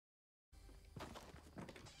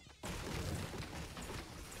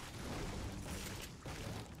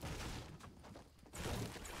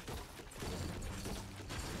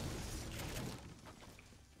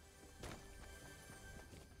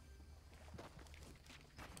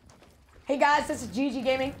Hey guys, this is GG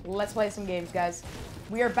Gaming. Let's play some games, guys.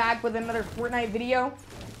 We are back with another Fortnite video.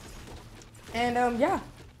 And yeah.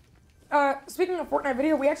 Speaking of Fortnite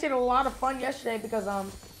video, we actually had a lot of fun yesterday because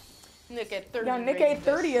Nick at 30. yeah, Nick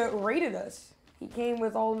A30 raided us. He came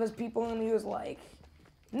with all of his people and he was like,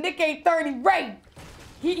 Nick A30 raid!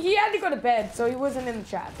 He had to go to bed, so he wasn't in the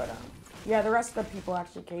chat, but yeah, the rest of the people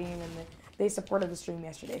actually came and they supported the stream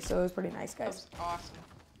yesterday, so it was pretty nice, guys. That was awesome.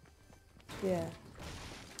 Yeah.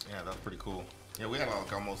 Yeah, that was pretty cool. Yeah, we had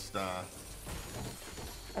like almost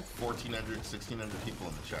 1,400, 1,600 people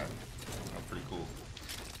in the chat. That was pretty cool.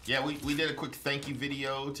 Yeah, we did a quick thank you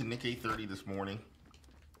video to Nick A30 this morning.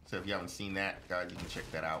 So if you haven't seen that, guys, you can check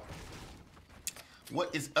that out.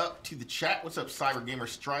 What is up to the chat? What's up, Cyber Gamer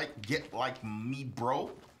Strike? Get like me,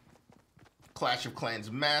 bro. Clash of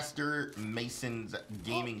Clans Master, Mason's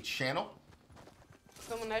Gaming Channel.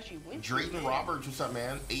 Someone actually went. Drayton Roberts, what's up,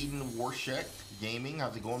 man? Aiden Warshek Gaming,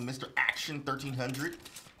 how's it going? Mr. Action 1300,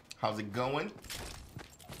 how's it going?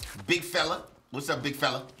 Big fella, what's up, big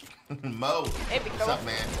fella? Mo, hey, big what's fella. up,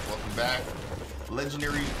 man? Welcome back.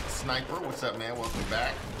 Legendary Sniper, what's up, man? Welcome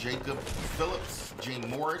back. Jacob Phillips, Jane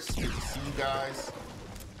Morris, good to see you guys.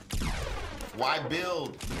 Why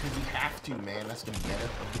build? Because you have to, man. That's the meta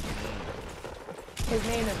of the game. His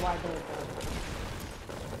name is Why Build.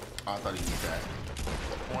 Oh, I thought he was asking.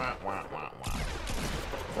 Wah, wah, wah, wah.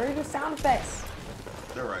 Where are the sound effects?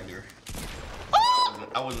 They're right here. Oh!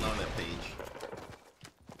 I wasn't on that page.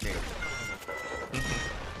 There.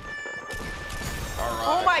 All right.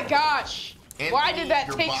 Oh my gosh! Anthony Why did that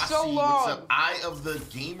take Gerbasi, so long? What's up? Eye of the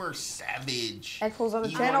Gamer Savage. Expo's on the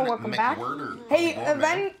Elon channel, welcome back. McWhirter. Hey, How's it going,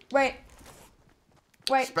 man?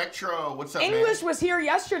 wait. Spectra, what's up, English man? was here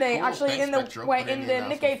yesterday, Cool, actually, thanks, in the Spectra. wait Put in in the the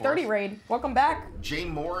Nick announcement for A30 us. raid. Welcome back. Jane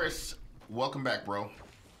Morris, welcome back, bro.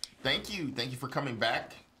 Thank you for coming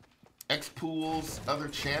back. Xpool's other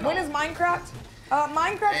channel. When is Minecraft?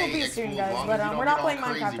 Minecraft will be Xpool, soon, as guys, long but as you don't we're get not all playing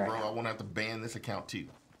crazy, Minecraft right bro. now. I won't have to ban this account too.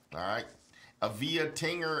 All right. Avia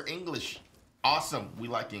Tinger English. Awesome. We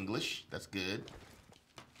like English. That's good.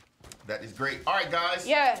 That is great. All right, guys.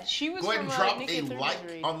 Yeah, she was. Go ahead and from, drop Nick a at 30 like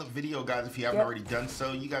raid. on the video, guys, if you haven't Yep. already done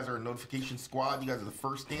so. You guys are a notification squad. You guys are the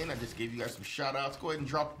first in. I just gave you guys some shout outs. Go ahead and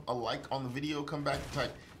drop a like on the video. Come back and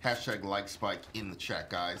type hashtag like spike in the chat,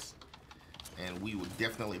 guys. And we would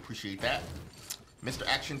definitely appreciate that. Mr.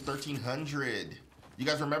 Action 1300. You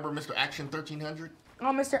guys remember Mr. Action 1300? Oh,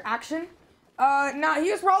 Mr. Action? Nah,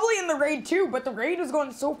 he was probably in the raid too, but the raid was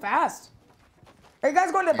going so fast. Are you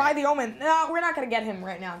guys going to buy the Omen? No, we're not going to get him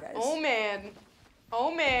right now, guys. Oh man.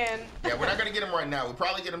 Oh man. Yeah, we're not gonna get him right now. We'll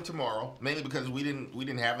probably get him tomorrow, mainly because we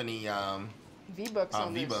didn't have any V-Bucks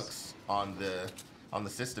on this. V-Bucks on the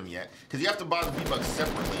system yet. Because you have to buy the V-Bucks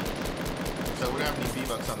separately. So we don't have any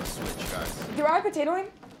V-Bucks on the Switch, guys. Do I potato him?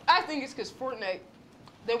 I think it's because Fortnite,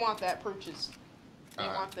 they want that purchase. They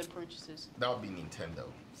want the purchases. That would be Nintendo,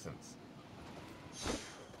 since.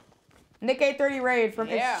 Nick A30 raid from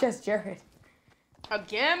Yeah. It's Just Jared.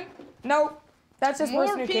 Again? Nope. That's just More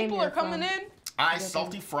person who came people here are coming from. in?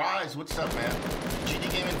 Salty Fries, what's up, man? GD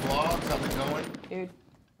Gaming Vlogs, how's it going? Dude.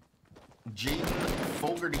 Jaden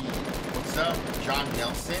Fogarty, what's up? John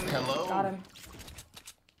Nelson, hello. Got him.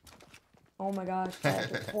 Oh my gosh, that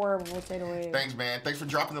was horrible potato wave. Thanks, man. Thanks for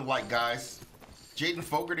dropping the like, guys. Jaden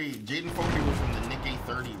Fogarty was from the Nick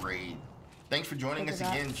A30 raid. Thanks for joining us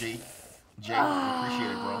again, Jay. Jay,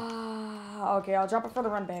 appreciate it, bro. Okay, I'll drop it for the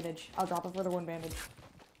run bandage. I'll drop it for the one bandage.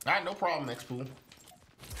 All right, no problem, Xpool.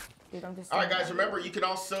 Dude, I'm just. All right, guys. Remember, you can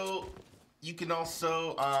also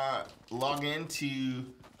log into.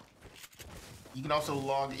 You can also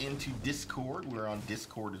log into Discord. We're on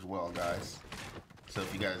Discord as well, guys. So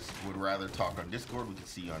if you guys would rather talk on Discord, we can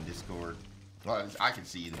see you on Discord. Well, I can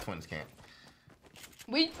see you. The twins can't.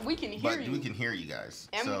 We can hear But you. we can hear you guys.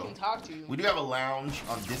 And so we can talk to you. we do have a lounge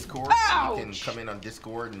on Discord. Ouch! You can come in on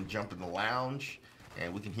Discord and jump in the lounge,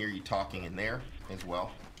 and we can hear you talking in there as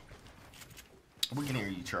well. We can hear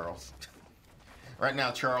you, Charles. Right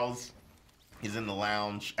now, Charles is in the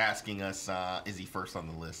lounge asking us, is he first on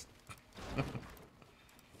the list?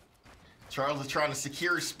 Charles is trying to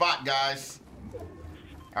secure his spot, guys.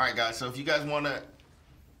 All right, guys. So if you guys want to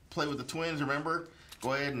play with the twins, remember,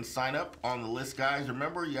 go ahead and sign up on the list, guys.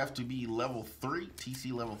 Remember, you have to be level 3,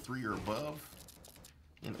 TC level 3 or above,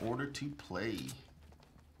 in order to play.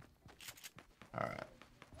 All right.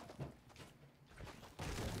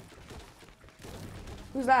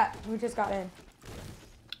 Who's that? Who just got in?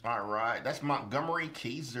 All right. That's Montgomery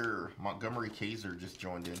Kaiser. Montgomery Kaiser just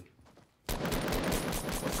joined in.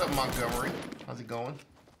 What's up, Montgomery? How's it going?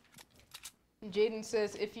 Jaden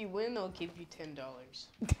says, if you win, I'll give you $10.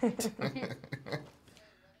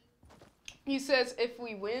 He says if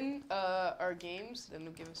we win our games, then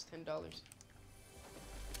they'll give us $10.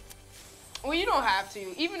 Well, you don't have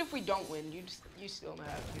to. Even if we don't win, you still don't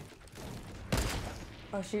have to.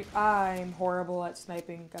 Oh shoot, I'm horrible at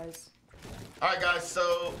sniping, guys. All right, guys.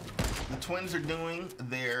 So the twins are doing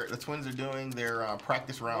their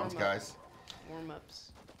practice rounds, guys.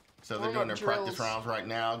 Warm-ups. So they're doing their practice rounds right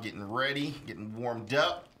now, getting ready, getting warmed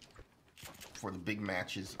up for the big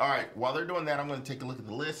matches. All right, while they're doing that, I'm going to take a look at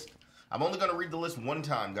the list. I'm only going to read the list one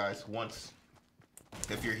time, guys, once.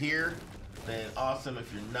 If you're here, then awesome.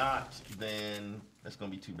 If you're not, then that's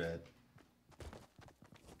going to be too bad.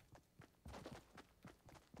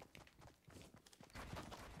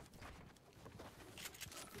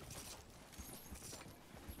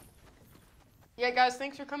 Yeah, guys,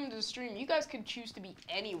 thanks for coming to the stream. You guys could choose to be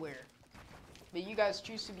anywhere, but you guys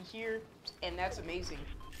choose to be here, and that's amazing.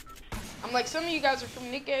 I'm like, some of you guys are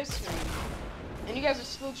from Nick G's stream, and you guys are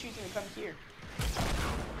still choosing to come here.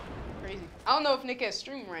 Crazy. I don't know if Nick is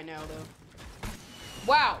streaming right now, though.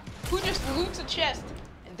 Wow, who just loots a chest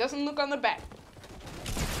and doesn't look on the back?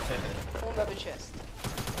 Pull another chest.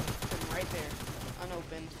 Right there,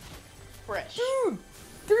 unopened, fresh. Dude,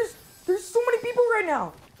 there's so many people right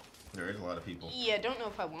now. There is a lot of people. Yeah, don't know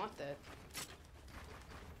if I want that.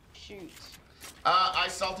 Shoot. I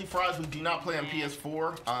Salty Fries, we do not play on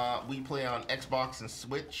PS4. We play on Xbox and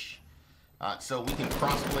Switch. So we can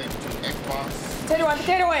cross-play between Xbox.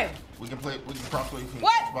 Potato away. We can cross-play between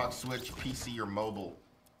What? Xbox, Switch, PC, or mobile.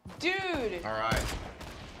 Dude. All right.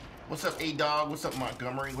 What's up, A-Dog? What's up,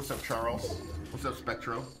 Montgomery? What's up, Charles? What's up,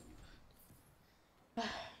 Spectro?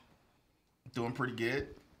 Doing pretty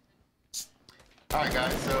good. All right,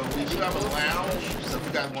 guys, so we do have a lounge. So if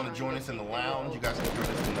you guys want to join us in the lounge, you guys can join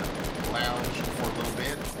us in the lounge for a little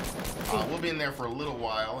bit. We'll be in there for a little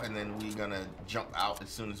while, and then we're going to jump out as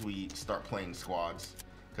soon as we start playing squads,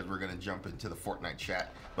 because we're going to jump into the Fortnite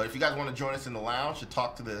chat. But if you guys want to join us in the lounge to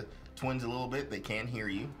talk to the twins a little bit, they can hear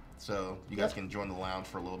you. So you guys can join the lounge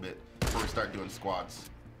for a little bit before we start doing squads.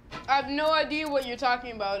 I have no idea what you're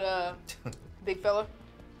talking about, big fella.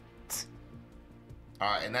 All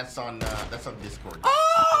right, and that's on Discord.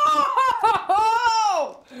 Oh!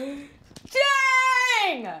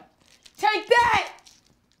 Dang! Take that!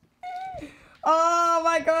 Oh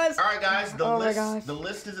my gosh! All right, guys. The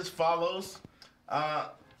list is as follows.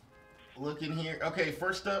 Look in here. Okay,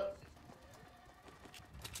 first up.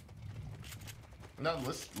 No,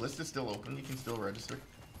 list is still open. You can still register.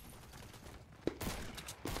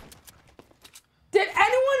 Did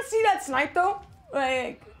anyone see that snipe though?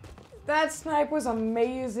 Like. That snipe was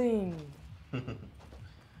amazing. All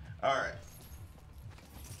right.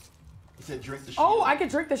 It said drink the shield. Oh, I could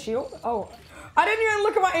drink the shield? Oh. I didn't even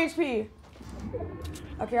look at my HP.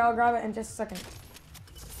 Okay, I'll grab it in just a second.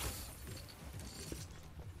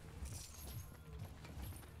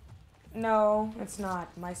 No, it's not.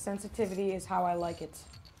 My sensitivity is how I like it.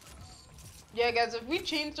 Yeah, guys, if we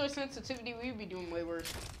changed our sensitivity, we'd be doing way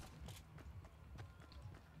worse.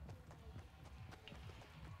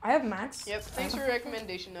 I have max. Yep, thanks for your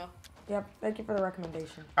recommendation, though. Yep, thank you for the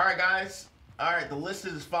recommendation. All right, guys. All right, the list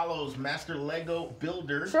is as follows: Master Lego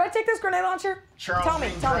Builder. Should I take this grenade launcher? Charles Tell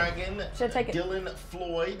me. Dragon. Should I take it? Dylan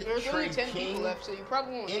Floyd. There's only 10 King, people left, so you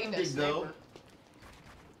probably won't need that Indigo.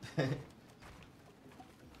 sniper.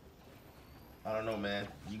 I don't know, man.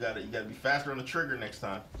 You gotta be faster on the trigger next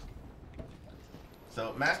time.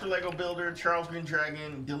 So, Master Lego Builder, Charles Green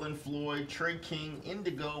Dragon, Dylan Floyd, Trey King,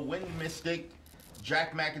 Indigo, Wind Mystic,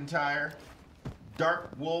 Jack McIntyre,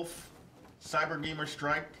 Dark Wolf, Cyber Gamer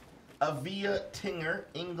Strike, Avia Tinger,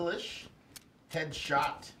 English,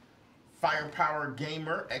 Headshot, Firepower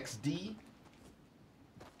Gamer, XD.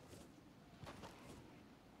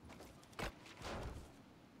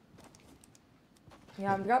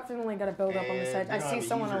 Yeah, I'm definitely gonna build up on the side. I see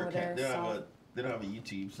someone over there. They don't have a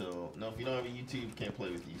YouTube, so no. If you don't have a YouTube, can't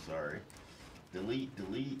play with you. Sorry. Delete.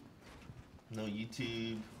 No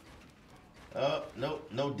YouTube. Nope.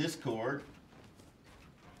 No Discord.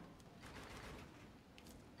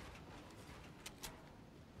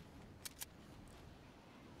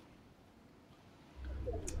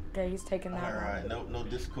 Okay, he's taking that. All right. No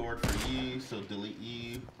Discord for you, so delete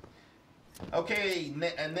you. Okay,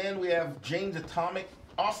 and then we have James Atomic,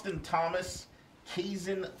 Austin Thomas,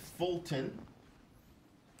 Kazan Fulton.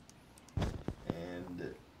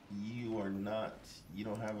 And you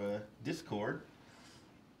don't have a Discord.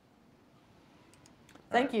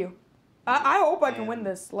 Thank you. I hope I can win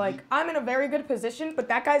this. Like, I'm in a very good position, but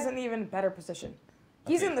that guy's in an even better position.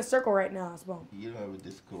 He's in the circle right now as well. You don't have a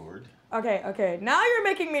Discord. Okay. Now you're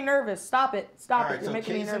making me nervous. Stop it. Stop it. You're so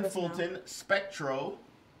making me nervous Fulton, now. Spectro.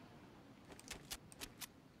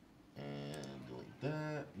 And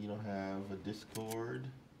have a Discord.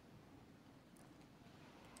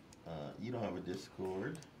 You don't have a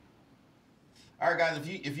Discord. All right, guys.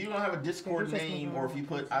 If you don't have a Discord name, or if you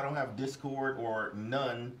put I don't have Discord or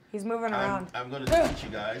none, he's moving around. I'm gonna teach you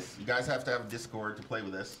guys. You guys have to have a Discord to play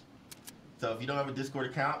with us. So if you don't have a Discord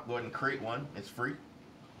account, go ahead and create one. It's free.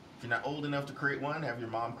 If you're not old enough to create one, have your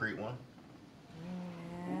mom create one.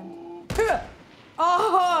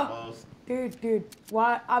 Oh, Almost. dude.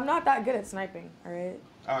 Why? I'm not that good at sniping. All right.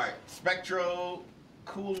 All right, Spectro,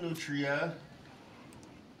 Cool Nutria.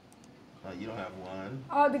 You don't have one.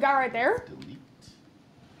 Oh, the guy right there? Delete.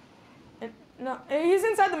 No, he's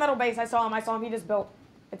inside the metal base. I saw him. He just built.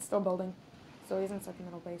 It's still building. So he's inside the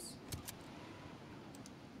metal base.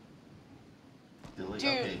 Delete. Dude,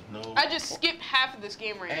 okay, no. I just skipped half of this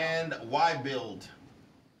game right now. And Y build.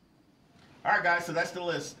 All right, guys. So that's the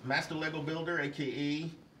list. Master Lego Builder, aka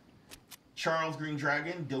Charles Green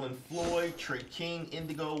Dragon, Dylan Floyd, Trey King,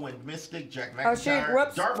 Indigo, Wind Mystic, Jack McIntyre, shoot.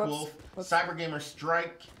 Whoops. Dark Whoops. Wolf, Whoops. Cyber Gamer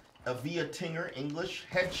Strike, Avia Tinger, English,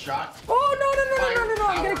 Headshot. Oh no!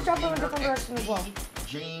 I'm getting shot from a Gamer, different direction as well. XP,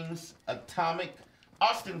 James, Atomic,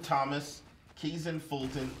 Austin Thomas, Kazan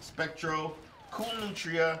Fulton, Spectro, Cool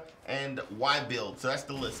Nutria, and Y Build. So that's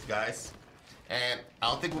the list, guys. And I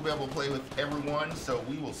don't think we'll be able to play with everyone, so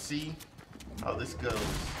we will see how this goes.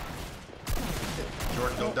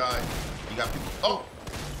 Jordan, don't die. You got people. Oh!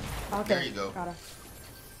 Okay. There you go. Got him.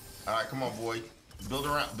 All right, come on, boy. Build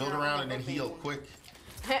around, and then heal quick.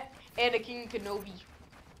 Anakin Kenobi.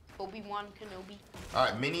 Obi-Wan Kenobi. All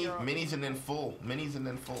right, minis and then full. Minis and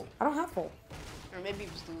then full. I don't have full. Or maybe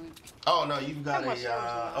it was the loot. Oh no, you've got How much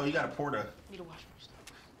you got a porta. Need to wash my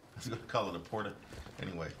stuff. I was gonna call it a porta.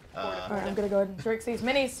 Anyway. All right, I'm gonna go ahead and drink these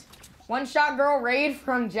minis. One shot girl raid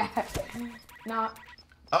from Jack. Nah.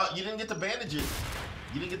 You didn't get the bandages.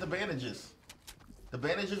 You didn't get the bandages. The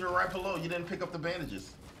bandages are right below. You didn't pick up the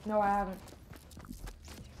bandages. No, I haven't.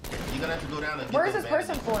 You're gonna have to go down and get Where is those this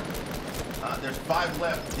person bandages. for? There's 5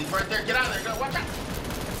 left. He's right there. Get out of there. Go. Watch out.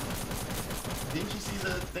 Didn't you see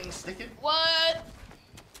the thing sticking? What?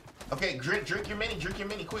 Okay, drink your mini. Drink your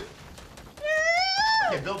mini, quick.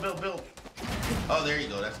 Okay, build. Oh, there you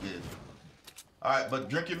go. That's good. All right, but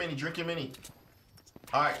drink your mini. Drink your mini.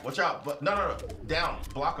 All right, watch out. But no. Down.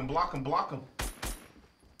 Block him.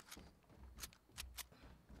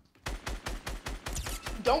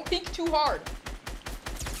 Don't peek too hard.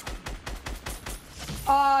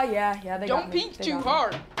 Yeah, they got Don't me. peek They too got me.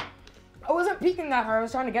 hard. I wasn't peeking that hard. I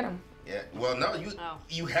was trying to get him. Yeah. Well, no, Oh.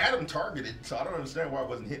 you had him targeted, so I don't understand why it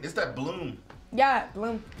wasn't hit. It's that bloom. Yeah,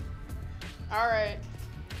 bloom. All right.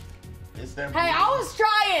 It's that. Hey, bloom.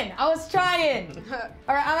 I was trying.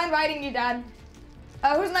 All right, I'm inviting you, Dad.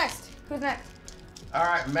 Who's next? All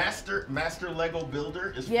right, Master Lego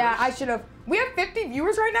Builder is Yeah, first. I should have. We have 50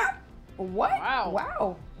 viewers right now. What?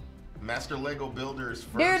 Wow. Master Lego Builder is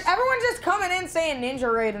first. Dude, everyone's just coming in saying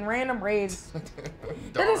ninja raid and random raids.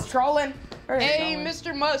 They're Darn. just trolling. Hey,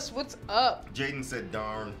 Mr. Muss, what's up? Jaden said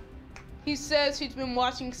darn. He says he's been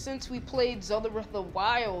watching since we played Zelda Breath of the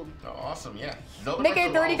Wild. Oh, awesome, yeah. Zelda Nick Breath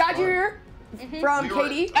of the 830 Wild got was you fun. here from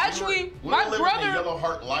KD. Actually, we my were living brother. the Yellow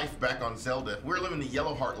Heart life back on Zelda. We were living the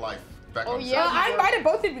Yellow Heart life back on yeah. Zelda. I invited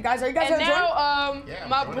both of you guys. Are you guys And gonna join? now, Yeah, I'm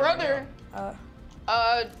my joining brother, right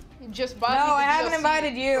just bought No, me the I haven't DLC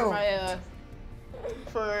invited you. For my,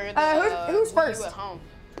 for the, who's Wii U first? at home.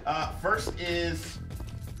 First is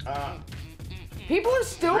People are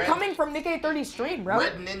still Red- coming from Nick 830 stream, bro.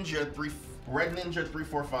 Red Ninja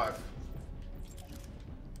 345.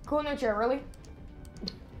 Cool Ninja, really?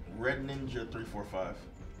 Red Ninja 345.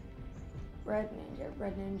 Red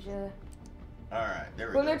Ninja. All right, there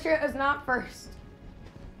we Cool go. Ninja is not first.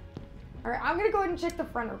 All right, I'm gonna go ahead and check the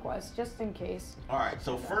friend request just in case. All right,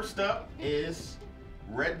 so first up is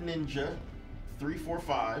Red Ninja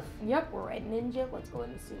 345. Yep, Red Ninja. Let's go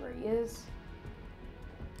ahead and see where he is.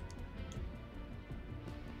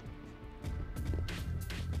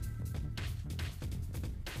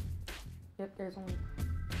 Yep, there's one.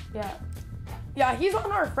 Yeah, he's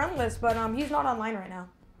on our friend list, but he's not online right now.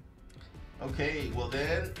 Okay, well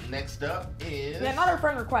then, next up is... Yeah, not our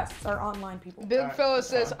friend requests, our online people. Big Alright, fella that's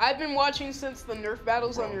says, fine. I've been watching since the Nerf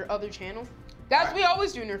battles on your other channel. Guys, Alright. we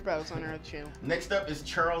always do Nerf battles on our other channel. Next up is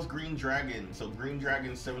Charles Green Dragon. So Green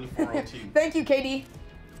Dragon 7402. Thank you, KD.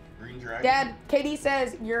 Green Dragon. Dad, KD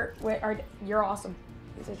says you're awesome.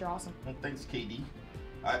 He says you're awesome. Well, thanks, KD.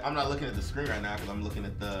 I'm not looking at the screen right now because I'm looking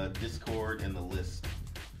at the Discord and the list.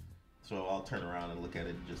 So I'll turn around and look at it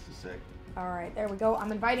in just a sec. All right, there we go.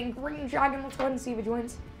 I'm inviting Green Dragon. Let's go ahead and see if he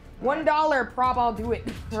joins. $1 prop, I'll do it,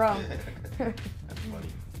 bro. That's funny.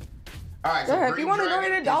 All right, Yeah, so if Green you wanna Dragon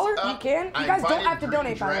donate is $1, you up. can. You I guys don't invited have to Green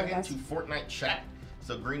donate, by the way, Dragon guys. to Fortnite chat.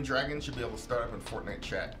 So Green Dragon should be able to start up in Fortnite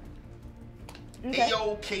chat. Okay.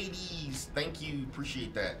 Ayo, KDs. Thank you.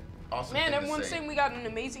 Appreciate that. Awesome. Man, thing to everyone's say. saying we got an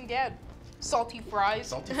amazing dad. Salty fries.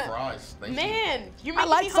 Salty fries. Thank you. Man, you're I making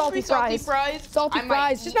like me hungry. Salty fries. Salty I might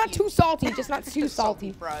fries. eat Just not you. too salty. Just not too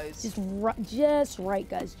salty. fries. Just right,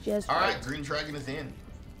 guys. Just All right. right, Green Dragon is in.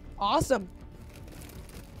 Awesome.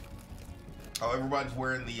 Oh, everybody's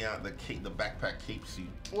wearing the backpack cape suit.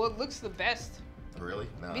 Well, it looks the best. Really?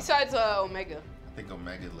 No. Besides Omega. I think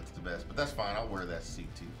Omega looks the best, but that's fine. I'll wear that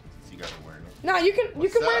suit too. So you guys are wearing it. No, you can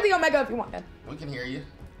What's wear up? the Omega if you want, man. We can hear you.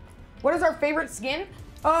 What is our favorite skin?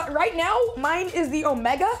 Right now, mine is the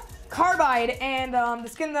Omega Carbide, and the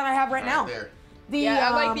skin that I have right now. There. Yeah,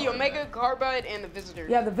 I like the Omega Carbide and the Visitor.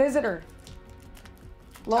 Yeah, the Visitor.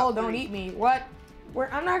 Lol, Top don't 3. eat me. What?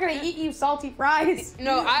 I'm not gonna eat you, salty fries.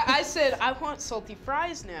 No, I said I want salty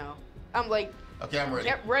fries now. I'm like, Okay, I'm ready.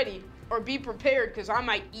 get ready or be prepared because I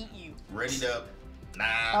might eat you. Readied up. Nah.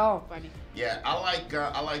 Oh. Funny. Yeah, I like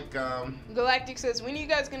Galactic says, when are you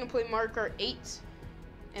guys gonna play Mario Kart 8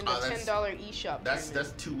 and the that's- $10 eShop? that's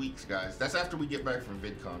tournament? 2 weeks, guys. That's after we get back from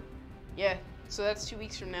VidCon. Yeah, so that's 2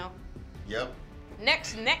 weeks from now. Yep.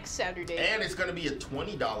 Next Saturday. And it's gonna be a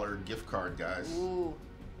 $20 gift card, guys. Ooh,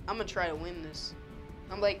 I'm gonna try to win this.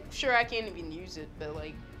 I'm like, sure I can't even use it, but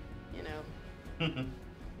like, you know,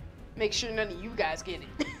 make sure none of you guys get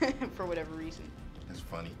it for whatever reason. That's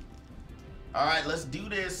funny. All right, let's do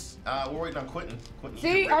this. We're waiting on Quentin. Quentin,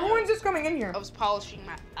 See, you ready? everyone's just coming in here. I was polishing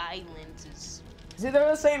my eye lenses. See, they're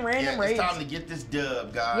just saying random Yeah, raids. it's time to get this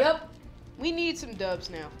dub, guys. Yep. We need some dubs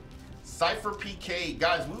now. Cypher PK,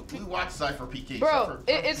 guys. We watch Cypher PK. Bro, Cypher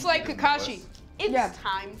it's PK like doesn't Kakashi. know us. It's Yeah.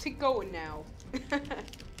 time to go now.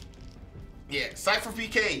 Yeah, Cypher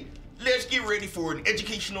PK. Let's get ready for an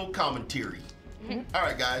educational commentary. All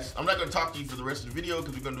right, guys. I'm not going to talk to you for the rest of the video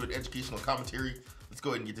because we're going to do an educational commentary. Let's go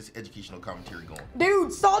ahead and get this educational commentary going.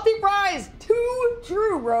 Dude, salty fries. Too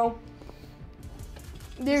true, bro.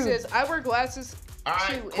 Dude. He says, I wear glasses All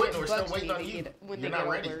right, too, Quentin, and we're it still bugs waiting me on to you. get- when You're they not get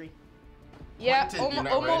all ready. blurry. Yeah, Quentin, you're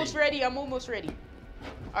not almost ready. ready. I'm almost ready.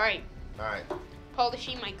 All right, All right.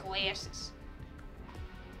 polishing my glasses.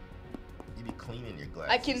 You be cleaning your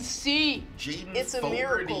glasses. I can see. Jaden It's a Fogarty.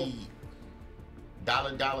 miracle.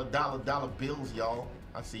 Dollar bills, y'all.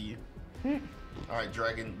 I see you. All right,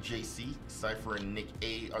 Dragon JC, Cypher, and Nick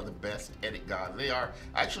A are the best edit gods. They are.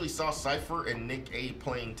 I actually saw Cypher and Nick A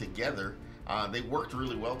playing together. They worked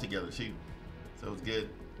really well together too, so it was good.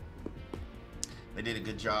 They did a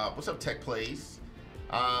good job. What's up, Tech Plays?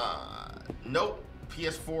 Nope.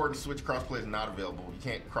 PS4 and Switch crossplay is not available. You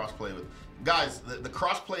can't crossplay with guys. The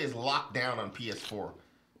crossplay is locked down on PS4.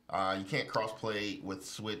 You can't crossplay with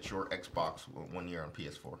Switch or Xbox 1 year on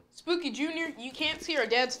PS4. Spooky Jr., you can't see our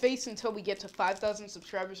dad's face until we get to 5,000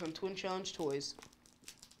 subscribers on Twin Challenge Toys.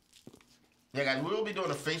 Yeah, guys, we will be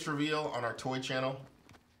doing a face reveal on our toy channel.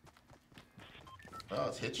 Oh,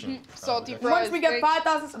 it's hitching. Salty that's- fries. Once we get thanks.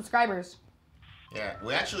 5,000 subscribers. Yeah,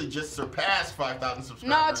 we actually just surpassed 5,000 subscribers.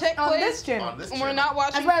 Nah, Tech On Plays. this channel. on this And channel. we're not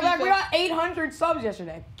watching That's right, FIFA. we got 800 subs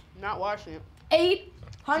yesterday. Not watching it.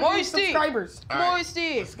 800 Moisty. subscribers. All right,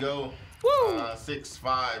 Moisty. let's go. Woo. 6,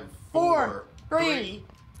 5, 4, 4, 3,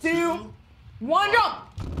 3, 2, 1, jump!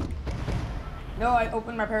 No, I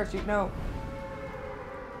opened my parachute. No.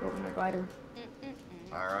 Open my glider.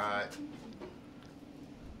 All right.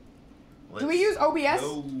 Do we use OBS?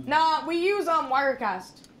 go. Nah, we use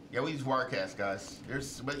Wirecast. Yeah, we use Wirecast, guys.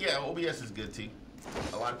 But yeah, OBS is good too.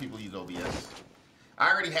 A lot of people use OBS. I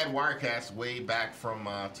already had Wirecast way back from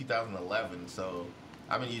 2011, so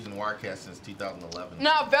I've been using Wirecast since 2011.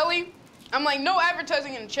 Nah, Belly. I'm like, no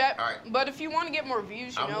advertising in the chat. All right. But if you want to get more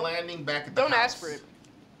views, you I'm know, landing back at the don't house. ask for it.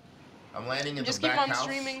 I'm landing in Just the keep back on house.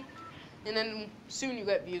 streaming, and then soon you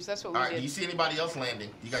get views. That's what we All right, did. do you see anybody else landing?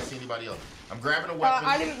 Do you guys see anybody else? I'm grabbing a weapon.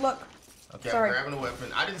 I didn't look. Okay, Sorry. I'm grabbing a weapon.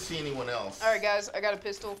 I didn't see anyone else. All right, guys. I got a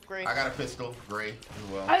pistol. Great. I got a pistol, gray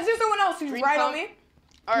as well. Is there someone else who's Green right on pump. me?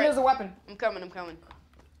 All He has a right. weapon. I'm coming.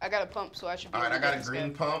 I got a pump, so I should be All right, able I to got get a this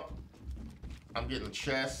green guy. pump. I'm getting a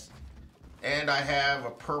chest. And I have a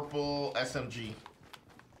purple SMG.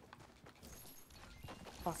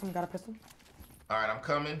 Awesome, got a pistol. All right, I'm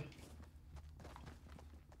coming.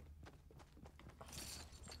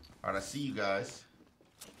 All right, I see you guys.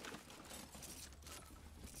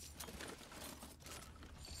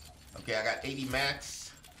 Okay, I got 80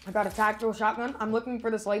 max. I got a tactical shotgun. I'm looking for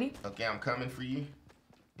this lady. Okay, I'm coming for you.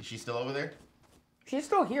 Is she still over there? She's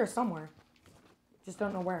still here somewhere. Just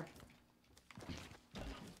don't know where.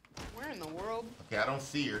 Where in the world? Okay, I don't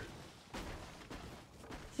see her.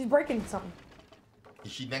 She's breaking something.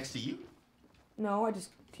 Is she next to you? No, I just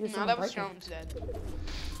hear No, someone that was breaking. Jones dead.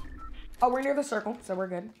 Oh, we're near the circle, so we're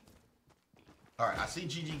good. All right, I see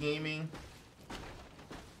GG Gaming.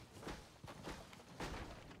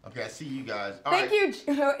 Okay, I see you guys. All Thank right.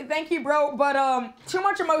 you, thank you, bro. But too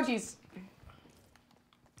much emojis.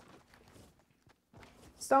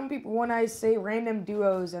 Some people, when I say random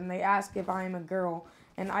duos and they ask if I am a girl,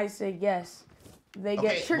 and I say yes, they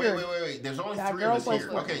get triggered. Wait. There's only That 3 girl of us plays here.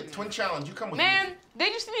 Fortnite. Okay, Twin Challenge, you come with Man, me. they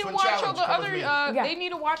just need to Twin watch all Challenge, the come with other. me. Yeah. They need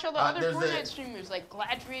to watch all the other there's Fortnite a- streamers like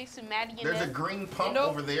Gladrius and Maddie and There's a them. green pump know,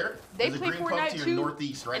 over there. They There's a play green pump Fortnite to your too,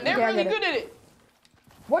 northeast right and they're there. Okay, I really get it. good at it.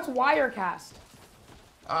 What's Wirecast?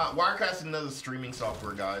 Wirecast is another streaming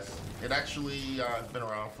software, guys. It actually has been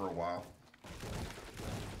around for a while.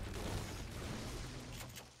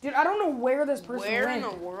 Dude, I don't know where this person Where went. in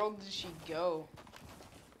the world did she go?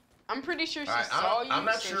 I'm pretty sure she All right, saw you. I'm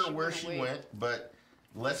not so sure where she away. went, but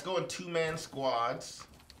let's go in 2-man squads.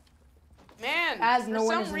 Man, As for no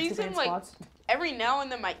one some is in reason, two-man like squads. every now and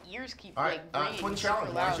then my ears keep All right, like ringing. Twin super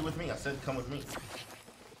Challenge, why aren't loud. you with me? I said come with me.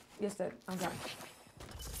 Yes, Dad. I'm sorry.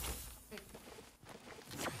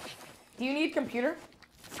 Do you need computer?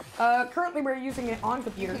 Currently we're using it on You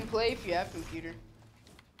computer. can play if you have computer.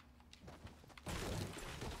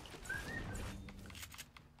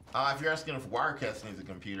 If you're asking if Wirecast needs a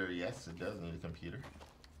computer, yes, it does need a computer.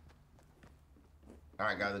 All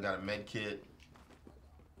right, guys, I got a med kit.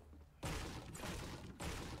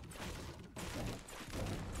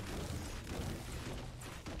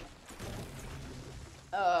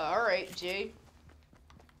 All right, Jay.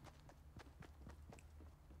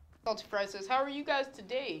 Salty Fry says, "How are you guys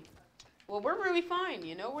today?" Well, we're really fine.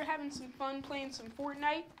 You know, we're having some fun playing some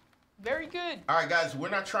Fortnite. Very good. All right, guys, we're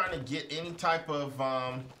not trying to get any type of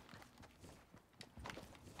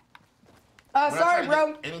we're not Sorry, trying to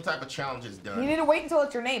bro. get any type of challenges You done. need to wait until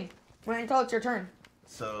it's your name. Until it's your turn.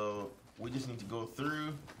 So we just need to go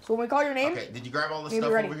through. So when we call your name, Okay, did you grab all the You'll be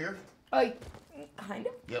stuff ready. over here? Kind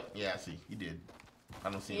of. Yep, yeah, I see. You did. I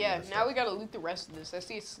don't see any Yeah, of this now stuff. we gotta loot the rest of this. I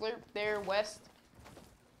see a slurp there, west.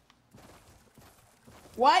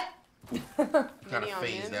 What? Kind Mini of on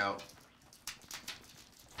phased in. out.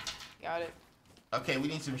 Got it. Okay, we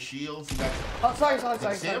need some shields. You got Oh, sorry.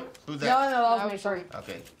 That's him? Who's that? No, that That was me. was Sorry.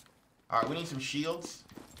 Okay. All right, we need some shields.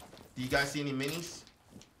 Do you guys see any minis?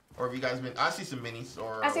 Or have you guys been? I see some minis.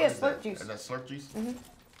 Or I see what a is slurp that? juice. Is that slurp juice?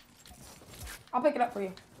 I'll pick it up for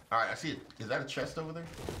you. All right, I see it. Is that a chest over there?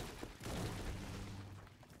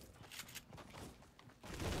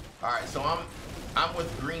 All right, so I'm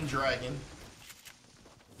with Green Dragon.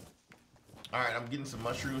 All right, I'm getting some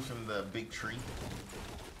mushrooms from the big tree.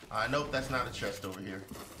 Nope, that's not a chest over here.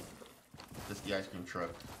 That's the ice cream truck.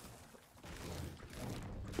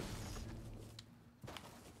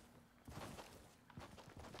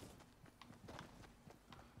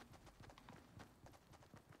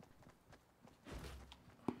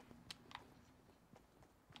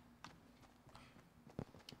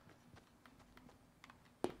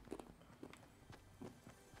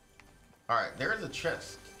 All right, there is a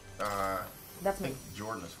chest. That's I me. think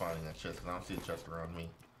Jordan is finding that chest, and I don't see a chest around me.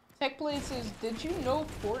 TechBlade says, "Did you know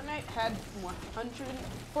Fortnite had 100?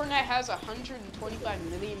 Fortnite has 125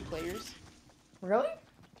 million players. Really?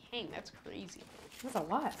 Dang, that's crazy. That's a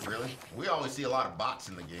lot. Really? We always see a lot of bots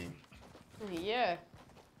in the game. Yeah.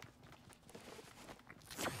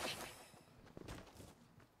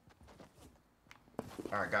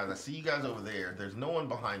 All right, guys, I see you guys over there. There's no one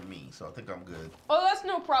behind me, so I think I'm good. Oh, that's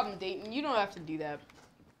no problem, Dayton. You don't have to do that.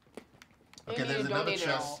 You Okay, don't there's need to another donate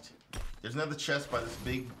at all. chest. There's another chest by this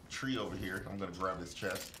big tree over here. I'm gonna grab this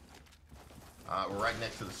chest. We're right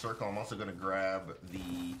next to the circle. I'm also gonna grab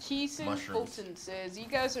the Cheeson mushrooms. Fulton says, "You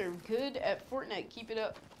guys are good at Fortnite. Keep it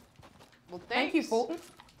up." Well, thanks. Thank you, Fulton.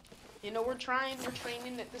 You know, we're training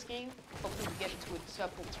at this game. Hoping to get into a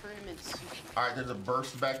couple tournaments. All right, there's a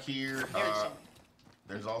burst back here. Very soon.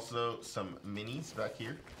 There's also some minis back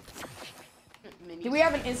here. Minis. Do we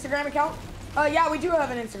have an Instagram account? Yeah, we do have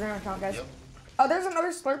an Instagram account, guys. Yep. There's another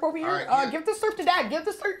slurp over here. All right, here. Give the slurp to Dad. Give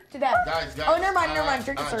the slurp to Dad. Guys. Oh, never mind.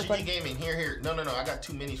 Drink the slurp. GG buddy. Gaming, here. No. I got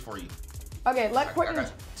 2 minis for you. Okay, let I Quentin.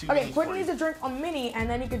 got 2 Okay, minis Quentin for needs you. to drink a mini, and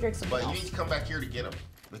then he can drink something But you else. need to come back here to get them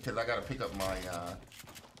because I gotta pick up my.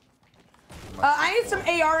 I need some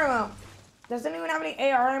AR ammo. Does anyone have any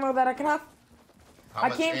AR ammo that I can have? How I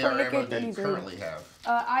much came AR from Nick ammo and do you Denny's currently have?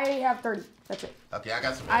 I have 30. That's it. Okay, I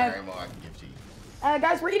got some I AR have- ammo I can give to you.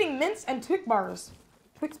 Guys, we're eating mints and Twix bars.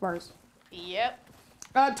 Twix bars. Yep.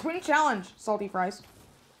 Twin challenge, salty fries.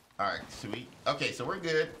 All right, sweet. Okay, so we're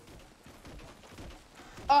good.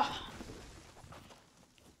 Ugh.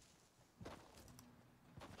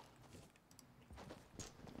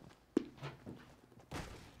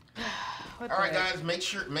 What All right, the heck? guys,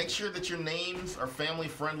 make sure that your names are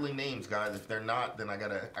family-friendly names, guys. If they're not, then I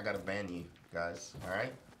gotta ban you, guys. All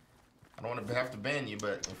right. I don't want to have to ban you,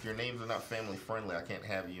 but if your names are not family-friendly, I can't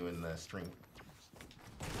have you in the stream.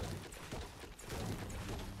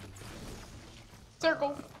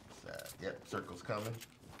 Circle. Yep, circle's coming.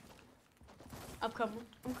 I'm coming.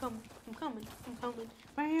 I'm coming. I'm coming. I'm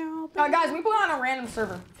coming. Guys, we play on a random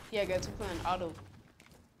server. Yeah, guys, I'm playing auto.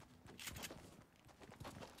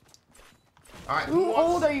 All right. Who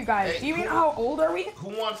old are you guys? Hey, Do you even know how old are we? Who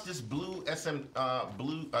wants this blue purple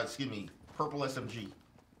SMG?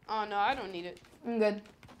 Oh no, I don't need it. I'm good.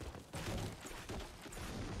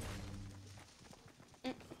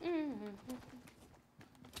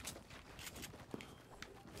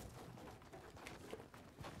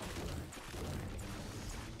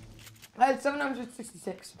 I had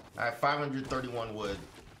 766. I have 531 wood.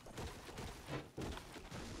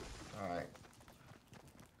 All right.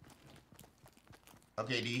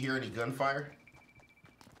 Okay, do you hear any gunfire?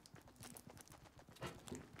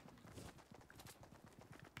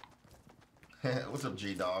 What's up,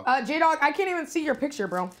 J-Dog? J-Dog, I can't even see your picture,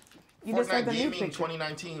 bro. You just like Fortnite the new Gaming picture.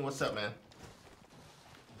 2019. What's up, man?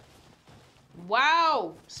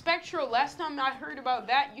 Wow, Spectral. Last time I heard about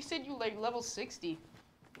that, you said you like level 60.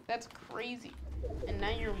 That's crazy. And now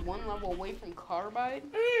you're one level away from Carbide.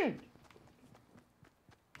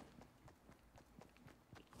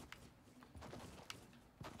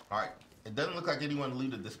 All right. It doesn't look like anyone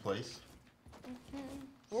looted this place.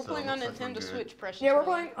 We're So, playing on looks like we're Nintendo good. Switch, Precious. Yeah, we're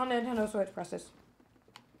William. playing on Nintendo Switch, Presses.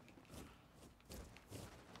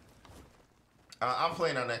 I'm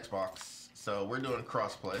playing on Xbox, so we're doing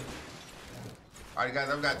crossplay. All right, guys,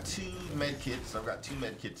 I've got 2 med kits. I've got 2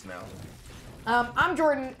 med kits now. I'm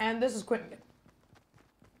Jordan, and this is Quentin.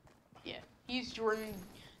 Yeah, he's Jordan.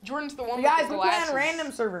 Jordan's the one You with guys, the we play glasses. on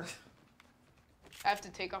random server. I have to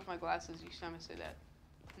take off my glasses each time I say that.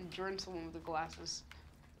 And Jordan's the one with the glasses.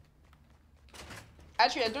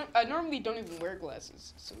 Actually, I normally don't even wear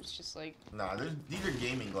glasses, so it's just like. Nah, these are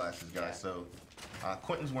gaming glasses, guys. Yeah. So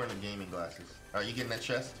Quentin's wearing the gaming glasses. Are you getting that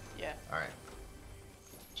chest? Yeah. All right.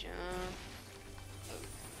 Jump.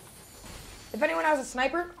 If anyone has a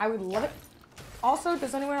sniper, I would love it. Also,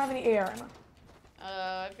 does anyone have any AR ammo?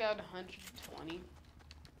 I've got 120.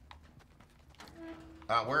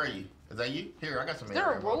 Where are you? Is that you? Here, I got some. Is there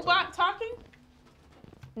AR a ammo, I'll robot talking?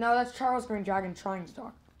 No, that's Charles Green Dragon trying to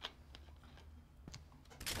talk.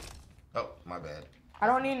 tell you. Oh, my bad. I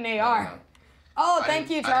don't need an AR. No. Oh, I thank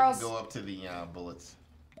you, didn't Charles. go up to the bullets.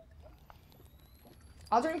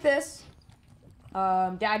 I'll drink this.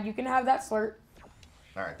 Dad, you can have that slurp.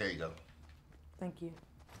 All right, there you go. Thank you.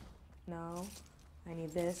 No, I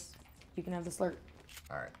need this. You can have the slurp.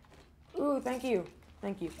 All right. Ooh, thank you.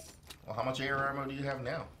 Thank you. Well, how much AR ammo do you have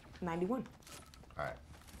now? 91. All right.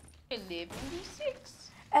 11d6.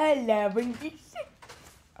 11d6.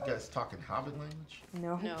 You guys talking Hobbit language?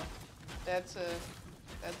 No. No, that's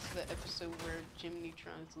the episode where Jim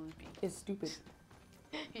Neutron's loopy. It's stupid.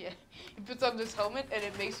 Yeah, he puts on this helmet and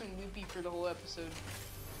it makes him loopy for the whole episode.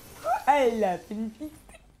 11d6.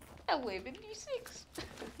 11d6.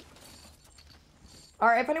 All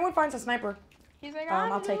right, if anyone finds a sniper, He's like,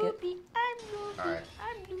 I'll take it. loopy, I'm loopy, All right.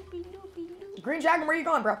 I'm loopy, loopy, loopy. Green Dragon, where you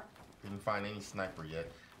going, bro? Didn't find any sniper yet.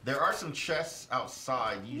 There are some chests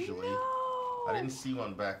outside usually. I didn't see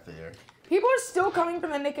one back there. People are still coming from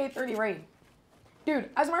the Nick 830 raid. Dude,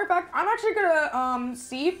 as a matter of fact, I'm actually gonna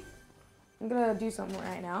see. I'm gonna do something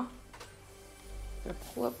right now. I'm gonna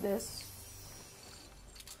pull up this.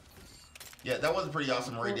 Yeah, that was a pretty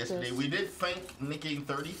awesome raid Look at yesterday. this. We did thank Nick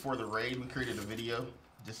 830 for the raid. We created a video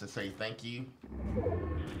just to say thank you.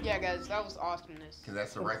 Yeah, guys, that was awesomeness. Because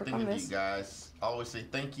that's the So right click thing on to this. do, guys. Always say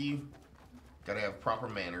thank you. Gotta have proper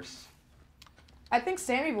manners. I think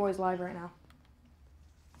Sammy Boy's live right now.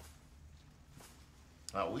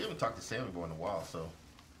 We haven't talked to Sammy Boy in a while, so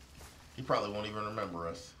he probably won't even remember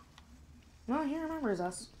us. No, he remembers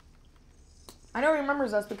us. I know he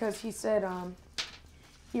remembers us because he said,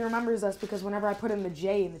 he remembers us because whenever I put in the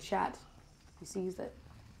J in the chat, he sees it.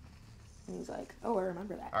 And he's like, oh, I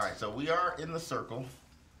remember that. All right, so we are in the circle.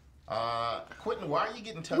 Quentin, why are you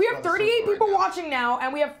getting touched We by have the 38 circle people right now? watching now,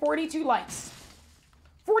 and we have 42 likes.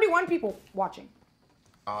 41 people watching.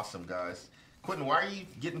 Awesome, guys. Quentin, why are you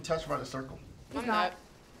getting touched by the circle? I'm not. not.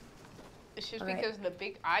 It's just Alright. because of the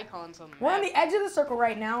big icons on the We're on map. the edge of the circle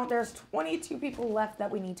right now. There's 22 people left that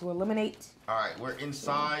we need to eliminate. All right, we're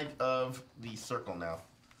inside of the circle now.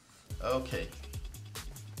 Okay.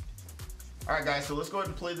 All right, guys, so let's go ahead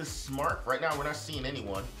and play this smart. Right now, we're not seeing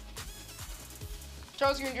anyone.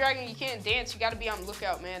 Charles Green Dragon, you can't dance. You gotta be on the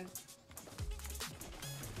lookout, man.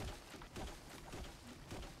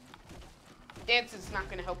 dance is not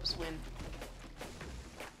gonna help us win.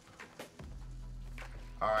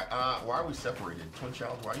 All right. Why are we separated? Twin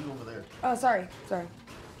Child, why are you over there? Oh, sorry.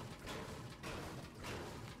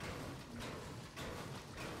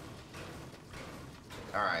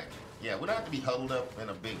 All right. Yeah, we don't have to be huddled up in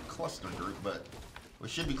a big cluster group, but we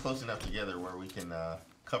should be close enough together where we can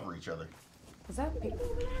cover each other. Is that people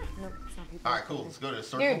over there? No, it's not people. All right, cool. Let's go to the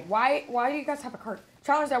circle. Dude, why do you guys have a cart?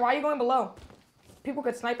 Challenge that. Why are you going below? People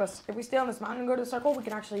could snipe us. If we stay on this mountain and go to the circle, we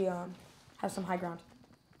can actually have some high ground.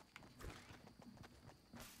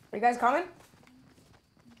 Are you guys coming?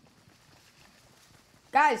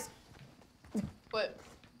 Guys. But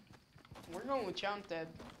we're going with Challenge Dad.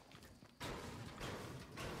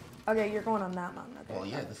 Okay, you're going on that mountain. Okay. Well,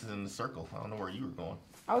 yeah, this is in the circle. I don't know where you were going.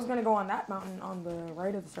 I was gonna go on that mountain on the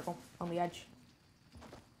right of the circle, on the edge.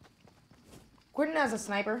 Quentin has a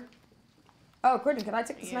sniper. Oh, Quentin, can I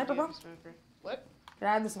take the Yeah, sniper, you bro? have a sniper. What? Can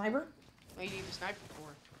I have the sniper? What do you need a sniper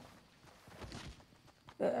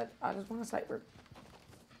for? I just want a sniper.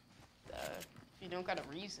 If you don't got a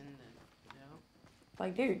reason, then, you know.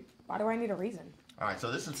 Like, dude, why do I need a reason? All right,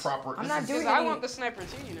 so this is proper. I'm this not is, doing Because I any- want the sniper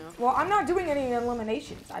too, you know. Well, I'm not doing any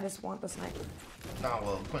eliminations. I just want the sniper.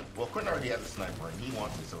 No, Quentin already has a sniper, and he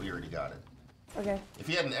wants it, so he already got it. Okay. If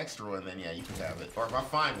you had an extra one, then yeah, you can have it. Or if I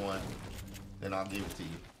find one, then I'll give it to you.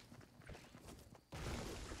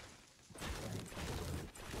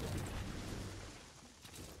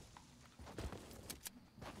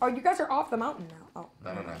 Oh, you guys are off the mountain now. Oh.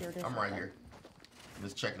 No. here it is. I'm right Okay. here. I'm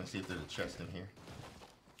just checking to see if there's a chest in here.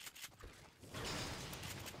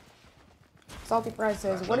 Salty Fries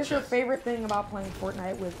says, No what is your chest. favorite thing about playing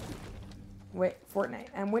Fortnite with Fortnite?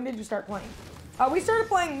 And when did you start playing? We started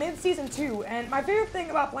playing mid-season 2, and my favorite thing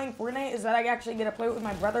about playing Fortnite is that I actually get to play it with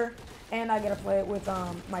my brother, and I get to play it with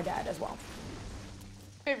my dad as well.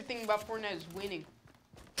 Favorite thing about Fortnite is winning.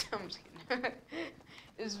 I'm just kidding.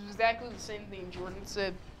 It's exactly the same thing Jordan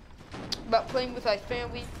said about playing with my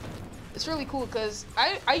family. It's really cool because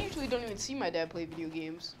I usually don't even see my dad play video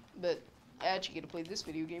games, but I actually get to play this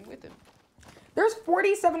video game with him. There's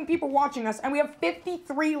 47 people watching us, and we have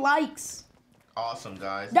 53 likes. Awesome,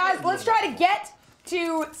 guys. Guys, let's try to get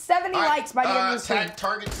to 70 All right, likes by the end of the stream. tag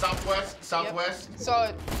target southwest. Yep. Saw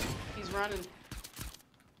it. He's running.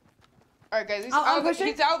 All right, guys. I'll push it.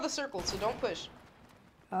 He's out of the circle, so don't push.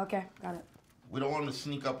 Okay, got it. We don't want him to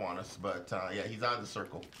sneak up on us, but yeah, he's out of the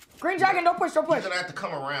circle. Green Dragon, don't push, don't push. He's gonna have to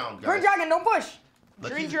come around, guys. Green Dragon, don't push.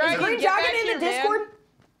 Look, Green he's- Dragon, Green get Dragon back in here, the man. Discord?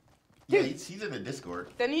 Yeah, Dude. he's in the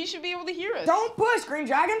Discord. Then he should be able to hear us. Don't push, Green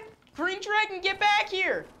Dragon. Green Dragon, get back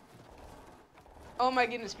here! Oh my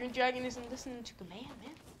goodness, Green Dragon isn't listening to command,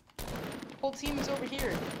 man. Whole team is over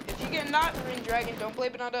here. If you get knocked, Green Dragon, don't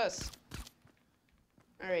blame it on us.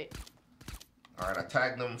 Alright. All right, I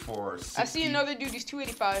tagged him for 60. I see another dude, he's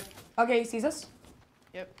 285. Okay, he sees us.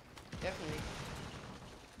 Yep, definitely.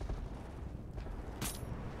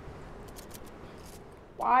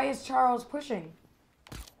 Why is Charles pushing?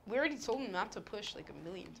 We already told him not to push like a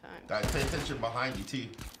million times. Guys, pay attention behind you, too.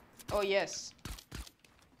 Oh, yes.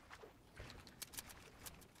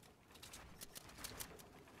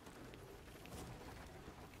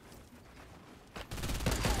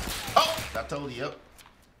 Oh, I told you, yep.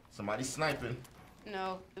 Somebody's sniping.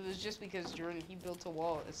 No, it was just because Jordan, he built a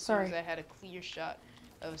wall as Sorry. soon as I had a clear shot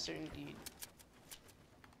of a certain dude.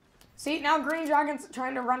 See, now Green Dragon's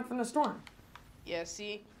trying to run from the storm. Yeah,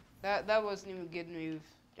 see? That wasn't even a good move,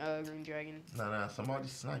 Green Dragon. No,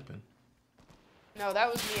 somebody's sniping. No,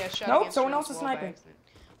 that was me. I shot Nope, against someone Jordan's else is wall by sniping. accident.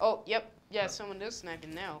 Oh, yep. Yeah, someone is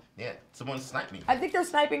sniping now. Yeah, someone sniped me. I think they're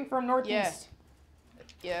sniping from northeast.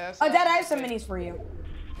 Yeah. That's Oh, Dad, I have what some was minis for you.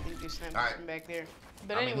 I think they're sniping Alright. from back there.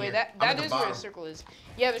 But I'm in anyway, here. that I'm at the is where the bottom. circle is.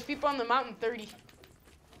 Yeah, there's people on the mountain 30.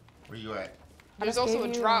 Where you at? There's just also gave a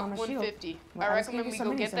you, drop a shield. 150. Well, I I just recommend gave we you go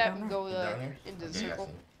some get minis, that they're and down go Down here? into the Yeah, I circle.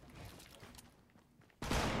 see.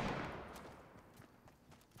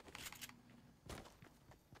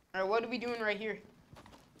 Alright, what are we doing right here?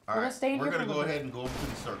 All We're right, gonna stay in we're here gonna for a go little ahead and go into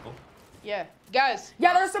the circle. Yeah, guys.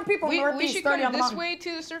 Yeah, there's some people We northeast, should 30 come on the this mountain. way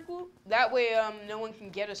to the circle. That way, no one can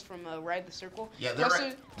get us from ride the circle. Yeah, Plus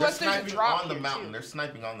they're there's a sniping drop on the here, mountain. too. They're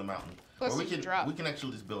sniping on the mountain. Plus Or we there's a can drop. we can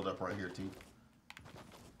actually just build up right here too.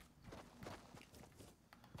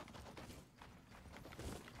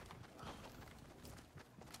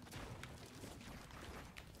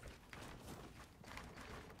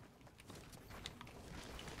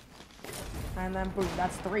 And then boom,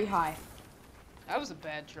 that's 3 high. That was a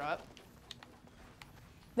bad drop.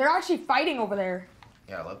 They're actually fighting over there.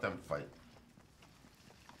 Yeah, let them fight.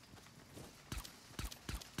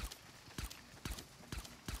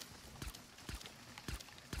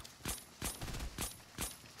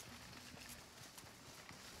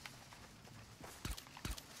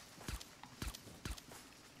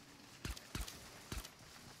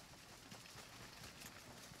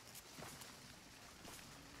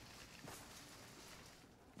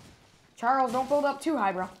 Charles, don't build up too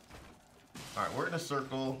high, bro. All right, we're in a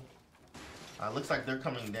circle. Looks like they're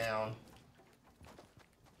coming down.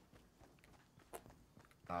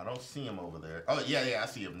 I don't see him over there. Oh, yeah, I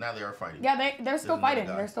see him. Now they are fighting. Yeah, they're still fighting.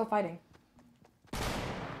 They're still fighting.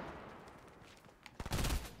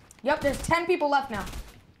 Yep, there's 10 people left now.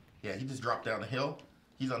 Yeah, he just dropped down the hill.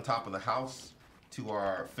 He's on top of the house to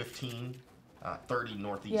our 15, 30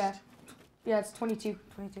 northeast. Yeah. Yeah, it's 22.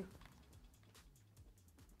 22.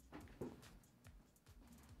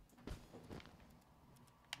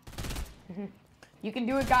 You can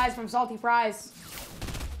do it, guys, from Salty Fries.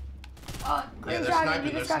 Green Dragon,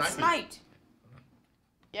 you just got sniped.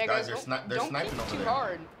 Yeah, guys, they're don't sniping peek over too there.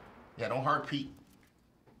 hard. Yeah, don't hard peek.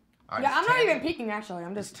 Right, Yeah, I'm not even peeking, actually.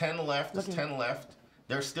 I'm just 10 left. There's 10 left.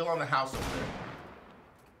 They're still on the house over there.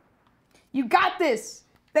 You got this.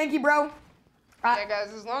 Thank you, bro. Yeah,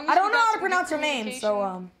 guys, as long as I don't we know got how to some pronounce good your name,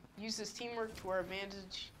 so use this teamwork to our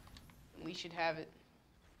advantage. We should have it.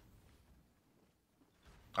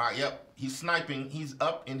 All right, yep. He's sniping. He's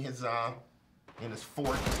up in his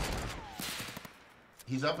fort.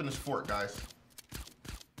 He's up in his fort, guys.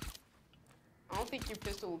 I don't think your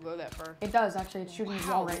pistol will go that far. it does, actually. It's shooting his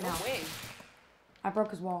wall right no now. way. I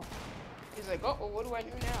broke his wall. He's like, oh, what do I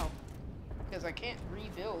do now? Because I can't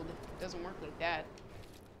rebuild. It doesn't work like that.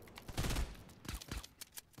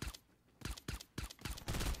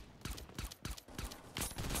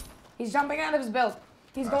 He's jumping out of his build.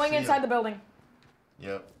 He's going inside the building.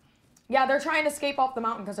 Yep. Yeah, they're trying to escape off the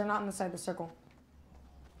mountain because they're not inside the circle.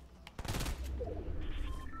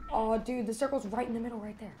 Oh, dude, the circle's right in the middle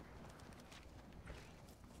right there.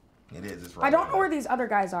 It is. It's right. I don't know where these other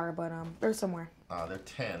guys are, but they're somewhere. They're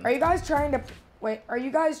 10. Are you guys trying to wait? Are you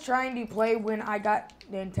guys trying to play when I got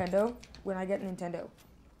Nintendo? When I get Nintendo?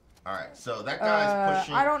 All right. So that guy's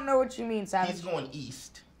pushing. I don't know what you mean, Savage. He's going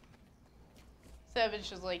east.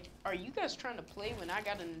 Savage is like, are you guys trying to play when I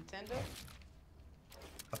got a Nintendo?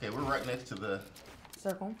 Okay, we're right next to the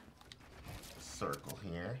circle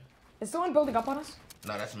here. Is someone building up on us?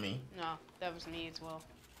 No, that's me. No, that was me as well.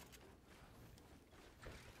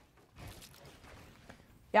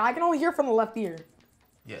 Yeah, I can only hear from the left ear.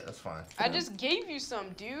 Yeah, that's fine. I just gave you some,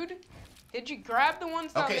 dude. Did you grab the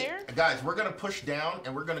ones down there? Okay, guys, we're gonna push down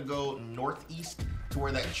and we're gonna go northeast to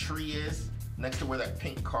where that tree is, next to where that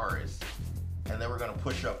pink car is, and then we're gonna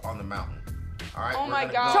push up on the mountain. All right. Oh my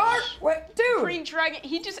gosh. Charge! Wait, dude. Green Dragon.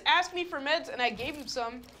 He just asked me for meds and I gave him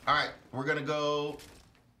some. All right, we're gonna go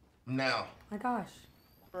now. My gosh.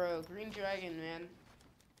 Bro, Green Dragon, man.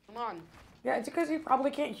 Come on. Yeah, it's because you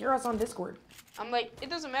probably can't hear us on Discord. I'm like, it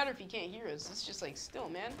doesn't matter if you can't hear us. It's just like, still,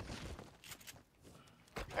 man.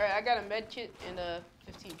 All right, I got a med kit and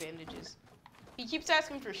 15 bandages. He keeps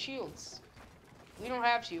asking for shields. We don't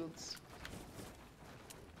have shields.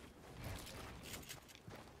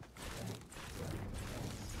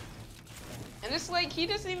 And it's like, he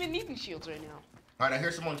doesn't even need any shields right now. All right, I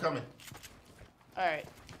hear someone coming. All right.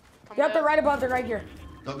 Yep, they're right above. They're right here.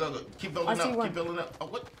 Go, go, go. Keep building up. one. Keep building up. Oh,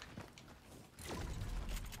 what?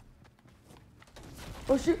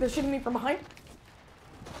 Oh, shoot. They're shooting me from behind.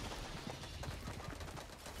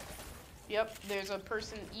 Yep, there's a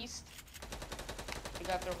person east. They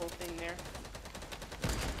got their whole thing there.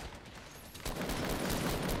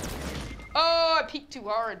 Oh, I peeked too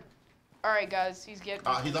hard. All right, guys, he's getting.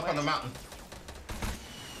 He's up on the mountain.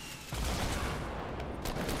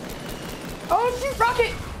 Oh, shoot,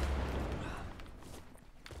 rocket!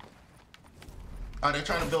 They're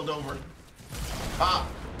trying to build over.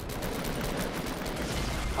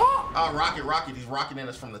 Rocket. He's rocketing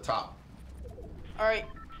us from the top. All right,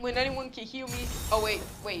 when anyone can heal me. Oh, wait.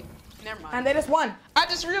 Never mind. And they just won. I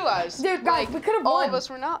just realized. Dude, guys, we could have all won. of us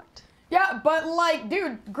were knocked. Yeah, but like,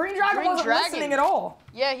 dude, Green Dragon wasn't listening at all.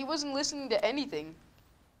 Yeah, he wasn't listening to anything.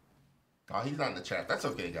 Oh, he's not in the chat. That's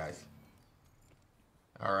okay, guys.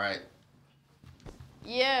 All right.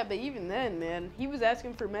 Yeah, but even then, man, he was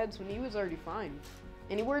asking for meds when he was already fine.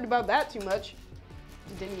 And he worried about that too much.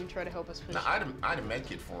 He didn't even try to help us finish. No, I had a med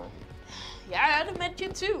kit for him. Yeah, I had a med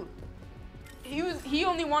kit too. He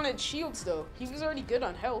only wanted shields though. He was already good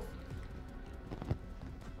on health.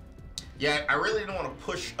 Yeah, I really didn't want to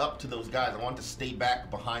push up to those guys. I wanted to stay back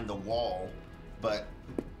behind the wall, but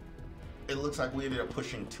it looks like we ended up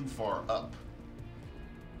pushing too far up.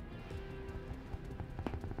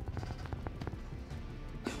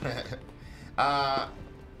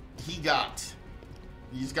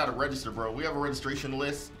 You just got to register, bro. We have a registration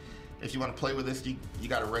list. If you want to play with us, you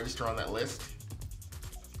got to register on that list.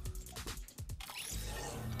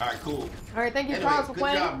 All right, cool. All right, thank you, Anyway, Charles, for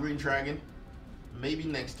playing. Good job, Green Dragon. Maybe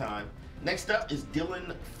next time. Next up is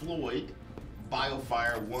Dylan Floyd,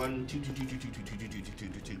 Biofire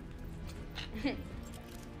 1222222222222.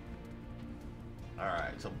 All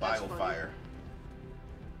right, so That's Biofire.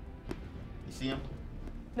 You see him?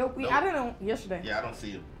 Nope, we Nope. added him yesterday. Yeah, I don't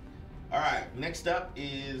see him. All right, next up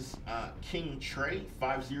is King Trey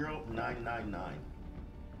 50999.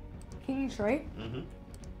 King Trey. Mm-hmm.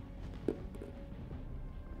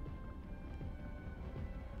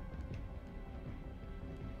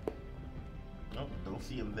 Nope, don't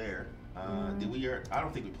see him there. Did we? I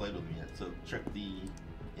don't think we played with him yet. So check the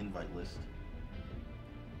invite list.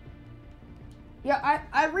 Yeah,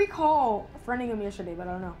 I recall friending him yesterday, but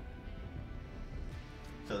I don't know.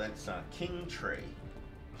 So that's King Trey.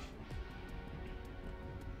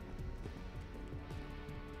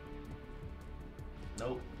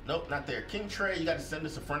 Nope, not there. King Trey, you got to send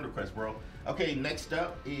us a friend request, bro. Okay, next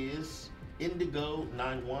up is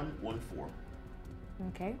Indigo9114.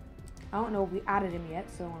 Okay. I don't know if we added him yet,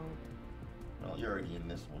 so Well, you're already in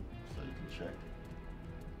this one, so you can check.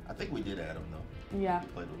 I think we did add him though. yeah. We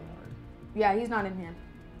played with him already. Yeah, he's not in here.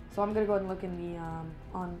 So I'm gonna go ahead and look in the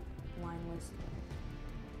online list.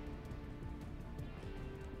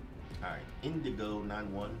 All right,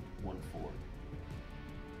 Indigo9114.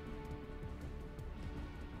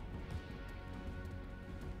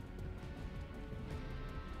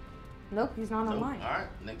 Nope, he's not So, online. all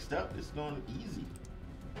right, next up, it's going easy.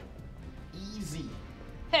 Easy.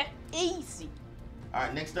 Heh, easy. All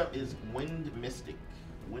right, next up is Wind Mystic.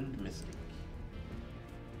 Wind Mystic.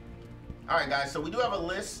 All right, guys, so we do have a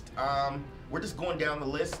list. We're just going down the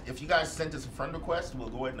list. If you guys sent us a friend request, we'll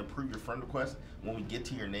go ahead and approve your friend request when we get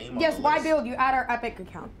to your name on Yes, the why list. build? You add our Epic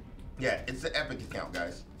account. Yeah, it's the Epic account,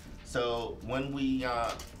 guys. So when we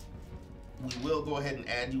will go ahead and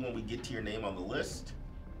add you when we get to your name on the list.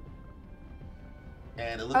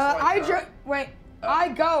 And it looks like I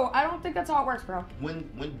go. I don't think that's how it works, bro. Wind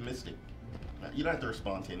Mystic. You don't have to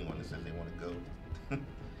respond to anyone that says they want to go.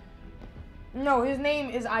 No, his name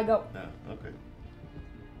is I go. Oh, okay.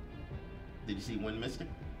 Did you see Wind Mystic?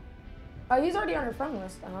 He's already on your friend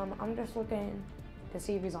list. I'm just looking to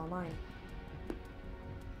see if he's online.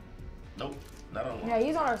 Nope, not online. Yeah,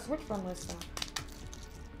 he's on our Switch friend list now.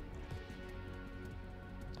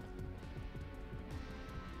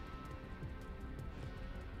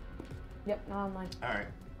 Yep, not online. All right,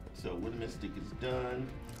 so Wind Mystic is done.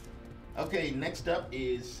 Okay, next up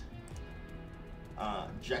is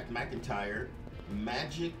Jack McIntyre,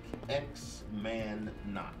 Magic X-Man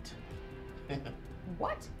Not.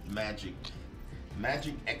 What? Magic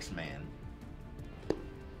X-Man.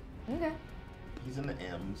 Okay. He's in the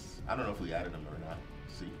M's. I don't know if we added him or not.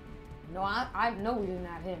 Let's see. No, I know we didn't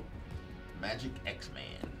add him. Magic X-Man.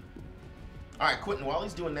 All right, Quentin, while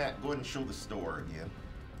he's doing that, go ahead and show the store again.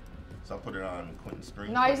 So I'll put it on Quentin's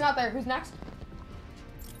screen. No, he's not there. Who's next?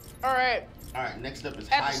 All right. All right, next up is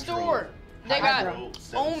At Hydro. the store, they got Hydro Omen.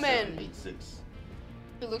 7786.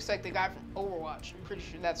 It looks like the guy from Overwatch. I'm pretty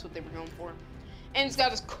sure that's what they were going for. And he's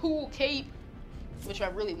got this cool cape, which I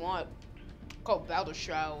really want, called Battle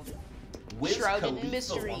Shroud. Wiz Shrouded Khalifa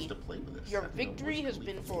Mystery. wants to play with us. Your I don't know victory Wiz has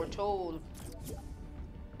Khalifa been for. foretold.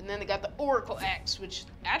 And then they got the Oracle Axe, which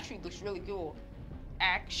actually looks really cool.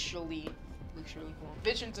 Actually looks really cool.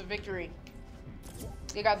 Visions of Victory.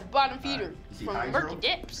 They got the bottom feeder You see from Hydro? Murky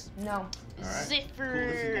Dips. No. All right. Ziffer. Cool,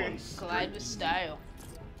 this is going straight Glide with to- style.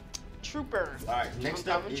 Trooper. All right, next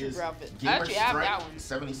I'm up done with is Trooper outfit. I Gamer actually have Strike that one.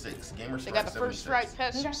 76. Gamer They Strike got the first 76. strike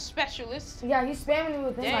pest Okay. specialist. Yeah, he's spamming me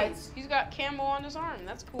with Dang, invites. he's got camo on his arm.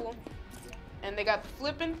 That's cool. And they got the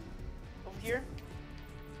flipping over here.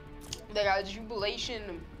 They got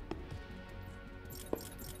jubilation.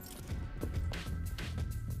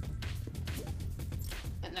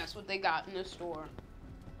 And that's what they got in the store.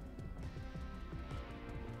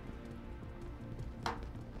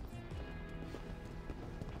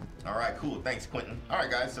 All right, cool. Thanks, Quentin. All right,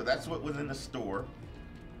 guys, so that's what was in the store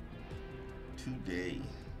today.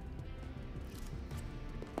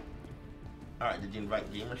 All right, did you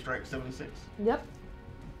invite Gamer Strike 76? Yep.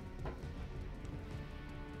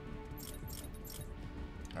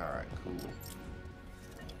 All right, cool.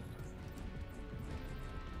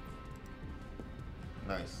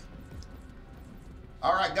 Nice.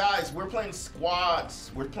 All right, guys, we're playing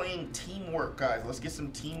squads. We're playing teamwork, guys. Let's get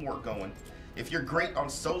some teamwork going. If you're great on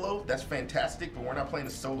solo, that's fantastic, but we're not playing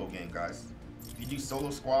a solo game, guys. If you do solo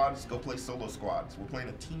squads, go play solo squads. We're playing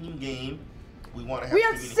a team game. We want to have We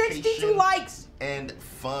have communication 62 likes. and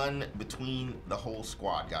fun between the whole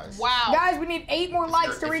squad, guys. Wow. Guys, we need 8 more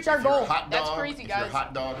likes to reach our If you're a goal. hot That's dog, crazy, if you're a guys.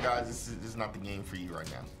 hot dog, guys, this is not the game for you right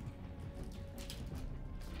now.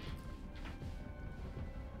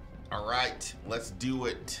 All right, let's do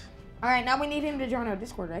it. All right, now we need him to join our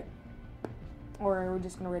Discord, right? Or are we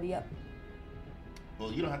just gonna ready up?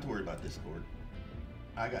 Well, you don't have to worry about Discord.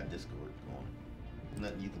 I got Discord going.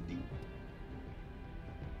 Nothing you can do.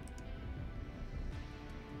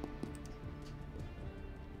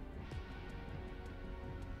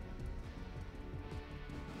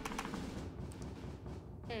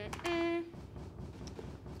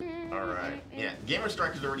 All right. Yeah, Gamer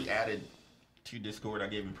Strike is already added to Discord. I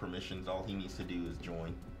gave him permissions. All he needs to do is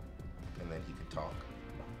join, and then he can talk.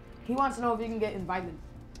 He wants to know if he can get invited.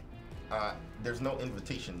 There's no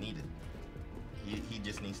invitation needed. He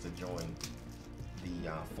just needs to join the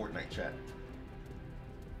Fortnite chat.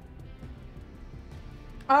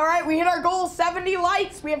 All right, we hit our goal, 70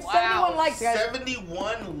 likes. We have 71 likes, guys.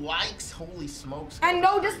 71 likes? Holy smokes. And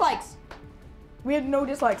no dislikes. We have no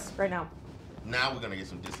dislikes right now. Now we're going to get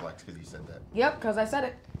some dislikes because you said that. Yep, because I said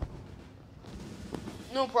it.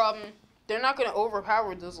 No problem. They're not gonna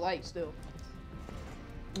overpower those likes though.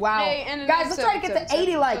 Wow. Hey, and guys, let's try to get to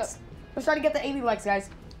 80 likes. up. Let's try to get to 80 likes, guys.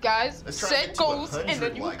 Guys, Let's try to set get to goals and 100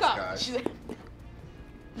 then you likes, come. guys.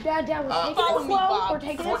 Dad, we're taking follow it me, slow. Bob. We're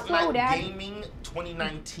taking it Fortnite slow, Dad. Gaming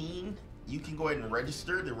 2019. You can go ahead and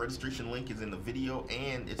register. The registration link is in the video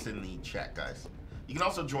and it's in the chat, guys. You can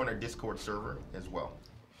also join our Discord server as well.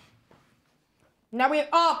 Now we have,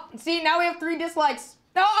 now we have 3 dislikes.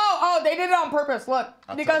 Oh, they did it on purpose, look.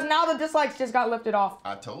 Because now the dislikes just got lifted off.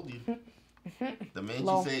 I told you. The minute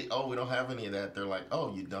Lol. you say, oh, we don't have any of that, they're like,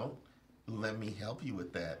 oh, you don't? Let me help you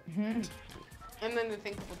with that. And then they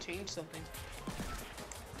think we'll change something.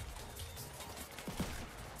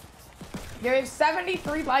 Yeah, we have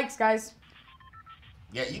 73 likes, guys.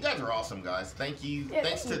 Yeah, you guys are awesome, guys. Thank you. Yeah,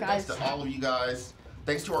 thanks thank you, thanks guys. to all of you guys.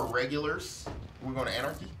 Thanks to our regulars. We're going to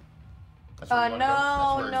Anarchy. That's where you No,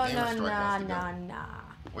 wanna go? no, That's where Gamer Strike wants to go. nah.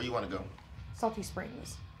 Where you want to go? Salty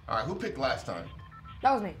Springs. All right, who picked last time?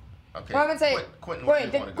 That was me. Okay. Well, I would say, Quentin, where do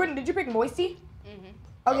you wanna go? Quentin, did you pick Moisty? Mm-hmm.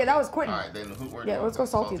 Okay, that was Quentin. All right, then where do Yeah, you wanna let's go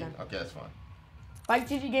Salty then. Okay, that's fine. Like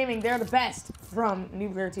GG Gaming, they're the best from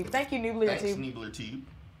Noobler Tube. Thank you, Noobler Thanks, Tube. Nibbler Tube.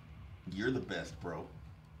 You're the best, bro.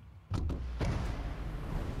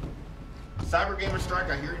 Cyber Gamer Strike,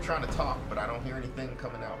 I hear you trying to talk, but I don't hear anything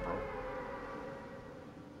coming out, bro.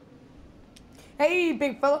 Hey,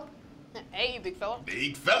 big fella. Hey, big fella.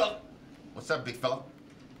 Big fella. What's up, big fella?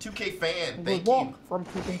 2K fan, Good thank walk you. from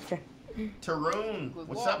 2K. Taroon, Good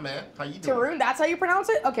what's walk. up, man? How you doing? Taroon, that's how you pronounce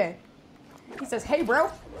it? Okay. He says, hey, bro.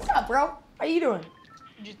 What's up, bro? How you doing?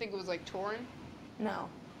 Did you think it was like Torin? No.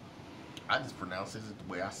 I just pronounce it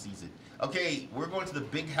the way I sees it. Okay, we're going to the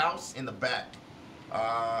big house in the back.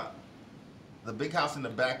 The big house in the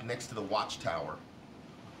back next to the watchtower.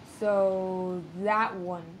 So, that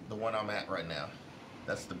one. The one I'm at right now.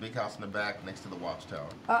 That's the big house in the back next to the watchtower.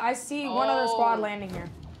 I see one other squad Oh. landing here.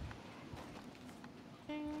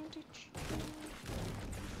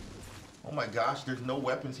 Oh my gosh, there's no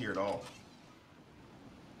weapons here at all.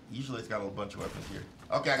 Usually it's got a bunch of weapons here.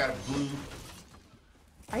 Okay, I got a blue.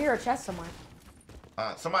 I hear a chest somewhere.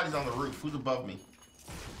 Somebody's on the roof. Who's above me?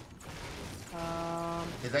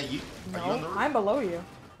 Is that you? Are you on the No, roof? I'm below you.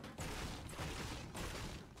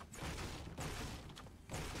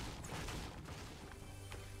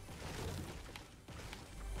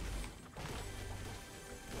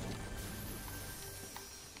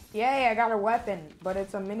 Yay, I got a weapon, but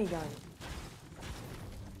it's a minigun.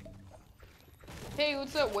 Hey,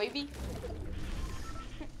 what's up, Wavy?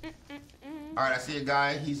 All right, I see a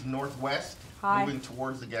guy. He's northwest, Hi. moving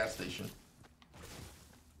towards the gas station.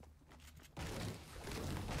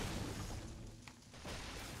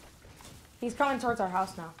 He's coming towards our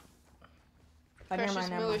house now. Never Precious mind,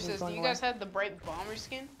 Miller he's says, do going you away. guys have the bright bomber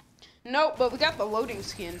skin? Nope, but we got the loading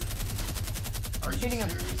skin. Are you Shooting him.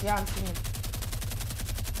 serious? Yeah, I'm shooting him.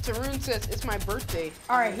 Taroon says, it's my birthday.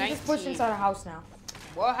 Alright, I'm he just pushed 19. inside our house now.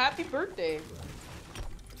 Well, happy birthday.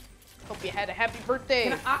 Hope you had a happy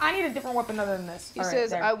birthday. I need a different weapon other than this. He All right, says,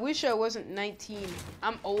 there. I wish I wasn't 19.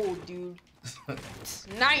 I'm old, dude.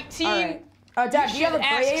 19? All right. Dad, do you have a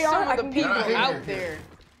ask gray AR? some I of the can people give you Here, out here, there.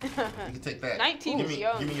 You can take that. 19 give is me,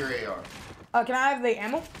 young. Give me your AR. Can I have the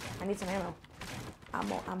ammo? I need some ammo.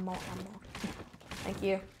 Ammo. Thank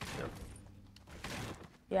you. Yep.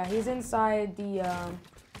 Yeah, he's inside the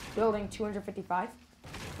building 255.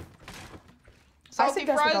 Salty suggest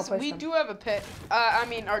we go Fries, push we them. do have a pet. I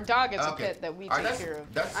mean, our dog is a Okay. pet that we All right, take that's- care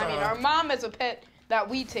of. that's, I mean, our mom is a pet that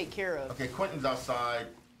we take care of. Okay, Quentin's outside.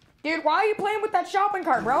 Dude, why are you playing with that shopping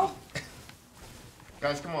cart, bro?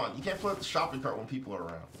 Guys, come on. You can't play with the shopping cart when people are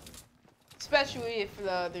around. Especially if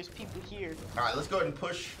there's people here. All right, let's go ahead and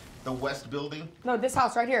push the west building. No, this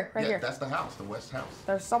house right here, right Yeah, here. that's the house, the west house.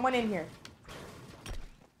 There's someone in here.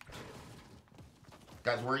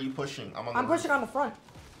 Guys, where are you pushing? I'm I'm pushing on the front.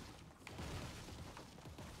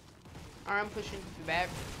 Alright, I'm pushing back.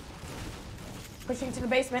 Pushing to the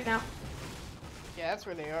basement now. Yeah, that's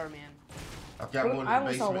where they are, man. Okay, I'm going I to the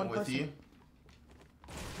only saw basement one with person. you.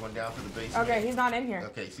 Going down to the basement. Okay, he's not in here.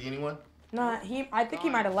 Okay, see anyone? No, I think he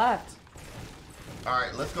might have left. All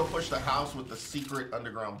right, let's go push the house with the secret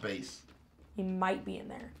underground base. He might be in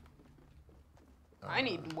there. I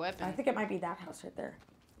need a weapon. I think it might be that house right there.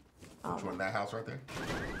 Which one? That house right there?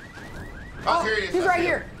 Oh, here he is. he's I right see him.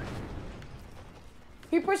 here.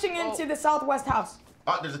 He's pushing into the southwest house.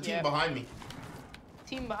 Oh, there's a team behind me.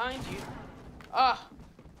 Team behind you. I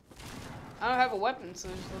don't have a weapon, so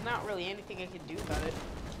there's not really anything I can do about it.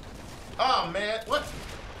 Oh man, what?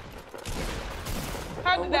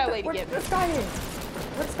 How did that lady get me? Where's Sky is?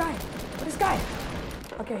 Where's Sky? Where's Sky?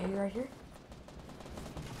 Okay, he's right here.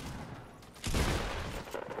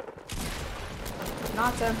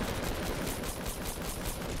 Knocked him.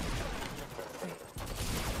 Wait.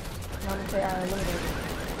 No, they are eliminated.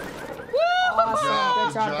 Woo! Awesome.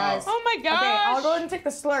 Good job, guys. Oh my gosh. Okay, I'll go ahead and take the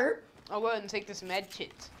slurp. I'll go ahead and take this med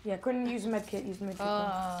kit. Yeah, couldn't use med kit. Use med kit.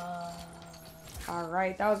 All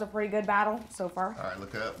right, that was a pretty good battle so far. All right,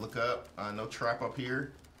 look up, look up. No trap up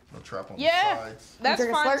here. No trap on the Yeah, sides. that's Take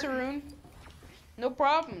a fine, slurp. Tarun. No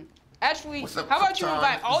problem. Actually, What's up, how about you Catan,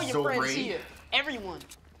 invite all your friends Zoray? here? Everyone.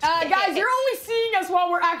 Guys, you're only seeing us while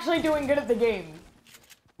we're actually doing good at the game.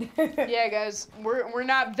 Yeah, guys, we're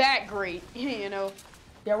not that great, you know.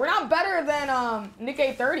 Yeah, we're not better than Nick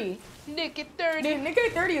A30. Nick at 30. Dude, Nick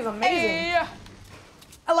A30 is amazing. Hey.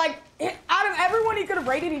 Like, out of everyone he could have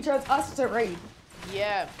rated, he chose us to raid.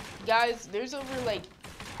 Yeah, guys, there's over like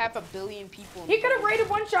 500 million people. He could have rated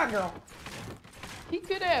One Shot Girl. He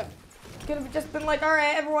could have. Could have just been like, all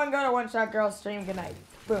right, everyone go to One Shot Girl stream, good night.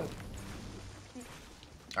 Boom.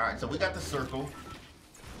 All right, so we got the circle.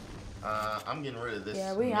 I'm getting rid of this.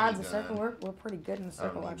 Yeah, we had the minigun. circle. We're pretty good in the I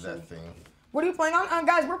don't circle, need actually. that thing. What are you playing on?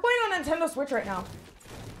 Guys, we're playing on Nintendo Switch right now.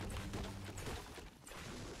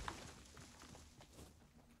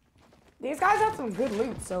 These guys have some good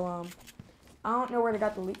loot, so I don't know where they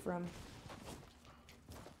got the loot from.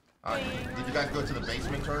 All right, did you guys go to the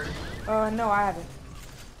basement already? No, I haven't.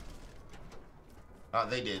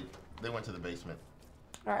 They did. They went to the basement.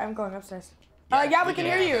 All right, I'm going upstairs. Yeah, Yeah, we we can can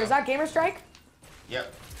hear hear you. you Is that Gamer Strike?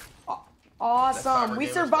 Yep. Awesome. Cyber We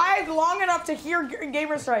Gamer survived long enough to hear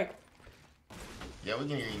Gamer Strike. Yeah, we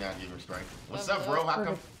can hear you now, Gamer Strike. What's up, bro? How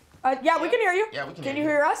come? Yeah, we can hear you. Yeah, we can Can hear you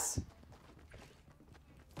you. hear us?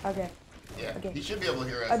 Okay. Yeah, Okay. he should be able to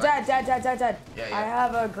hear us. Dad. Yeah, yeah. I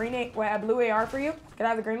have a a blue AR for you. Can I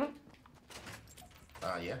have the green one?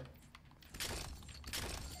 Yeah.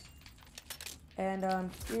 And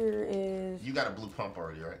here is You got a blue pump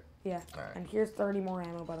already, right? yeah. All right. And here's 30 more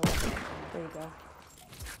ammo, by the way. There you go.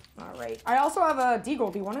 All right. I also have a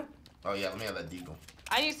deagle. Do you want it? Oh yeah, let me have that deagle.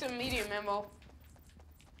 I need some medium ammo.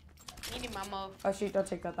 Medium ammo. Oh shoot! Don't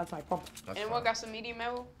take that. That's my pump. That's Anyone fine. got some medium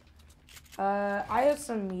ammo? I have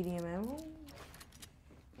some medium ammo.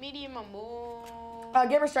 Medium ammo.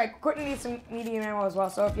 Gamer Strike. Quentin needs some medium ammo as well.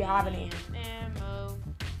 So if you have any. Ammo.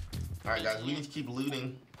 All right, guys, we need to keep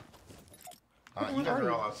looting. You Where guys are are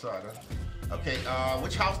you? all outside, huh? Okay.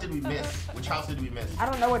 Which house did we miss? Which house did we miss? I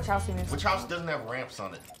don't know which house he missed. Which house doesn't have ramps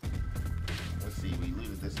on it? Let's see. We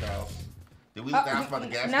looted this house. Did we loot the house by the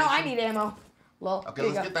gas station? Now I need ammo. Lol. Okay, Here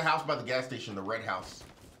you let's go. get the house by the gas station, the red house,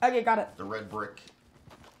 Okay, got it. the red brick.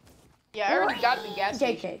 Yeah, I already got the gas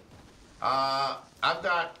station. KK. I've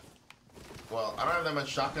got. Well, I don't have that much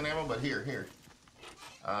shotgun ammo, but here. There you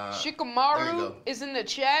Shikamaru go. is in the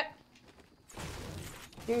chat.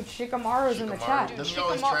 Dude, Shikamaru's in the Shikamaru. chat. Dude, Doesn't he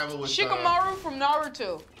always travel with, Shikamaru from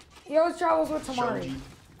Naruto. He always travels with Tamari. Shoji?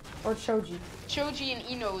 Or Choji. Choji and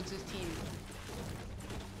Ino is his team.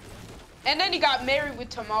 And then he got married with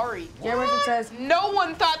Tamari. Yeah, what it says. No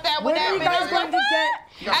one thought that would When are you happen. guys going to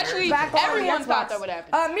get Actually, back on everyone Xbox? thought that would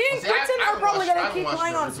happen. Me and See, I Quentin are haven't probably watched- I gonna haven't keep watched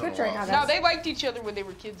playing on Naruto in a Switch right now, while. guys. No, they liked each other when they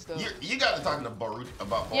were kids, though. You guys are talking to Boruto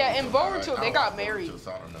about Boruto. Yeah, and right? Boruto, I they don't got watch married. Boruto,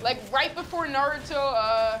 so I don't know. Like right before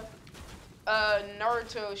Naruto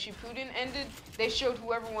Shippuden ended, they showed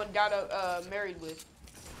who everyone got married with.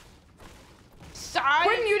 Sai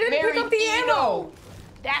Quentin, you didn't pick married up the Ino. ammo.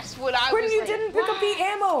 That's what I Quentin, was you like. didn't pick up the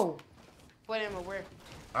ammo. What ammo? Where?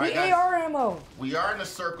 All right, The guys, AR ammo. we are in a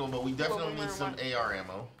circle, but we definitely where need some am AR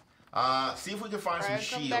ammo. See if we can find Alright,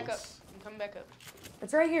 some come back up. shields. Come back up.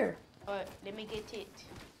 It's right here. Alright, let me get it.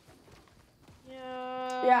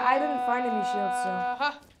 Yeah, I didn't find any shields, so.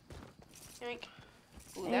 Huh. Yoink.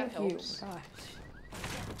 Ooh, that Thank you. helps. Gosh.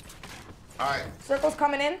 All right, Circle's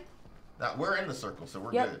coming in. now we're in the circle, so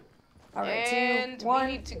we're Yep. good. All right, And 2, 1.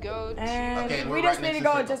 we need to go to. And Okay, we we're just right need to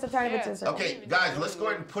next to go the just a tiny bit to the Yeah. circle. Okay, guys, let's go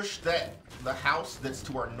ahead and push the house that's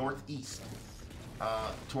to our northeast.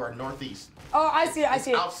 To our northeast. Oh, I see it. I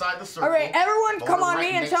see it. Outside the circle. All right, everyone, but come we're on right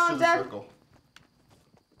me and next to challenge the that. circle.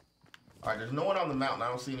 All right, there's no one on the mountain. I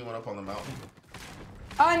don't see anyone up on the mountain.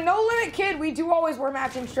 No Limit Kid, we do always wear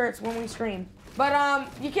matching shirts when we stream. But,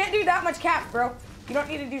 you can't do that much caps, bro. You don't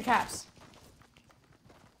need to do caps.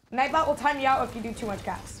 Nightbot will time you out if you do too much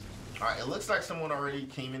caps. All right, it looks like someone already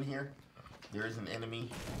came in here. There is an enemy.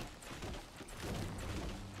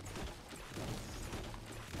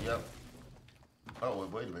 Yep. Oh,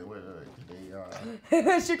 wait a minute.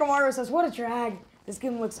 Shikamaru says, what a drag. This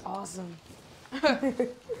game looks awesome.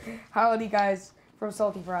 Howdy, guys, from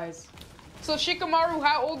Salty Fries. So Shikamaru,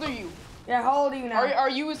 how old are you? Yeah, how old are you now? Are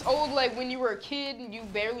you as old like when you were a kid and you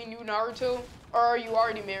barely knew Naruto? Or are you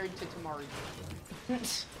already married to Tamari?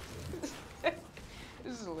 This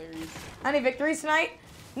is hilarious. Any victories tonight?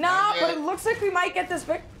 Nah, but it looks like we might get this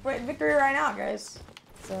victory right now, guys.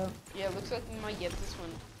 So. Yeah, it looks like we might get this one.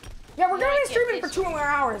 Yeah, we're gonna be streaming for 2 more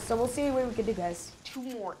hours, so we'll see what we can do, guys. 2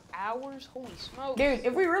 more hours? Holy smokes. Dude,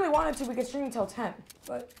 if we really wanted to, we could stream until 10,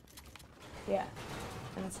 but yeah.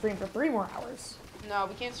 And then stream for 3 more hours. No,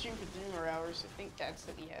 we can't stream for 3 more hours. I think Dad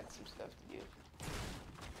said he had some stuff to do.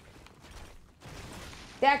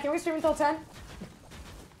 Dad, can we stream until 10?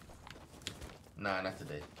 Nah, not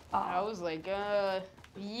today. I was like,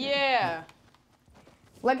 yeah.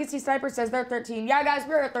 Legacy Sniper says they're 13. Yeah, guys,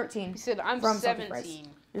 we're at 13. He said, I'm From 17.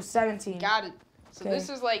 You're 17. Got it. So Okay. this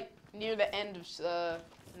is like near the end of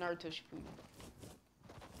Naruto Shippuden.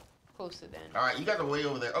 Close to the end. All right, you guys are way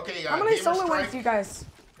over there. Okay, How many Gamer solo Strike. wins do you guys?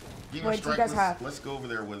 Gamer Wait, do you Strike, guys have? let's go over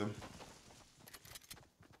there with him.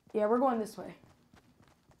 Yeah, we're going this way.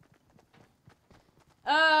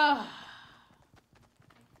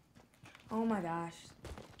 Oh my gosh.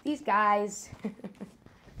 These guys.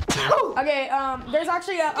 Okay, there's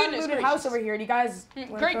actually a unlooted house over here. Do you guys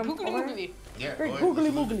Great poogly moogly. Yeah. Great go ahead,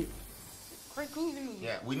 poogly moogly. Great poogly moogly.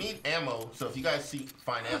 Yeah, we need ammo, so if you guys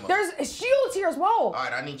find ammo. There's shields here as well. All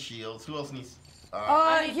right, I need shields. Who else needs?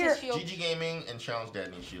 I need here. shield. GG Gaming and Challenge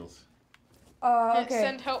Dad need shields. Okay.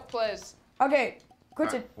 Send help, please. Okay,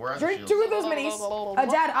 Quentin, where are the drink shields? 2 of those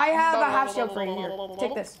minis. Dad, I have a half shield for you here.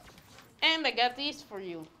 Take this. And I got these for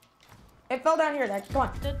you. It fell down here, Dad. Come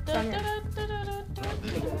on. Down here.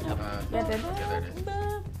 Yeah, it did. Yeah, there it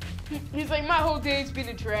is. He's like, my whole day's been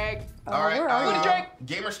a drag. All right, where are you? Drake.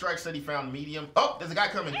 Gamer Strike said he found medium. Oh, there's a guy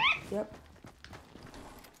coming. Yep.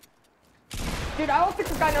 Dude, I don't think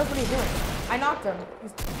this guy knows what he's doing. I knocked him.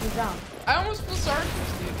 He's down. I almost feel sorry for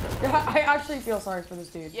this dude. I actually feel sorry for this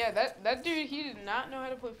dude. Yeah, that dude, he did not know how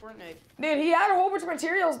to play Fortnite. Dude, he had a whole bunch of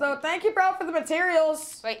materials, though. Thank you, bro, for the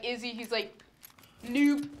materials. Like Izzy, he's like,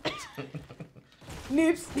 noob.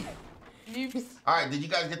 Noobs. Noobs. All right, did you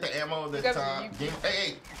guys get the ammo that guys are noob. game?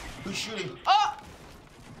 Hey, who's shooting? Oh!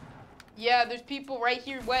 Yeah, there's people right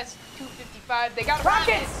here west, 255. They got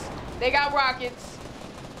Rockets! They got rockets.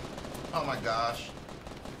 Oh my gosh.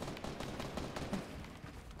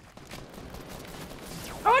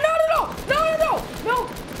 Oh, no.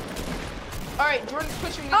 All right, Jordan's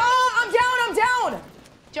pushing me. I'm down.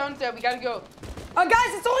 John's dead. We gotta go.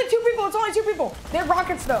 Guys, it's only 2 people. They have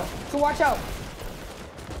rockets, though, so watch out.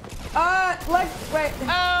 Wait.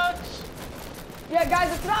 Yeah,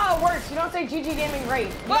 guys, it's not how it works. You don't say GG Gaming raid.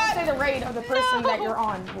 You What? don't say the raid of the person that you're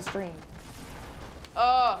on the stream.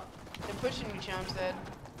 They're pushing me, John's dead.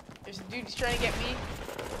 There's a dude who's trying to get me.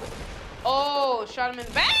 Oh, shot him in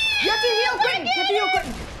the back. You have to heal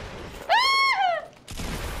Quentin.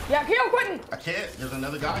 Yeah, heal Quentin. I can't. There's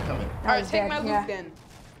another guy coming. All right, take my loot then.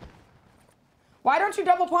 Why don't you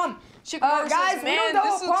double pump? Shikamaru Guys, says, we don't man,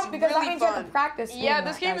 double this looks pump because that really means you have fun. to practice. Yeah, doing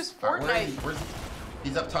this that, game guys. is All right, where Fortnite. is he?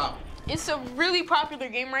 He's up top. It's a really popular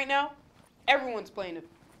game right now. Everyone's playing it.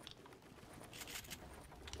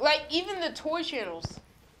 Like, even the toy channels.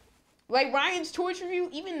 Like, Ryan's Toys Review,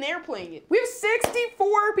 even they're playing it. We have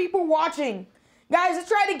 64 people watching. Guys, let's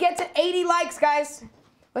try to get to 80 likes, guys.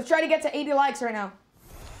 Let's try to get to 80 likes right now.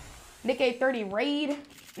 Nick A30 raid.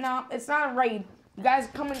 No, it's not a raid. You guys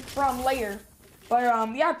are coming from later. But,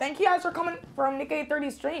 yeah, thank you guys for coming from Nick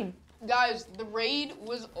A30 stream. Guys, the raid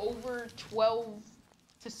was over 12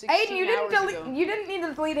 to 16 Aiden, ago. you didn't need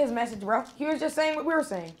to delete his message, bro. He was just saying what we were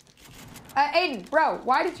saying. Aiden, bro,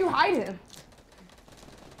 why did you hide him?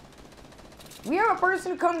 We have a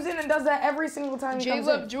person who comes in and does that every single time he comes in.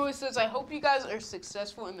 J-Love Joy says, I hope you guys are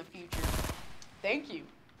successful in the future. Thank you.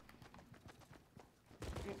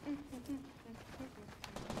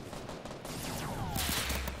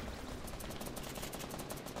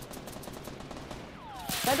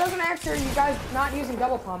 That doesn't answer you guys not using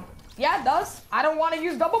double pump. Yeah, it does. I don't want to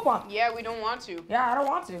use double pump. Yeah, we don't want to. Yeah, I don't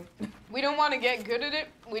want to. We don't want to get good at it.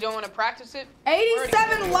 We don't want to practice it.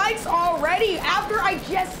 87 likes already after I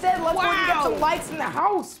just said let's go and get some likes in the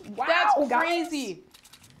house. Wow, That's guys. crazy.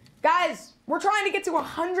 Guys, we're trying to get to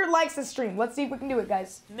 100 likes this stream. Let's see if we can do it,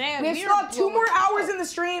 guys. Man, we still have 2 more hours in the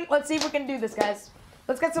stream. Let's see if we can do this, guys.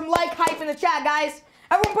 Let's get some like hype in the chat, guys.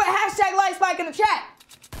 Everyone put hashtag like in the chat.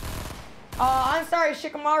 I'm sorry,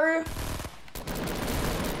 Shikamaru.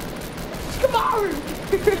 Shikamaru!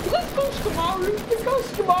 Let's go, Shikamaru. Let's go,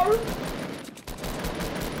 Shikamaru.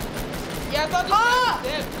 Yeah, I thought this guy was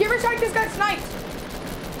dead. Give her a check, this guy sniped.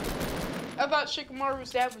 I thought Shikamaru's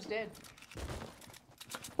dad was dead.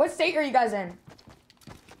 What state are you guys in?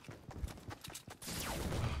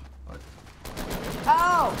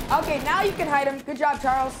 Oh, okay, now you can hide him. Good job,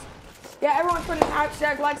 Charles. Yeah, everyone's putting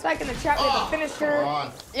hashtag likes back in the chat. We have a finisher.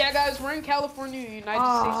 Yeah, guys, we're in California,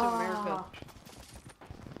 United States of America.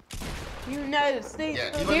 United States.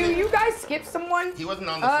 Yeah, Dude, you guys skipped someone? He wasn't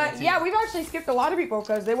on the same team. Yeah, we've actually skipped a lot of people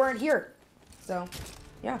because they weren't here. So,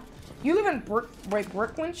 yeah. You live in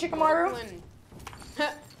Brooklyn, Shikamaru? Brooklyn.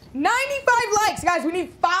 95 likes, guys. We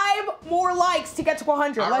need 5 more likes to get to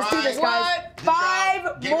 100. Let's do this, guys. Good 5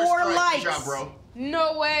 job. more Gamer strike. likes. Good job, bro.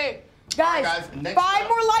 No way. Guys, All right, guys, 5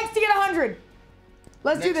 more likes to get 100.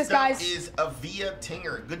 Let's do this, guys. Next up is Avia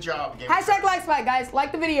Tinger. Good job, Gamer Hashtag strike. like spike, guys.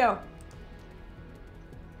 Like the video.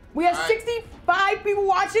 We have 65 people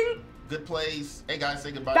watching. Good plays. Hey, guys,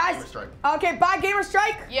 say goodbye, Guys, Gamer Strike. okay, bye, Gamer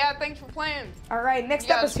Strike. Yeah, thanks for playing. All right, next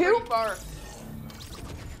You up guys is who? pretty far.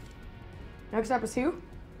 Next up is who?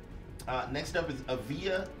 Next up is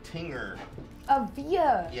Avia Tinger.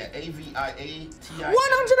 Avia. Yeah, A-V-I-A-T-I.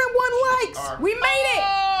 101 likes. We made it.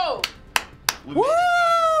 Oh! We Woo!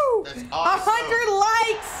 made it. That's awesome.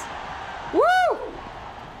 100 likes. Woo!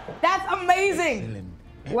 That's amazing.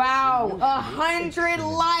 Wow, 100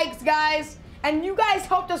 likes, guys. And you guys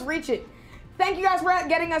helped us reach it. Thank you guys for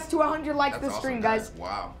getting us to 100 likes That's this awesome, stream, guys.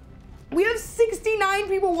 Wow. We have 69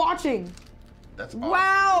 people watching. That's awesome.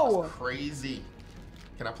 Wow. That's crazy.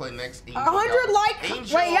 Can I play next? Angel, 100 like.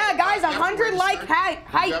 Angel, Wait, yeah, guys, you have to 100 like register.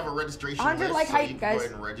 height. You have a registration 100 list, like so height, you can guys. go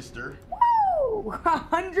ahead and register. Woo!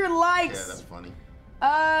 100 likes. Yeah, that's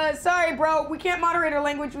funny. Sorry, bro. We can't moderate our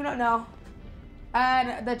language. We don't know.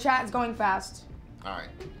 And the chat's going fast. All right.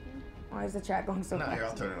 Why is the chat going so No,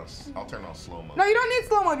 fast? here, I'll turn on slow mode. No, you don't need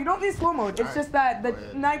slow mode. You don't need slow mode. It's Alright, just that the go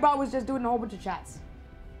ahead. Nightbot was just doing a whole bunch of chats.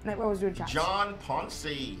 Nightbot was doing chats. John Ponce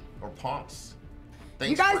or Ponce.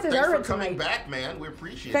 Thanks You guys deserve thanks it for coming tonight. back, man. We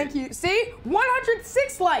appreciate Thank it. you. See?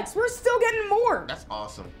 106 likes. We're still getting more. That's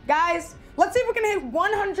awesome. Guys, let's see if we can hit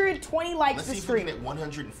 120 likes Let's see this if we stream. can hit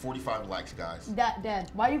 145 likes, guys.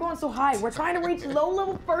 Dad, why are you going so high? We're trying to reach low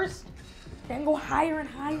level first, then go higher and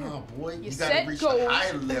higher. Oh boy, you set gotta reach goals. the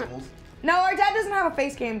higher levels. No, our dad doesn't have a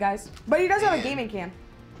face cam, guys. But he does have a Man. gaming cam.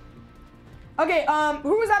 Okay,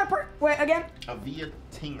 who was that wait, again? Avia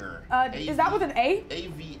Tinger. Is that with an A?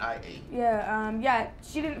 A-V-I-A. Yeah, yeah,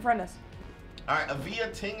 she didn't friend us. All right, Avia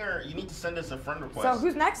Tinger, you need to send us a friend request. So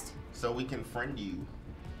who's next? So we can friend you.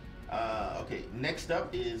 Okay, next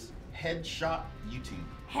up is Headshot YouTube.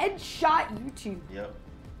 Headshot YouTube. Yep.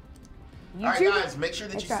 YouTube? All right, guys, make sure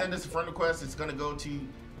that you Headshot. send us a friend request. It's gonna go to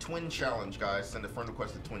Twin Challenge, guys. Send a friend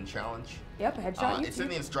request to Twin Challenge. Yep, Headshot YouTube. It's in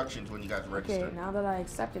the instructions when you guys Okay, register. now that I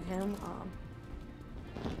accepted him,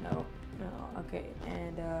 no, okay,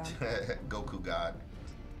 and Goku God.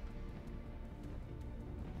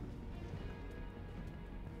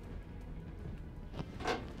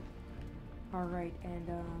 all right, and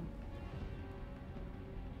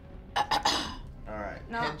All right.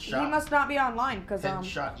 no, Headshot. he must not be online because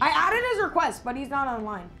Headshot I YouTube. added his request, but he's not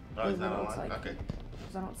online. Oh, he's is what not it looks online? like, Okay.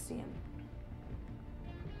 'cause I don't see him.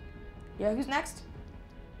 Yeah, who's next?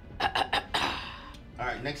 All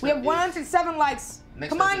right, next We up have is 107 likes. Next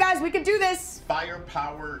Come up on, is- guys, we can do this.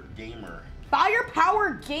 Firepower Gamer.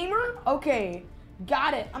 Firepower Gamer? Okay,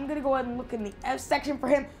 got it. I'm gonna go ahead and look in the F section for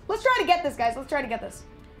him. Let's try to get this, guys. Let's try to get this.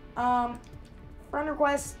 Friend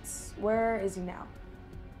requests. Where is he now?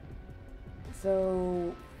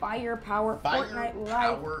 So, Firepower Fortnite Live.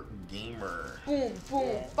 Firepower Gamer. Boom,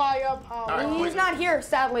 boom, firepower. All right, He's quick- not here,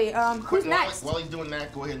 sadly. Who's quick, next? While he's doing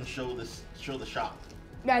that, go ahead and show the shop.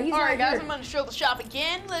 Yeah, he's All right, not guys, here. I'm gonna show the shop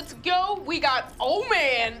again. Let's go. We got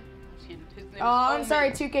Omen. His name is Oh, I'm Omen.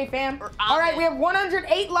 sorry, 2K fam. Or All right, Omen. we have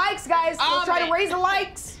 108 likes, guys. Let's try to Omen. raise the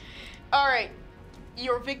likes. All right,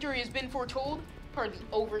 your victory has been foretold. Part of the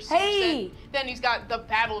overseer Hey. set. Then he's got the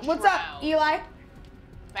battle What's shroud. up, Eli?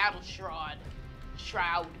 Battle shroud.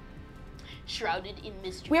 Shrouded in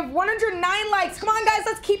mystery. We have 109 likes. Come on, guys,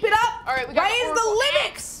 let's keep it up. All right, we got raise the Oracle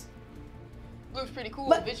limits. Looks pretty cool.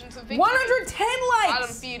 Let- Visions of victory. 110 Bottom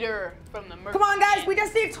likes. feeder from the merchant. Come on, guys, we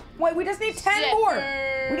just need 10 more.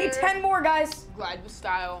 We need 10 more, guys. Glide with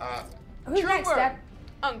style. Who's next, Dad?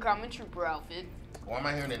 Uncommon trooper outfit. Why am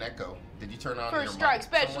I hearing an echo? Did you turn on First your strike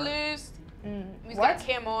mic somewhere? specialist. He's What? got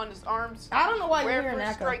camo on his arms. I don't know why you're Rare hearing an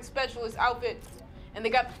first echo. strike specialist outfit. And they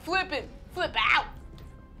got the flip out.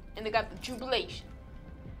 And they got the jubilation.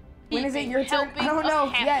 When is it your turn? I don't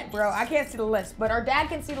know yet, bro. I can't see the list, but our dad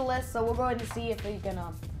can see the list, so we'll go ahead and see if he can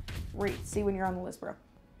see when you're on the list, bro.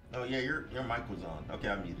 Oh yeah, your mic was on. Okay,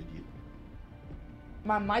 I muted you.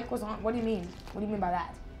 My mic was on. What do you mean? What do you mean by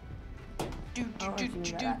that?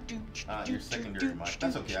 Your secondary mic.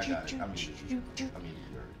 That's okay. I got it. I muted you.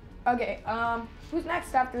 Already. Okay. Who's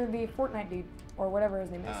next after the Fortnite dude or whatever his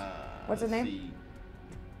name is? What's his name? See.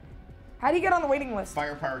 How do you get on the waiting list?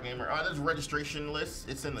 Firepower Gamer. There's a registration list.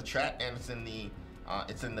 It's in the chat and it's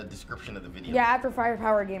in the description of the video. Yeah, after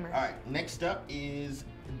Firepower Gamer. All right. Next up is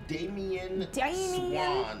Damien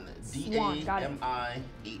Swan.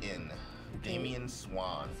 D-A-M-I-A-N. Damien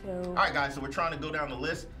Swan. So, all right, guys. So we're trying to go down the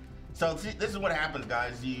list. So see, this is what happens,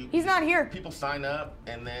 guys. He's not here. People sign up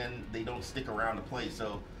and then they don't stick around to play.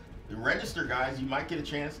 So register, guys. You might get a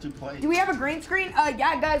chance to play. Do we have a green screen?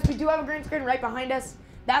 Yeah, guys, we do have a green screen right behind us.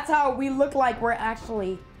 That's how we look like we're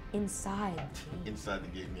actually inside. Inside the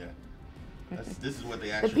game, yeah. This is what they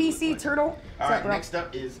The actually PC look like. turtle. All right, next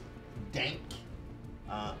up is Dank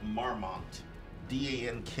Marmont.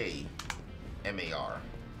 D-A-N-K-M-A-R.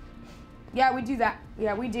 Yeah, we do that.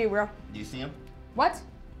 Yeah, we do, bro. Do you see him? What?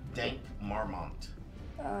 Dank Marmont.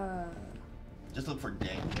 Just look for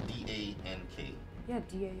Dank. D-A-N-K. Yeah,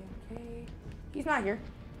 D-A-N-K. He's not here.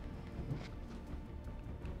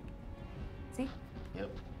 See? Yep.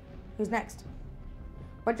 Who's next?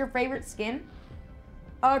 What's your favorite skin?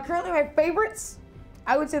 Currently my favorites,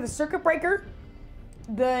 I would say the Circuit Breaker.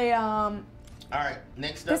 The all right,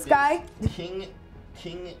 next this up guy. is King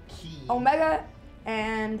Key. Omega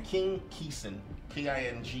and King Keeson.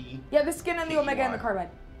 K-I-N-G. yeah, the skin and the Omega and the Carbide.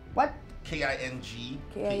 What? K-I-N-G.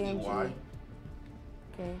 K-I-N-G. K-E-Y.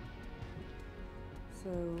 Okay. So.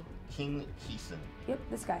 King Keeson. Yep,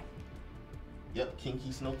 this guy. Yep, King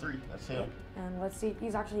Keeson 03. That's him. Yep. And let's see if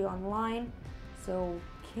he's actually online. So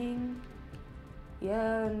King.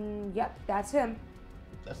 Yeah, yep, that's him.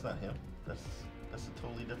 That's not him. That's a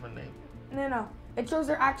totally different name. No. It shows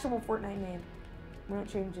their actual Fortnite name when it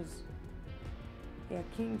changes. Yeah,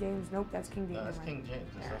 King James. Nope, that's King James. No, that's King James.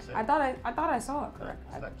 That's I thought I saw it correct.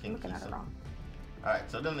 It's not King I'm looking at it Keeson. wrong. All right,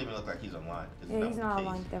 so it doesn't even look like he's online. Yeah, he's not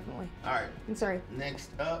online, definitely. All right. I'm sorry.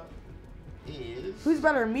 Next up is Who's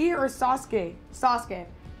better, me or Sasuke? Sasuke.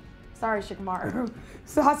 Sorry, Shikamaru.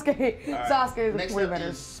 Sasuke. right. Sasuke is Next way up better.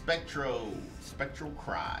 is Spectral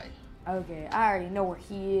Cry. Okay, I already know where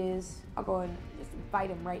he is. I'll go and just invite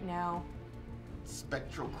him right now.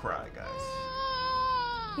 Spectral Cry, guys.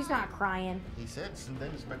 He's not crying. He said his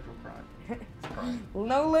name is Spectral Cry. He's crying.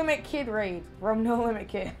 No Limit Kid raid from No Limit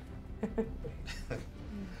Kid.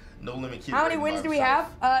 No Limit Kid. How many wins do we have?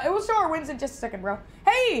 It will show our wins in just a second, bro.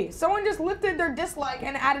 Hey, someone just lifted their dislike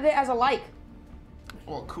and added it as a like.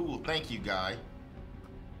 Oh, cool. Thank you, guy.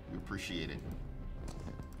 We appreciate it.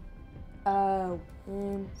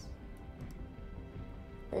 Wins.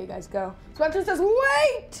 There you guys go. Spectre says,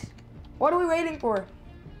 wait! What are we waiting for?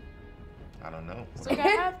 I don't know. So I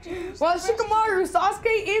have to use Well, the rest Shikamaru,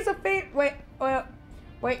 Sasuke is a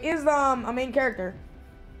is a main character.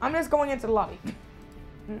 I'm just going into the lobby.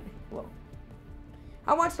 Whoa.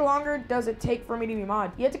 How much longer does it take for me to be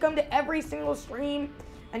mod? You have to come to every single stream,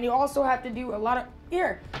 and you also have to do a lot of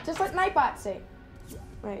just let Nightbot say it.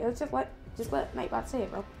 Wait, let's just let Nightbot say it,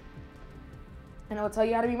 bro. And it'll tell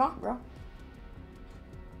you how to be mod, bro.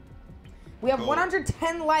 We have Cool.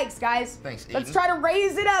 110 likes, guys. Thanks, Aiden. Let's try to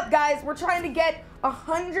raise it up, guys. We're trying to get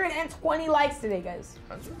 120 likes today, guys.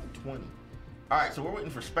 120. All right, so we're waiting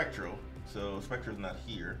for Spectral. So Spectral's not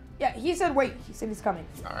here. Yeah, he said wait. He said he's coming.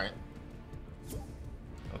 All right.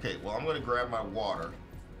 Okay, well, I'm going to grab my water.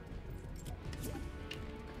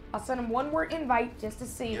 I'll send him one more invite just to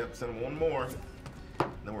see. Yep, send him one more.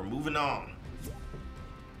 Then we're moving on.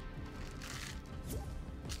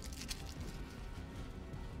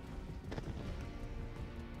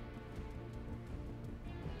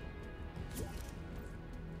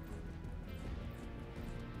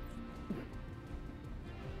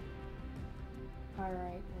 All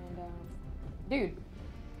right, and dude.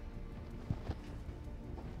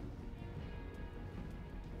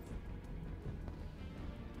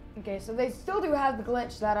 Okay, so they still do have the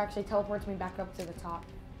glitch that actually teleports me back up to the top.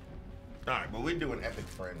 All right, but we're doing Epic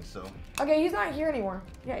Friends, so. Okay, he's not here anymore.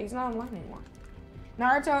 Yeah, he's not online anymore.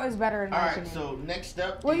 Naruto is better in my All right, opinion. so next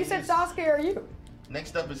up Well, you said Sasuke or you?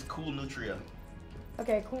 Next up is Cool Nutria.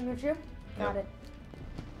 Okay, cool, Nutria. Got Yep.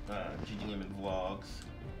 it. GGM and Vlogs.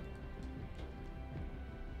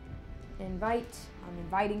 Invite. I'm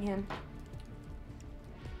inviting him.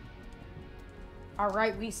 All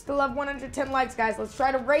right, we still have 110 likes, guys. Let's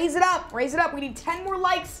try to raise it up. Raise it up. We need 10 more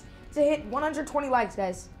likes to hit 120 likes,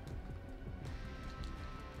 guys.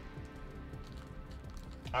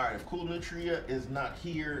 All right, if Cool Nutria is not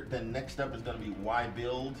here, then next up is going to be Y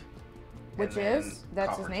Build. Which is?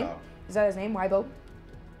 That's his name? Is that his name? Y Build?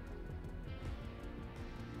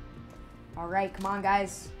 All right, come on,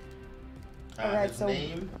 guys. All right, his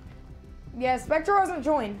name? Yeah, Spectro hasn't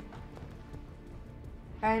joined.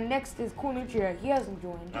 And next is Cool Nutria. He hasn't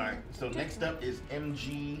joined. All right, so next up is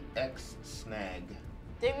MGX Snag.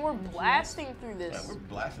 Then we're blasting through this. Yeah, we're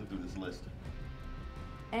blasting through this list.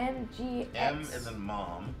 MGX. M as in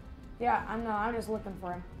mom. Yeah, I'm just looking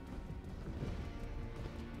for him.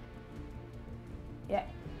 Yeah,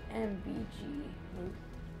 MBG.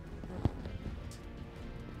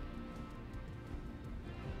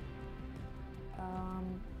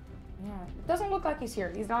 Yeah, it doesn't look like he's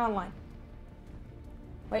here. He's not online.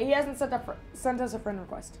 But he hasn't sent us a friend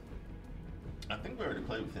request. I think we already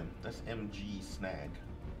played with him. That's MG Snag.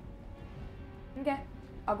 Okay,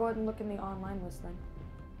 I'll go ahead and look in the online list then.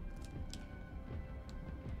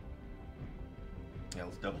 Yeah,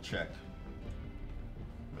 let's double check.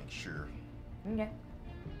 Make sure. Okay.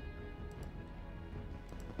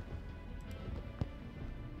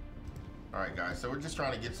 All right, guys. So we're just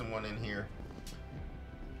trying to get someone in here.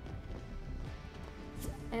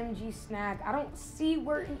 MG Snag. I don't see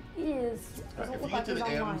where he is. Doesn't If look you like get to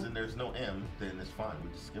he's the online. M's and there's no M, then it's fine. We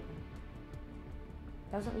just skip them.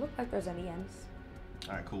 Doesn't look like there's any M's.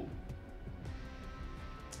 All right, cool.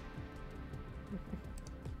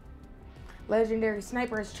 Legendary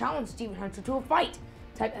Sniper has challenged Steven Hunter to a fight.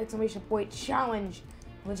 Type exclamation point challenge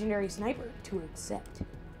Legendary Sniper to accept.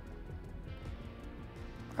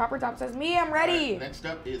 Copper Top says, me, I'm ready. All right, next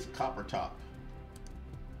up is Copper Top.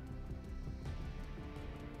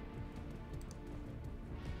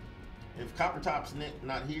 If Copper Top's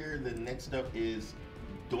not here, then next up is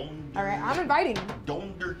Donder. All right, I'm inviting him.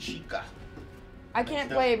 Donder Chica. I can't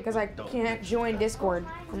play because I can't join Discord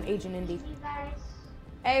from Agent Indy.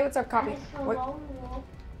 Hey, what's up, Copy? What?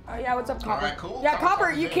 Yeah, what's up, Copper? All right, cool. Yeah,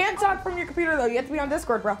 Copper, you can't talk from your computer, though. You have to be on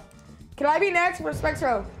Discord, bro. Can I be next for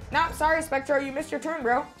Spectro? No, sorry, Spectro. You missed your turn,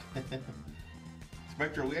 bro.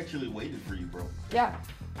 Spectro, we actually waited for you, bro. Yeah.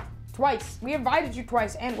 Twice. We invited you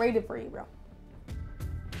twice and waited for you, bro.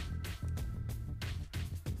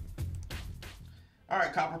 All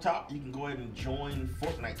right, Copper Top, you can go ahead and join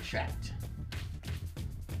Fortnite chat.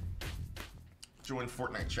 Join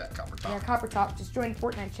Fortnite chat, Copper Top. Yeah, Copper Top. Just join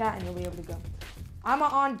Fortnite chat and you'll be able to go. I'm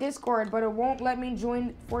on Discord, but it won't let me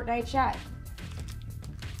join Fortnite chat.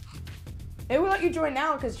 It will let you join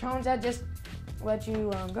now because Challenge Ad just let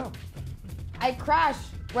you go. I crashed.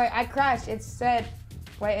 Wait, I crashed. It said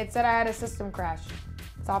I had a system crash.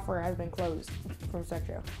 Software has been closed from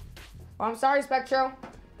Spectro. Well, I'm sorry, Spectro.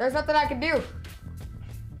 There's nothing I can do.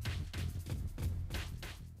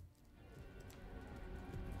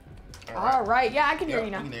 All right. Yeah, I can hear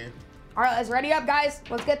you now. All right, let's ready up, guys.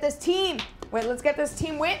 Let's get this team. Let's get this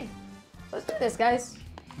team win. Let's do this, guys.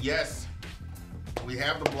 Yes. We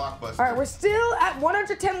have the blockbuster. All right, we're still at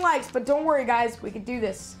 110 likes, but don't worry, guys. We can do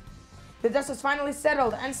this. The dust is finally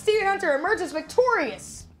settled, and Steven Hunter emerges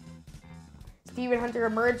victorious. Steven Hunter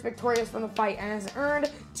emerged victorious from the fight and has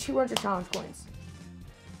earned 200 challenge coins.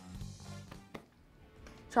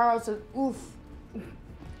 Charles says, oof.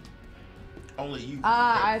 Only you.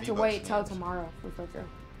 I have to wait till tomorrow for Spectro.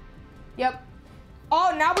 Yep.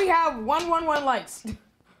 Oh, now we have 111 likes.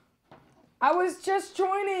 I was just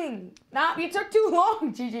joining. Nah, you took too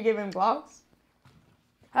long, GG giving blocks.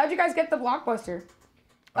 How'd you guys get the blockbuster?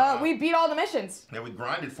 We beat all the missions. Yeah, we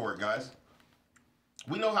grinded for it, guys.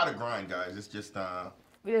 We know how to grind, guys. It's just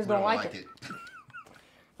we just don't like it.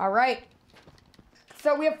 All right.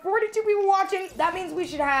 So we have 42 people watching. That means we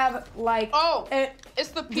should have like. Oh, it's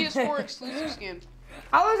the PS4 exclusive skin.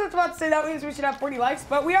 I was just about to say that means we should have 40 likes,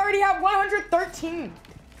 but we already have 113.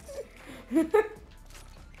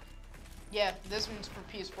 Yeah, this one's for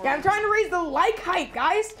PS4. Yeah, I'm trying to raise the like hype,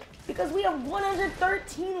 guys, because we have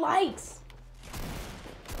 113 likes.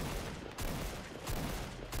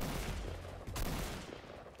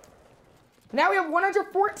 Now we have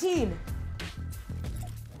 114.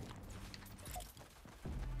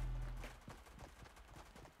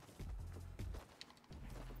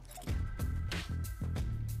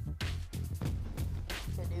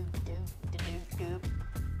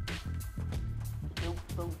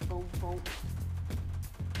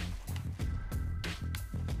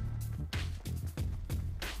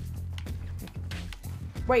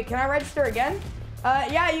 Wait, can I register again?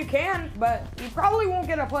 Yeah, you can, but you probably won't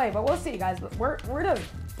get a play. But we'll see, guys. We're just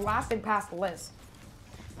blasting past the list.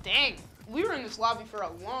 Dang, we were in this lobby for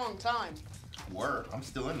a long time. I'm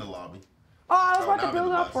still in the lobby. Oh, I was about now to I'm in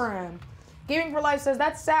build the up bus. for him. Gaming for Life says,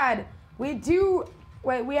 that's sad. We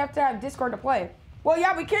have to have Discord to play. Well,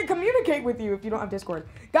 yeah, we can't communicate with you if you don't have Discord.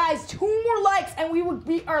 Guys, 2 more likes and we will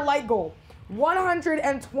beat our like goal.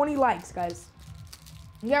 120 likes, guys.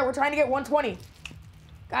 Yeah, we're trying to get 120.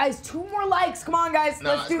 Guys, 2 more likes. Come on, guys.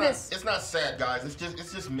 Let's do this. It's not sad, guys. It's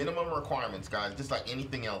just minimum requirements, guys. Just like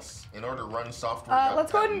anything else. In order to run software.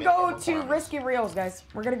 Let's go ahead and go to Risky Reels, guys.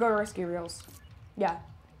 We're going to go to Risky Reels. Yeah.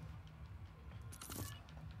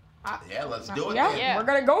 Yeah, let's do it. Yeah, then. we're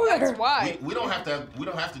going to go there. That's why. We don't have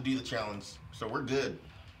to do the challenge, so we're good.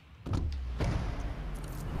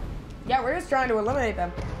 Yeah, we're just trying to eliminate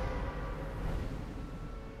them.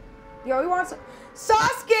 Yo, he wants...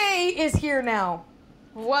 Sasuke is here now.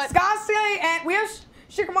 What? Sasuke, and we have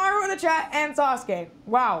Shikamaru in the chat and Sasuke.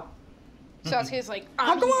 Wow. Sasuke's like,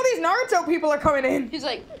 How come all these Naruto people are coming in? He's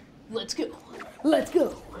like, let's go. Let's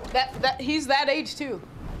go. He's that age too.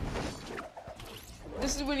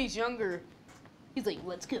 This is when he's younger. He's like,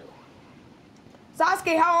 let's go.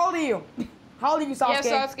 Sasuke, how old are you? How old are you, Sasuke?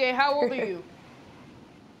 Yeah, Sasuke, how old are you?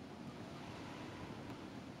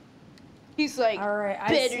 He's like, All right, I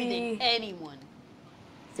better see. than anyone.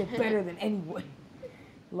 Is better than anyone?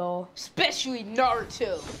 Lol. Especially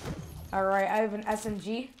Naruto. All right, I have an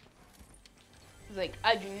SMG. He's like,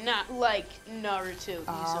 I do not like Naruto.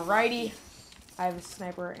 Alrighty. I have a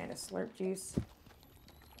sniper and a slurp juice.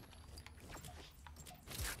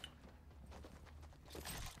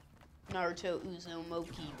 Naruto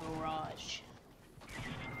Uzumaki Barrage.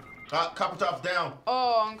 Copper Top's down.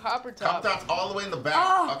 Oh, on Copper Top. Copper Top's all the way in the back.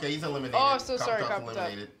 Oh. Okay, he's eliminated. Oh, so sorry, Top's Copper Top.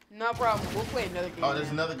 eliminated. No problem. We'll play another game. Oh, there's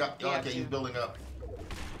man. another guy. You have Okay, to. he's building up.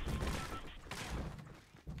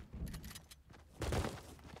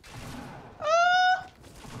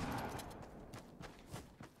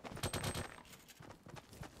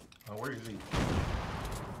 Oh, where is he?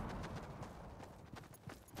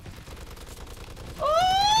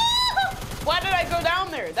 Why did I go down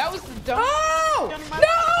there? That was the dumbest. Oh! thing I've done in my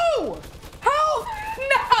No! Help!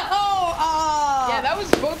 No! Yeah, that was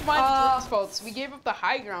both mine and Jordan's faults. We gave up the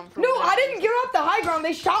high ground. For No, that. I didn't give up the high ground.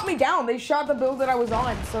 They shot me down. They shot the build that I was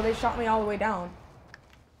on, so they shot me all the way down.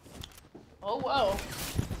 Oh, well.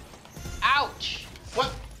 Ouch.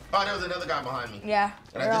 What? Oh, there was another guy behind me. Yeah.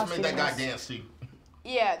 And I they're all just made that shooting guy us. dance too.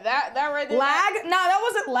 Yeah, that right there. Lag? No, that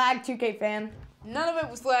wasn't lag, 2K fan. None of it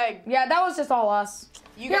was lag. Yeah, that was just all us.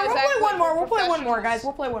 You Here, guys we'll act play like one more. you're We'll play one more, guys.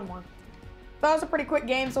 professionals. We'll play one more. That was a pretty quick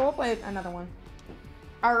game, so we'll play another one.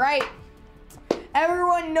 All right.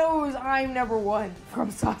 Everyone knows I'm #1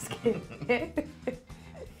 from Sasuke.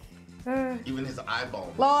 Even his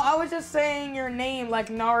eyeball. Lol, I was just saying your name like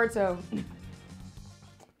Naruto.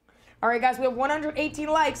 All right, guys, we have 118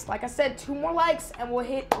 likes. Like I said, 2 more likes, and we'll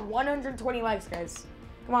hit 120 likes, guys.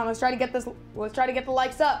 Come on, let's try to get this. Let's try to get the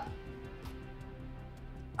likes up.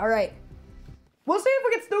 All right. We'll see if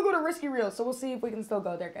we can still go to Risky Reels. So we'll see if we can still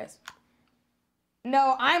go there, guys.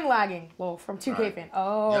 No, I'm lagging. Well, from 2K All right. fan.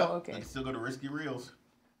 Oh, Yep, okay. You can still go to Risky Reels.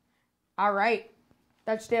 All right.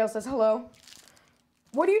 Dutch Dale says hello.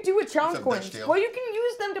 What do you do with challenge What's up, coins? Dutch Dale? Well, you can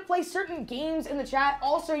use them to play certain games in the chat.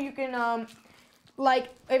 Also, you can like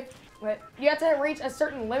if you have to reach a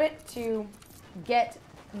certain limit to get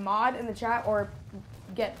mod in the chat or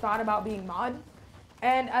get thought about being mod,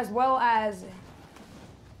 and as well as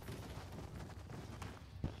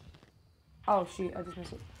oh shoot, I just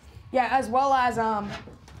missed it. Yeah, as well as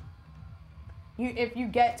if you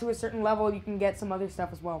get to a certain level, you can get some other stuff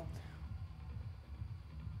as well.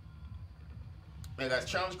 Hey guys,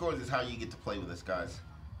 challenge coins is how you get to play with us, guys.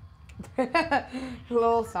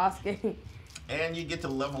 Little Sasuke. And you get to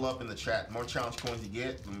level up in the chat. The more challenge coins you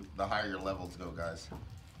get, the higher your levels go, guys.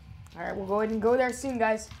 All right, we'll go ahead and go there soon,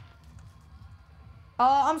 guys.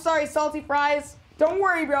 I'm sorry, Salty Fries. Don't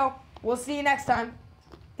worry, bro. We'll see you next time.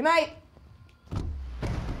 Good night.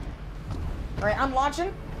 All right, I'm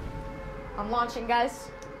launching. I'm launching, guys.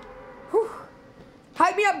 Whew.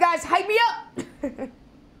 Hype me up, guys. Hype me up.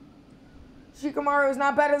 Shikamaru is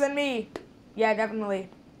not better than me. Yeah, definitely.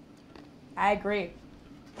 I agree.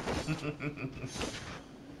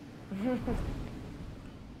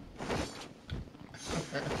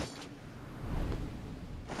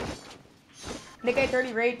 Nikkei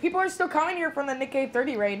 30 raid. People are still coming here from the Nikkei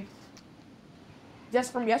 30 raid.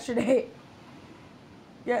 Just from yesterday.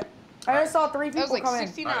 Yeah. I just saw 3 people That was like come in.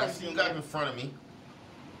 69. Alright, I see you guys in front of me.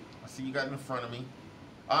 I see you guys in front of me.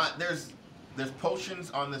 There's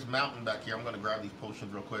potions on this mountain back here. I'm gonna grab these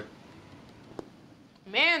potions real quick.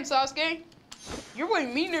 Man, Sasuke. You're way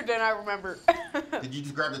meaner than I remember. Did you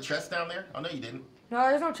just grab the chest down there? Oh, no, you didn't. No,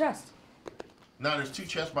 there's no chest. No, there's 2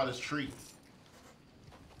 chests by this tree.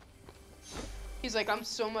 He's like, I'm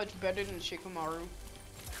so much better than Shikamaru.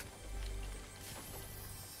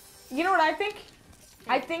 You know what I think?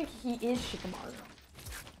 I think he is Shikamaru.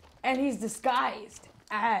 And he's disguised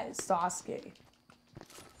as Sasuke.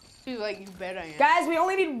 He's like, you bet I am. Guys, we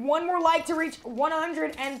only need one more like to reach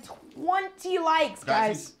 120 likes,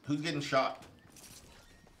 guys. Who's getting shot?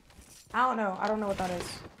 I don't know. I don't know what that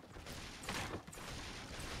is.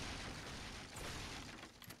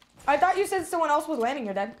 I thought you said someone else was landing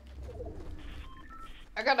here, Dad.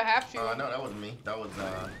 I got a half shield. No, that wasn't me. That was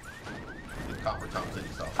the copper top city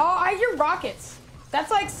saw. Oh, I hear rockets.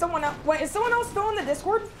 That's like someone else. Wait, is someone else still in the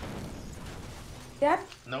Discord? Dad?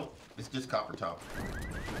 Nope, it's just copper top.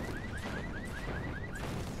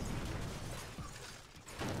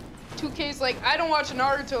 "2K's like, I don't watch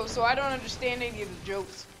Naruto, so I don't understand any of the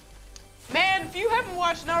jokes." Man, if you haven't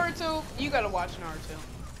watched Naruto, you gotta watch Naruto.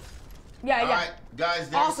 Yeah, All yeah. right, guys.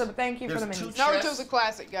 Awesome. Thank you for the there's minis. 2 Naruto's chests. a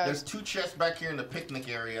classic, guys. There's 2 chests back here in the picnic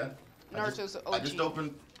area. Naruto's I OG. just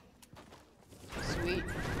opened. Sweet.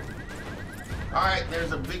 All right,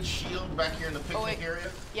 there's a big shield back here in the picnic area.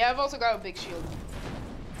 Yeah, I've also got a big shield.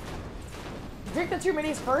 Drink the 2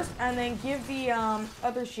 minis first, and then give the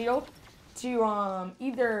other shield to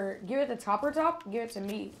either give it to Topper Top, give it to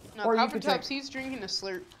me, No, or you Copper could Tops, drink. he's drinking a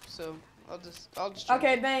slurp, so I'll just drink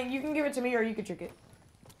Okay, it. then you can give it to me, or you could drink it.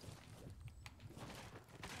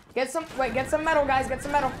 Get some metal, guys. Get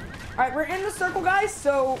some metal. All right, we're in the circle, guys,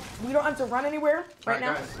 so we don't have to run anywhere right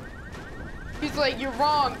now. Guys. He's like, you're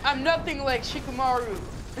wrong. I'm nothing like Shikamaru.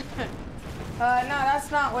 No,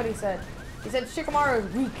 that's not what he said. He said Shikamaru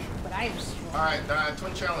is weak, but I am strong. All right,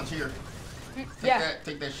 twin challenge here.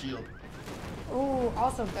 Take that shield. Ooh,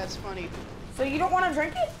 awesome. That's funny. So you don't want to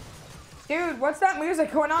drink it? Dude, what's that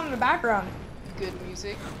music going on in the background? Good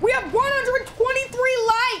music. We have 123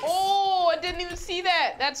 likes! Oh, I didn't even see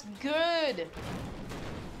that. That's good.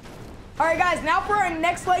 All right, guys, now for our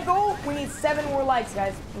next like goal, we need 7 more likes,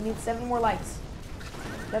 guys. We need 7 more likes.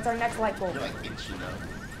 That's our next like goal. You're like itchy now.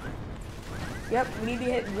 Yep, we need to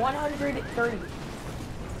hit 130.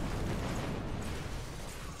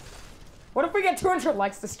 What if we get 200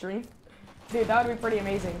 likes to stream? Dude, that would be pretty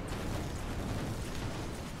amazing.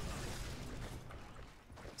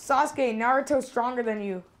 Sasuke, Naruto stronger than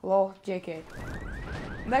you. Lol, JK.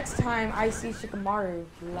 Next time I see Shikamaru,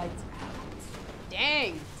 lights out.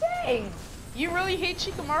 Dang. Dang. You really hate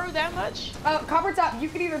Shikamaru that much? Copper Top, you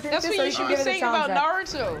could either drink That's this what or you you should should be give it a saying about challenge.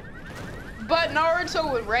 Naruto. But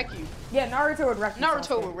Naruto would wreck you. Yeah, Naruto would wreck you. Naruto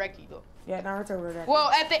Sasuke. would wreck you, though. Yeah, Naruto would wreck you. Well,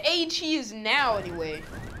 at the age he is now, anyway.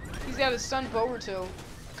 He's got his son Boruto.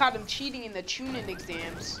 Caught him cheating in the Chunin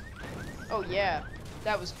exams. Oh, yeah.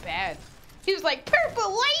 That was bad. He was like,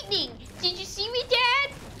 "Purple lightning! Did you see me,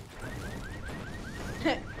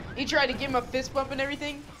 Dad?" He tried to give him a fist bump and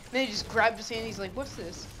everything. And then he just grabbed his hand. He's like, "What's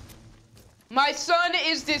this?" "My son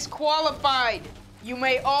is disqualified. You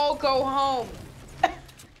may all go home."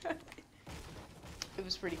 It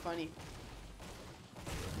was pretty funny.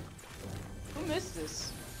 Who missed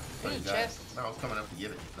this? Oh, There's you a got it. chest. No, I was coming up to get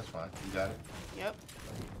it. That's fine. You got it. Yep.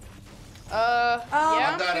 Yeah,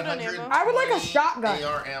 I've I'm got good on 100 ammo. I would like a shotgun.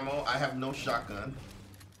 AR ammo. I have no shotgun.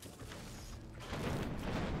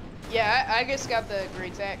 Yeah, I just got the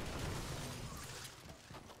great attack.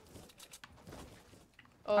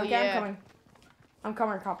 Oh, Okay, yeah. I'm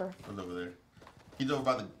coming, Copper. Who's over there? He's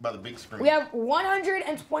over by the big screen. We have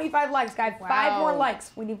 125 likes, guys. Wow. 5 more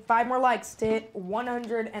likes. We need 5 more likes to hit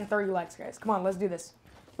 130 likes, guys. Come on, let's do this.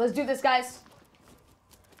 Let's do this, guys.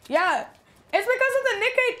 Yeah. It's because of the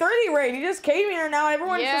Nick 830 raid. He just came here now.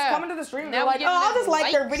 Everyone's just Yeah. coming to the stream. Now They're we like, get oh, I'll them just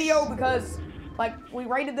like their likes." video because, like, we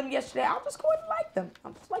rated them yesterday. I'll just go ahead and like them.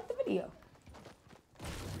 I'll just like the video.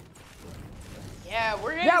 Yeah,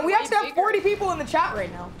 we're getting Yeah, we way actually have bigger. 40 people in the chat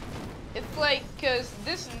right now. It's like, cause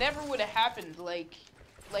this never would have happened like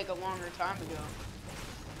a longer time ago.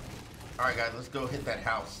 All right, guys, let's go hit that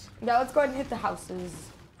house. Yeah, let's go ahead and hit the houses.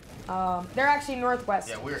 They're actually northwest.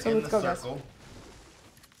 Yeah, we're so in let's the go, guys. circle.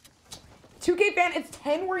 2K fan, it's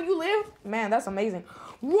 10 where you live? Man, that's amazing.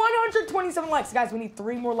 127 likes. Guys, we need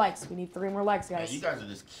 3 more likes. We need 3 more likes, Man, guys. you guys are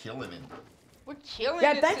just killing it. We're killing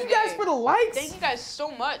Yeah, it thank you guys today. for the likes. Thank you guys so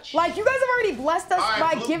much. Like, you guys have already blessed us All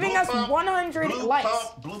right, by blue- giving blue us pump, 100 blue likes.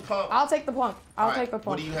 Pump, blue pump. I'll take the plump. I'll All right, take the plump.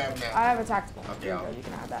 What do you have now? I have a tactical. Okay, Here you I'll- go. You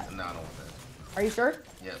can have that. No, I don't want that. Are you sure?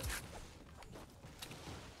 Yep.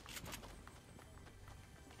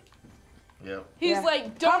 Yep. He's Yeah.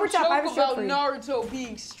 like, Copper don't Top, I have a joke shirt about for you. Naruto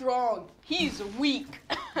being strong. He's weak.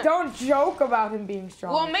 Don't joke about him being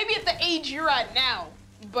strong. Well, maybe at the age you're at now,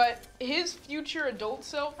 but his future adult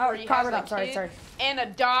self, Oh, where he cover has it a up. Sorry, kid sorry. and a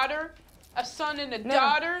daughter, a son and a No,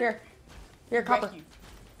 daughter. Here, copper. wreck you.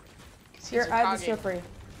 'Cause he's Here, a I have the Kage. shield for you.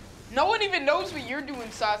 No one even knows what you're doing,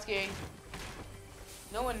 Sasuke.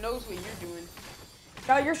 No one knows what you're doing.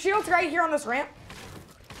 Your shield's right here on this ramp.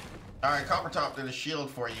 All right, Copper Top did a shield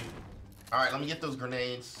for you. All right, let me get those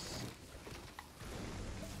grenades.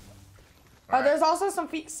 All right. There's also some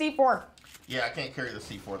C4. Yeah, I can't carry the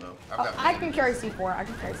C4 though. I've got I can carry bandages. C4. I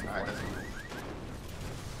can carry C4. All right, that's cool.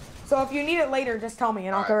 So if you need it later, just tell me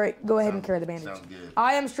and I'll go ahead and carry the bandage. Sounds good.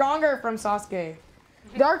 I am stronger from Sasuke.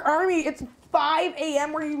 Dark Army, it's 5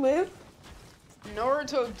 a.m. where you live?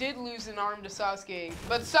 Naruto did lose an arm to Sasuke,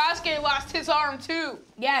 but Sasuke lost his arm too.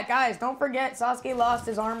 Yeah, guys, don't forget Sasuke lost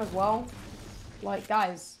his arm as well. Like,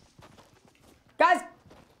 guys.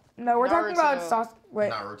 No, we're talking about Sasuke.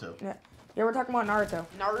 Wait. Naruto. Yeah, we're talking about Naruto.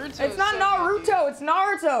 Naruto. It's not Naruto, it's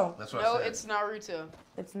Naruto. That's what No, I said. it's Naruto.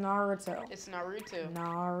 It's Naruto. It's Naruto.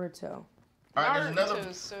 Naruto. All right, there's another. Naruto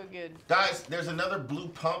is so good. Guys, there's another blue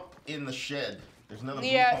pump in the shed. There's another blue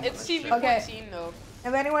Yeah, pump it's in the CV14 shed. though.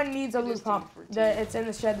 If anyone needs a It loot is pump, TV14. it's in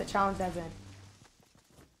the shed that Challenge has in.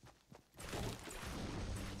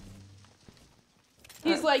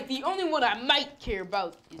 He's like, the only one I might care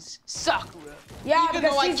about is Sakura. Yeah, Even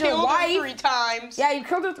because though I she's your killed her wife. 3 times. Yeah, you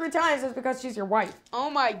killed her 3 times. It's because she's your wife. Oh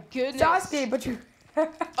my goodness. Sasuke, but you.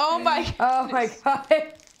 Oh my goodness. Oh my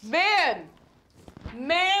god.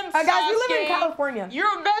 Man, Guys, we live in Sasuke, California.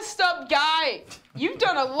 You're a messed up guy. You've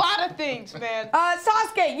done a lot of things, man.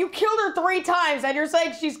 Sasuke, you killed her 3 times and you're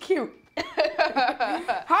saying she's cute.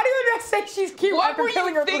 How do you just say she's cute What after were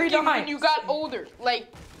killing you her 3 thinking times? when you got older?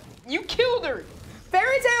 Like, you killed her.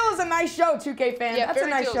 Fairy Tail is a nice show, 2K fan. Yeah, That's a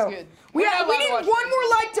Fairy nice Tail's show. good. We We're not allowed to need watch one Fairy more Tail.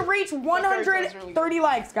 like to reach Fairy Tail's really 130 good.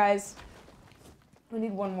 likes, guys. We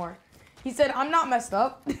need one more. He said, I'm not messed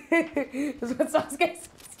up. That's what Sasuke says.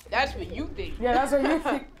 That's what you think. Yeah, that's what you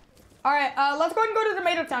think. All right, let's go ahead and go to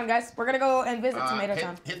Tomato Town, guys. We're going to go and visit Tomato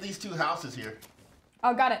Town. Hit these 2 houses here.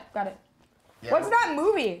 Oh, got it. Yeah, What's that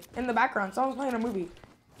movie in the background? Someone's playing a movie.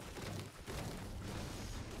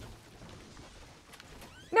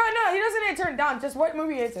 No, he doesn't need to turn it down. Just what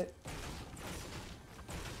movie is it?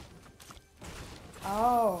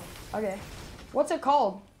 Oh, okay. What's it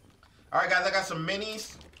called? All right, guys, I got some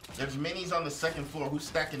minis. There's minis on the 2nd floor. Who's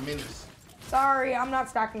stacking minis? Sorry, I'm not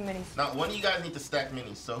stacking minis. Now, one of you guys need to stack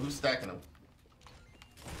minis. So who's stacking them?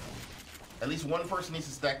 At least one person needs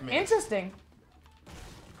to stack minis. Interesting.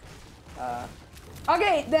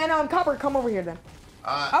 Okay, then Copper, come over here then.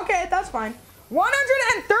 Okay, that's fine.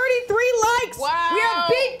 133 likes. Wow. We have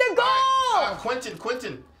beat the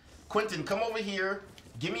goal. Quentin, come over here.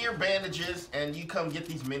 Give me your bandages, and you come get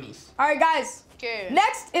these minis. All right, guys. Okay.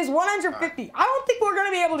 Next is 150. I don't think we're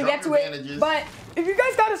gonna be able to Drop get to your it, bandages. but if you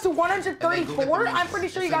guys got us to And then go get the 134, I'm minis. pretty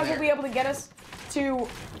sure It's you in guys will there. be able to get us to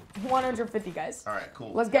 150, guys. All right,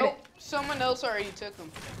 cool. Let's get Nope, someone else already took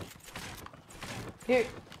them. it. Dude,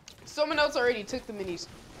 Someone else already took the minis.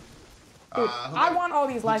 I want all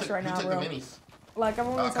these likes right now, Who took bro. the minis? Like,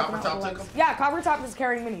 everyone's talking Copper about Top the took likes. them? Yeah, Copper Top is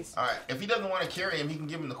carrying minis. All right, if he doesn't want to carry him, he can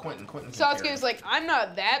give him to Quentin. Quentin can carry Sasuke's him. like, I'm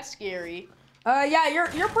not that scary. Yeah, you're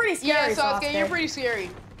pretty scary, Yeah, Sasuke, you're pretty scary.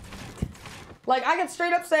 Like, I can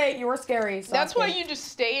straight up say you were scary, Sasuke. That's why you just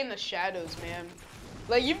stay in the shadows, man.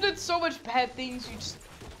 Like, you've done so much bad things, you just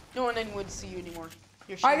don't want anyone to see you anymore.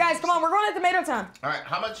 You're All right, guys, shadows. come on. We're going to Tomato Town. All right,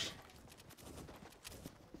 how much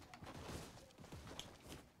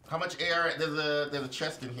AR? There's a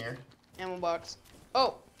chest in here. Ammo box.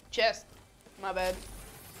 Oh, chest. My bad.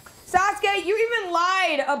 Sasuke, you even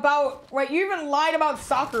lied about,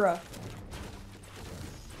 Sakura.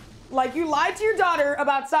 Like, you lied to your daughter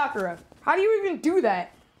about Sakura. How do you even do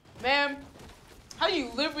that? Man, how do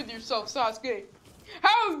you live with yourself, Sasuke?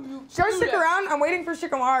 How do you Should I do stick that? around? I'm waiting for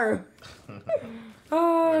Shikamaru.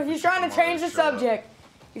 Oh, he's trying to change the subject.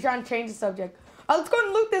 He's trying to change the subject. Let's go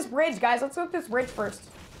and loot this bridge, guys. Let's loot this bridge first.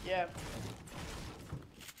 Yeah.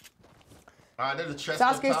 All right, there's a chest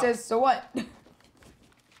up Sasuke top. says, so what?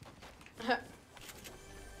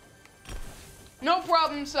 No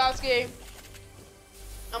problem, Sasuke.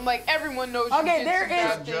 I'm like, everyone knows Okay, you did there some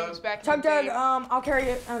bad is- things back in Chug the Jug, day. I'll carry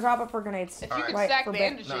it and drop it for grenades. If you Alright. could Right, stack for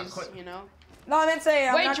bandages, No, quit. you know. No, I didn't say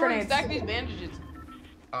Wait, not Jordan, grenades. stack these bandages.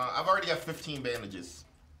 I've already got 15 bandages,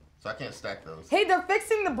 so I can't stack those. Hey, they're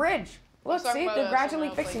fixing the bridge. Look, Let's talk see, about, they're gradually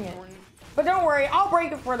someone else, fixing like it. Jordan. But don't worry, I'll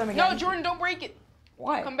break it for them again. No, Jordan, don't break it.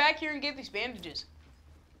 Why? Come back here and get these bandages.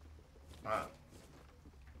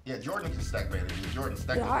 Yeah, Jordan can stack bandages. Jordan,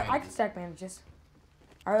 stack Yeah, those I can bandages. stack bandages.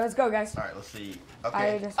 All right, let's go, guys. All right, let's see. I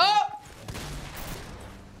Okay. just. Oh!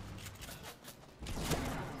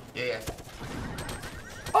 Yeah.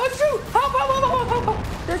 Oh shoot! Help! Help! Help! Help! Help!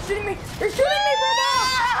 Help! They're shooting me. They're shooting me from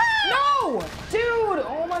above. No, dude.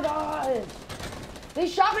 Oh my god. They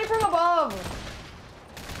shot me from above.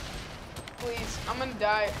 Please, I'm gonna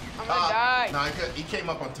die. I'm gonna die. No, he came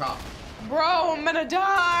up on top. Bro, I'm gonna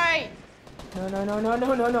die. No, no, no, no,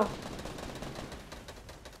 no, no, no.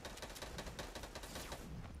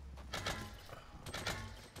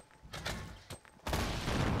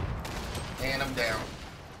 And I'm down.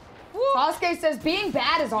 Woo. Sasuke says being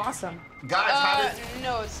bad is awesome. Guys,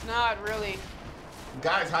 No, it's not really.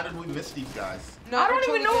 how did we miss these guys? No, I don't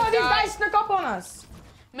even know how these guys snuck up on us.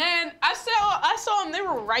 Man, I saw them. They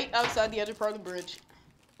were right outside the other part of the bridge.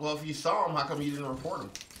 Well, if you saw them, how come you didn't report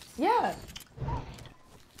them? Yeah.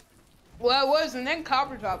 Well, I was, and then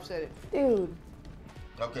Copper Top said it. Dude.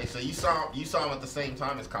 Okay, so you saw them at the same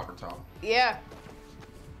time as Copper Top. Yeah.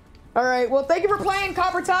 All right. Well, thank you for playing,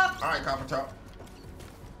 Copper Top. All right, Copper Top.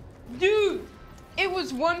 Dude, it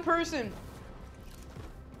was one person.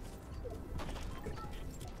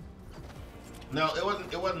 No, it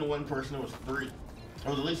wasn't one person. It was three.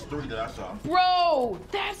 There was at least three that I saw. Bro,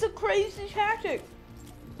 that's a crazy tactic.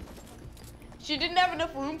 She didn't have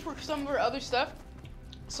enough room for some of her other stuff,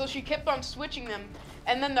 so she kept on switching them,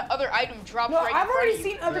 and then the other item dropped No, right I've in front already of you.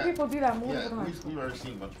 seen other people do that multiple Yeah, times. we've already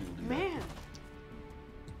seen a bunch of people do that. Man,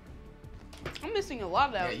 I'm missing a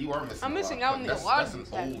lot out. Yeah, you are missing. I'm a missing lot, out on but a lot That's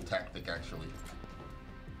of an these old tactic, actually.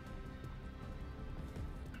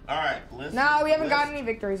 All right, let's. No, we haven't gotten any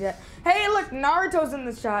victories yet. Hey, look, Naruto's in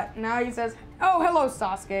the shot. Now he says, "Oh, hello,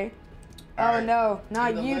 Sasuke." All Oh right. no,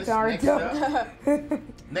 not In the you, list, Naruto.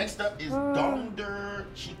 Next up is Donder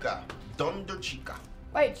Chica. Donder Chica.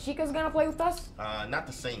 Wait, Chica's gonna play with us? Not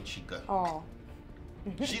the same Chica. Oh.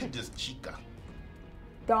 She's just Chica.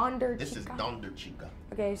 Donder This is Chica. Donder Chica.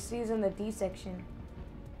 Okay, she's in the D section.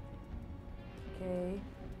 Okay.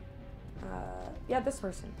 Yeah, this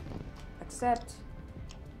person. Accept.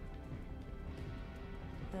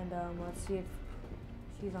 And let's see if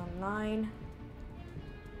she's online.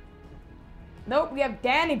 Nope, we have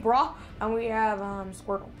Danny, bro, and we have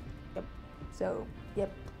Squirtle. Yep. So,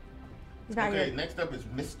 yep. He's not Okay, here. next up is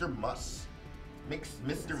Mr. Muss.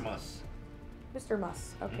 Mr. Muss. Mr.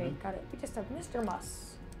 Muss. Okay, got it. We just have Mr.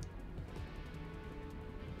 Muss.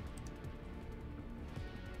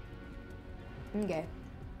 Okay.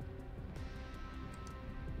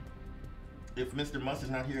 If Mr. Muss is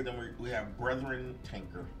not here, then we have Brethren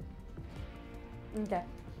Tanker. Okay,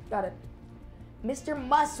 got it. Mr.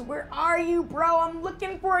 Muss, where are you, bro? I'm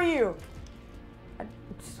looking for you.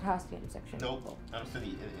 Just has the end section. Nope, I don't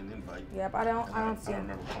see an invite. Yep, I don't see I don't him.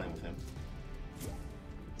 remember playing with him.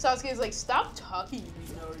 Sasuke's like, stop talking to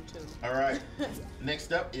me, Naruto. All right,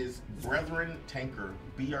 next up is Brethren Tanker.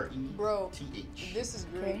 BRETH. Bro, this is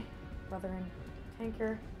great. Okay, brother and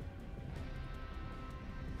tanker.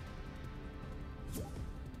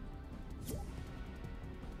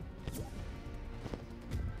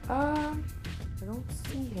 I don't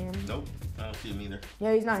see him. Nope, I don't see him either.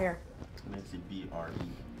 Yeah, he's not here. Let's see, BRE.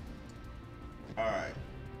 All right,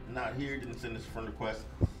 not here. Didn't send us a friend request.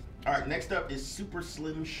 All right, next up is Super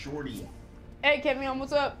Slim Shorty. Hey, Kevin,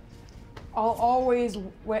 what's up? I'll always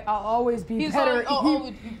be He's better. like, oh,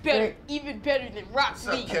 always be better, Wait. even better than Rock What's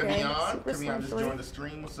up, Lee. Kevin? Okay, Kevion Super Slim just Shorty. joined the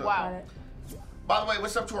stream. What's up? Wow. Got it. By the way,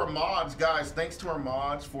 what's up to our mods, guys? Thanks to our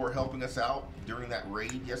mods for helping us out during that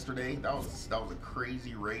raid yesterday. That was a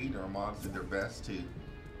crazy raid. Our mods did their best to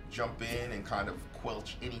jump in and kind of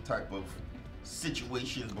quelch any type of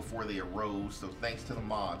situations before they arose. So thanks to the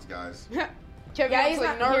mods, guys. Kevin, Yeah, yeah, he's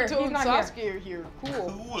like not here. Naruto He's and not Sasuke are here.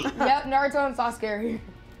 Cool. Cool. Yep, Naruto and Sasuke are here.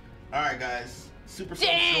 All right, guys. Super Slim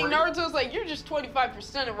Dang, Shorty. Naruto's like, you're just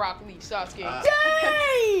 25% of Rock Lee, Sasuke.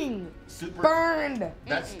 Dang! Super. Burned.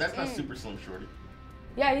 That's not Super Slim Shorty.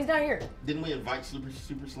 Yeah, he's not here. Didn't we invite Super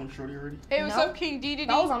Slim Shorty already? Hey, what's No. up, King DDD?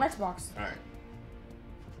 That was on Xbox. All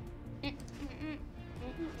right.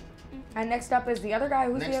 And next up is the other guy.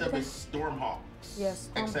 Who's Next the other up guy? is Stormhawks. Yes,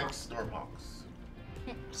 XX Stormhawks.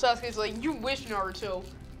 Stormhawks. Sasuke's like, you wish, Naruto.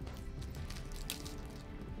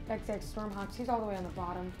 XX Stormhawks. He's all the way on the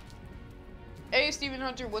bottom. Hey, Steven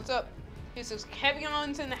Hunter, what's up? He says,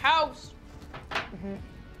 Kevion's in the house.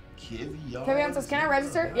 Kevin says, "Can I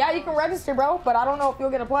register?" Yeah, you can register, bro. But I don't know if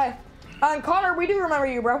you'll get a play. And Connor, we do remember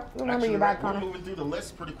you, bro. We remember you back, Connor. We're moving through the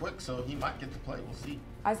list pretty quick, so he might get to play. We'll see.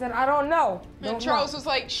 I said, I don't know. And Don't Charles know. was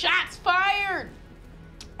like, shots fired.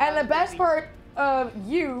 And the best part of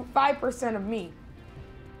you, 5% of me.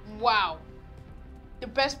 Wow. The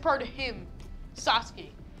best part of him, Sasuke,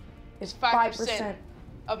 is 5%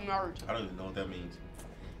 of Naruto. I don't even know what that means.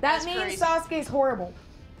 That That's means crazy. Sasuke's horrible.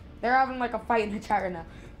 They're having like a fight in the chat right now.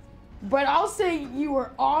 But I'll say you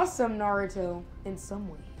were awesome, Naruto, in some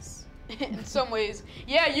ways. in some ways.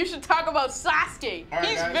 Yeah, you should talk about Sasuke. All right,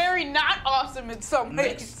 He's guys. very not awesome in some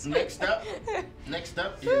ways. Next up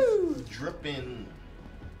is Drippin'.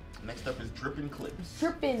 Next up is Drippin' Clips.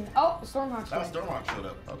 Tripping. Oh, Stormhawk's Oh, going. Stormhawk showed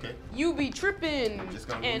up. Okay. You be tripping, Just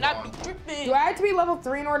gonna and move I be on. tripping. Do I have to be level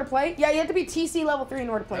 3 in order to play? Yeah, you have to be TC level 3 in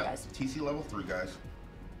order to play, Yep, guys. TC level 3, guys.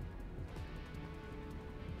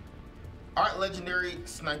 All right, legendary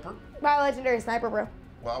sniper. Wow, legendary sniper, bro.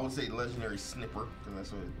 Well, I would say legendary snipper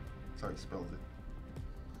because that's how he spells it.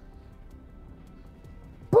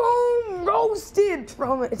 Boom! Roasted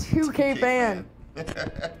from a 2K fan.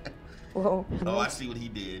 Whoa. Oh, I see what he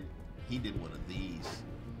did. He did one of these.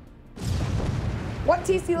 What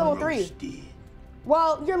TC level 3? Roasted.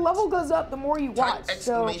 Well, your level goes up the more you watch. Type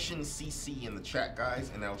So, exclamation CC in the chat,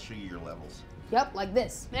 guys, and that'll show you your levels. yep, like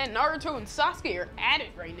this. Man, Naruto and Sasuke are at it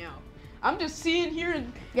right now. I'm just seeing here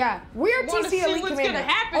and Yeah, we are Wanna TC see Elite what's Commander.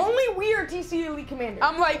 gonna happen. Only we are TC Elite Commander.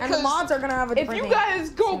 I'm like, and the 'cause mods are gonna have a if different you name. guys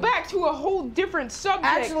go soon. back to a whole different subject.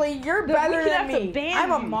 Actually, you're then we better could than have to me. ban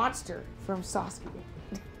I'm a you. monster from Sasuke.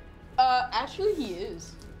 Actually he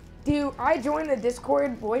is. Do I join the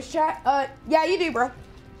Discord voice chat? Yeah, you do, bro.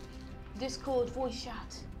 Discord voice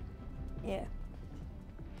chat. Yeah.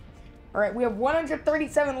 All right, we have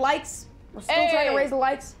 137 likes. We're still trying to Hey. raise the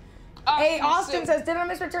likes. Hey, Austin says, did I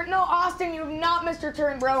miss your turn? No, Austin, you have not missed your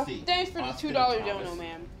turn, bro. See, Thanks for the Austin $2 Thomas. dono,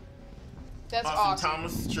 man. That's Austin awesome.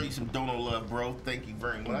 Thomas, show you some dono love, bro. Thank you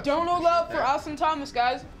very much. Dono Appreciate love for that. Austin Thomas,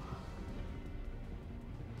 guys.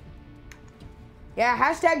 Yeah,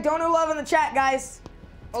 hashtag Dono Love in the chat, guys.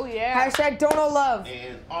 Oh yeah. Hashtag Dono Love.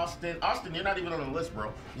 And Austin, you're not even on the list,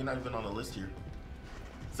 bro. You're not even on the list here.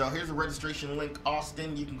 So here's a registration link,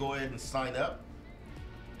 Austin. You can go ahead and sign up.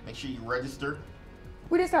 Make sure you register.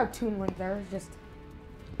 We just have Toon Link there. It's just.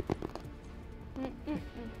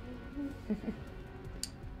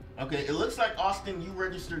 Okay, it looks like Austin, you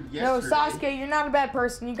registered No, yesterday. Sasuke, you're not a bad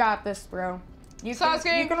person. You got this, bro.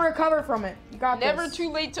 Sasuke, you can recover from it. You got Never this.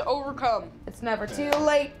 too late to overcome. It's never too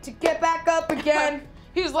late to get back up again.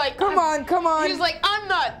 He was like, Come on, come on. He's like, I'm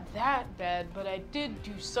not that bad, but I did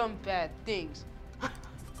do some bad things.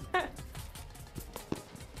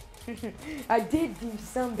 I did do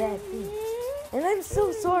some bad things. And I'm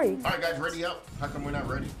so sorry. All right, guys, ready up? How come we're not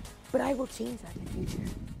ready? But I will change that in the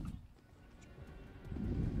future.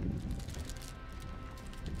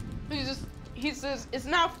 He says, it's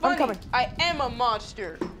not funny. coming. I am a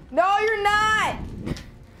monster. No, you're not.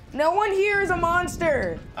 No one here is a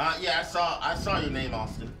monster. Yeah, I saw your name,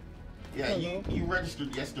 Austin. Yeah, you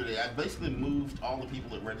registered yesterday. I basically moved all the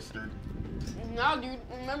people that registered. No, dude.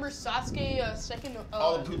 Remember Sasuke second?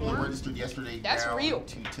 All the people that form? registered yesterday That's down real.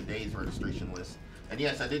 to today's registration list. And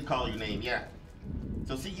yes, I did call your name. Yeah.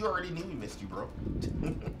 So see, you already knew we missed you, bro.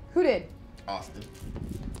 Who did? Austin.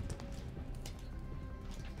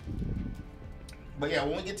 But yeah,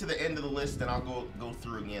 when we get to the end of the list, then I'll go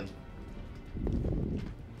through again.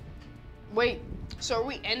 Wait. So are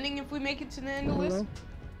we ending if we make it to the end of the list?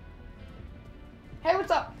 Hey,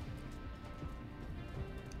 what's up?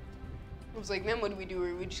 I was like, then what do we do?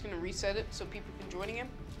 Are we just gonna reset it so people can join again?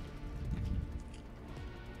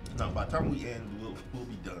 No, by the time we end, we'll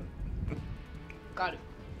be done. Got it.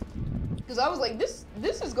 Because I was like, this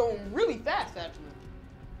is going really fast, actually.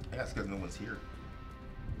 That's because no one's here.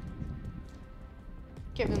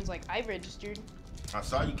 Kevin's like, I registered. I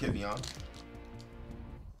saw you, Kevion.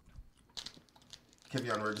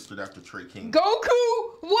 Kevion registered after Trey King. Goku,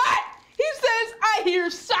 what? He says, I hear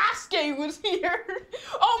Sasuke was here.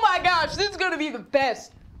 Oh my gosh, this is gonna be the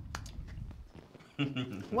best.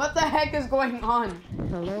 What the heck is going on?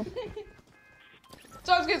 Hello?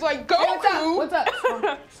 Sasuke's like, Goku. Hey, what's up? What's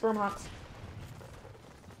up? Stormhawks.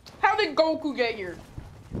 How did Goku get here?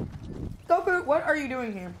 Goku, what are you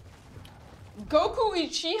doing here? Goku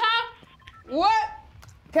Uchiha? What?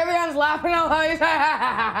 Kevion's laughing out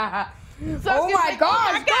loud. Sasuke's Oh my like,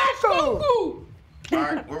 gosh, oh my Goku! Goku!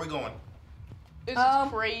 All right, where are we going? This is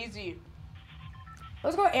crazy.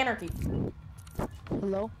 Let's go Anarchy.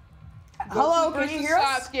 Hello? Hello, Goku can you versus hear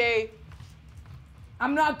us? Sasuke.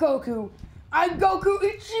 I'm not Goku. I'm Goku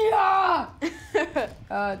Uchiha!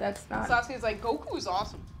 That's not... Sasuke's like, Goku is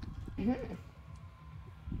awesome.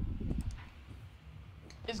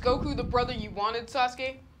 Is Goku the brother you wanted,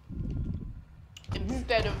 Sasuke?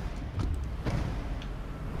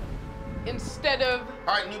 Instead of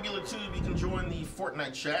All right, Nubular Tube, you can join the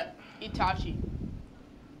Fortnite chat. Itachi.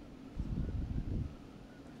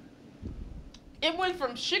 It went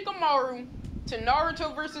from Shikamaru to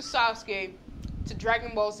Naruto versus Sasuke to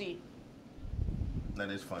Dragon Ball Z. That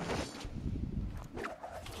is funny.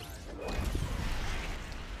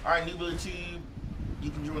 All right, Nubular Tube, you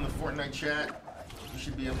can join the Fortnite chat. You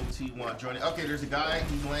should be able to join it. Okay, there's a guy.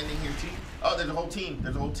 He's landing here too. Oh, there's a whole team.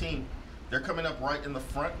 There's a whole team. They're coming up right in the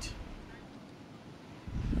front.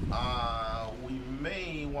 We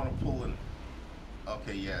may want to pull in.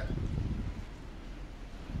 Okay, yeah.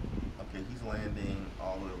 Okay, he's landing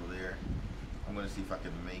all over there. I'm gonna see if I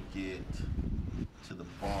can make it to the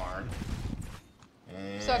barn.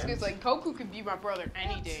 And Sasuke's like, Goku could be my brother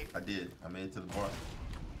any day. I did. I made it to the barn.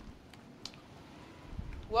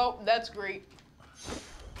 Well, that's great.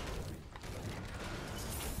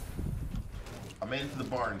 I made it to the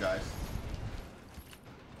barn, guys.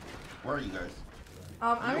 Where are you guys?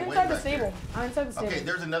 I'm You're way inside the back there. stable. I'm inside the stable. Okay,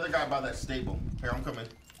 there's another guy by that stable. Here, I'm coming.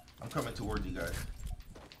 I'm coming towards you guys.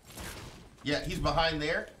 Yeah, he's behind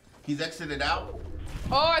there. He's exited out.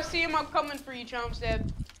 Oh, I see him. I'm coming for you, Chomstead.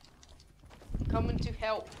 Coming to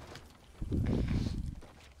help.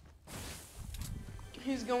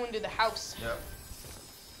 He's going to the house. Yep.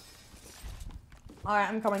 Alright,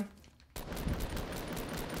 I'm coming.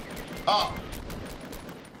 Oh!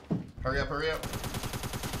 Hurry up, hurry up.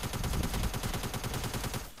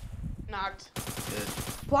 Knocked. Good.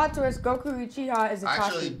 Plot twist, Goku Uchiha is Itachi. I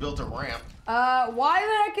actually built a ramp. Why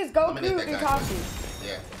the heck is Goku Eliminate that guy. Itachi?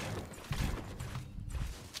 Yeah.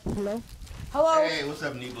 Hello? Hello? Hey, what's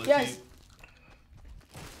up, Nebula? Yes.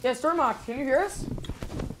 Yes, Stormhawk, can you hear us?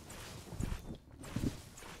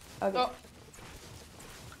 Okay. Oh.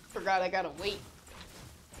 Forgot I gotta wait.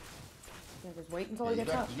 Yeah, just wait until Yeah, he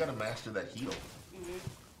gets up. you gotta master that heal. Mm-hmm.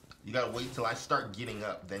 You gotta wait till I start getting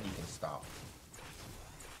up, then you can stop.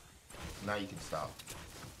 Now you can stop.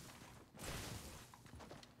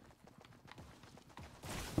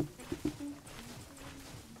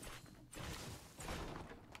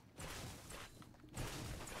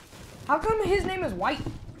 How come his name is white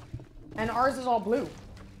and ours is all blue?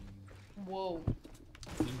 Whoa.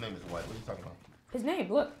 His name is what? What are you talking about? His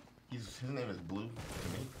name, look. His name is Blue to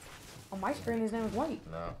me. On my screen, his name is white.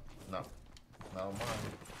 No, not on mine.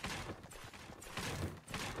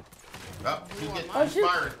 Oh, he's Blue on getting mine. Oh shoot!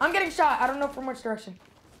 fired. I'm getting shot. I don't know from which direction.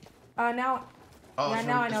 Now Oh, Yeah, it's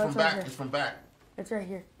now I from, know, it's it's from right back. here. It's from back. it's right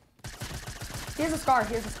here. Here's a scar.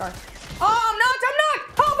 Here's a scar. Oh, I'm knocked! I'm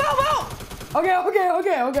knocked! Help! Help!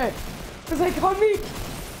 Help! Okay. It's like on me.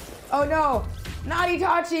 Oh no, not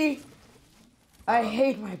Itachi. I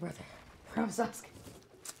hate my brother from Sasuke.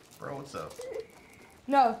 Bro, what's up?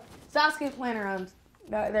 No, Sasuke's playing around.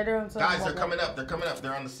 No, they're doing something. Guys, they're coming up. They're coming up.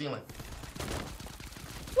 They're on the ceiling.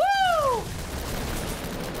 Woo!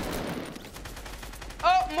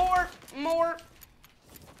 Oh, more.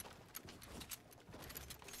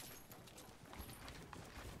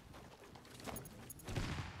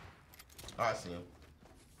 Oh, I see him.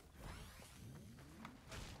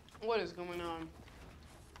 What is going on?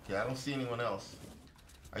 Okay, I don't see anyone else.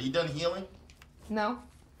 Are you done healing? No.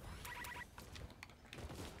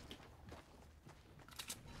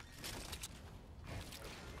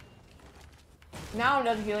 Now I'm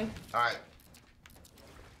done healing. All right.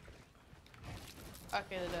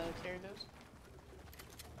 Okay, clear those.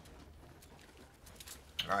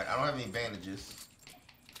 All right. I don't have any bandages.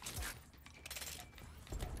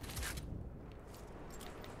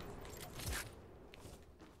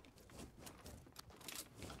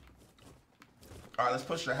 All right, let's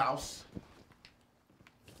push the house.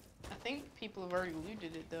 I think people have already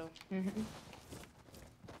looted it though. Mm-hmm.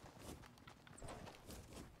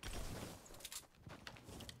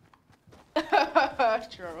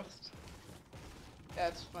 Charles.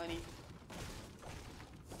 That's funny.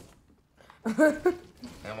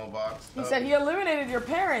 Ammo box. He said he eliminated your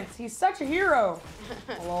parents. He's such a hero.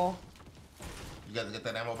 Hello. You guys get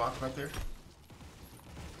that ammo box right there?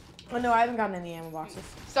 Oh no, I haven't gotten any ammo boxes.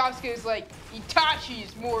 Sasuke is like, Itachi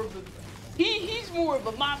is more of a, he's more of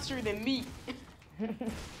a monster than me. All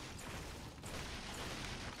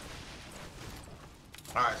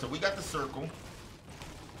right, so we got the circle.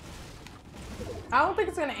 I don't think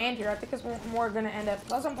it's gonna end here. I think it's more gonna end at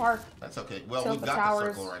Pleasant Park That's okay. Well, Tilt we've the got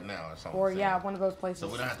towers, the circle right now. That's all I'm or saying. yeah, one of those places. So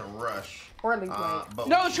we don't have to rush. Or League Blade. But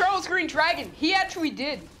No, Charles Green Dragon. He actually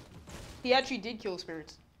did. He actually did kill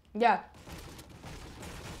spirits. Yeah.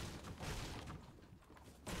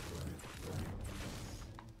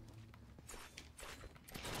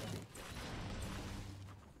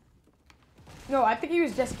 No, I think he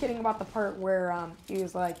was just kidding about the part where he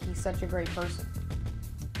was like, he's such a great person.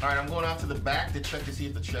 All right, I'm going out to the back to check to see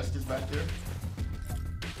if the chest is back there.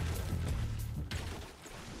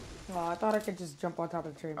 Oh, I thought I could just jump on top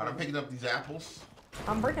of the tree. All right, I'm picking up these apples.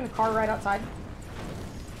 I'm breaking the car right outside.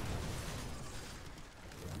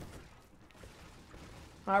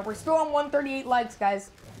 All right, we're still on 138 likes, guys.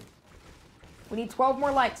 We need 12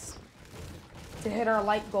 more likes to hit our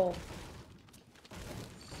like goal.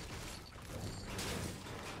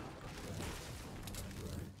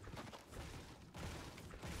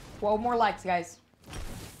 12 more likes, guys.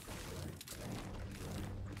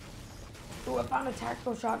 Ooh, I found a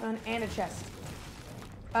tactical shotgun and a chest.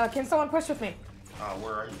 Can someone push with me?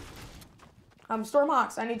 Where are you?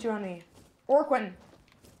 Stormhawks, I need you on me. Or Quentin.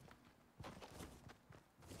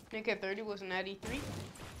 Nick at 30 wasn't at E3.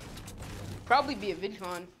 Probably be a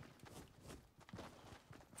VidCon.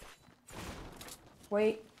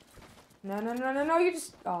 Wait. No, you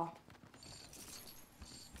just... Oh.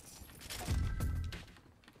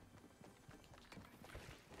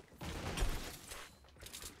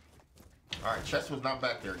 Alright, chest was not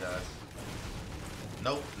back there, guys.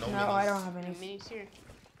 Nope, no minis. I don't have any. Minis here.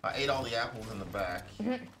 I ate all the apples in the back.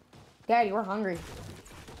 Daddy, we're hungry.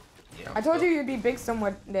 Yeah, I told you you'd be big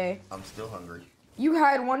some day. I'm still hungry. You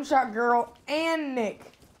had One Shot Girl and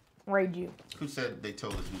Nick raid you. Who said they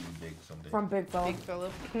told us we'd be big someday? From Big Fella. Big fella.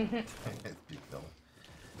 Big fella.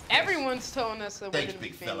 Everyone's telling us that we're Thanks, gonna be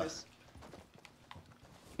big fella. famous.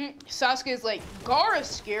 Sasuke's like, Gara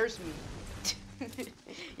scares me.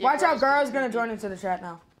 Yeah, Watch out, Gara's Gara's gonna creepy. join into the chat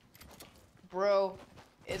now. Bro,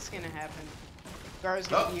 it's gonna happen. Gara's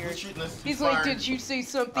gonna Oh, be here. who's shooting us? He's Fired. like, did you say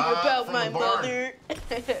something about from my the barn. mother?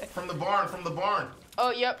 From the barn. Oh,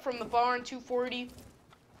 yep, from the barn, 240.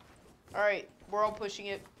 All right, we're all pushing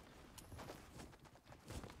it.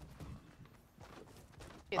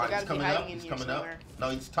 Yeah, All they right, he's gotta be coming hiding up. in He's here coming somewhere. up. No,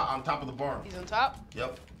 he's on top of the barn. He's on top?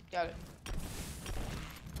 Yep. Got it.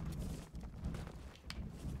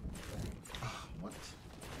 What?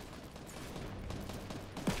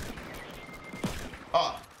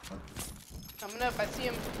 Oh. Coming up, I see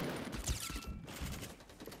him.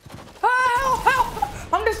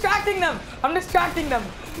 Help! I'm distracting them.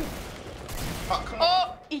 Oh, come on.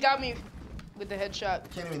 Oh, he got me with the headshot.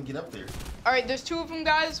 Can't even get up there. All right, there's two of them,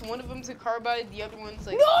 guys. One of them's a carbide, the other one's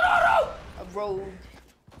like No! a rogue.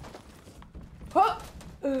 Huh?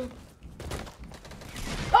 Oh,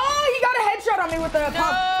 he got a headshot on me with the pump.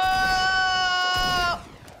 No!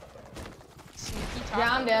 Sneaky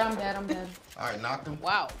Yeah, I'm taco. dead. All right, knocked him.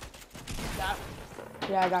 Wow. That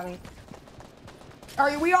Yeah, I got me.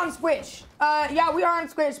 Are we on Switch? Yeah, we are on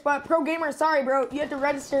Switch, but Pro Gamer, sorry, bro. You have to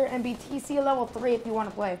register and be TC level 3 if you want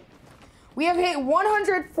to play. We have hit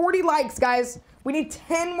 140 likes, guys. We need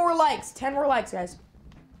 10 more likes. 10 more likes, guys.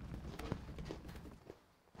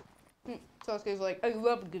 Sasuke's like, I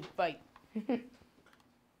love a good fight.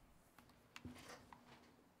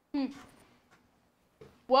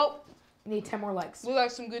 Well, We need 10 more likes. we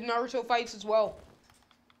got some good Naruto fights as well.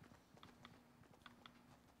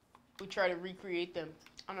 We try to recreate them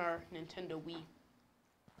on our Nintendo Wii.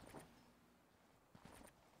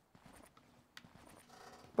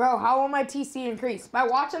 Bro, how will my TC increase? By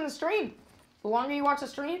watching the stream. The longer you watch the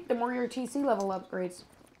stream, the more your TC level upgrades.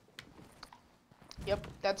 Yep,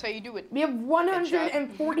 that's how you do it. We have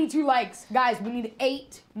 142 likes. Guys, we need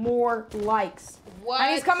 8 more likes. What?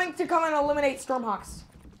 And he's coming to come and eliminate Stormhawks.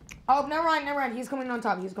 Oh, never mind. He's coming on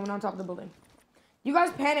top. He's coming on top of the building. You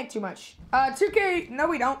guys panic too much. 2K, no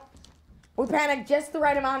we don't. We panic just the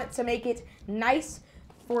right amount to make it nice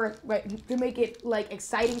for, to make it, like,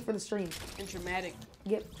 exciting for the stream. And dramatic.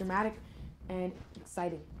 Get dramatic and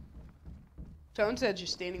exciting. Tone said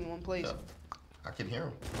just standing in one place. Yep. I can hear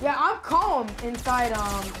him. Yeah, I'm calm inside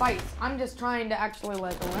fights. I'm just trying to actually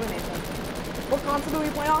like eliminate them. What console do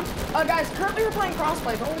we play on? Guys, currently we're playing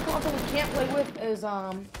crossplay. The only console we can't play with is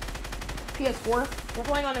PS4. We're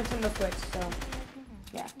playing on Nintendo Switch, so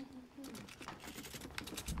yeah.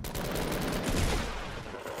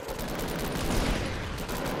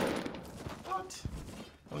 What?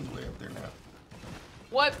 Oh, he's way up there now.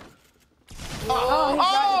 What? Oh, he's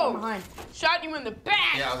got you from behind. Shot you in the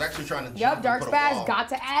back! Yeah, I was actually trying to. Yep, jump Dark and put a Spaz, wall. got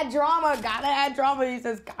to add drama. Gotta add drama. He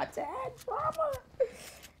says, got to add drama.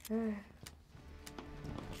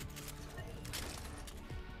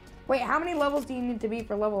 Wait, how many levels do you need to be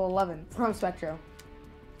for level 11 from Spectro?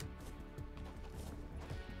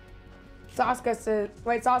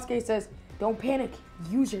 Sasuke says, don't panic.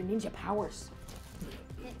 Use your ninja powers.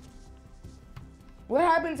 What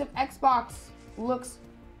happens if Xbox looks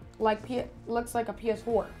like a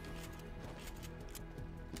PS4?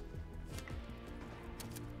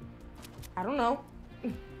 I don't know.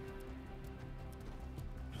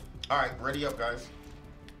 All right, ready up, guys.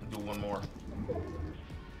 Do one more.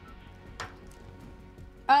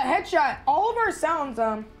 Headshot. All of our sounds,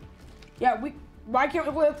 yeah, why can't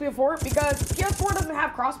we play with PS4? Because PS4 doesn't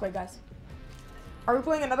have crossplay, guys. Are we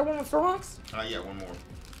playing another one with Stormhawks? Yeah, one more.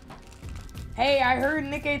 Hey, I heard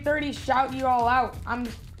Nick A30 shout you all out. I'm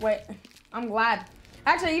glad.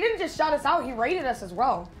 Actually, he didn't just shout us out, he rated us as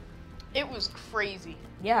well. It was crazy.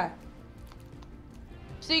 Yeah.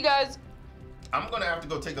 See you guys. I'm gonna have to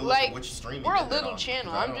go take a look Like, at which stream. we're he a did that little on,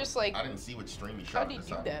 channel. 'cause I'm just like, I didn't see which stream he how shot do you this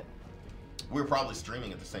do on. that? We were probably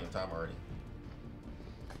streaming at the same time already.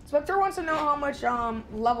 Spectre wants to know how much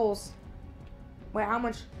levels. Wait, how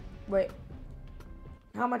much? Wait.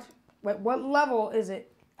 How much? Wait, what level is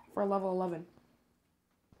it for level 11?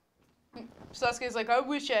 Sasuke's like, I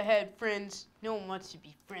wish I had friends. No one wants to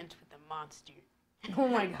be friends with a monster. Oh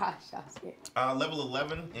my gosh, Sasuke. Level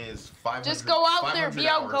 11 is 500. Just go out there, 500 be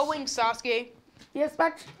hours. outgoing, Sasuke. Yeah,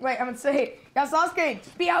 Spectre. Wait, I'm gonna say, yeah, Sasuke,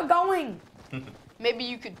 just be outgoing. Maybe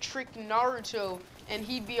you could trick Naruto, and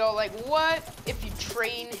he'd be all like, what if you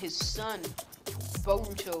train his son,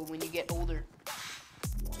 Boruto, when you get older?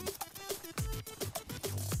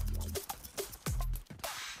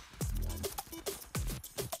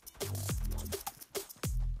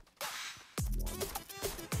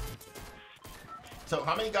 So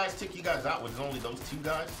how many guys took you guys out? Was it only those 2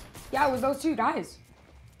 guys? Yeah, it was those 2 guys.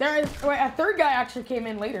 Wait, a 3rd guy actually came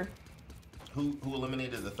in later. Who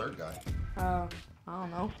eliminated the 3rd guy? I don't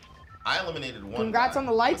know. I eliminated 1 Congrats guy, on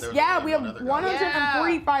the but likes. there was Yeah, only we have one other guy.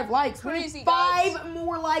 145 likes. We Crazy, need guys. 5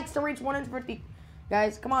 more likes to reach 150.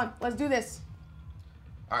 Guys, come on, let's do this.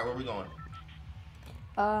 All right, where are we going?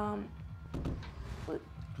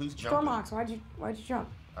 Who's jumping? Stormhawks, why'd you jump?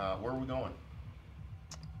 Where are we going?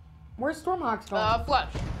 Where's Stormhawks going? Flush.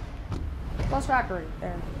 Plus Factory,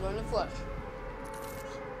 there. Going to Flush.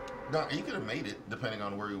 No, he could have made it depending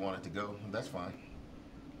on where he wanted to go. That's fine.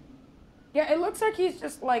 Yeah, it looks like he's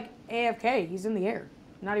just like AFK. He's in the air,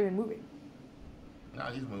 not even moving. No,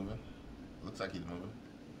 he's moving. Looks like he's moving.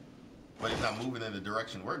 But he's not moving in the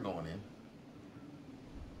direction we're going in.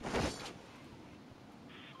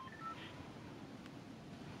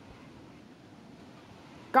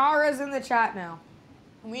 Gara's in the chat now.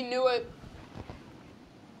 We knew it.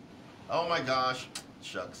 Oh my gosh.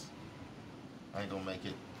 Shucks. I ain't gonna make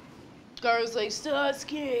it. Gara's like,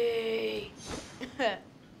 Sasuke.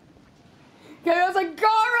 Okay, I was like,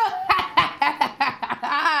 Gara!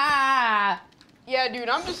 Yeah, dude,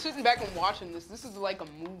 I'm just sitting back and watching this. This is like a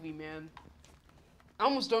movie, man. I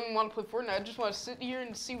almost don't even want to play Fortnite. I just want to sit here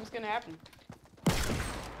and see what's going to happen.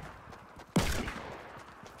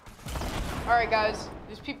 Alright, guys.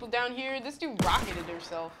 There's people down here. This dude rocketed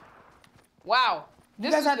herself. Wow. This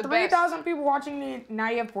You guys is had the 3,000 best. people watching me. Now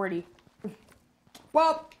you have 40.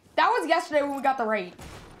 Well, that was yesterday when we got the raid.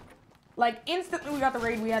 Like, instantly we got the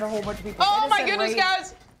raid, we had a whole bunch of people. Oh They just my said goodness, raid.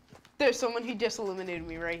 guys! There's someone who just eliminated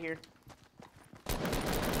me right here.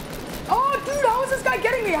 Oh, dude, how is this guy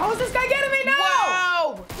getting me? How is this guy getting me? No!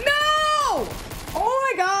 Wow! No!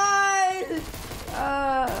 Oh my god!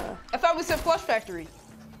 I thought we said Flush Factory.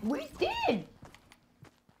 We did.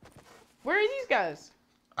 Where are these guys?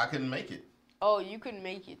 I couldn't make it. Oh, you couldn't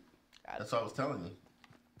make it. Got it. That's what I was telling you.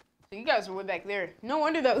 So you guys are way back there. No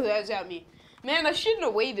wonder that was at me. Man, I shouldn't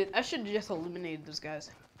have waited. I should have just eliminated those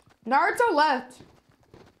guys. Naruto left.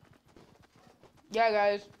 Yeah,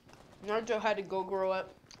 guys. Naruto had to go grow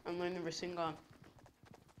up and learn the Rasengan.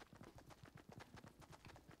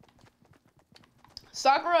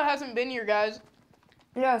 Sakura hasn't been here, guys.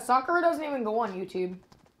 Yeah, Sakura doesn't even go on YouTube.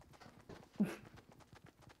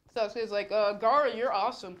 Sasuke's like, Gara, you're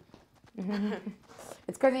awesome.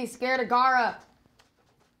 It's because he's scared of Gara.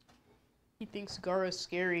 He thinks Gara's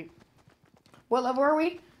scary. What level are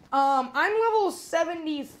we? I'm level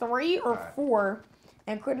 73 or Alright. 4,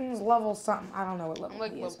 and Quinn's level something. I don't know what level I'm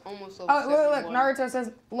like he is. almost level Oh, look, 71. Naruto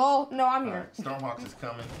says, lol, no, I'm here. Alright, Stormhawks is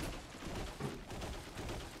coming.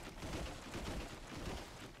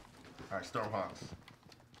 Alright, Stormhawks.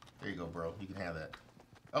 There you go, bro. You can have that.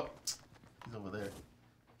 Oh, he's over there.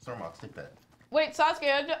 Stormhawks, take that. Wait,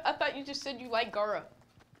 Sasuke, I thought you just said you like Gara.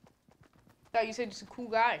 I thought you said he's a cool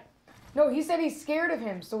guy. No, he said he's scared of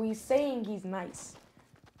him, so he's saying he's nice.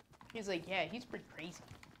 He's like, yeah, he's pretty crazy.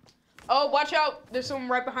 Oh, watch out. There's someone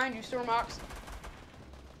right behind you, Stormox.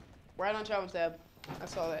 Right on Challenge Tab. I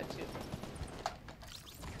saw that too.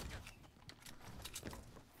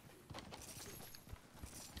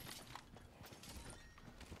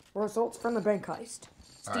 Results from the bank heist.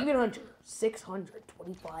 All Steven Hunter,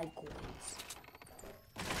 625 coins.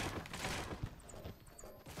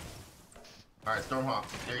 Alright,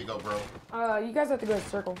 Stormhawks. There you go, bro. You guys have to go to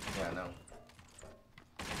circle. Yeah, I know.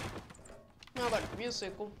 Not like a real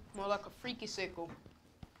sickle, more like a freaky sickle.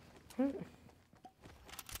 Alright,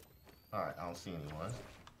 I don't see anyone.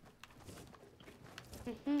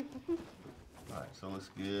 Alright, so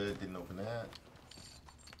looks good. Didn't open that.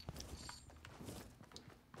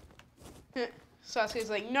 Sasuke's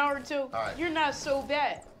like, Naruto, Alright. you're not so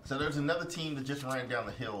bad. So there's another team that just ran down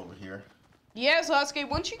the hill over here. Yeah, Sasuke,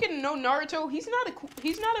 once you get to know Naruto, he's not a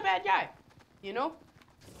bad guy. You know?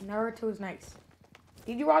 Naruto is nice.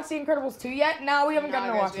 Did you watch The Incredibles 2 yet? No, we haven't Nah,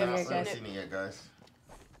 gotten to guys, watch we it haven't yet, I haven't guys. seen it yet, guys.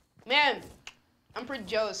 Man, I'm pretty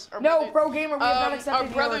jealous. No, Pro Gamer, we have not accepted our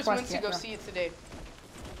your brothers request went to yet, go bro. see it today.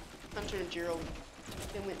 Hunter and Gerald.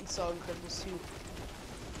 They went and saw Incredibles 2.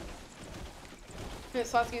 And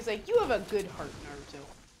Sasuke's like, you have a good heart,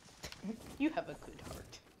 Naruto. You have a good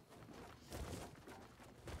heart.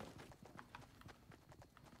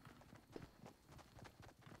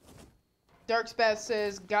 Darkspath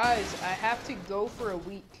says, guys, I have to go for a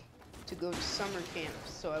week to go to summer camp,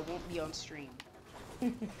 so I won't be on stream.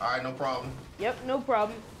 Alright, no problem. Yep, no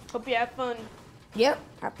problem. Hope you have fun. Yep,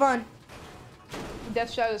 have fun.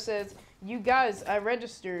 Death Shadow says, you guys, I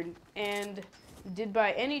registered, and did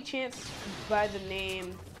by any chance by the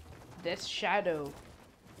name Death Shadow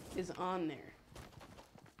is on there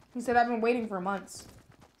He said, I've been waiting for months.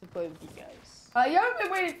 to play with you guys. You haven't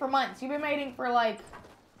been waiting for months. You've been waiting for like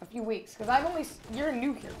a few weeks. Because I've only, you're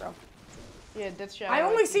new here, bro. Yeah, Death Shadow. I've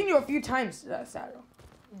only seen you a few times, Sato.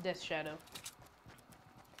 Death Shadow.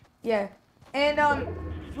 Yeah. And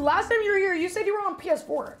last time you were here, you said you were on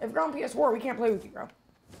PS4. If you're on PS4, we can't play with you, bro.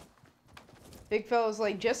 Big fella's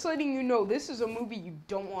like, just letting you know, this is a movie you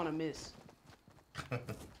don't want to miss.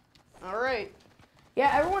 Alright.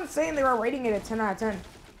 Yeah, everyone's saying they were rating it a 10 out of 10.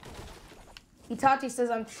 Itachi says,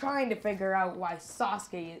 I'm trying to figure out why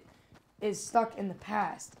Sasuke is stuck in the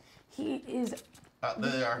past. He is, There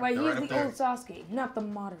they are. like, They're he's right up the there. old Sasuke, not the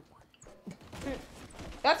modern one.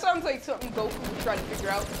 That sounds like something Goku would try to figure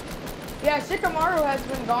out. Yeah, Shikamaru has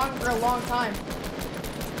been gone for a long time.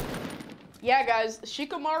 Yeah, guys,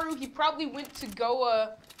 Shikamaru, he probably went to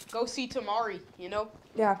go see Tamari, you know?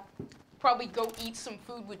 Yeah. Probably go eat some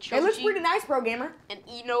food with Choji It looks pretty nice, Pro Gamer. and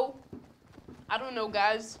Ino. I don't know,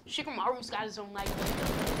 guys. Shikamaru's got his own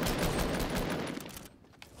life.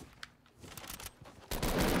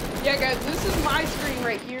 Yeah, guys, this is my screen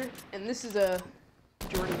right here, and this is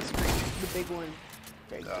Jordan's screen, the big one.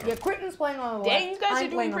 Right Got here. Yeah, Quentin's playing on the Dang, left. you guys I'm are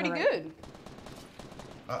doing playing on pretty the right. good.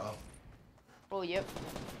 Uh-oh. Oh, yep.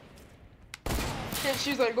 And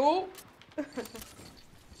she's like, oh.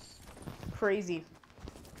 Crazy.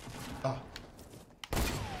 Oh.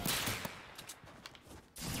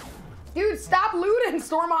 Dude, stop looting,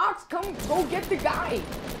 Stormhawks. Come, go get the guy.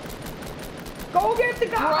 Go get the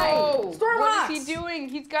guy. Bro, Stormhawks. what is he doing?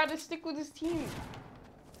 He's got to stick with his team.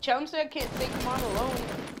 Challenge can't take him on alone.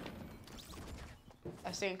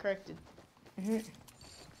 I stand corrected.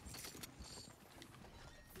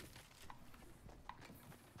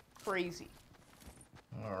 Crazy.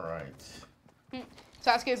 All right.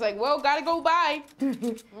 Sasuke's like, well, gotta go by.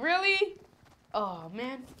 Really? Oh,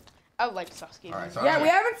 man. I like Sasuke. All right, so Yeah, we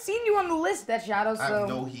haven't seen you on the list, Death Shadow, so I have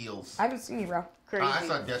no heals. I haven't seen you, bro. Crazy. I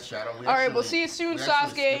saw Death Shadow. All right, we'll see you soon, we actually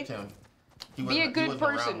Sasuke. skipped him. He Be a wasn't- good he wasn't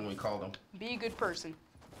around person. when we called him. Be a good person.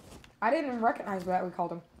 I didn't recognize that we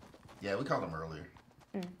called him. Yeah, we called him earlier.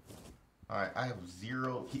 Mm. All right, I have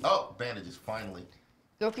zero. Oh, bandages, finally.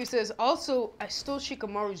 Goku says, also, I stole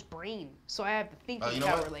Shikamaru's brain, so I have the thinking You know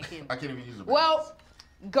power what? like him. I can't even use the Well,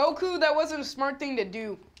 Goku, that wasn't a smart thing to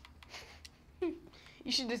do.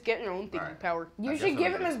 You should just get your own thinking Alright. power. You I should give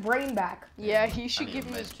him definitely his brain back. Yeah, he should need give a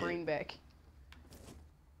him med his kit. brain back.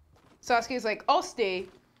 Sasuke's like, I'll stay.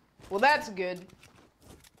 Well, that's good.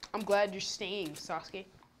 I'm glad you're staying, Sasuke.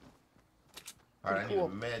 All right, I pretty need cool. a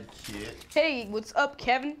med kit. Hey, what's up,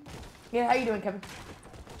 Kevin? Yeah, how you doing, Kevin?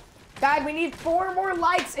 Guys, we need 4 more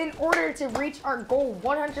likes in order to reach our goal.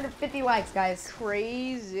 150 likes, guys.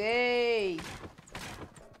 Crazy.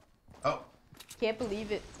 Oh, Can't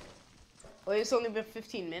believe it. Well, it's only been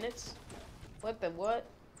 15 minutes. What the what?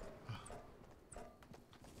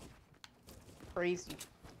 Crazy.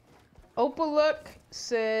 Opaluk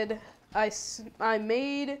said, I sent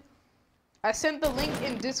the link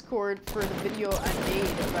in Discord for the video I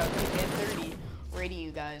made about Nick 30 rating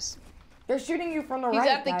you guys. They're shooting you from the He's right,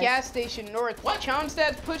 at the guys. gas station north. What?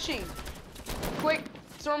 Chomstad's pushing. Quick,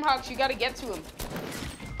 Stormhawks, you gotta get to him.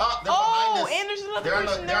 oh, they're Oh, behind us. and there's another They're on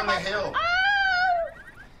person. the, they're on the Never mind. hill. Ah!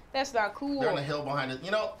 That's not cool. They're on the hill behind us.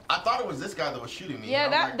 You know, I thought it was this guy that was shooting me. Yeah,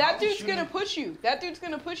 and I was like, that how is he dude's gonna shooting? push you. That dude's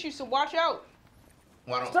gonna push you, so watch out.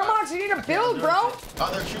 Why don't Stormhawks, you need to build, bro. Oh,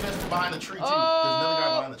 they're shooting us from behind the tree too. There's another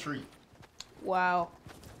guy behind the tree. Wow.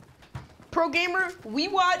 Pro Gamer, we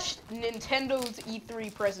watched Nintendo's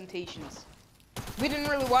E3 presentations. We didn't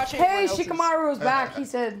really watch anyone Hey, else's. Shikamaru was back. He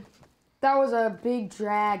said, that was a big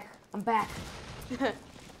drag. I'm back.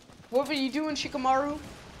 What were you doing, Shikamaru?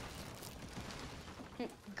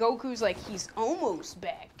 Goku's like, he's almost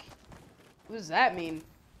back. What does that mean?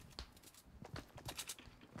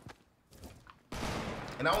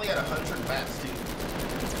 And I only had 100 mats too.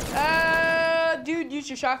 Dude, use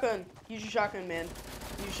your shotgun. Use your shotgun, man.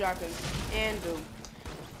 Use your shotgun. And boom.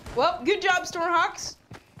 Well, good job, Stormhawks.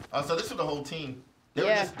 Oh, so this was the whole team. They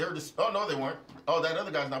were just. Oh no, they weren't. Oh, that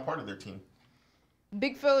other guy's not part of their team.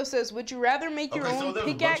 Big fella says, would you rather make your own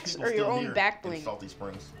pickaxe or your own back bling? Salty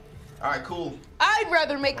Springs. All right, cool. I'd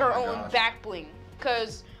rather make our own back bling,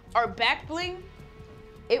 because our back bling,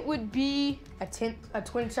 it would be a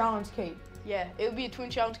twin challenge cape. Yeah, it would be a twin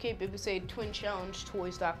challenge cape. It would say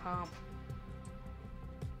twinchallengetoys.com.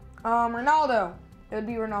 Ronaldo. It would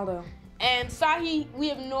be Ronaldo. And Sahi, we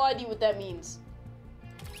have no idea what that means.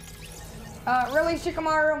 Really,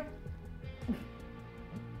 Shikamaru?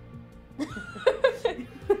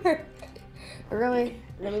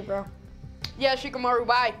 Really, bro? Yeah, Shikamaru,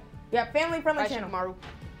 bye. Yeah, family-friendly Bye, channel. Shikamaru.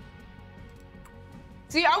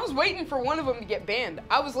 See, I was waiting for one of them to get banned.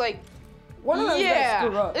 I was like, One of those guys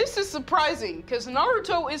screw up. this is surprising, because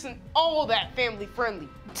Naruto isn't all that family-friendly.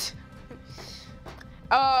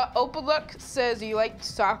 Opaluk says, do you like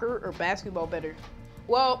soccer or basketball better?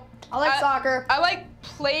 Well, I like soccer. I like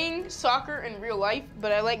playing soccer in real life,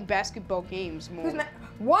 but I like basketball games more.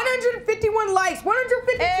 151 likes.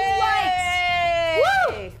 152 likes.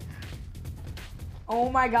 Woo! Oh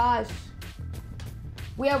my gosh.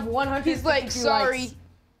 We have 152 He's like, sorry. likes.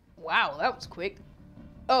 Wow, that was quick.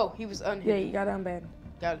 Oh, he was unhinged. Yeah, you got unbanned.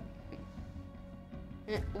 Got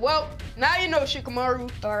it. Well, now you know,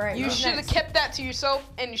 Shikamaru. All right. You should have kept that to yourself,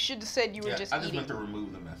 and you should have said you were just I just eating. meant to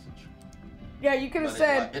remove the message. Yeah, you could have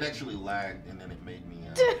said. It actually lagged, and then it made me.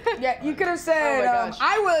 Yeah, you could have said. Oh my gosh.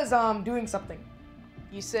 I was doing something.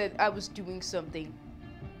 You said I was doing something.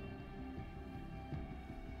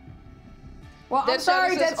 Well, I'm Death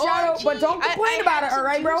sorry, Shadow says, Death Shadow, "OMG, but don't complain I about had it, to all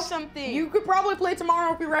right, do bro? something." You could probably play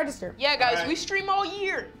tomorrow if you register. Yeah, guys, Alright. we stream all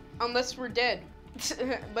year, unless we're dead.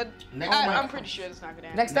 But I'm pretty sure it's not gonna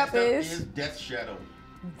happen. Next up is Death Shadow.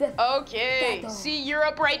 Okay, Shadow. see, you're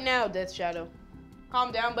up right now, Death Shadow.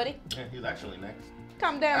 Calm down, buddy. Yeah, he's actually next.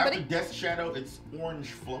 Calm down, After buddy. Death Shadow, it's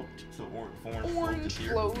Orange Float. So Orange Orange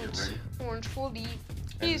Float float. is here. Get ready. Orange floaty.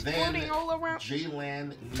 And He's then floating all around.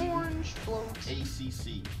 J-Land Orange float.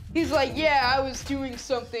 ACC. He's like, yeah, I was doing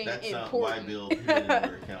something That's important. Y-Build. Hidden in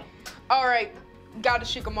your account. All right, got a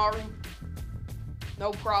Shikamaru.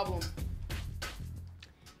 No problem.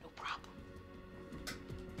 No problem.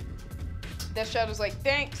 Death Shadow's like,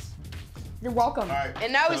 thanks. You're welcome. All right.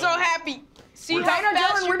 And now he's so- all happy. See We're how Dino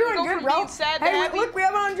fast Dylan, you we're can doing go good, from bro. being sad to Hey, happy? look, we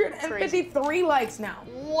have 153 likes now.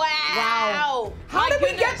 Wow. How My did we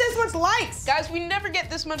get goodness. this much likes? Guys, we never get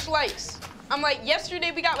this much likes. I'm like,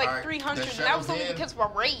 yesterday we got like All right, 300, Death and that was Shadow's only in. because of a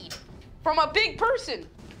raid from a big person.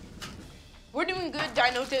 We're doing good,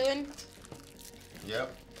 Dino Dylan.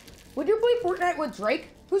 Yep. Would you play Fortnite with Drake?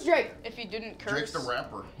 Who's Drake? If you didn't curse. Drake's the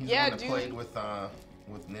rapper. He's Yeah, the one that dude. played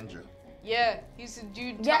with Ninja. Yeah, he's a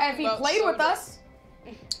dude. Yeah, talking if he about played with soda. us.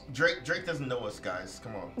 Drake doesn't know us, guys.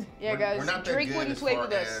 Come on. Yeah, we're, guys, We're not that Drake good wouldn't play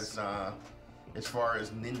with us. As far as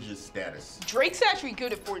Ninja's status. Drake's actually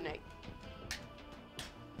good at Fortnite.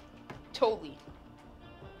 Totally.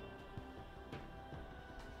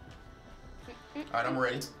 All right, I'm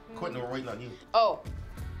ready. Quentin, we're waiting on you. Oh,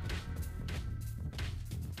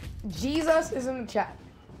 Jesus is in the chat.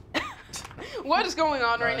 what is going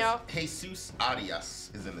on right now? Jesus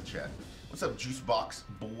Arias is in the chat. What's up, Juicebox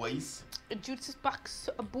boys? A juice box,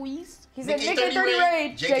 boys. He said Nick Nick 30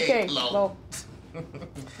 raid. JK, JK. lol. Lol.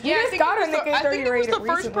 Yeah, just got a Nick I think 30 it was raid the first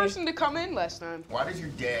recently. person to come in last time. Why does your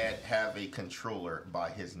dad have a controller by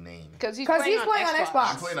his name? Because he's 'Cause playing, he's playing on on Xbox.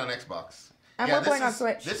 I'm playing on Xbox. And we're this playing on is-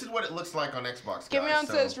 Switch. This is what it looks like on Xbox, guys. Giveon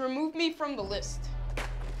so says, remove me from the list.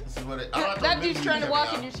 This is what it. I don't have to That remember dude's you, trying to walk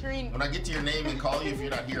Giveon. in your screen. When I get to your name and call you, if you're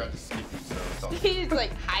not here, I just skip you. So it's all good. He's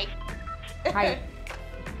like, hi. Hi.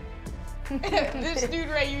 This dude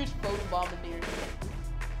right here is photobombardier.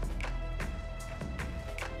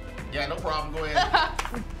 Yeah, no problem. Go ahead.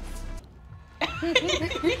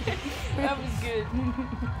 That was good.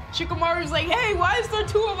 Shikamaru's like, hey, why is there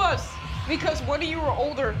two of us? Because one of you are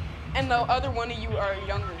older and the other one of you are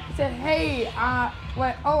younger. He said, hey,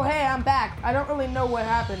 what? Oh, hey, I'm back. I don't really know what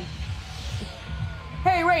happened.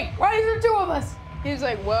 Hey, wait, why is there two of us? He's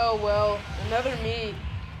like, well, another me.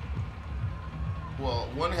 Well,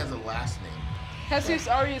 one has a last name. Jesus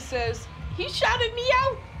Arias says, he shouted me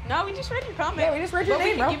out. No, we just read your comment. Yeah, we just read your but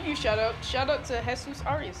name, we can bro. give you a shout out. Shout out to Jesus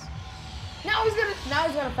Arias. Now he's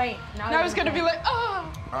gonna faint. Now he's gonna be like,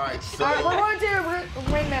 ah. All right, so. All right, we're going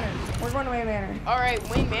to Wayne Manor. We're going to Wayne Manor. All right,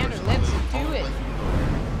 Wayne Manor, let's do it.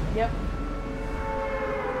 Yep.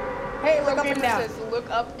 Hey, look up Gamer and down. says, look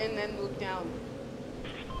up and then look down.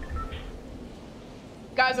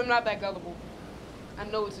 Guys, I'm not that gullible. I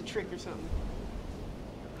know it's a trick or something.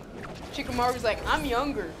 Shikamaru's like, I'm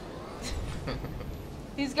younger.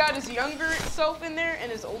 He's got his younger self in there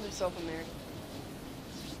and his older self in there.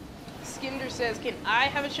 Skinder says, can I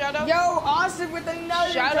have a shout out? Yo, Austin with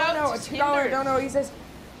another Shout out dono. to It's Chicago, Skinder. dono. He says,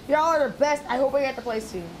 y'all are the best. I hope I get to play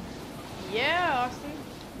soon. Yeah, Austin.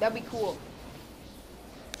 That'd be cool.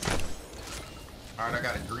 All right, I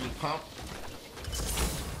got a green pump.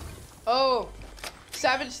 Oh,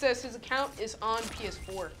 Savage says his account is on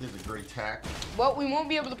PS4. Here's a great tack. Well, we won't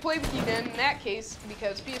be able to play with you then in that case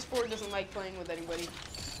because PS4 doesn't like playing with anybody.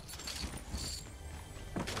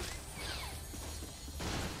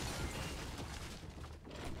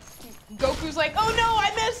 Goku's like, oh no,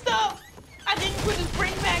 I messed up! I didn't put his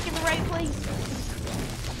brain back in the right place.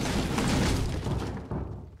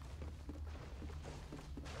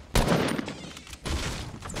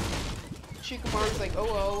 Shikamaru's like, oh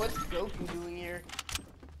well, what's Goku doing here?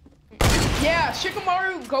 Yeah,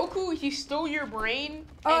 Shikamaru, Goku, he stole your brain.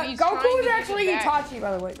 And he's Goku trying is to actually get it back. Itachi,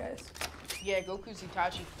 by the way, guys. Yeah, Goku's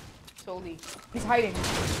Itachi. Totally. He's hiding.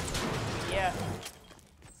 Yeah.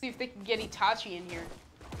 See if they can get Itachi in here.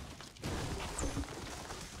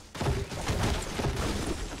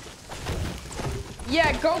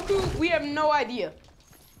 Yeah, Goku, we have no idea.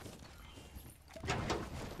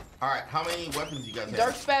 All right, how many weapons you guys have?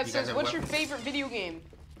 Dark Spaz You guys says, have what's your weapons? favorite video game?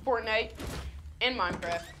 Fortnite and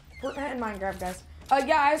Minecraft. Fortnite and Minecraft, guys.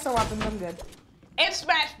 Yeah, I have some weapons. I'm good. And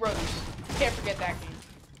Smash Brothers. Can't forget that game.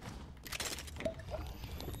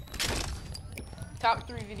 Top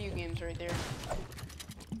 3 video games right there.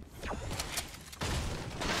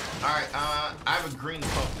 All right, I have a green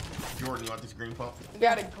pump. Jordan, you want this green pump? We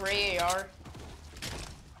got a gray AR.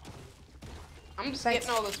 I'm just Thanks.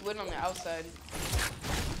 getting all this wood on the outside.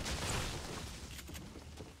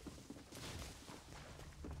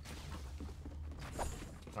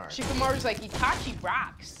 All right. Shikamaru's like, Itachi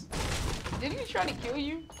rocks. Didn't he try to kill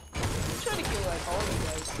you? He tried to kill like all you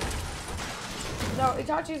guys. No,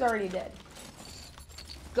 Itachi's already dead.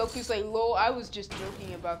 Goku's like, lol, I was just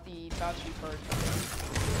joking about the Itachi part.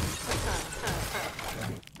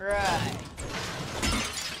 Right.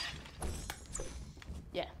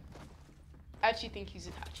 Yeah. I actually think he's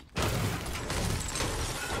Itachi.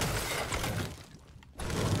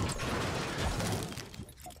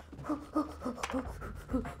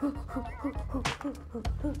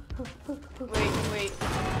 Wait.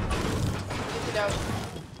 Get it out.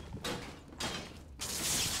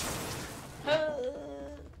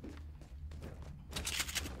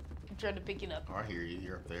 I'm trying to pick it up. Oh, I hear you.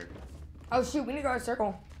 You're up there. Oh shoot, we need to go to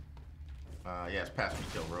circle. Yeah, it's past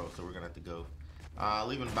Retail Road, so we're gonna have to go.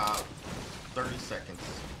 Leaving about 30 seconds.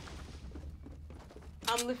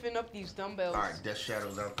 I'm lifting up these dumbbells. All right, Death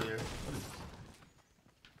Shadow's out there.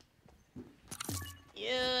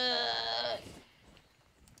 Yeah.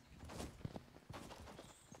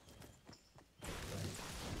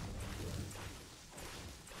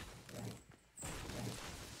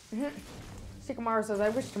 Shikamaru says, I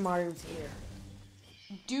wish Tamari was here.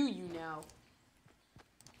 Do you now?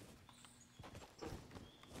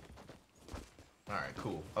 All right,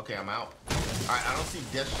 cool. Okay, I'm out. All right, I don't see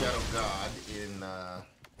Death Shadow God in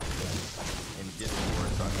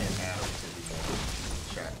Discord, so I can't add him to the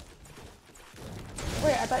chat.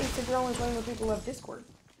 Wait, I thought you said you're only playing with people who have Discord.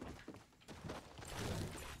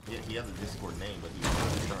 Yeah, he has a Discord name, but he's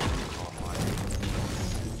not currently online.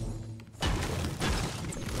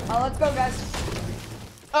 Oh, let's go, guys.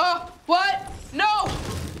 What? No!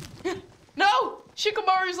 No!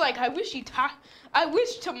 Shikamaru's like, I wish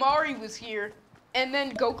Tamari was here. And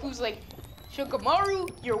then Goku's like, Shikamaru,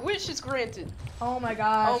 your wish is granted. Oh my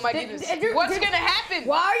gosh. Oh my goodness. What's gonna happen?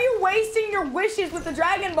 Why are you wasting your wishes with the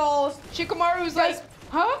Dragon Balls? Shikamaru's like,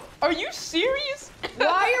 huh? Are you serious? Why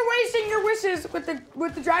are you wasting your wishes with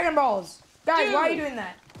the Dragon Balls? Guys, Dude. why are you doing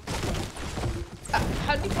that?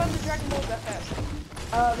 How'd you find the Dragon Balls that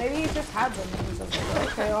fast? Maybe he just had them and he was like,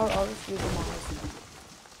 okay, I'll just use them all.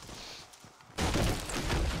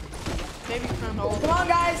 Maybe found all of Come them. on,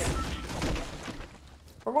 guys.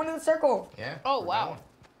 We're going to the circle. Yeah. Oh, we're wow.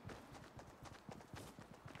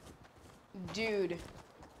 going. Dude.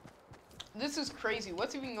 This is crazy.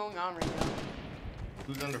 What's even going on right now?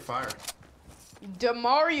 Who's under fire?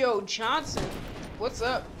 Demario Johnson. What's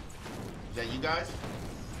up? Is that you guys?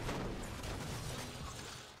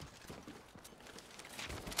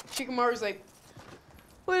 Shikamaru's like,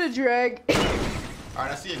 what a drag. All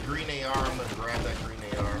right, I see a green AR. I'm gonna grab that green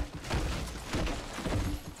AR.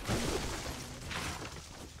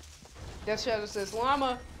 Death Shadow says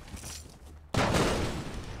llama.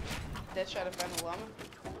 Death Shadow found a llama.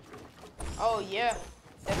 Oh yeah,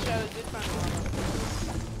 Death Shadow did find a llama.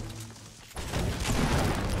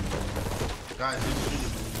 Guys, who's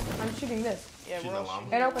shooting? I'm shooting this. Yeah, Shooting we're all a llama?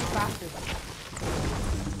 shooting. It opens faster.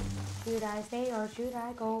 Should I stay or should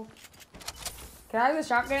I go? Can I have the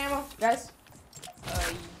shotgun ammo, guys?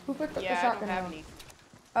 Who picked up the Yeah, I shotgun don't have ammo?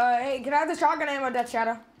 any. Hey, can I have the shotgun ammo, Death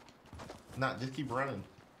Shadow? Nah, just keep running.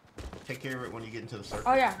 Take care of it when you get into the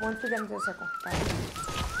circle. Oh yeah, once we get into the circle. Right.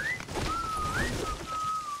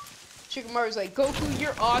 Shikamaru's like, Goku,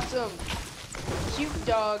 you're awesome. Cute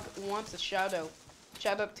dog wants a shout out.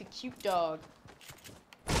 Shout out to Cute Dog.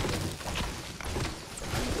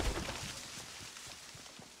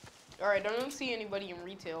 Alright, I don't see anybody in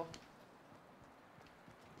retail.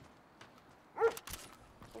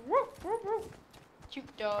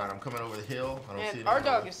 Cute dog. Alright, I'm coming over the hill. I don't see Man, anyone. our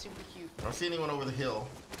dog is super cute. I don't see anyone over the hill.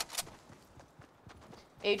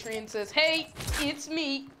 Adrian says, hey, it's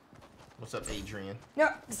me. What's up, Adrian? No,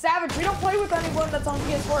 Savage, we don't play with anyone that's on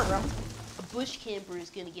PS4, bro. A bush camper is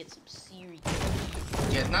gonna get some serious.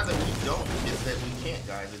 Yeah, it's not that we don't, it's that we can't,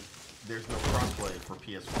 guys. There's no crossplay for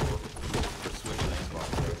PS4, for Switch and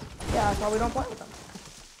Xbox. Yeah, that's why we don't play with them.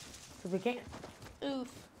 Because we can't. Oof.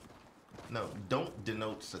 No, don't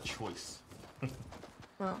denotes a choice.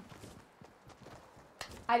 Well,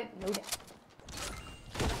 I didn't know that.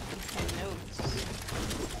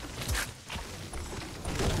 Notes.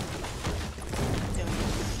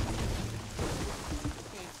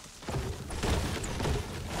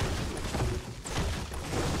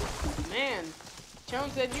 Man,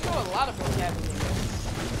 Jones said you know a lot of vocabulary.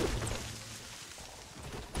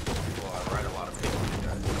 Well, I write a lot of papers,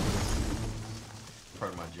 guys.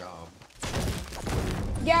 Part of my job.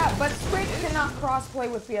 Yeah, but Switch cannot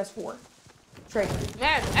crossplay with PS4. Trade.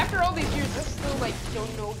 Man, after all these years, I still like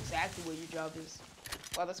don't know exactly what your job is.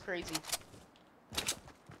 Wow, that's crazy.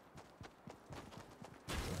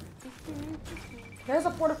 There's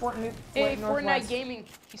a Port of Fortnite. Hey, Fortnite Gaming,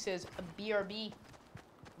 he says, a BRB.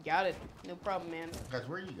 Got it. No problem, man. Guys,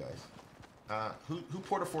 where are you guys? Who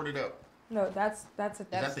porta-forted up? No, that's a, Is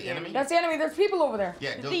that the enemy? that's the enemy. There's people over there.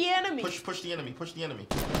 Yeah, go, The enemy. Push the enemy. Push the enemy.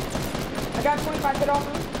 I got 25 hit off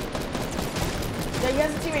him. Yeah, he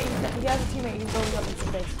has a teammate. He has a teammate. He's building up in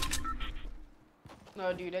some base.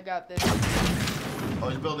 No, dude, I got this. Oh,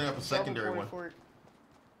 he's building up a secondary Double one. for it.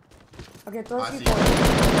 Okay, throw I C4. see.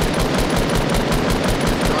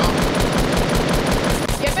 Drop.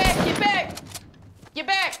 Get back! Get back! Get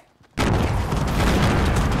back!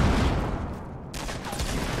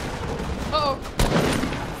 Uh-oh.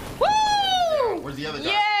 Woo! Where's the other guy?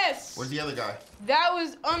 Yes! Where's the other guy? That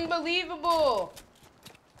was unbelievable.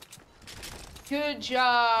 Good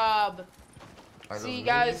job. Are those See,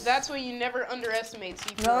 guys, minis? that's what you never underestimate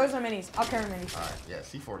C4. No, those are minis. I'll carry minis. Alright, yeah,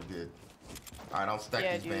 C4 is good. Alright, I'll stack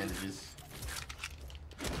Yeah, these dude. bandages.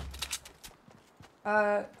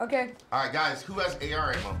 Okay. Alright, guys, who has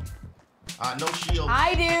AR ammo? No shields.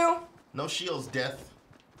 I do. No shields, Death.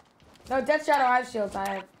 No, Death Shadow, I have shields.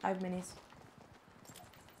 I have minis.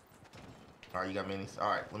 Alright, you got minis?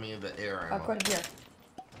 Alright, let me get the AR I'll ammo. put it here.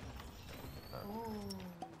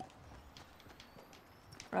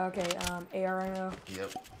 Okay, AR ammo.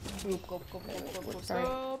 Yep. Sorry.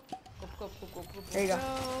 There you go.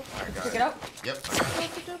 Alright, guys. Pick it up. Yep.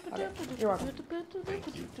 Okay. You're welcome.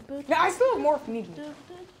 Thank you. Yeah, I still have more if you need me.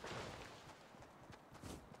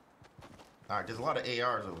 Alright, there's a lot of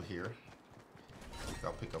ARs over here.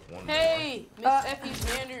 I'll pick up one. Hey, Miss Effie's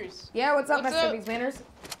Manders. Yeah, what's up, What's Mr. up? Biggs Manners?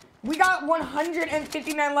 We got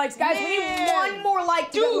 159 likes. Guys, we need Man. one more like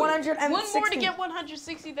to Dude, get 160. one more to get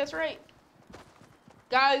 160, that's right.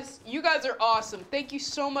 Guys, you guys are awesome. Thank you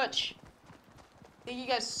so much. Thank you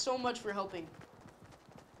guys so much for helping.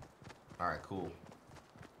 Alright, cool.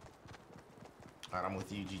 Alright, I'm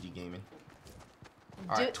with you, GG Gaming.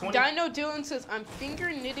 Alright, Dino Dylan says, I'm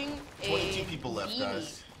finger knitting a 22 people left, beanie."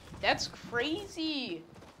 guys. That's crazy.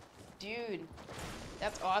 Dude,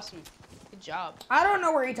 that's awesome. Good job. I don't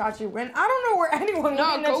know where Itachi went. I don't know where anyone No,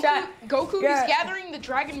 went in the chat. Goku Yeah. is gathering the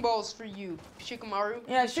Dragon Balls for you, Shikamaru.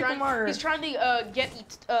 Yeah, He's trying- Shikamaru. He's trying to get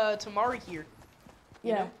Tamari here.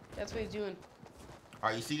 You Yeah. know? That's what he's doing.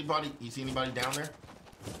 Alright, you see anybody? You see anybody down there?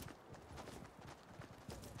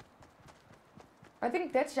 I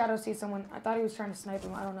think Death Shadow sees someone. I thought he was trying to snipe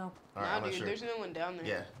him. I don't know. Alright, Nah, I'm not dude, sure. there's no one down there.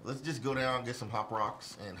 Yeah, let's just go down, get some hop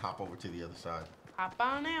rocks, and hop over to the other side. Hop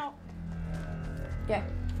on out. Yeah.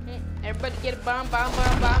 Everybody get a bombed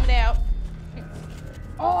out.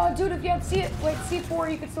 Oh, dude, if you have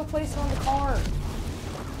C4, you can still place it on the car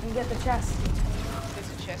and get the chest. There's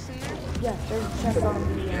a chest in there? Yeah, there's a chest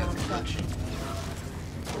on the Yeah, it's truck. glitchy.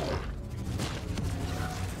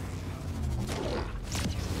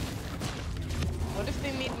 What if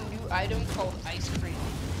they made a new item called ice cream?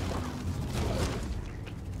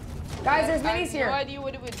 Guys, there's I minis have here. no idea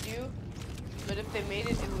what it would do, but if they made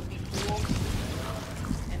it, it would be cool.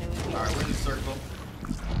 And it would be Alright, we're in the circle.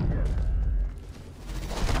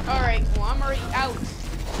 Alright, well, I'm already out. Wait for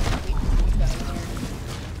you guys here.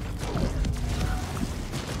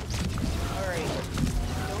 Alright.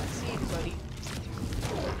 Don't see anybody.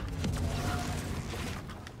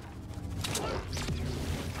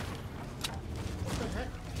 What the heck?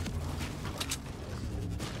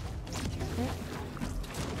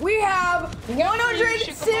 We have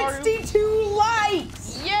 162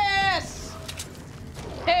 likes. Yes!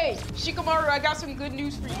 Hey, Shikamaru, I got some good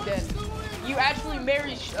news for you then. You actually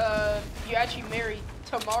marry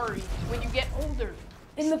Tamari when you get older.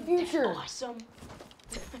 In the future. Awesome.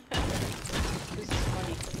 This is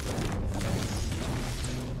funny.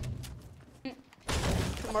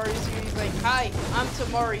 Tamari's here, he's like, hi, I'm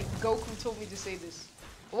Tamari. Goku told me to say this.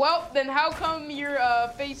 Well, then how come your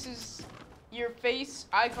face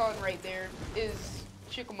icon right there is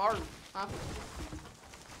Shikamaru, huh?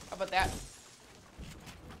 How about that?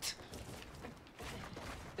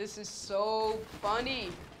 This is so funny.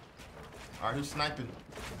 Alright, who's sniping?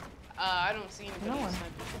 I don't see anybody No one.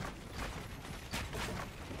 sniping.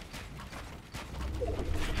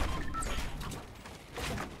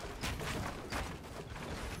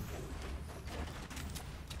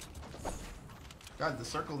 God, the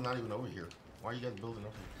circle's not even over here. Why are you guys building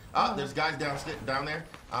up here? Ah, there's guys down there.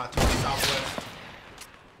 To the southwest.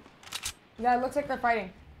 Yeah, it looks like they're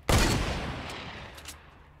fighting.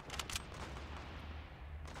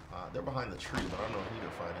 They're behind the tree, but I don't know who they're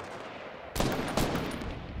fighting.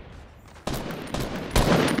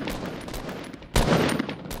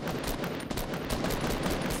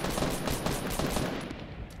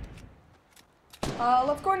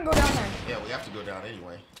 Let's go ahead and go down there. Yeah, we have to go down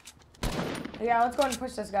anyway. Yeah, let's go ahead and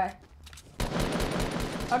push this guy.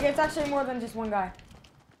 Okay, it's actually more than just one guy.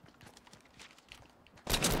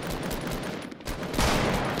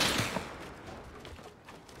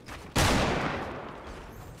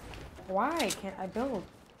 Why can't I build?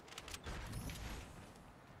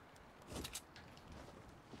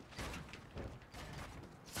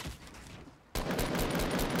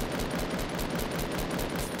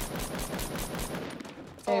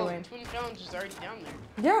 Anyway. Twin Challenge is already down there.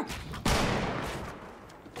 Yeah.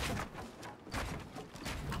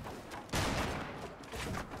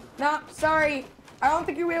 Nah, sorry. I don't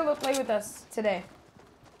think you'll be able to play with us today.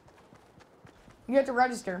 You have to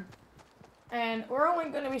register. And we're only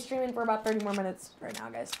going to be streaming for about 30 more minutes right now,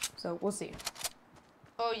 guys. So we'll see.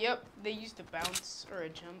 Oh, yep. They used a bounce or a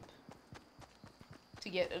jump to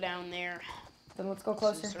get down there. Then let's go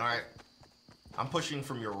closer. All right. I'm pushing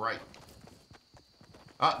from your right.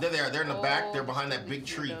 There they are. They're in the back. They're behind that big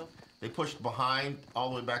tree. They pushed behind all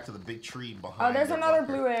the way back to the big tree behind. Oh, there's their another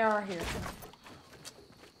bunker. blue AR here.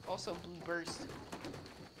 Also blue burst.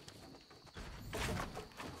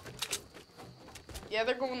 Yeah,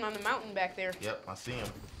 they're going on the mountain back there. Yep, I see them.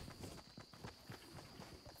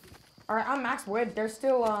 All right, I'm max wood. There's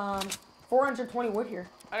still 420 wood here.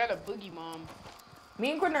 I got a boogie bomb.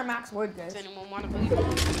 Me and Quentin are max wood, guys. Does anyone want a boogie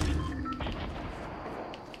bomb?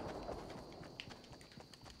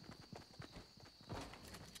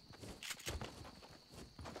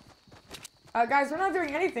 Guys, we're not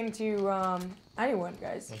doing anything to anyone,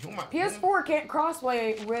 guys. Hey, who am I- PS4 can't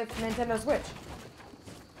crossplay with Nintendo Switch.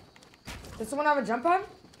 Does someone have a jump pad?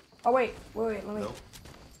 Oh wait, let me. Nope.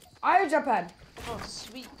 I have a jump pad. Oh,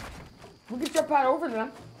 sweet. We could jump pad over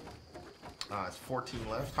them. It's 14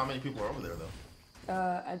 left. How many people are over there though?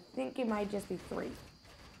 I think it might just be 3.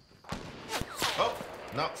 Oh,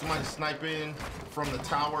 no, somebody's sniping from the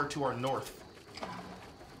tower to our north.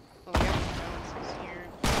 Oh, yeah. Bounces here.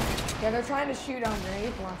 Yeah, they're trying to shoot on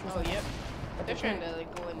grenade launchers. Oh, yep. They're trying to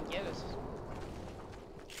like go and get us.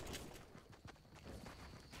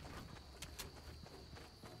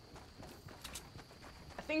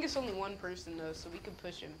 I think it's only one person though, so we can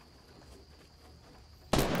push him.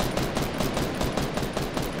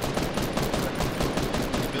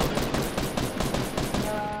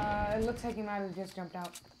 It looks like he might have just jumped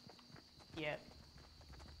out. Yeah.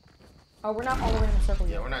 Oh, we're not all the way in the circle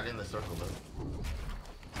yet. Yeah, we're not in the circle though.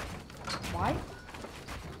 Why?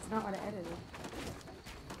 It's not what I edited.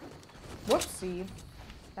 Whoopsie.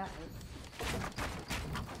 That hurt.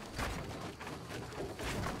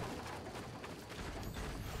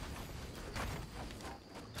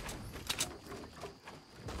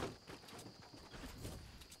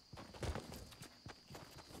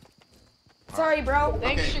 Sorry, bro.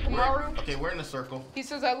 Thanks, Shikamaru. Okay, we're in the circle. He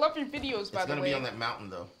says, I love your videos, by It's the gonna way. be on that mountain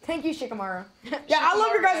though. Thank you, Shikamaru. Yeah, I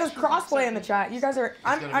love your guys' Shikamaru crossplay in the chat. You guys are,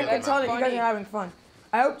 I gonna be can on tell that that you guys funny. are having fun.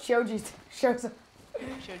 I hope Shoji shows up.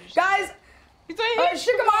 Showed you Guys, He's like, hey,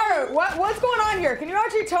 Shikamaru, what's going on here? Can you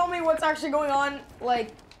actually tell me what's actually going on?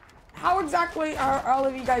 Like, how exactly are all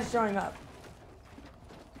of you guys showing up?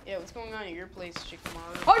 Yeah, what's going on at your place,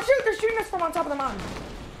 Shikamaru? Oh shoot, they're shooting us from on top of the mountain.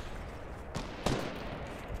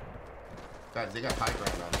 Guys, they got high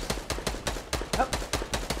ground on us. Oh.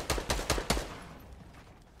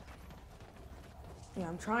 Yeah,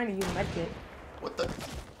 I'm trying to use a medkit. What the?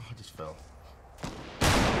 Oh, I just fell.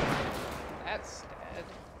 That's dead.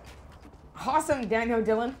 Awesome, Daniel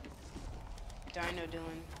Dillon. Dino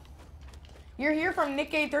Dylan. You're here from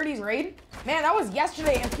Nick A30's raid? Man, that was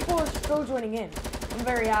yesterday and people are still joining in. I'm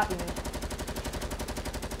very happy, man.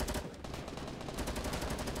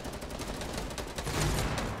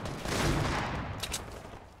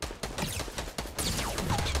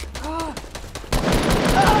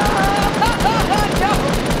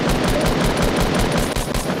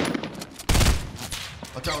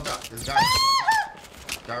 Watch out, watch out. There's a guy.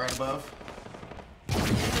 Guy right above.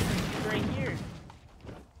 He's right here.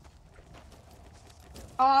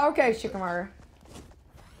 Oh, okay, Shikamaru.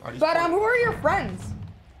 Are these But poor- who are your friends?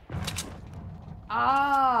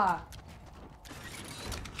 Ah.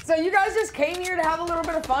 So you guys just came here to have a little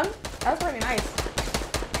bit of fun? That's pretty nice.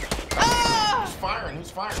 Who's firing?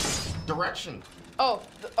 Who's firing? Direction. Oh,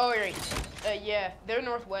 right. Yeah, they're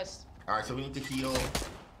northwest. All right, so we need to heal.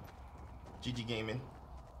 GG Gaming.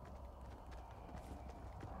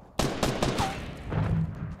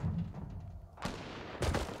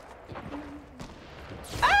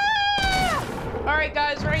 All right,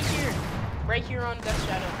 guys, right here on Death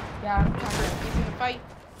Shadow. Yeah. He's in the fight.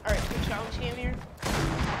 All right, good challenge cam here.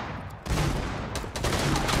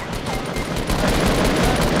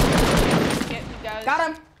 Get me, guys.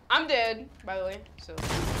 Got him. I'm dead, by the way. So.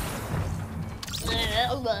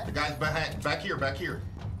 The guy's back here, back here.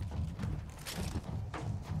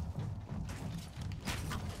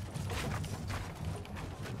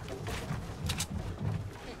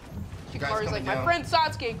 Shikamaru's like, my friend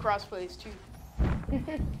Satsuke crossplays too.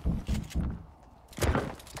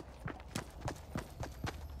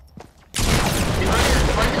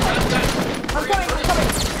 I'm coming.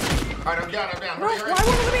 Alright, I'm down. No, Hurry, why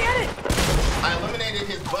won't let me edit? I eliminated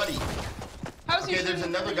his buddy. How's he Okay, there's shooting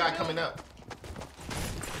another through guy the coming up.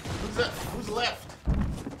 Who's that? Who's left?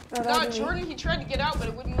 No, No, Jordan, he tried to get out, but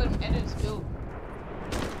it wouldn't let him edit his build.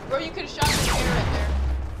 Bro, you could have shot him in the air right there.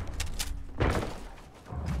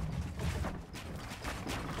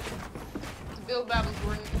 It's a build battle,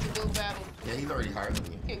 Jordan. It's a build battle. Yeah, he's already higher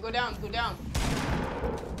than you. Okay, go down.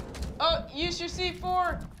 Oh, use your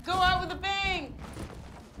C4. Go out with a bang.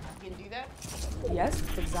 You can do that? Yes,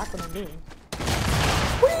 that's exactly what I'm doing.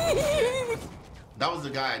 That was the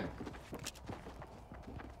guy.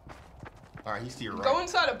 Alright, he's to your right. Go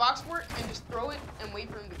inside a box fort and just throw it and wait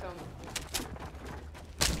for him to come.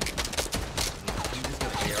 He's just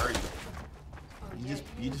gonna AR you. Oh,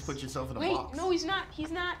 You just put yourself in a Wait, box. no, he's not.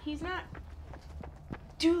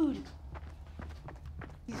 Dude.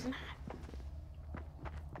 He's not.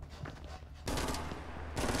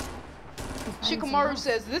 Shikamaru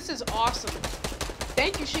says, this is awesome.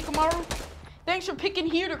 Thank you, Shikamaru. Thanks for picking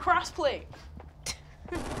here to crossplay.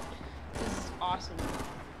 This is awesome.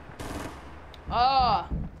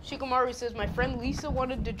 Shikamaru says, my friend Lisa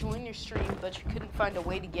wanted to join your stream, but she couldn't find a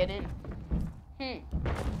way to get in.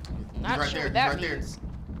 Not right sure there, what that right there. means.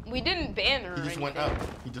 We didn't ban her. He just or went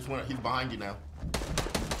anything. up. He's behind you now.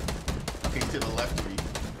 Okay, to the left of you.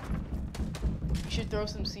 You should throw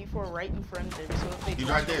some C4 right in front of him. So if they He's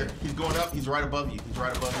right there. He's going up. He's right above you.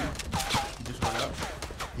 He just went up.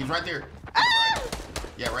 He's right there. To the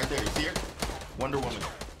right. Yeah, right there. You see her? Wonder Woman.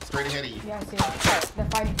 Straight ahead of you. Yeah, I see it. They're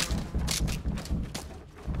fighting.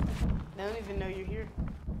 I don't even know you're here.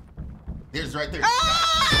 There's right there.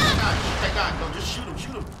 That guy. No, just shoot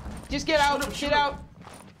him. Just get out. Shoot him. Get out.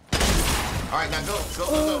 All right, now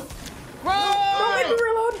go. Run! Don't make me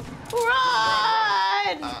reload.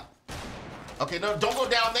 Run! Okay, no, don't go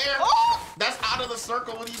down there. Oh! That's out of the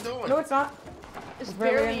circle. What are you doing? No, it's not. It's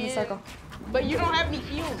barely barely in the in. circle. But you don't have any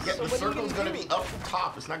heals. Yeah, so the what circle's are you gonna do? be up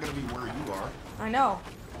top. It's not gonna be where you are. I know.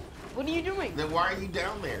 What are you doing? Then why are you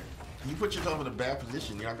down there? You put yourself in a bad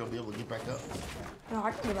position. You're not gonna be able to get back up. No,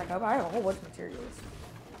 I can get back up. I have a whole bunch of materials.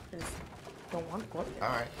 I just don't want to go there.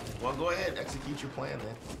 All right. Well, go ahead. Execute your plan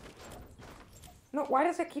then. No, why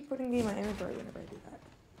does it keep putting me in my inventory whenever I do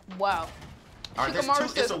that? Wow. All right, Shikamaru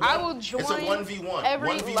says, I will join it's a 1v1. every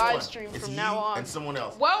 1v1. live stream It's from you now on. and someone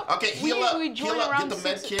else. Well, okay, heal up. we join heal up. around Get the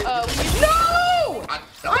med 6, kit. No! I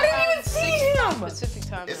didn't even see him! Pacific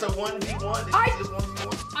time. It's a 1v1. Did you see this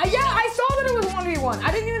 1v1? Yeah, I saw that it was 1v1.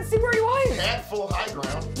 I didn't even see where he was. Had full high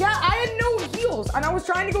ground. Yeah, I had no heals, and I was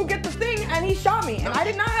trying to go get the thing, and he shot me, and I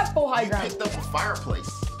did not have full high You ground. picked up a fireplace.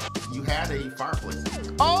 You had a fireplace.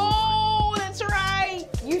 Oh, that's right.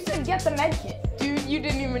 You said get the med kit. Dude, you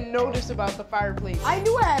didn't even notice about the fireplace. I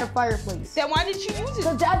knew I had a fireplace. Then why did you use it?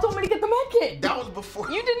 Because Dad told me to get the med kit. That was before.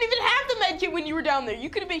 You didn't even have the med kit when you were down there. You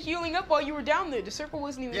could have been healing up while you were down there. The circle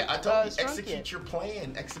wasn't even Yeah, I told you, shrunk execute yet. your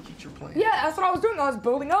plan. Execute your plan. Yeah, that's what I was doing. I was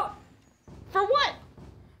building up. For what?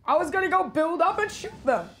 I was gonna go build up and shoot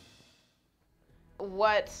them.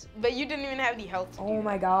 What? But you didn't even have the health to do Oh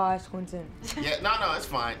my gosh, Quentin. Yeah, no, it's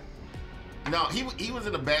fine. No, he was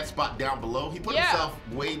in a bad spot down below. He put himself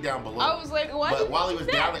way down below. I was like, what? But while he was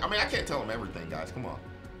down there, I mean, I can't tell him everything, guys. Come on.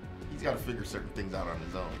 He's got to figure certain things out on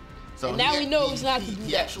his own. So And now he knows not to do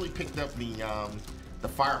He that. actually picked up the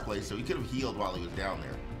fireplace, so he could have healed while he was down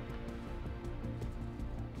there.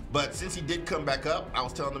 But since he did come back up, I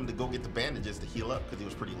was telling him to go get the bandages to heal up because he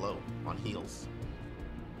was pretty low on heals.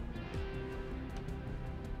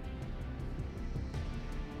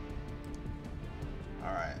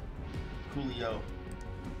 All right, Coolio.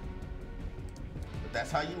 But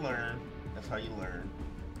that's how you learn. That's how you learn.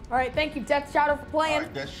 All right, thank you, Death Shadow, for All playing.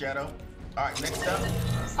 right, Death Shadow. All right, next up.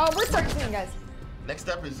 Oh, we're starting soon, guys. Next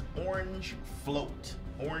up is Orange Float.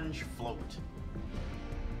 Orange Float.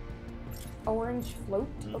 Orange float.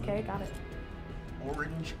 Okay, got it.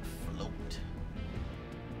 Orange Float.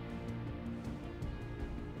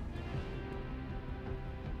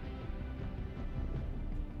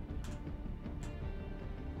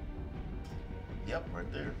 Yep,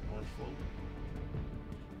 right there. Orange Float.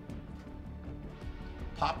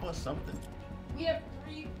 Papa something.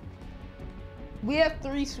 We have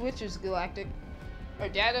three switches, Galactic. Our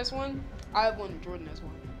dad has one. I have one. Jordan has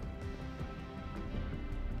one.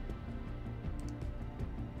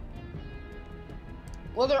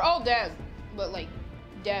 Well, they're all dads, but like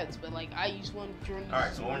I use one. Jordan. All right,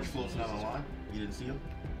 uses so one, Orange he Float's not uses online. You didn't see him?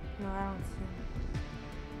 No, I don't see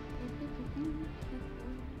him.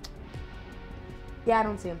 Yeah, I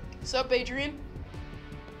don't see him. What's up, Adrian?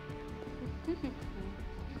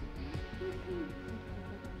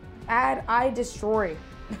 Add I destroy.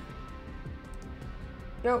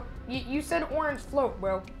 Yo, you said orange float,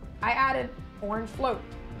 bro. I added orange float.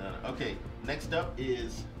 No. Okay, next up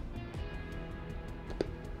is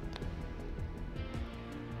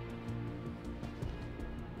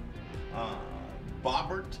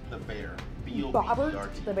Bobbert the Bear. Bobbert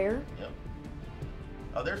B-O-B-E-R-T. the bear. Yep.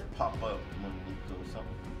 Oh, there's pop-up Monico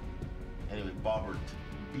something. Anyway, Bobbert.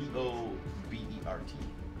 B-O-B-E-R-T.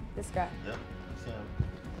 This guy. Yep, that's him.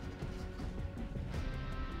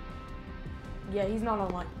 Yeah, he's not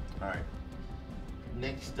online. All right.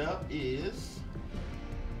 Next up is.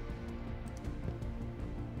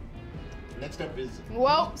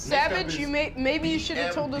 Well, next Savage, up is you maybe you should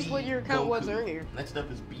have told us BMB what your account was Goku. earlier. Next up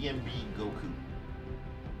is BMB Goku.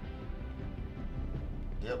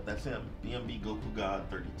 Yep, that's him. BMB Goku God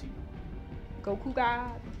 32. Goku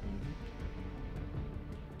God.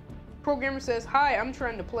 Programmer says, "Hi, I'm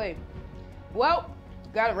trying to play." Well,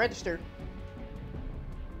 gotta register.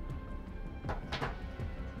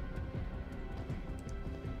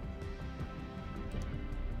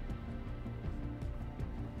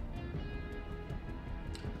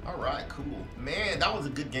 All right, cool. Man, that was a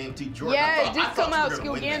good game too, Jordan. Yeah, I it did thought come you were out gonna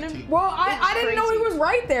skill win that, Ganon. too. Well, It's I didn't know he crazy. was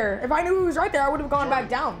right there. If I knew he was right there, I would have gone back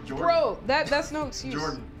down. Jordan, Bro, that's no excuse.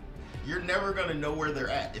 Jordan, you're never gonna know where they're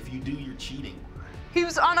at. If you do, you're cheating. He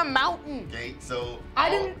was on a mountain. Okay, so I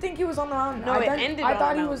didn't think he was on the mountain. No, I it thought- ended I on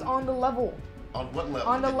thought the he was mountain. on the level. On what level?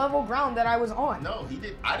 On the level ground that I was on. No, he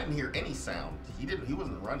did. I didn't hear any sound. He didn't. He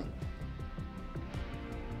wasn't running.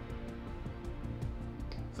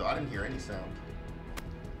 So I didn't hear any sound.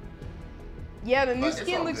 Yeah, the new But it's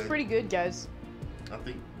skin all looks good. pretty good, guys. I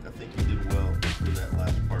think you did well for that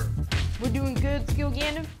last part. We're doing good, Skill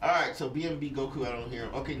Ganon. All right, so BMB Goku, I don't hear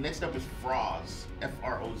him. Okay, next up is Froz,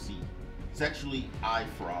 F-R-O-Z. It's actually I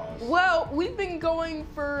Froz. Well, we've been going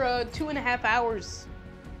for 2.5 hours.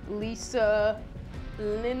 Lisa,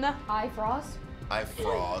 Lina. Hi, Frost. I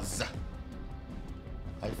Froz.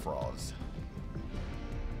 I Froz.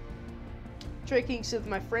 Trey King says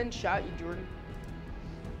my friend shot you, Jordan.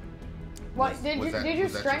 What Was did you that- did you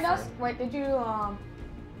was that your stream us? friend? Wait, did you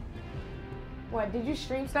What did you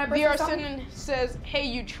stream sniper? VR or something? Sinan says, "Hey,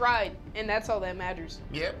 you tried," and that's all that matters.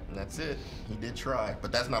 Yep, that's it. He did try,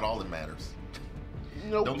 but that's not all that matters.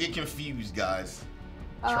 Nope. Don't get confused, guys.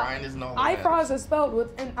 Trying isn't all that I matters. Frost is spelled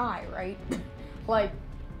with an I, right? Like,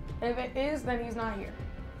 if it is, then he's not here.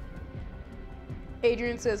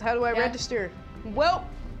 Adrian says, "How do I Yeah. register?" Well,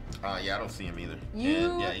 Yeah, I don't see him either.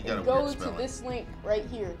 you And, yeah, he got a go weird to spelling. this link right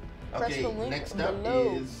here. Press Okay, the link next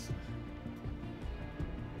below. up is.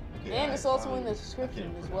 Okay, And it's also found in the it. description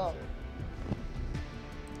I can't as well.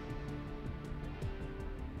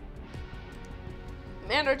 pronounce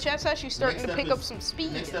Man, our chat's actually starting to pick up some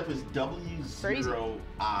speed. Next up is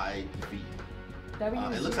W0IV.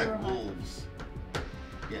 It looks like wolves.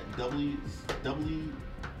 Yeah,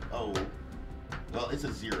 W-O. Well, it's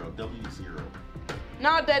a 0. W0.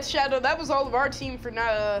 Nah, Dead Shadow. That was all of our team for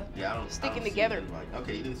not sticking together.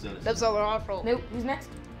 Okay, you didn't send it. That's all our fault. Nope, who's next?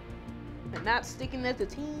 And not sticking as a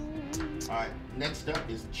team. Alright, next up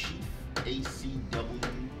is Chief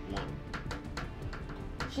ACW1.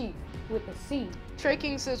 Chief with a C. Trey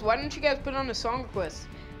King says, why don't you guys put on a song request?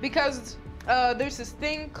 Because there's this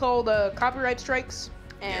thing called copyright strikes,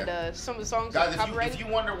 and some of the songs guys, are copyrighted. if you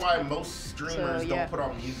wonder why most streamers don't put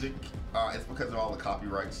on music, it's because of all the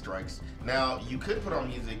copyright strikes. Now, you could put on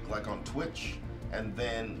music like on Twitch, and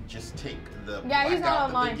then just take the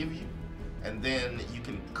blackout that they give you, and then you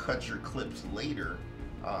can cut your clips later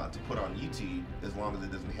to put on YouTube, as long as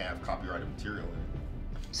it doesn't have copyrighted material in it.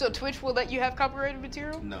 So Twitch will let you have copyrighted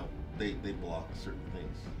material? No, they block certain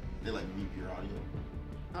things. They like mute your audio.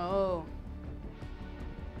 Oh.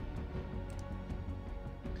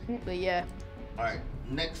 But yeah. All right,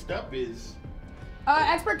 next up is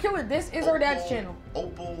Expert Killer. This is our dad's channel.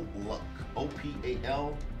 Opal Luck.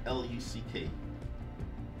 OPALLUCK.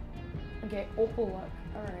 Okay, Opal Luck.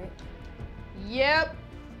 All right. Yep.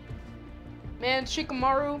 Man,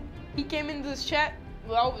 Shikamaru, he came into this chat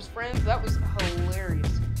with all of his friends. That was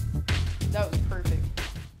hilarious. That was perfect.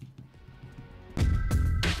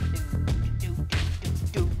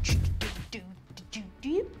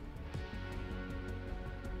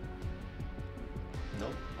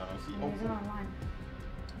 Nope, I don't see He's Opal. online.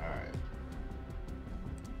 Alright.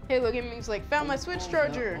 Halo Gaming's like, found my Switch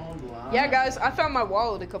charger. Yeah, guys, I found my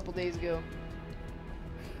wallet a couple days ago.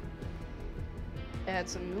 It had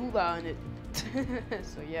some moolah in it.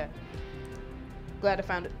 So yeah. Glad I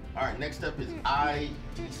found it. Alright, next up is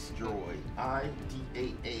iDestroy.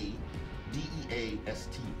 IDeastroy. He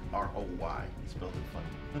spelled it funny.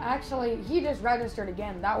 Actually, he just registered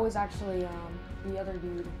again. That was actually the other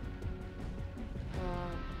dude.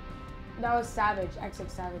 That was Savage,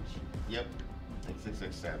 XX Savage. Yep.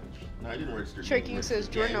 XXX Savage. No, I didn't register. Trey King says,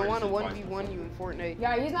 Jordan, I want to 1v1 you in Fortnite.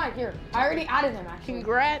 Yeah, he's not here. I already added him, actually.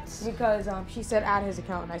 Congrats. Because she said add his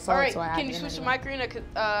account, and I saw it, so I added him. Can you switch to my screen?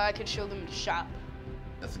 I could show them the shop.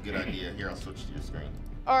 That's a good idea. Here, I'll switch to your screen.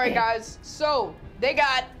 Alright, guys. So, they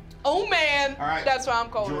got Omen. Alright. That's what I'm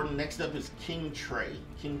calling him. Jordan, next up is King Trey.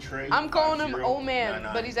 King Trey. I'm calling him Omen,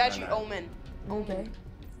 but he's actually Omen. Okay.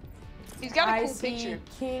 He's got a cool picture.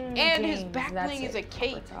 King and James. his back bling is a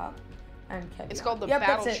cape. It's called the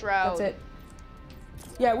Battle Shroud. That's it.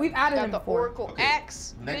 Yeah, we've added him the before. Oracle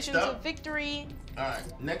Axe, Visions of Victory. Alright,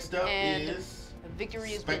 next up is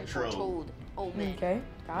Victory has been foretold. Omen. Okay,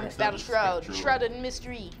 got it. Battle Shroud, Shrouded in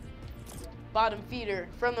Mystery. Bottom Feeder,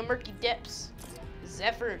 From the Murky Depths.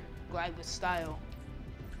 Zephyr, Glide with Style.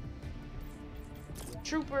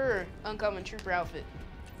 Trooper, Uncommon Trooper outfit.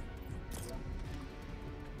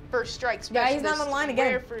 First Strike Specialist. Yeah, he's not online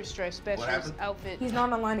again. Rare First Strike Specialist outfit. He's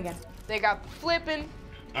not online again. They got the flipping.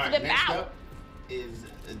 Alright, next up is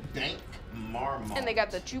Dank Marmont. And they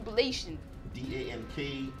got the Jubilation.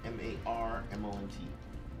 DANKMARMONT.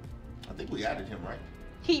 I think we added him, right?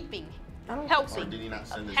 Heaping. Helping. Or did he not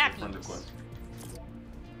send us a friend request?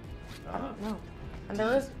 I don't know. And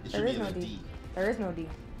there is no D. There is no D.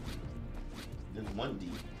 There's one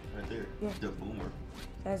D right there. Yeah. The Boomer.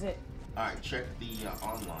 That's it. Alright, check the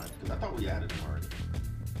online, because I thought we added him already.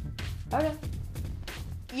 Okay.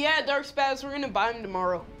 Yeah, Dark Spaz, we're gonna buy him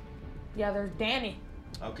tomorrow. Yeah, there's Danny.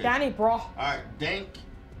 Okay. Danny, bro. Alright, Dank,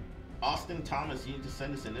 Austin Thomas, you need to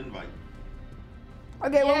send us an invite.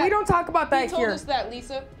 Okay, well, we don't talk about that here. You told us that,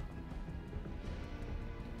 Lisa.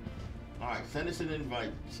 Alright, send us an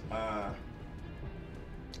invite.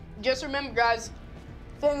 Just remember, guys,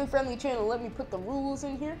 family-friendly channel. Let me put the rules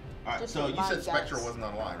in here. Alright, so you said Spectra wasn't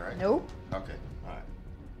online, right? Nope. Okay, alright.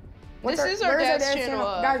 This is our dad's channel.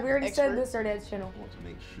 Guys, we already said this is our dad's channel. I want to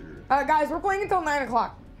make sure. Guys, we're playing until 9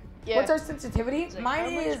 o'clock. Yeah. What's our sensitivity? Like,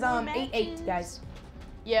 mine is 8-8, guys.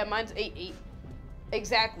 Yeah, mine's 8-8.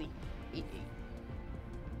 Exactly. 8-8.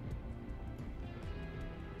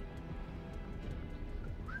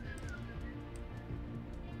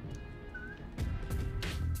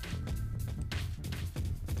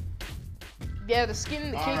 Yeah, the skin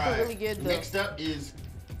and the cape are really good, though. Next up is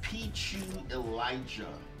Pichu Elijah.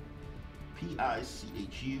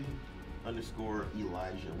 PICHU _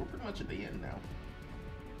 Elijah. We're pretty much at the end now.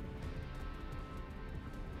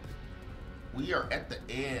 We are at the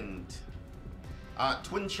end.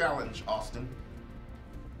 Twin challenge, Austin.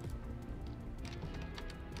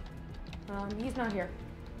 He's not here.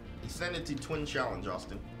 He sent it to Twin challenge,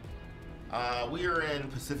 Austin. We are in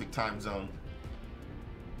Pacific time zone.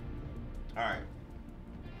 All right.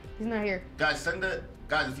 He's not here. Guys,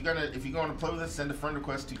 if you're gonna play with us, send a friend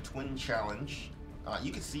request to Twin Challenge.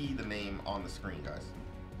 You can see the name on the screen, guys.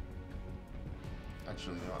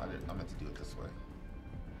 Actually, no, I meant to do it this way.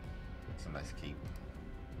 It's a nice cape.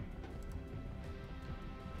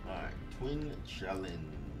 All right, Twin Challenge.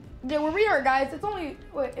 Yeah, where we are, guys. It's only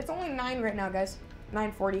 9 right now, guys.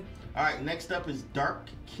 9:40. All right, next up is Dark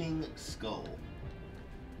King Skull.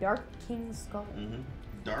 Dark King Skull. Mm-hmm.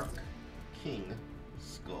 Dark King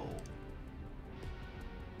Skull.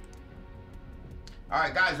 All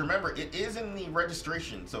right, guys, remember, it is in the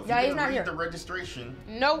registration. So if you didn't read the registration...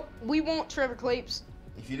 Nope, we won't, Trevor Clapes.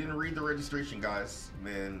 If you didn't read the registration, guys,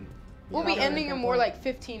 then... We'll be ending in more like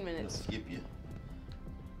 15 minutes. We'll skip you.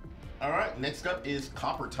 All right, next up is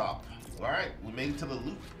Copper Top. All right, we made it to the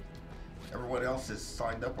loop. Everyone else has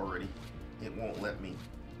signed up already. It won't let me.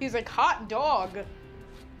 He's like, hot dog.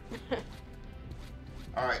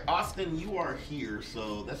 All right, Austin, you are here,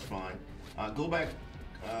 so that's fine. Go back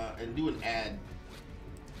and do an ad.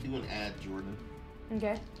 Do an ad, Jordan.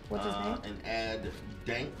 Okay. What's his name? An ad,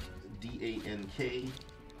 Dank, D-A-N-K.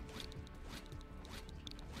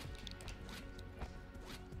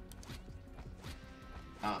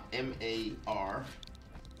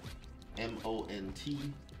 M-A-R-M-O-N-T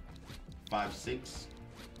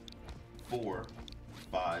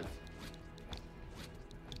 5645.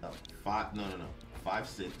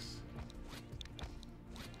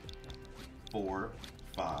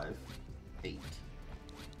 564558.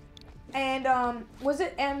 And was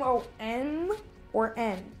it M-O-N or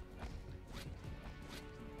N?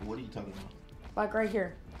 What are you talking about? Like right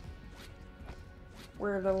here,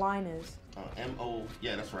 where the line is. M-O,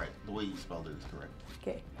 yeah, that's right. The way you spelled it is correct.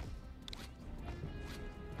 Okay.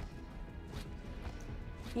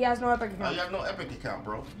 He has no Epic account. Oh, you have no Epic account,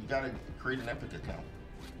 bro. You gotta create an Epic account.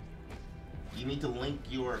 You need to link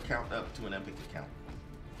your account up to an Epic account.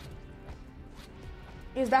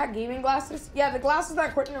 Is that gaming glasses? Yeah, the glasses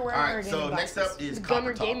that Quentin are wearing are gaming glasses. Alright, so next up is The Copper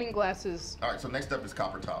dumber Top. gaming glasses. Alright, so next up is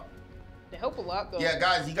Copper Top. They help a lot, though. Yeah,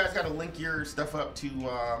 guys, you guys gotta link your stuff up to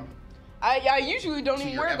I usually don't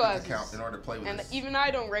even your wear Epic glasses. account in order to play with And us. even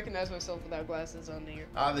I don't recognize myself without glasses on here.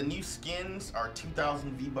 The new skins are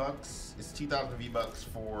 2,000 V-Bucks. It's 2,000 V-Bucks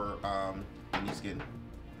for a new skin.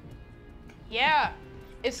 Yeah.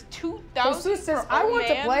 It's 2,000 says, for I want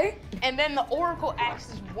to Omen, play. And then the Oracle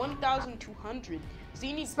Axe is 1,200. So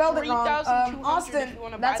you need Spelled it wrong. 3,200 Austin, if you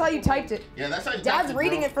want to that's buy how the you full typed it. Yeah, that's how you Dad's typed it,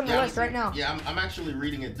 reading bro. it from the list right now. Yeah, I'm actually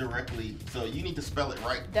reading it directly, so you need to spell it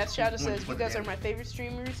right. That Shadow when says, you put it guys in. are my favorite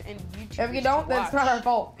streamers and YouTubers If you don't, to then it's watch. not our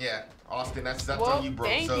fault. Yeah, Austin, that's Well, on you, bro.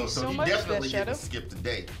 thank you So so you much, definitely Shadow. didn't skip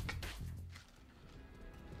today.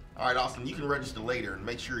 All right, Austin, you can register later and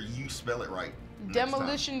make sure you spell it right. next time.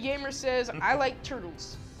 Demolition Gamer says, I like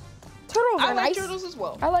turtles. Turtles I are like nice. turtles as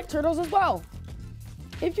well. I like turtles as well.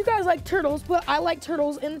 If you guys like turtles, put I like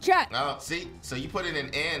turtles in the chat. See, so you put in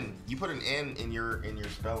an N. You put an N in your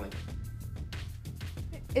spelling.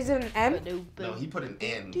 Is it an M? No, he put an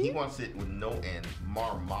N. He wants it with no N.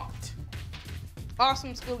 Marmot.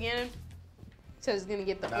 Awesome Skill Gannon says he's gonna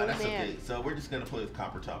get the Nah, old that's man. okay. So we're just gonna play with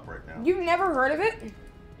Copper Top right now. You've never heard of it?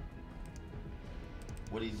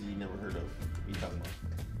 What is he never heard of? What are you talking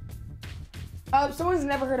about? Someone's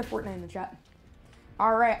never heard of Fortnite in the chat.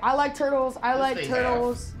 All right, I like turtles. I like Yes, they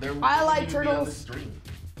turtles. have. They're- I they like wouldn't even be on the turtles. stream.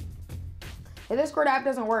 The Discord app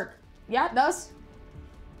doesn't work. Yeah, it does.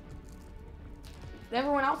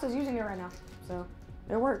 Everyone else is using it right now, so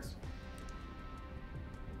it works.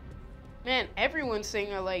 Man, everyone's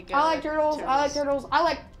saying I like turtles. I like turtles. I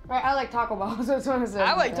like Taco Bell. So that's what it says.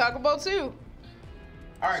 I like Taco Bell too.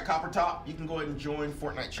 All right, Copper Top, you can go ahead and join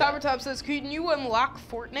Fortnite chat. Copper Top says, "Can you unlock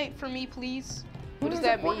Fortnite for me, please?" What does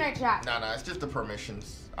that mean? Fortnite chat. No, it's just the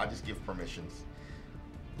permissions. I just give permissions.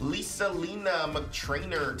 Lisa Lena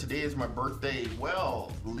McTrainer, today is my birthday.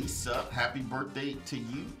 Well, Lisa, happy birthday to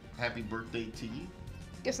you. Happy birthday to you.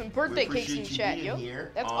 Get some birthday We cakes in appreciate you chat, being yo.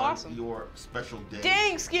 here That's on awesome. your special day.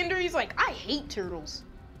 Dang, Skinder, he's like, I hate turtles.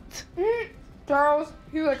 Charles,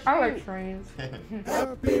 he's like, I like trains.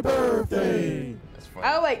 Happy birthday! That's funny.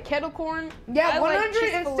 I like kettle corn. Yeah, I like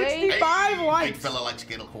 165 Chick-fil-A. likes. Big fella likes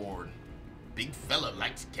kettle corn. Big fella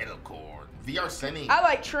likes kettle corn. VR Senny I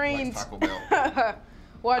like likes trains. Taco Bell.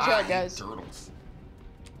 Watch I out, hate guys. turtles.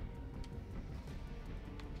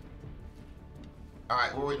 All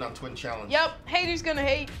right, we're waiting on Twin Challenge. Yep, haters gonna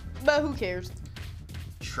hate, but who cares?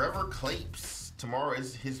 Trevor Clapes, tomorrow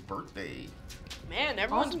is his birthday. Man,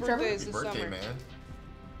 everyone's Awesome, birthday Trevor. is Happy this birthday, summer. man.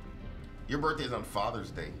 Your birthday is on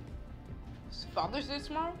Father's Day. It's Father's Day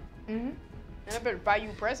tomorrow? Mm-hmm. And I better buy you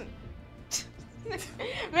a present.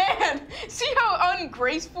 Man, see how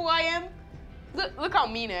ungraceful I am? Look how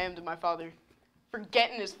mean I am to my father.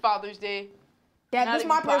 Forgetting his Father's Day. Dad, Not this is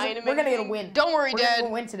my even buying present. him We're gonna get a anything. win. Don't worry, We're gonna Dad. get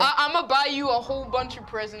a win today. I'm gonna buy you a whole bunch of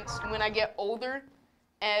presents when I get older,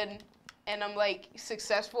 and I'm like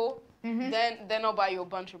successful. Then I'll buy you a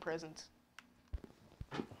bunch of presents.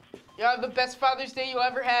 You'll have the best Father's Day you'll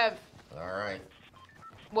ever have. All right.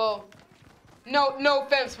 Well, no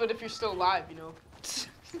offense, but if you're still alive, you know.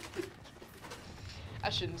 I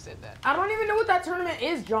shouldn't have said that. I don't even know what that tournament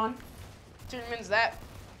is, John. Tournament's that.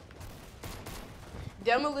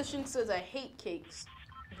 Demolition says I hate cakes.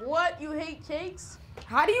 What? You hate cakes?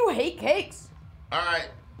 How do you hate cakes? All right.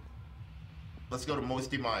 Let's go to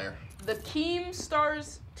Moisty Meyer. The Team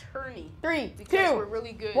Stars tourney. 3, Because 2, we're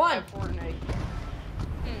really good 1. at Fortnite.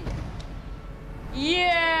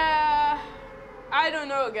 Yeah. I don't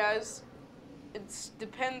know, guys. It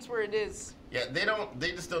depends where it is. Yeah,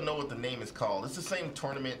 they just don't know what the name is called. It's the same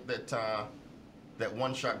tournament that that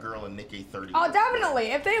One Shot Girl and Nick A30. Oh,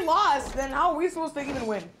 definitely. If they lost, then how are we supposed to even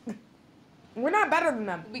win? We're not better than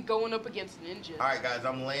them. We'll be going up against ninjas. All right, guys,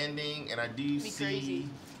 I'm landing, and I do Be see. crazy.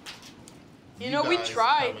 You know, we guys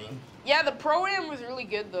tried. coming. Yeah, the Pro-Am was really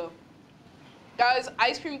good, though. Guys,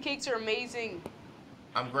 ice cream cakes are amazing.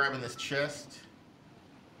 I'm grabbing this chest.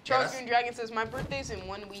 Charles that's- Green Dragon says, my birthday's in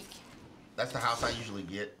 1 week. That's the house I usually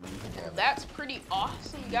get. But you can have it. That's pretty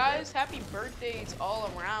awesome, guys. Happy birthdays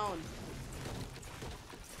all around.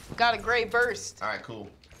 Got a gray burst. All right, cool.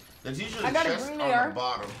 There's usually I a got a chest green on AR. the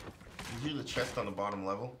bottom. There's usually a chest on the bottom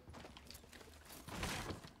level.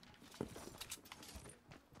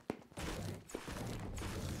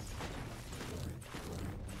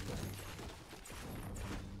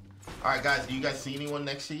 All right, guys. Do you guys see anyone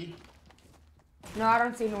next to you? No, I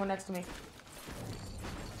don't see anyone next to me.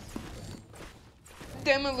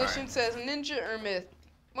 Demolition Alright. says, Ninja or Myth?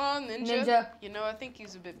 Well, Ninja. Ninja. You know, I think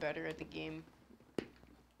he's a bit better at the game.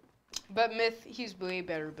 But Myth, he's way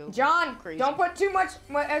better built. John, Crazy. don't put too much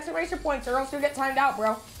exclamation points or else you'll get timed out,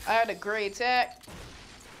 bro. I had a great attack.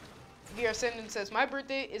 VR Ascendant says, my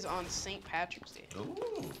birthday is on St. Patrick's Day. Ooh.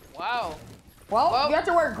 Wow. Well, you have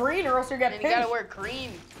to wear green or else you'll get And you pinched. gotta wear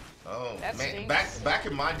green. Oh That man, stinks. back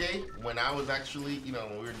in my day when I was actually, you know,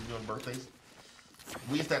 when we were doing birthdays,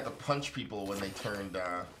 we used to have to punch people when they turned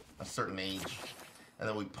a certain age, and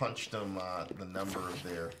then we punched them the number of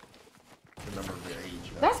their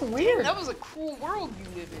age. That's weird. That was a cool world you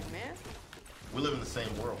live in, man. We live in the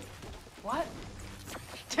same world. What?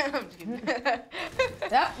 I'm just kidding.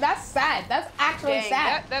 That's sad. That's actually Dang,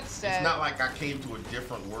 sad. that's sad. It's not like I came to a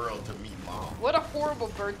different world to meet mom. What a horrible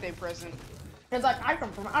birthday present. It's like I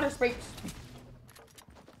come from outer space.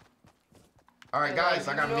 All right, guys,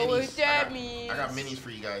 I got You know minis. what that I got means. minis for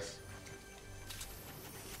you guys.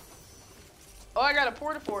 Oh, I got a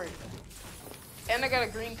porta fort. And I got a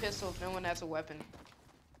green pistol if no one has a weapon.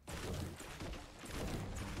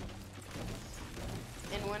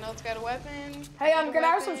 Anyone else got a weapon? Hey, Need a can I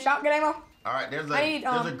have some weapon? shotgun ammo? All right, there's I need,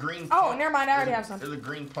 a green. oh, pump. never mind, I already There's a- have some. There's a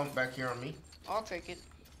green pump back here on me. I'll take it.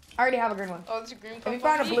 I already have a green one. Oh, there's a green If you pump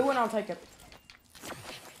find a on me. blue one, I'll take it.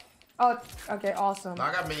 Oh, okay, awesome. No,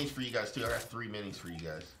 I got minis for you guys too. I got 3 minis for you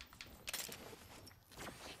guys.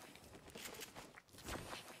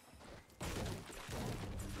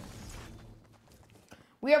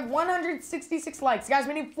 We have 166 likes. Guys,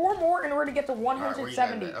 we need 4 more in order to get to All right, where you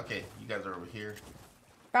guys 170. at? Okay, you guys are over here.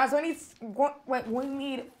 Guys, we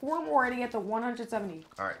need 4 more to get to 170.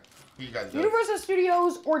 All right, here you guys go. Universal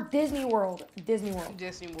Studios or Disney World? Disney World.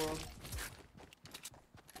 Disney World.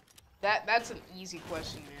 That's an easy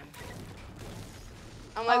question, man.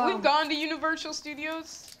 I'm like, we've gone to Universal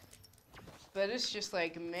Studios, but it's just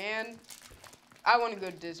like, man, I want to go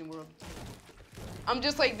to Disney World. I'm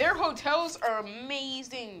just like, their hotels are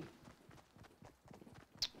amazing.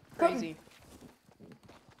 Crazy.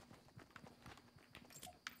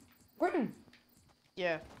 Quentin.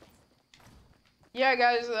 Yeah. Yeah,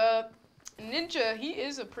 guys, Ninja, he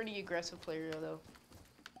is a pretty aggressive player, though.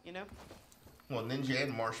 You know? Well, Ninja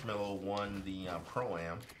and Marshmallow won the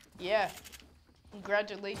Pro-Am. Yeah.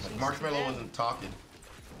 Congratulations. to Marshmallow them. wasn't talking.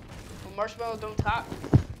 When Marshmallow don't talk,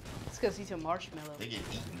 it's because he's a marshmallow. They get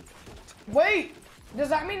eaten. Wait, does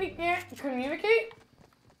that mean you can't communicate?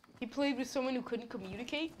 He played with someone who couldn't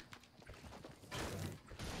communicate?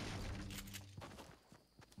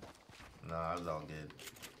 No, it was all good.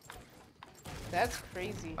 That's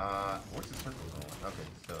crazy. Where's the circle going? Okay,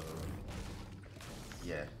 so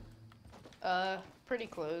yeah. Pretty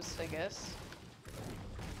close, I guess.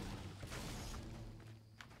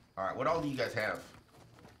 All right, what all do you guys have?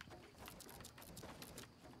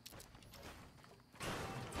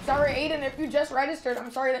 Sorry, Aiden, if you just registered,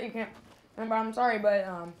 I'm sorry that you can't. I'm sorry, but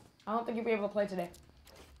I don't think you'll be able to play today.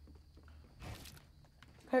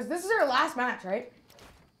 Because this is our last match, right?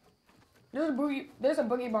 There's a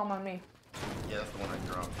boogie bomb on me. Yeah, that's the one I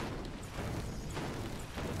dropped.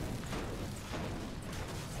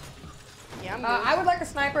 Yeah, I'm good. I would like a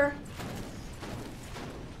sniper.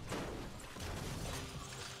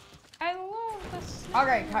 I love this.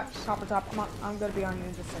 Okay, copper top. I'm gonna be on you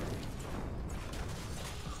in just a second.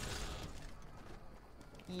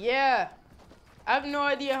 Yeah. I have no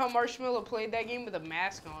idea how Marshmallow played that game with a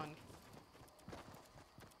mask on.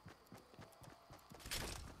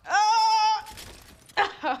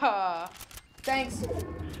 Ah! Thanks. Do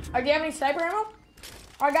you have any sniper ammo?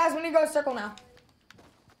 Alright guys, we need to go circle now.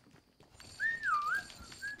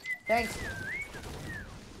 Thanks.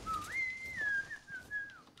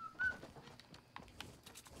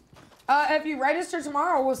 If you register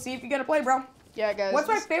tomorrow, we'll see if you get to play, bro. Yeah, guys. What's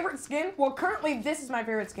my favorite skin? Well, currently, this is my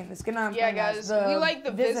favorite skin. The skin I'm Yeah, playing guys. as, We like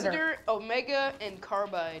the Visitor, Omega, and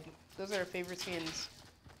Carbide. Those are our favorite skins.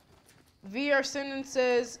 VR Sinan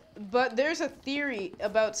says, but there's a theory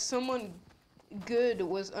about someone good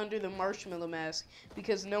was under the Marshmallow mask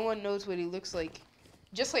because no one knows what he looks like.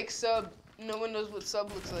 Just like Sub. No one knows what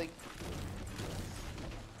Sub looks like.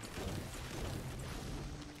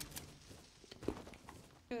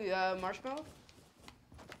 Who, Marshmallow?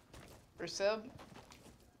 Or Sub?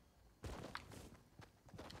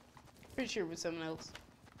 Pretty sure it was someone else.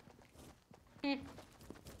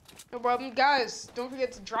 No problem. Guys, don't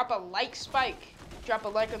forget to drop a like spike. Drop a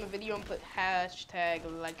like on the video and put hashtag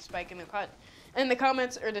like spike in the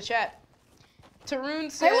comments or the chat. Tarun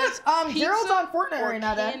says, Hey, look, Gerald's on Fortnite or right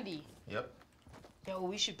now, Dad. candy. Yep. Yo,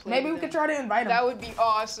 we should play Maybe with we could them. try to invite him. That would be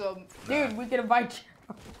awesome. Dude, we could invite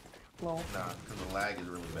you. Lol. Nah, because the lag is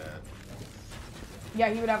really bad. Yeah,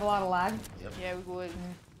 he would have a lot of lag. Yep. Yeah, we would.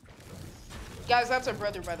 Guys, that's our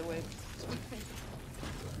brother, by the way.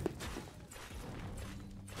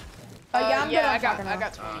 Yeah, I'm good yeah, on I got soccer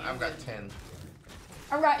now. 20. I've got 10.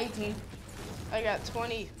 I've got 18. I got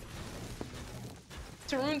 20.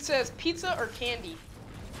 Tarun says pizza or candy.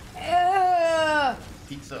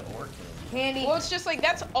 Pizza or candy. Candy. Well, it's just like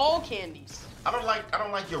that's all candies. I don't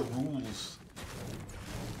like your rules.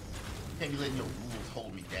 You can't be letting your rules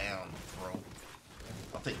hold me down, bro.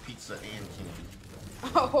 I'll take pizza and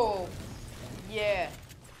candy. Oh, yeah.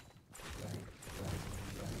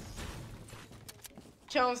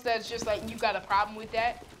 Challenge that's just like you got a problem with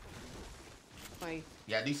that. Like,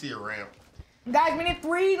 Yeah, I do see a ramp. Guys, we need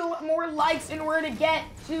 3 more likes in order to get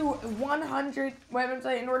to 100. Wait, I'm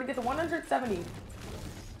saying in order to get to 170.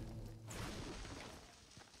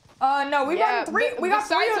 No, we got 3. We got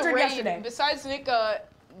 300 yesterday. Besides Nika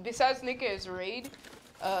raid,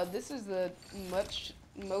 this is the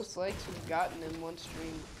most likes we've gotten in one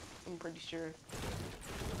stream. I'm pretty sure.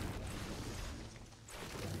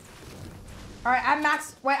 All right, I'm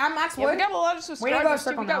Max. Wait, I'm Max Yeah, Wood. we got a lot of We subscribers. need to go Too.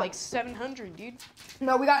 circle We got now. like 700, dude.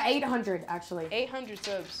 No, we got 800 actually. 800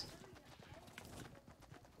 subs.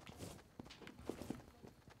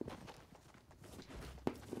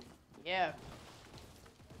 Yeah.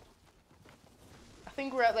 I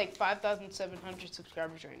think we're at like 5,700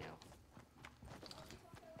 subscribers right now.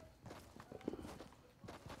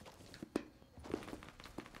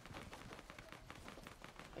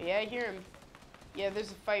 Yeah, I hear him. Yeah,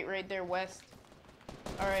 there's a fight right there west.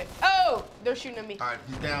 All right. Oh, they're shooting at me. All right,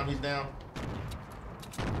 he's down. He's down.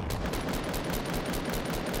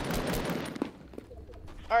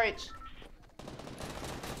 All right.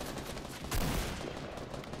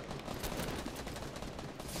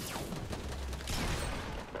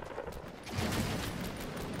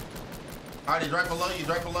 All right, he's right below you. He's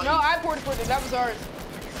right below you. No, I ported. That was ours.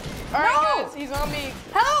 All right, No! guys, he's on me.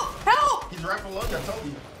 Help! Help! He's right below you. I told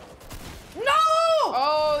you. No!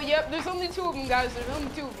 Oh, yep. There's only 2 of them, guys. There's only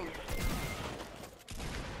 2 of them.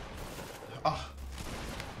 Oh,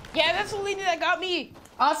 Yeah, that's the lady that got me.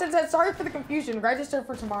 Austin said, sorry for the confusion. Register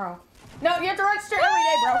for tomorrow. No, you have to register every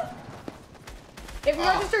day, bro. If you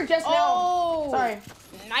register just now. Oh. Sorry.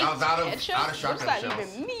 Nice I was out of headshot. shotgun What's that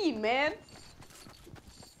shells. even mean, man?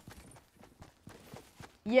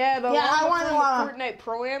 Yeah, the Yeah, I one want from to, the Fortnite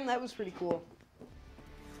Pro-Am, that was pretty cool.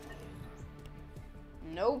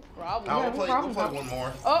 No problem. we'll no play problem, bro. one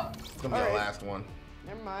more. Oh, It's gonna be our alright. last one.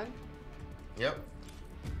 Never mind. Yep.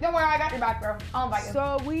 Don't worry, I got your back, bro. I'll invite you.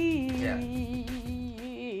 So we. Yeah.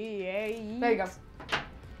 There you go.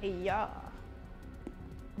 Hey, yeah.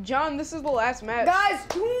 John, this is the last match. Guys,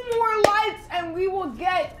 2 more likes and we will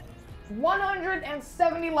get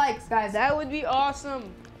 170 likes, guys. That would be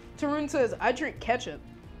awesome. Tarun says, I drink ketchup.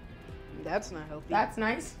 That's not healthy. That's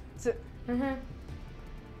nice.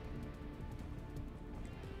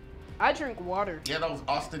 I drink water. Yeah, that was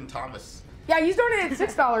Austin Thomas. Yeah, he's donated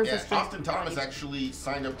 $6 Yeah, this stream. Austin Thomas actually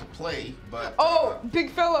signed up to play, but Oh,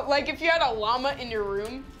 big fella, like if you had a llama in your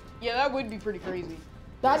room, yeah, that would be pretty crazy.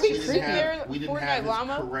 That'd be creepy. we didn't Fortnite have his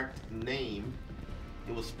llama? correct name.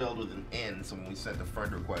 It was spelled with an N, so when we sent the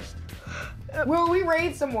friend request. Will we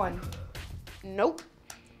raid someone? Nope.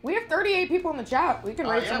 We have 38 people in the chat. We can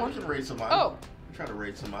raid Yeah, someone. we can raid somebody. Oh. We try to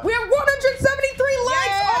raid somebody. We have 173 likes!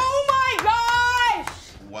 Yes! Oh my gosh!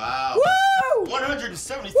 Wow. Woo!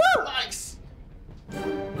 173 Woo! likes.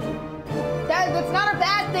 That's not a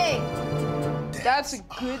bad thing. That's a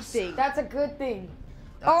good thing. That's a good thing.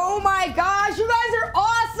 Oh my gosh, you guys are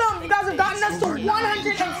awesome! You guys have gotten us to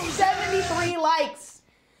 173 likes.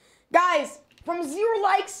 Guys, from 0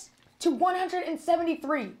 likes to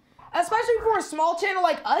 173. Especially for a small channel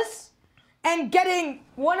like us, and getting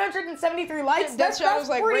 173 likes, That's why I was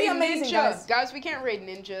like, pretty raid amazing, Ninja. guys. We can't raid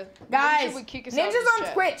Ninja. Guys, Ninja would kick us out of Ninja's this on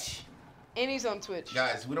chat. Twitch. And he's on Twitch.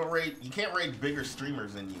 Guys, we don't raid. You can't raid bigger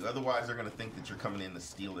streamers than you. Otherwise, they're gonna think that you're coming in to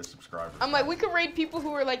steal their subscribers. I'm like, we could raid people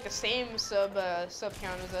who are like the same sub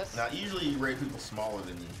count as us. Now, usually you raid people smaller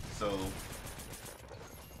than you, so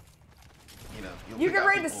you know. You can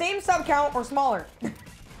raid the same sub count or smaller.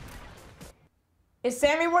 Is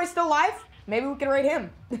Sammy Boy still live? Maybe we can raid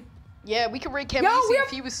him. Yeah, we could raid Kevin Yo, we if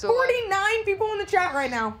have he was still alive. 49 people in the chat right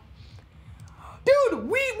now. Dude,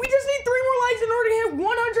 we just need 3 more likes in order to hit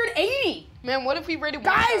 180. Man, what if we raided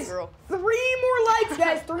One Shot Guys, Girl? 3 more likes,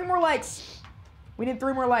 guys. 3 more likes. We need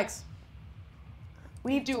 3 more likes.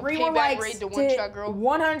 We need Do a 3 more payback likes raid to to One hit Shot Girl.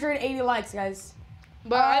 180 likes, guys.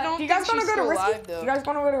 But I don't do you think guys she's want to go to still Risky? alive, though. You guys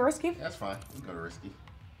want to go to Risky? That's fine. We can go to risky.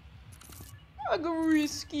 I go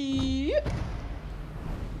risky.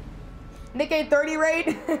 Nick A30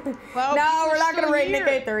 raid? Well, No, we're not still going to raid here.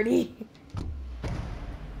 Nick A30.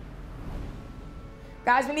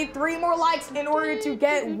 Guys, we need 3 more likes in order to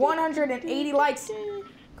get 180 likes.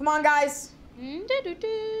 Come on, guys.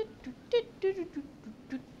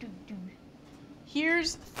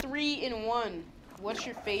 Here's 3 in 1. What's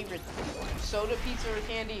your favorite? Soda, pizza, or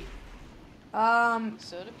candy?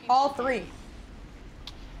 Soda, pizza. All 3.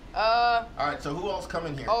 All right. So who else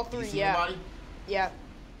coming here? All You 3, see yeah. anybody? Yeah.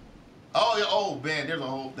 Oh yeah. Oh man, there's a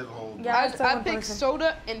whole. Yeah. that's I'd one pick person.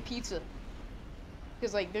 soda and pizza.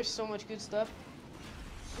 Because, like, there's so much good stuff.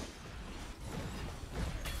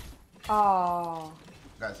 Oh.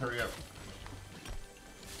 Guys, hurry up.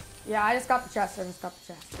 Yeah, I just got the chest. I just got the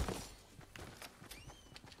chest.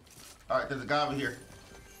 All right, there's a guy over here.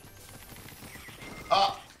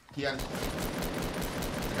 Oh, he had.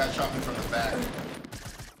 The guy shot me from the back.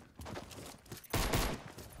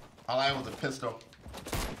 All I had was a pistol.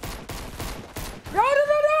 No, no, no,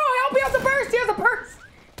 no! Help! He has a burst! He has a burst!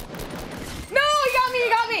 No, he got me! He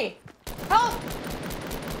got me! Help!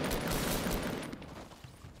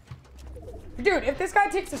 Dude, if this guy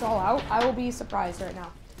takes us all out, I will be surprised right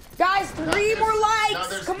now. Guys, 3 more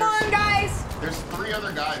likes! Come on, guys! There's 3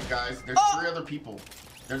 other guys. There's 3 other people.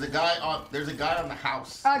 There's a guy on the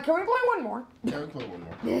house. Can we play one more? Yeah, we can play one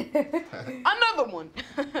more. Another one.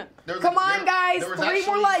 Come on, guys! 3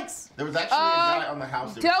 more likes! There was actually a guy on the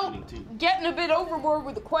house that was shooting too. Don't getting a bit overboard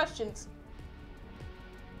with the questions.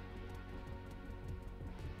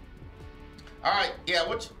 All right, yeah.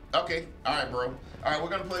 Okay, all right, bro. All right, we're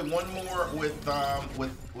gonna play one more with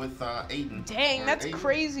Aiden. Dang, Or that's Aiden?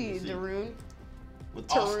 crazy, Let's see. Daroon. With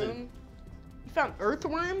Taroon. Austin. You found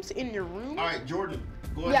earthworms in your room? All right, Jordan.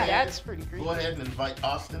 Go Yeah, ahead. that's pretty creepy. Go ahead and invite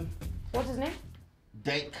Austin. What's his name?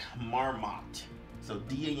 Dank Marmot. So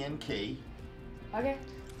D-A-N-K. Okay.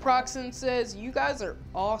 Proxon says, you guys are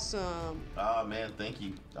awesome. Ah man, thank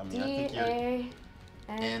you. I mean, I think you're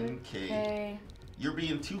D-A-N-K. you're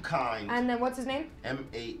being too kind. And then what's his name?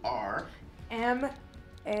 M-A-R.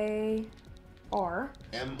 M-A-R.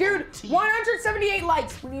 M-O-T. Dude, 178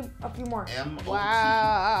 likes. We need a few more. M-O-T.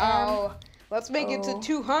 Wow. Let's make it to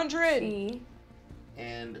 200. C.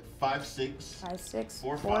 And 5-6. 5-6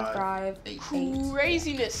 4, 4-5 8. 8.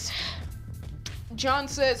 Craziness. John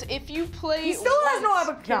says, if you play He still has no once,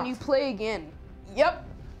 epic can account. you play again? Yep.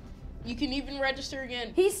 You can even register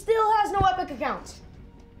again. He still has no epic account.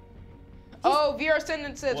 Oh, VR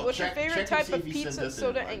Ascendant says, Well, what's your check favorite and type see of if he sent pizza, us an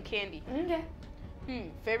soda, invite. and candy? Okay.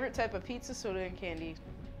 Favorite type of pizza, soda, and candy.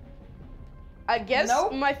 I guess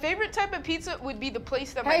Nope. my favorite type of pizza would be the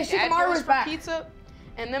place that Hey, my dad Shikamaru's goes for back. pizza.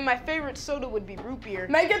 And then my favorite soda would be root beer.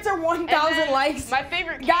 Make it to And 1,000 then likes. My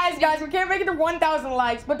favorite Guys, candy- we can't make it to 1,000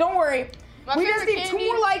 likes, but don't worry. My We just favorite need 2 candy-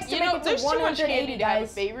 more likes to you make know, it to there's too much 180, candy to have a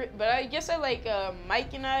guys. favorite, but I guess I like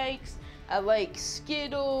Mike and Ike's. I like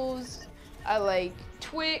Skittles. I like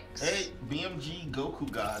Twix. Hey, BMG Goku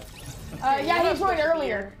God. Yeah, he joined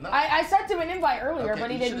earlier. No. I sent him an invite earlier, Okay,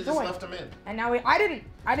 but he you didn't should've just join. left him in. And now I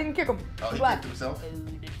didn't kick him. Oh, he left. kicked himself?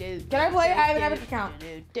 Can I play? I have an epic account.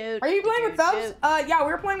 Are you playing with subs? Yeah,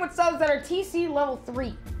 we're playing with subs that are TC level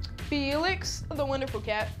 3. Felix, the wonderful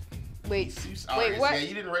cat. Wait, Jesus. wait, what? Yeah,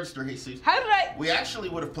 you didn't register, Jesus. How did I? We actually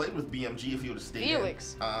would have played with BMG if you would have stayed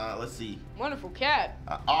Felix. in. Let's see. Wonderful cat.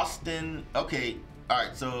 Austin. Okay. All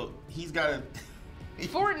right. So he's got a.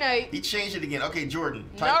 Fortnite. He changed it again. Okay, Jordan.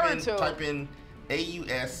 Naruto. Type in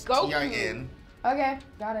AUSTIN. Okay,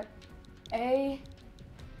 got it.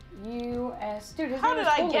 AUS. Dude, How did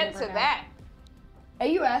I get to that?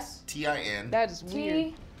 AUS. TIN. That is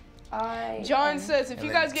weird. T-I. John says, if And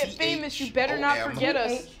you then guys get famous, you better not forget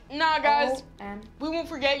us. Nah, guys, we won't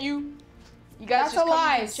forget you. You guys That's just a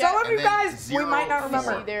lie. come to the Some chat. of you And then guys, we might not 04.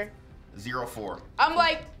 remember. See there. 04. I'm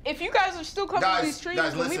like, if you guys are still coming to these streams,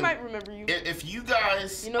 guys, then we listen. might remember you. If you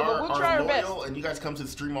guys You know, but we'll try are our best. loyal and you guys come to the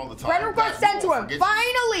stream all the time, Friend request guys, sent we to won't him. forget you.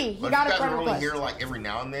 Finally, he But got if a you guys friend are only request. here like every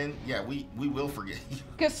now and then, yeah, we will forget you.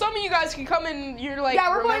 Because some of you guys can come in, you're like, Yeah,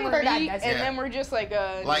 we're playing remember with our dad, me, guys. and Yeah. then we're just like,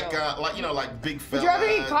 Like big fella. Would you rather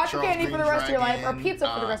eat cotton Charles candy for the Green rest of your life or Dragon,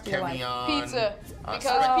 pizza for the rest of your life? Kevion, Pizza. Because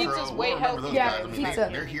Spectro. pizza's way We'll remember those healthier. guys. I mean, Yeah, pizza.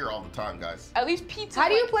 They're here all the time, guys. At least pizza. How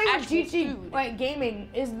do you like play with actual GG food. like gaming?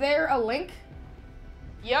 Is there a link?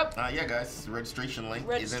 Yep. Yeah, guys. The registration link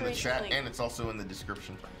is in the Registration chat link. and it's also in the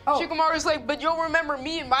description. Oh, Shikamaru's like, but you'll remember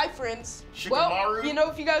me and my friends. Well, Shikamaru? you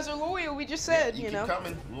know, if you guys are loyal, we just said, you you keep know.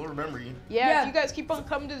 coming. We'll remember you. Yeah, Yeah. if you guys keep on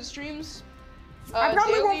coming to the streams. I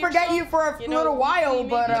probably daily won't or forget so, you for a you know, little while, weekly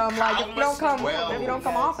but maybe. like if you don't come, Well, if you don't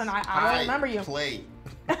come often, I will remember you. Play.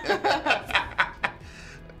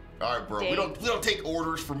 All right, bro. We don't take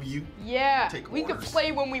orders from you. Yeah, Take we could orders.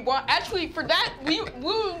 play when we want. Actually, for that, we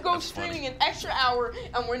will go That's streaming funny. an extra hour,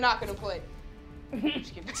 and we're not gonna play.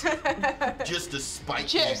 Just kidding. Just to spite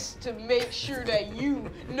Just to make sure that you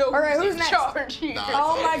know All right, who's who's in next? charge here. Nah.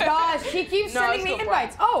 Oh my gosh, he keeps No, sending it's me still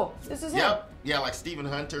invites. Oh, this is you. him. Yep. Yeah, like Stephen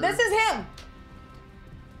Hunter. This is him.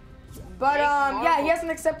 But Jake yeah, he Marvel.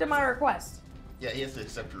 hasn't accepted my request. Yeah, he has to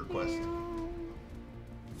accept your request.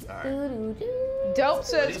 All right. Delp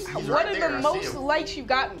says, He's what right are there, the I see most him. likes you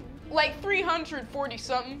gotten? Like 340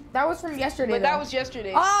 something. That was from yesterday. But that though. was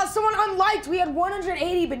yesterday. Ah, someone unliked. We had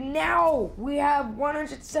 180, but now we have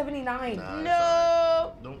 179. Nah, it's No. all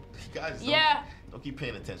right. Don't guys. Yeah. Don't keep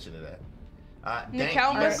paying attention to that.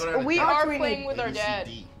 Nikalmas, we How are much we playing need? with our dad.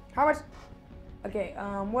 How much? Okay,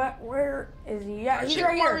 where is he? Yeah, he's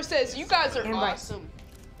right Shikamaru here. says, you guys are Invite. awesome.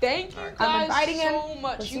 Thank you Alright. I'm guys inviting him. so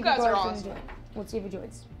much. Let's see You if guys he are goes awesome. into it. Let's see if he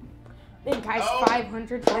joins. Then guys, Oh.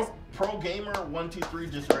 500. Guys. Pro Gamer 123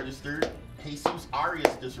 just registered. Jesus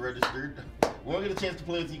Arias just registered. We won't get a chance to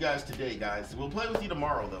play with you guys today, guys. We'll play with you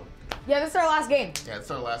tomorrow, though. Yeah, this is our last game. Yeah, it's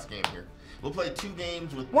our last game here. We'll play 2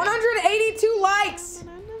 games with. 182 likes.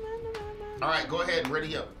 All right, go ahead.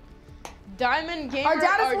 Ready up. Diamond Gamer, Our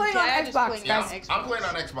dad is playing on dad is Xbox, playing Yeah, on guys. I'm playing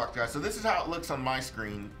on Xbox, guys. So this is how it looks on my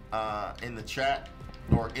screen, in the chat,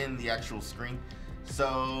 or in the actual screen.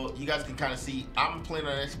 So you guys can kind of see I'm playing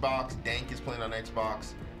on Xbox, Dank is playing on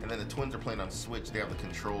Xbox, and then the twins are playing on Switch. They have the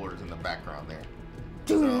controllers in the background there.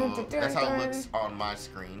 So that's how it looks on my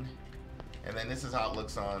screen. And then this is how it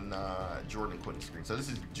looks on Jordan and Quentin's screen. So this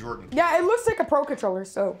is Jordan. Yeah, it looks like a pro controller.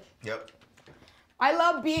 So Yep. I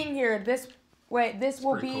love being here. This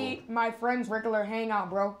will pretty be my friend's regular hangout,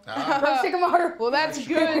 bro. Ah. Bro, Shikamaru. Well, that's Nice,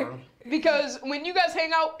 good bro. because when you guys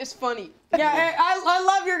hang out, it's funny. Yeah, I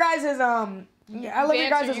love your guys' Yeah, I love your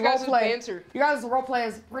Banter, guys' you guys' role play. banter. Your guys' role play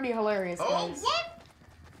is pretty hilarious, Oh, guys. what?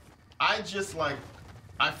 I just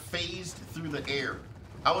I phased through the air.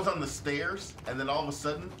 I was on the stairs, and then all of a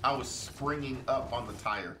sudden, I was springing up on the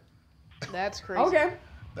tire. That's crazy. Okay.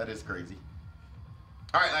 That is crazy.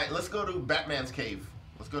 All right, let's go to Batman's cave.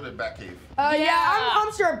 Let's go to Batcave. Yeah,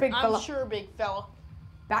 I'm sure, big fella. I'm sure, big fella.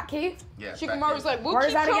 Batcave? Yeah. Shikamaru's Batcave. like, we'll Where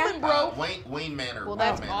is keep that coming, again? bro. Wayne Manor. Well,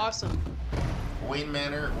 that's Manor. awesome. Wayne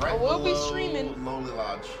Manor, right We'll be below streaming. Lonely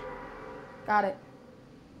Lodge. Got it.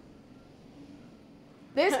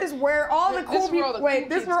 This is where all the This cool is where all people. the Wait, cool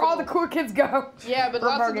this is kids where all go. the cool kids go. Yeah, but For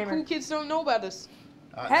lots Pro of the Gamer. cool kids don't know about us.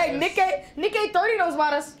 Hey, yes. Nick A30 knows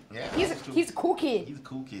about us. Yeah, He's a cool kid. He's a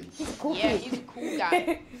cool kid. He's a cool Yeah, kid. he's a cool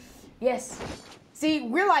guy. Yes. See,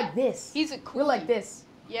 we're like this. He's a cool We're like kid. this.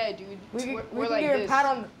 Yeah, dude. We We're can like give a this. pat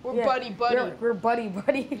on. We're yeah, buddy. We're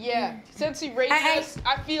buddy. Yeah, since he raised Hey, us,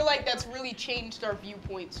 I feel like that's really changed our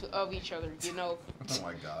viewpoints of each other, you know? Oh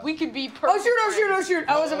my God. We could be Oh perfect friends. shoot!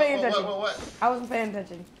 I wasn't paying attention. What? I wasn't paying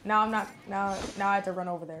attention. No, I'm not. Now I have to run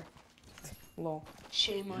over there. Lol.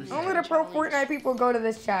 Shame on you. Only the pro Fortnite people go to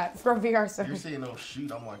this chat from VR server. You're saying oh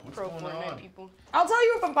shoot. I'm like, what's Pro going Fortnite on? people. I'll tell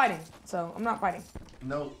you if I'm fighting. So I'm not fighting.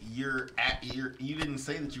 No, you didn't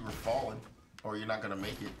say that you were falling, or you're not gonna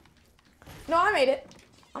make it. No, I made it.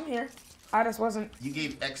 I'm here. I just wasn't. You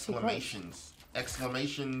gave exclamations.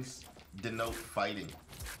 Exclamations denote fighting.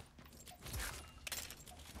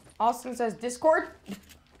 Austin says Discord.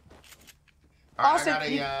 All right, Austin,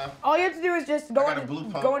 I got a. all you have to do is just got a blue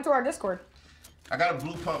pump. go into our Discord. I got a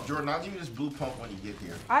blue pump, Jordan. I'll give you this blue pump when you get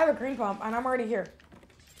here. I have a green pump, and I'm already here.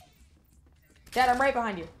 Dad, I'm right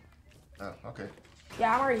behind you. Oh, okay.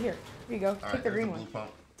 Yeah, I'm already here. Here you go. All Take right, the there's green the one. blue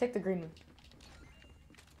pump. Take the green one.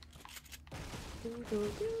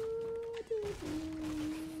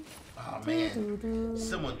 Oh man,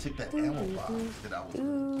 someone took that ammo box that I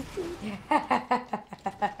was.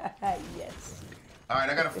 Yes. All right,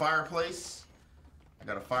 I got a fireplace.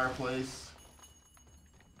 Nick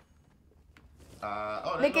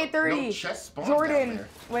there's 830. no chest spawns down Jordan. there.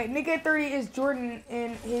 Wait, Nick 830 is Jordan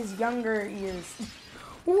in his younger years.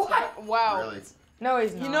 What? Wow. Really? No,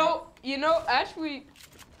 he's not. You know, actually,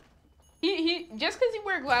 he just because he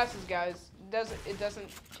wear glasses, guys, it doesn't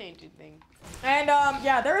change anything. And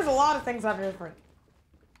yeah, there's a lot of things that are different.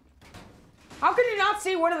 How can you not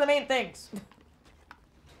see one of the main things?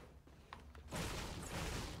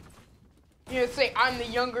 You know, say I'm the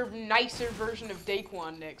younger, nicer version of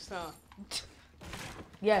Daquan next, huh?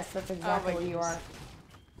 Yes, that's exactly what you are.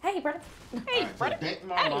 Hey, brother. Hey, Alright, brother. so Dayton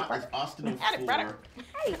Howdy, Marmont brother. is Austin Howdy, brother. 04.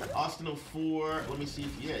 Hey. Austin 04. Let me see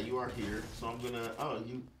if you are here. So I'm gonna. Oh,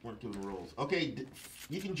 you weren't given roles. Okay,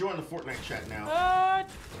 you can join the Fortnite chat now.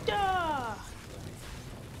 Duh.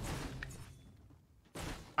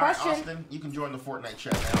 All right, Question. Austin, you can join the Fortnite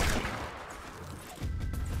chat now.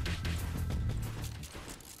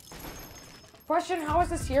 Question, how is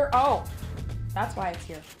this here? Oh, that's why it's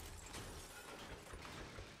here.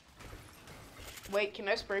 Wait, can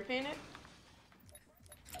I spray paint it?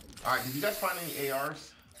 All right, did you guys find any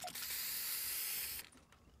ARs?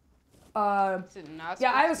 Is it not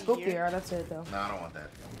Yeah, I have a supposed scope to be here. That's it, though. No, I don't want that.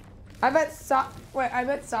 I bet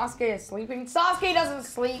Sasuke is sleeping. Sasuke doesn't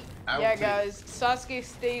sleep. I would Yeah, take- guys, Sasuke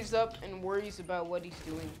stays up and worries about what he's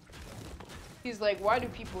doing. He's like, why do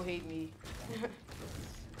people hate me?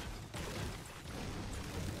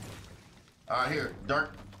 Here,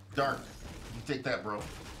 dark. You take that, bro.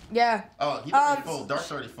 Yeah. Oh, he's already full.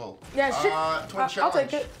 Dark's already full. Yeah, Twin I'll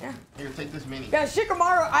challenge. take it. Yeah. Here, take this mini. Yeah,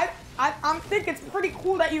 Shikamaru, I think it's pretty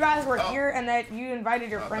cool that you guys were Oh. here and that you invited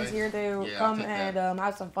your friends thanks. here to Yeah, I'll come take and that.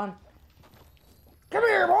 have some fun. Come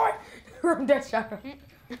here, boy. From Deathshot.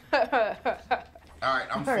 All right,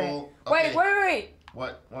 I'm full. Wait, Okay. wait.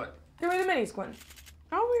 What? Give me the minis, Quentin.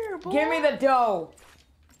 Come here, boy. Give me the dough.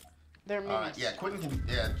 They're minis. Yeah, Quentin can.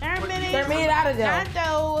 Yeah. They're Quentin- minis. They're made out of dough. Not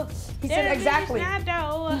dough. He said They're exactly. minis, not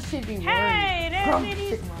dough. He should be worried. Hey, they're From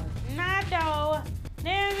minis, Shikamaru. not dough.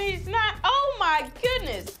 They're minis, not. Oh my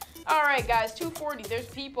goodness. All right, guys, 240. There's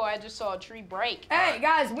people. I just saw a tree break. Hey,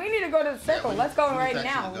 guys, we need to go to the circle. we- Let's go we right need to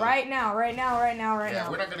now. actually go. Right now. Yeah,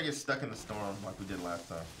 we're not gonna get stuck in the storm like we did last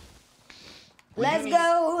time. We Let's do need-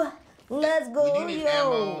 go. Let's We go, do need yo.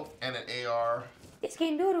 ammo and an AR. It's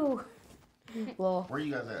King Doodoo. Lol. Where are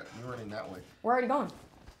you guys at? You're running that way. We're already going.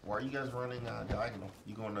 Why are you guys running diagonal?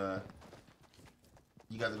 You going to?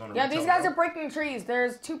 You guys are going to? Yeah, retail these guys row? are breaking trees.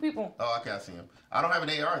 There's 2 people. Oh, okay, I see him. I don't have an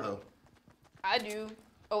AR though. I do.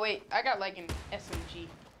 Oh wait, I got like an SMG.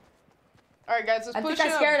 All right, guys, let's I push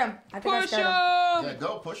think I scared him. I think I Push scared him. him. Yeah,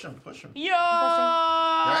 go push him.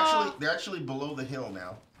 Yo. They're actually below the hill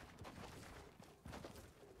now.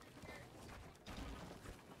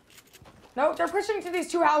 No, they're pushing to these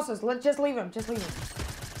 2 houses. Let's just leave him. Just leave him.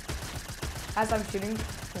 As I'm shooting.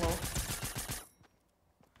 Hello.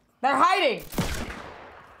 They're hiding.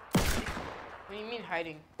 What do you mean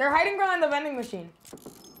hiding? They're hiding behind the vending machine.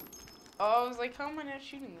 Oh, I was like, how am I not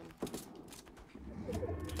shooting them?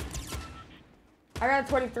 I got a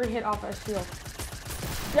 23 hit off a shield.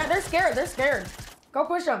 Yeah, they're scared. They're scared. Go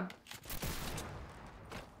push them.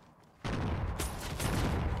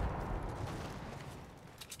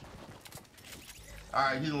 All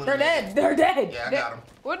right, he's eliminated. They're dead. They're dead. Yeah, I got him.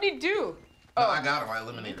 What did he do? No, Oh, I got him. I you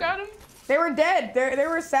eliminated got him. him? They were dead. They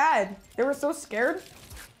were sad. They were so scared.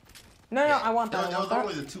 No, Yeah, I want that. There I was want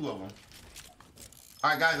only that. the 2 of them. All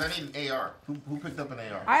right, guys, I need an AR. Who picked up an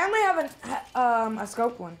AR? I only have a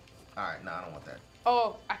scope one. All right, no, I don't want that.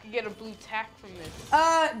 Oh, I could get a blue tack from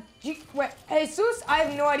this. Wait, hey, Jesus, I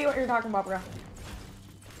have no idea what you're talking about, bro.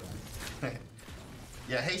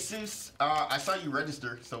 Yeah, hey, Jesus, I saw you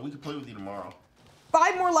register, so we can play with you tomorrow.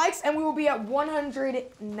 5 more likes and we will be at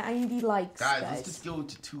 190 likes. Guys, let's just go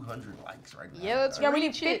to 200 likes right now. Yeah, let's Yeah, we need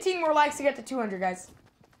reach it. 15 more likes to get to 200, guys.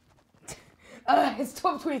 It's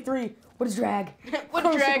 12:23. What a drag. What a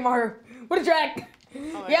Oh, drag. Shikamaru. What a drag. Oh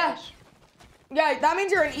my Yeah. gosh. Yeah, that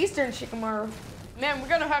means you're an Eastern Shikamaru. Man, we're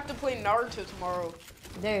gonna have to play Naruto tomorrow.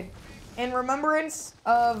 Dude. In remembrance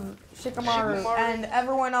of Shikamaru, Shikamaru. and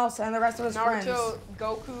everyone else and the rest of his friends. Naruto,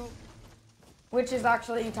 Goku, Which is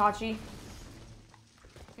actually Itachi.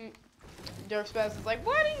 Dirk Spaz is like,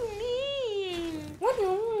 what do you mean? What do you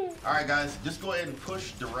mean? All right, guys, just go ahead and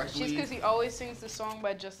push Just directly. because he always sings the song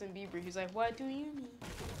by Justin Bieber. He's like, what do you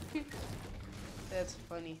mean? That's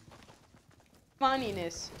funny.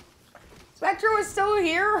 Funniness. Spectro is still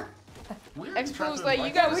here. We're tried Expo's to like, you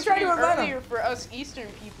invite gotta we tried to stream invite him. earlier for us Eastern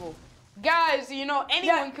people. Guys, you know,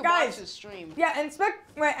 anyone could guys. watch this stream. Yeah,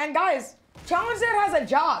 and guys, Challenge Dad has a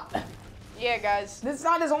job. Yeah, guys. This is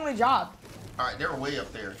not his only job. All right, they're way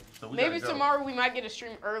up there. So we Maybe gotta go. tomorrow we might get a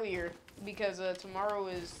stream earlier because tomorrow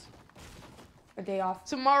is A day off.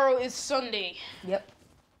 Sunday. Yep.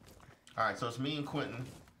 All right, so it's me and Quentin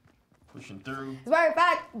pushing through. As a matter of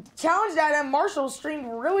fact, Challenge Dad and Marshall streamed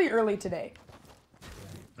really early today.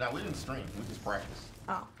 Now we didn't stream. We just practiced.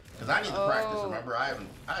 Oh. Cause I need to practice. Oh. Remember, I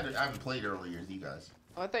haven't played earlier as you guys.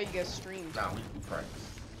 Oh, I thought you guys streamed. Nah, we practiced.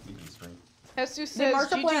 We didn't stream. Jesus Did says,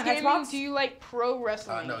 Marshall play on GG Gaming, Xbox? do you like pro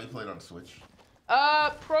wrestling? No, he played on Switch.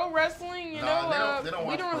 Pro wrestling, you No, know, they don't we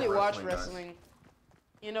watch don't pro really watch wrestling, guys. wrestling.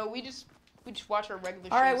 You know, we just watch our regular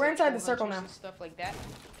shows. All right, we're like inside the Troll circle Hunters now. and stuff like that.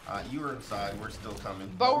 You were inside. We're still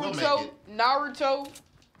coming. But we'll make Boruto, it. Naruto,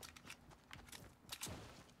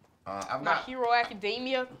 I've My got. Hero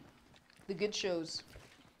Academia, the good shows.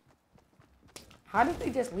 How did they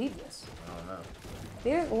just leave this? I don't know.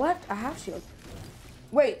 They just left a half shield.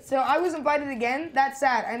 Wait, so I was invited again? That's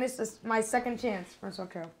sad. I missed my second chance for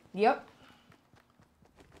Soccer. Yep.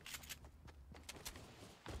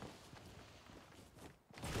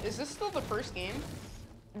 Is this still the first game?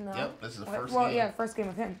 No. Yep, this is the first Well, game. yeah, first game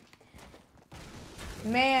of him.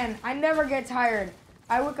 Man, I never get tired.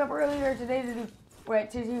 I woke up earlier today to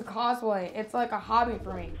do cosplay. It's like a hobby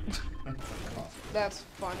for me. That's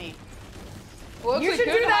funny. Well, it's You a should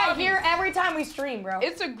do good that hobby. here every time we stream, bro.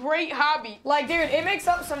 It's a great hobby. Like, dude, it makes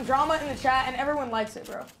up some drama in the chat and everyone likes it,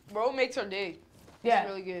 bro. Bro, it makes our day. Yeah. It's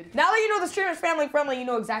really good. Now that you know the stream is family friendly, you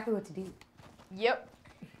know exactly what to do. Yep.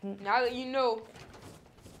 Now that you know,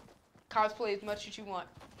 cosplay as much as you want.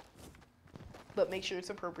 But make sure it's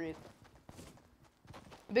appropriate.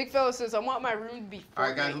 Big fella says, I want my room to be Fortnite All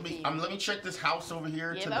right, guys. themed." Let me check this house over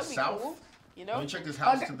here Yeah, to the that'd be south. cool. You know? Let me check this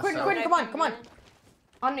house Okay, to the Quentin, south. Quentin, come on, come on.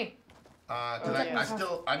 On me. Cause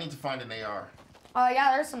Okay. I need to find an AR.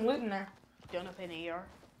 Yeah, there's some loot in there. Don't have an AR.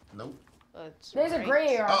 Nope. That's There's a right.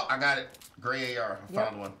 gray AR. Oh, I got it. Gray AR. I Yep.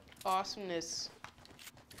 found one. Awesomeness.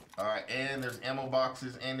 All right, and there's ammo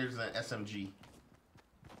boxes, and there's an SMG,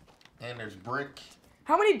 and there's brick.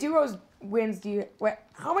 How many duos wins do you? Wait,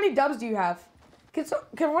 how many dubs do you have?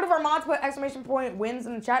 Can one of our mods put exclamation point wins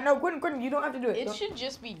in the chat? No, Quentin, you don't have to do it. It Don't- should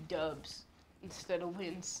just be dubs instead of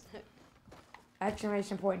wins.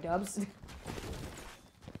 Exclamation point dubs.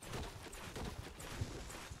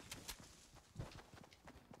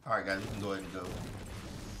 All right, guys, we can go ahead and go.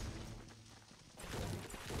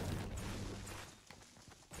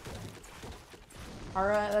 All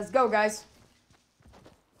right, let's go, guys.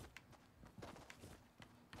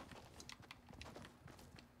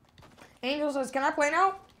 Angel says, "Can I play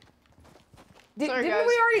now?" Sorry, Didn't guys.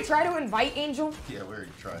 we already try to invite Angel? Yeah, we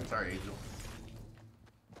already tried. Sorry, Angel.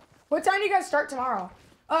 What time do you guys start tomorrow?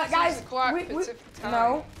 6 Guys, o'clock Pacific time.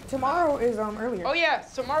 no, tomorrow is earlier. Oh yeah,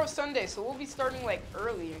 tomorrow's Sunday, so we'll be starting like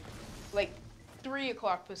earlier, like 3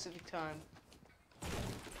 o'clock Pacific time.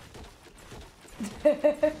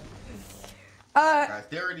 Guys,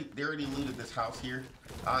 they already looted this house here.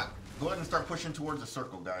 Go ahead and start pushing towards the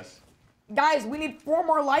circle, guys. Guys, we need 4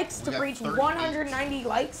 more likes We to got reach 38. 190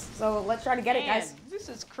 likes. So let's try to get it, Man, guys. this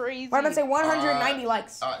is crazy. What am I say? 190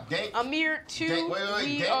 likes. Dank, Amir 2, Dank, wait,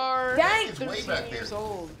 we Dank. are Dank is way 13 back there. years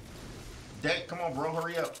old. Dank, come on, bro,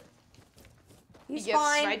 hurry up. He's he gets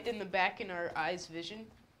fine. sniped in the back in our eyes vision.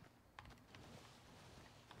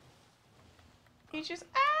 He's just,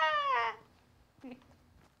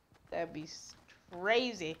 That'd be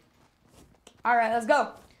crazy. All right, let's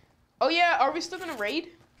go. Oh yeah, are we still gonna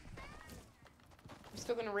raid? We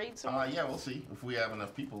still gonna raid someone? Yeah, we'll see if we have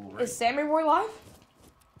enough people. We'll raid. Is Sammy Boy live?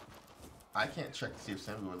 I can't check to see if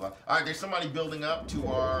Sammy was live. All right, there's somebody building up to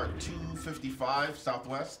our 255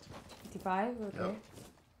 southwest. 55. Okay. Yep.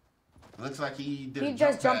 Looks like he did. He a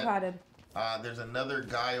just jump pad. padded. There's another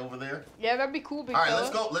guy over there. Yeah, that'd be cool, big All right, fella.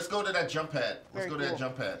 let's go. Let's go to that jump pad. Let's Very go to that cool.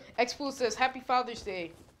 jump pad. Expo says, Happy Father's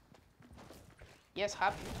Day. Yes,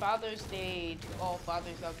 Happy Father's Day to all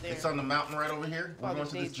fathers out there. It's on the mountain right over here. We're going Father's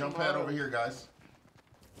to Day this jump tomorrow. pad over here, guys.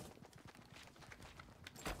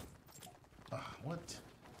 What?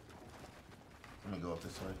 Let me go up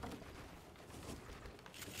this way.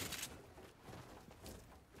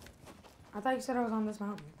 I thought you said I was on this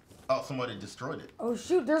mountain. Oh, somebody destroyed it. Oh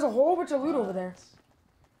shoot, there's a whole bunch of loot over there.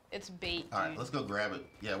 It's bait, dude. All right, let's go grab it.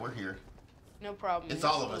 Yeah, we're here. No problem. It's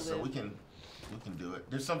We'll all of still us, so live. we can do it.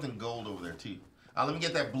 There's something gold over there too. Let me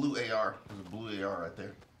get that blue AR. There's a blue AR right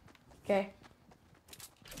there. Okay.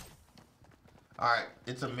 All right,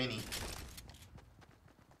 it's a mini.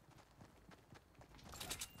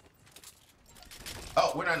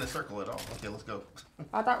 Oh, we're not in the circle at all. Okay, let's go.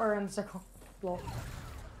 I thought we were in the circle. Lol.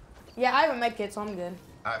 Yeah, I have a med kit, so I'm good.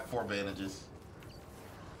 I have 4 bandages.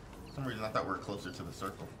 For some reason, I thought we were closer to the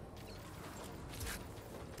circle.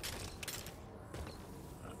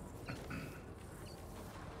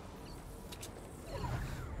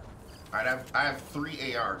 All right, I have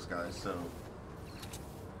 3 ARs, guys. So.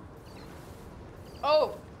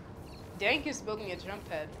 Oh! Dank is building a jump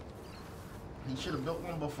pad. He should have built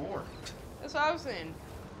one before. That's what I was saying.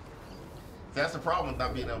 That's the problem with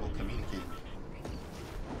not being able to communicate.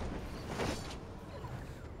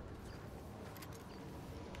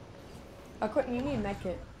 Quentin, you need a med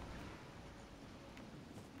kit.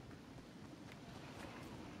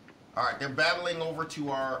 All right, they're battling over to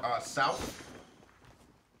our south.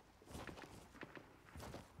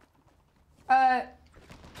 All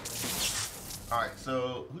right,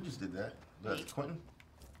 so who just did that? That's Quentin.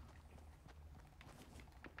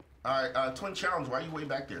 All right, Twin Challenge, why are you way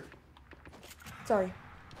back there? Sorry.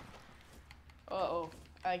 Uh-oh.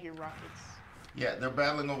 I hear rockets. Yeah, they're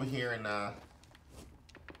battling over here in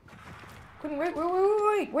Quentin,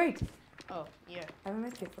 wait. Oh, yeah. I have a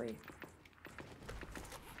med kit for you.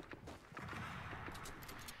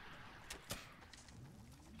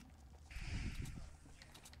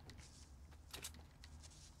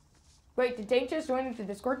 Wait, did Dane just join into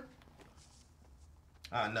Discord?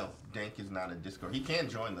 no, Dank is not in Discord. He can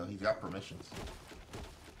join though. He's got permissions.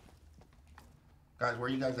 Guys, where are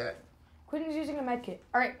you guys at? Quentin's using a med kit.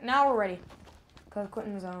 Alright, now we're ready. Because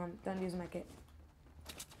Quentin's done using med kit.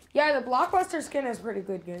 Yeah, the Blockbuster skin is pretty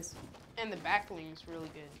good, guys. And the backbling is really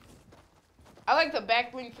good. I like the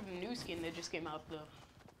backbling for the new skin that just came out, though.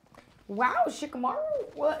 Wow, Shikamaru?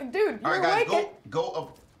 Well, dude, All you're right, guys, awake. go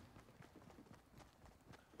up.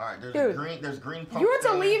 All right, Dude, there's green pump. You were to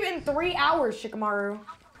down there. leave in 3 hours, Shikamaru.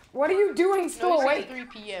 What are you doing still No, he awake? said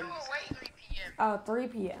 3 p.m. 3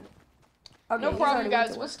 p.m. Okay, No he's problem, already guys.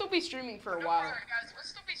 went to We'll work. still be streaming for a while.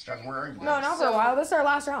 Guys, where are you? No, guys? not for a while. This is our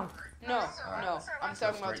last round. No. I'm talking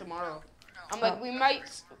about straight. tomorrow. I'm like, we might,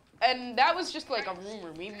 and that was just like a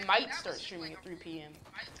rumor. We might start streaming at 3 p.m.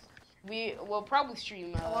 We will probably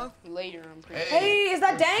stream later. I'm pretty sure. Hey, is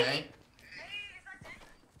that There's Dank?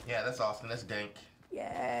 Yeah, that's Austin. That's Dank.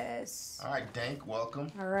 Yes. All right, Dank, welcome.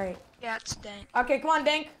 All right. Yeah, it's Dank. Okay, come on,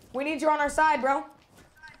 Dank. We need you on our side, bro.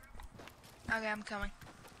 Okay, I'm coming.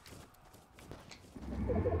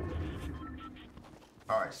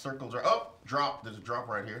 All right, circles are up. Drop. There's a drop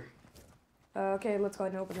right here. Okay, let's go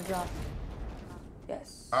ahead and open the drop.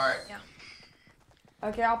 Yes. All right. Yeah.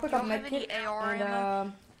 Okay, I'll pick You up don't med have kit. any AR And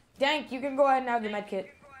ammo? Dank, you can go ahead and have the med kit.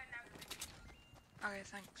 Okay,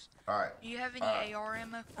 thanks. All right. Do you have any AR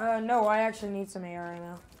ammo? No, I actually need some AR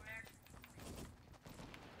ammo.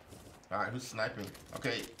 All right, who's sniping?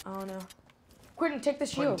 Okay, Oh no. Quentin, take the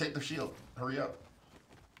Quentin, shield. take the shield. Hurry up.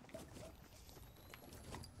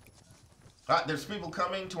 There's people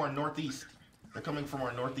coming to our northeast. They're coming from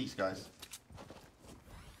our northeast, guys.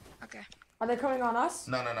 Okay. Are they coming on us?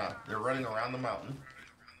 No. They're running around the mountain.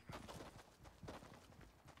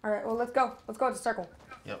 All right, well, let's go. Let's go to the circle.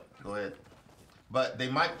 Yep, go ahead. But they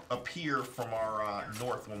might appear from our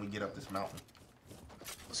north when we get up this mountain.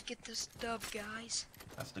 Let's get this dub, guys.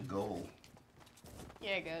 That's the goal.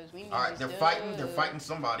 Yeah, guys, we need All right, this they're fighting. They're dub. fighting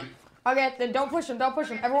somebody. Okay, then don't push them. Don't push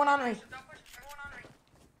them. Everyone on me.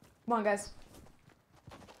 Come on, guys.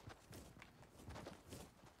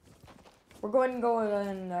 We're going to go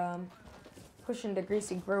and push into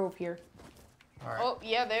Greasy Grove here. All right. Oh,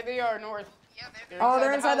 yeah, there they are, north. Oh,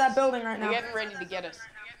 they're inside the that building right They're now. getting ready to get us.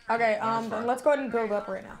 Okay, That's then fine. let's go ahead and build up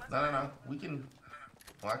right now. No. We can.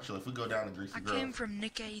 Well, actually, if we go down to Greasy I Grove. came from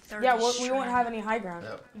Nick A30. Yeah, we won't have any high ground.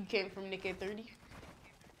 Yep. You came from Nick A30?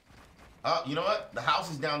 You know what? The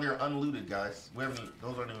house is down there unlooted, guys. We haven't.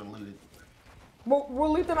 Those aren't even looted.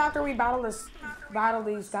 We'll loot them after we battle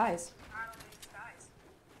these guys.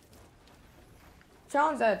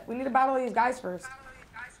 Challenge that. We need to battle these guys first.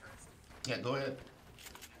 Yeah, go ahead.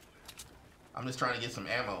 I'm just trying to get some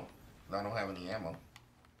ammo. I don't have any ammo.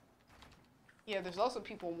 Yeah, there's also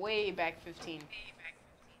people way back 15.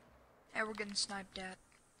 Yeah, we're getting sniped at.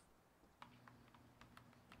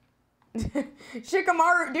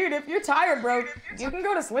 Shikamaru, dude, if you're tired, bro, you can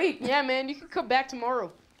go to sleep. Yeah, man, you can come back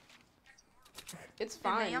tomorrow. It's Hey,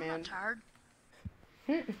 fine, I'm man. not tired.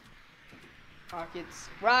 Rockets.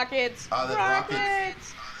 Rockets. Oh, there's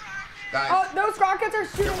rockets. Guys, Oh, those rockets are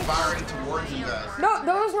they're shooting. firing towards you guys. No,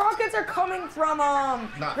 those rockets are coming from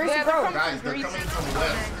Greasy Yeah, they're Grove. coming Guys, they're coming from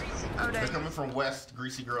west. Oh, They're dang. coming from west,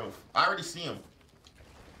 Greasy Grove. I already see them.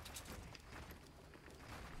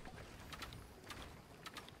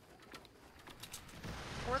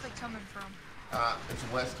 Where are they coming from?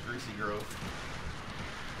 It's west, Greasy Grove.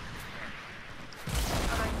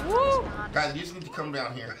 Oh, Woo! behind us. Guys, you just need to come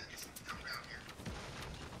down here.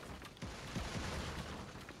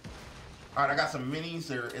 All right, I got some minis.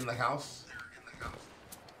 They're in the house.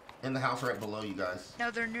 In the house right below you guys.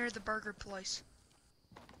 No, they're near the burger place.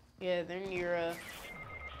 Yeah, they're near,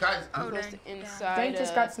 Guys, Oh, close dang. to Yeah. inside, Dank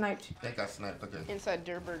just got sniped. Dank got sniped. Okay. inside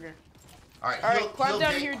Durburger. All right, All right, heal, climb heal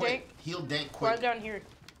down Dank here, quick. Dank. Heal Dank Climb quick. down here.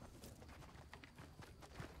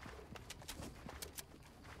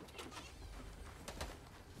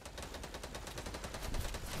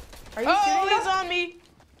 Are you Oh, shooting he's us? on me.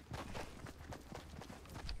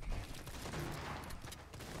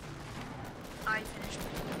 I finished.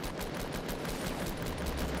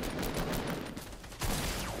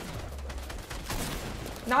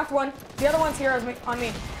 Knocked one. The other one's here on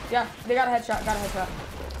me. Yeah, they got a headshot.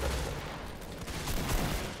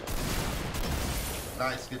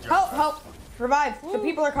 Nice, good job. Help, help. Revive. The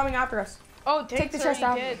people are coming after us. Oh, Take the Tank's chest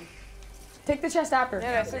already out. dead. Take the chest after.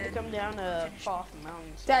 Dad, I said to come down fall off the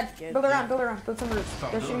mountain. so Dad, it's good. build around. Build some roofs. That's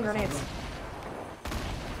all They're I'm shooting doing, that's all I'm grenades.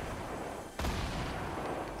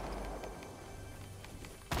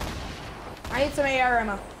 I need some AR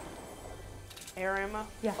ammo. Air ammo?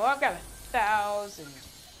 Yeah. Oh, I've got 1,000.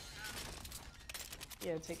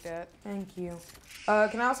 Yeah, take that. Thank you.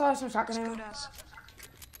 Can I also have some shotgun Let's go, ammo? guys.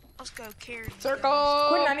 Let's go carry. these Circle! guys.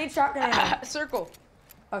 Quinn, I need shotgun ammo. Circle.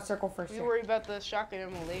 Oh, circle first. We yeah. worry about the shotgun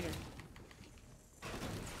ammo later.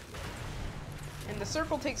 And the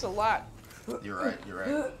circle takes a lot. You're right. You're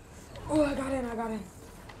right. Oh, I got in.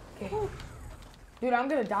 Okay. Dude, I'm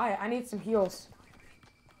gonna die. I need some heals.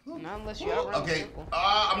 Not unless you outrun the Okay. circle.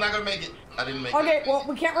 I'm not gonna make it. I didn't make it. Okay, well,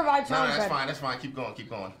 we can't revive No, challenge that's then. fine. That's fine. Keep going. Keep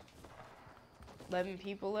going. 11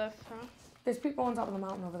 people left, huh? There's people on top of the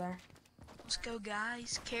mountain over there. Let's go,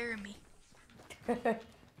 guys. Carry me. Alright,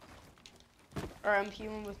 I'm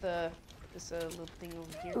healing with this little thing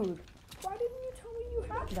over here. Dude, why didn't you tell me you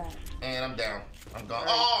had that? And I'm down. I'm gone.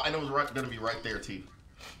 Right. Oh, and it was gonna be right there, T.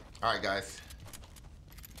 All right, guys.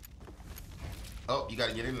 Oh, you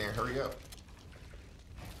gotta get in there. Hurry up.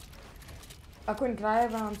 Quinn, can I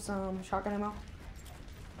have some shotgun ammo?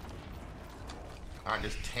 All right,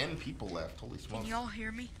 there's 10 people left. Holy Can smokes. y'all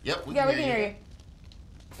hear me? Yep, we Yeah, can we can hear you.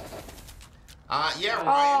 Yeah, Oh.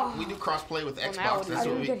 Ryan, we do crossplay with Well, now Xbox.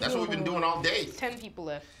 it That's is. what we've been doing all day. 10 people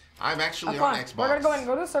left. I'm actually Come on on, Xbox. we're gonna go and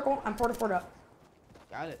go to the circle. I'm 4 up.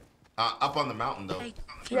 Got it. Up on the mountain though. Hey,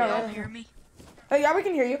 can Yeah, y'all right hear here. me? Oh yeah, we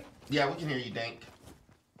can hear you. Yeah, we can hear you, Dank.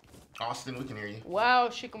 Austin, we can hear you. Wow,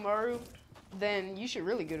 Shikamaru. Then you should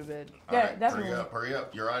really go to bed. All Yeah, right, definitely. Hurry up, hurry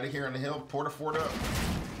up. You're out of here on the hill. Fort up.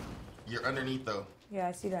 You're underneath though. Yeah,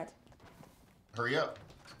 I see that. Hurry up.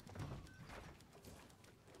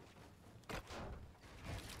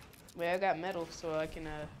 Wait, I got metal, so I can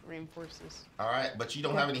reinforce this. All right, but you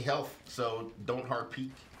don't have any health, so don't hard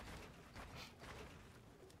peek.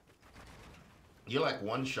 You're like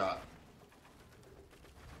one shot.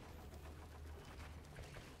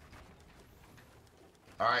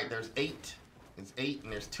 All right, there's 8. It's 8,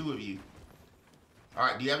 and there's 2 of you. All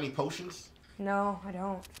right, do you have any potions? No, I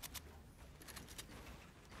don't.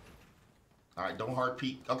 All right, don't hard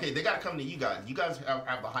peek. Okay, they gotta come to you guys. You guys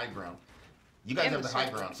have the high ground. You guys And have the the high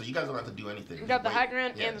circle. ground, so you guys don't have to do anything. We got Just the wait. high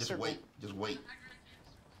ground Yeah, and the just circle. wait. Just wait.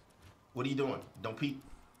 What are you doing? Don't peek.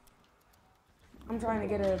 I'm trying to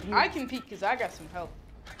get a view. I can peek because I got some help.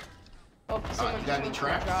 Oh, someone you got any just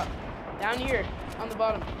traps? dropped. Down here, on the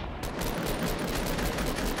bottom.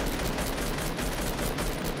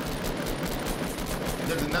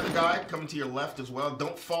 There's another guy coming to your left as well.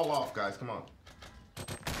 Don't fall off, guys. Come on.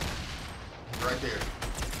 He's right there.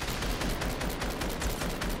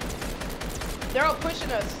 They're all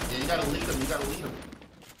pushing us. Yeah, you gotta lead him. You gotta lead him.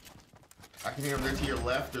 I can hear him there to your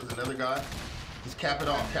left. There's another guy. Just cap it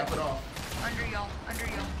off. Cap it off. Under y'all. Under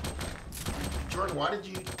y'all. Jordan, why did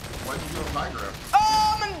you go high ground?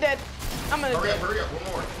 Oh, I'm dead. I'm gonna Hurry up, one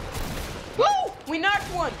more. Woo! We knocked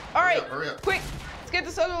one. All right, Hurry up. quick. Let's get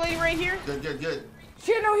this other lady right here. Good.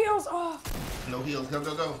 She had no heals. Oh. No heals,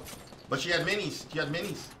 go. But she had minis.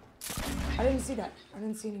 I didn't see that. I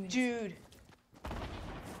didn't see any. Dude.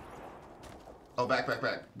 Oh, back.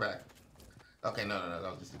 Okay, no, that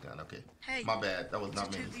was just a gun. Okay, Hey, my bad. That was not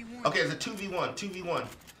it's a minis. 2v1. Okay, it's a 2v1.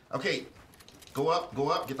 Okay, go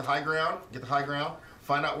up. Get the high ground.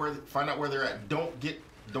 Find out where they're at. Don't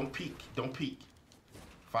peek.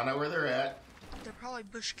 Find out where they're at. They're probably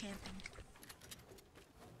bush camping.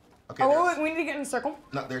 Okay. Oh, wait, we need to get in a circle.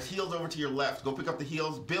 No, there's heals over to your left. Go pick up the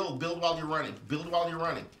heals. Build while you're running.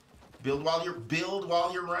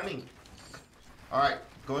 All right,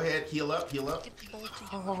 go ahead. Heal up. Get the bolty.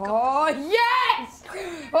 Oh, yes!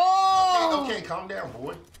 Oh! Okay, calm down,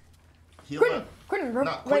 boy. Heal Quentin, up. Quentin, No,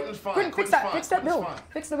 Quentin's fine. Quentin, fix Quentin's that fine. build. Quentin's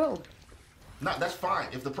fine. Fix the build. No, that's fine.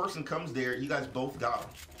 If the person comes there, you guys both got them.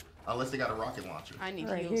 Unless they got a rocket launcher. I need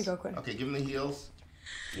All right, heals. here you go, Quentin. Okay, give them the heals.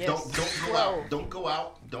 Yes. Don't go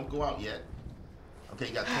out. Don't go out yet. Okay,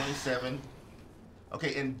 you got 27.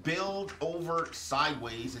 Okay, and build over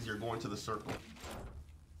sideways as you're going to the circle.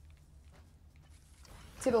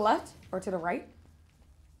 To the left or to the right?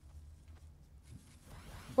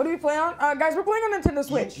 What do we play on? Guys, we're playing on Nintendo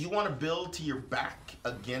Switch. You want to build to your back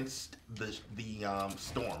against the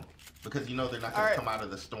storm because you know they're not going to come out of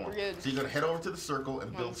the storm. We're good. So you're going to head over to the circle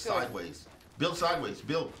and build let's go. sideways. Build sideways.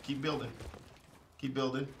 Keep building.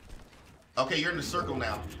 Okay, you're in the circle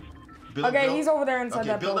now. Build, he's over there inside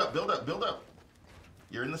that build up.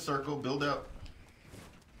 You're in the circle. Build up.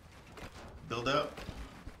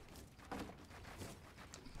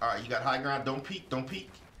 All right, you got high ground. Don't peek.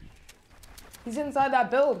 He's inside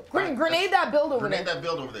that build. Quentin, grenade that build over there. Grenade that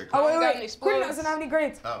build over there. Oh, got any wait. explodes? Quentin doesn't have any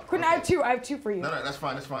grenades. Oh, Quentin, okay. I have two for you. No, that's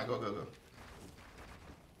fine. Go.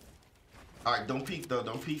 All right, don't peek though.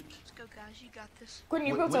 Let's go, guys. You got this. Quentin,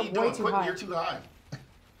 you built What are up you way doing? too Quentin, high. you're too high.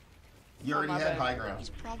 You already my had bad. high ground. He's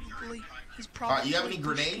probably. All right, you have any bush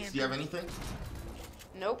grenades? Do you have camping. anything?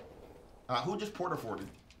 Nope. Who just porta forted?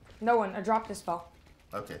 No one. A drop just fell.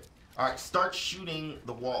 Okay. All right, start shooting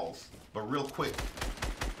the walls, but real quick.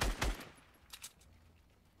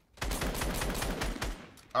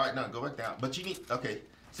 All right, no, go back down. But you need. Okay,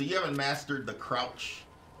 so you haven't mastered the crouch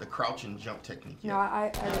and jump technique yet. No, I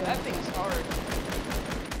That thing's hard.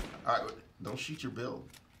 All right, don't shoot your build.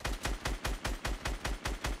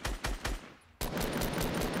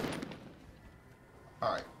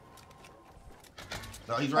 All right.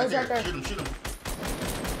 No, he's right he's there. right there. Shoot him.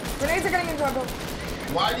 Grenades are getting into our build.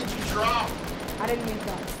 Why did you drop? I didn't mean to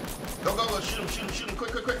drop. Go. Shoot him.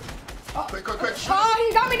 Quick. Oh. Quick. Shoot him. Oh,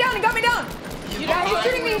 he got me down. He's Yeah, he's behind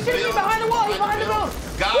shooting me. He's the shooting me build. behind the wall. He's behind the build.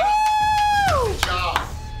 build. Got it. Woo! Good job.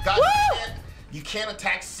 Guys, Woo! you can't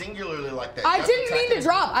attack singularly like that. I You have to didn't attack mean to as-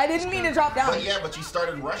 drop. I didn't mean to drop down. But you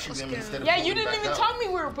started rushing them go. instead of Yeah, pulling you didn't back even up. tell me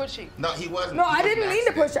we were pushing. No, he wasn't. No, He I was didn't an mean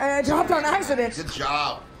to push. accident. I dropped on accident. Good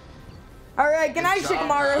job. All right, good night, Good job,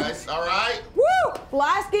 Shikamaru. guys. All right. Woo!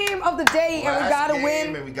 Last game of the day, and we Last gotta game,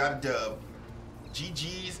 win. And we got a dub.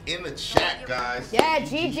 GG's in the chat, guys. Yeah, in the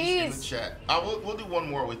GG's. chat. We'll do one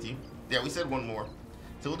more with you. Yeah, we said one more.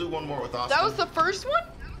 So we'll do one more with Austin. That was the first one?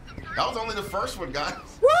 That was only the first one, guys.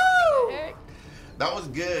 Woo! Heck. That was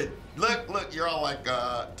good. Look, you're all like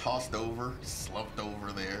tossed over, slumped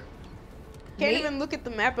over there. Can't Me? even look at the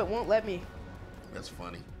map, it won't let me. That's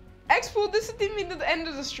funny. Expo, this is the end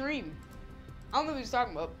of the stream. I don't know what he's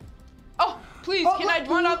talking about. Oh, please, Oh, can I look,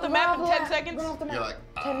 run off the run map off in the 10 map. seconds? Run off the map. You're like,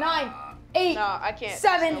 10, 9, 8, No, I can't.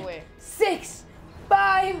 7, No way. 6,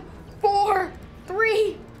 5, 4,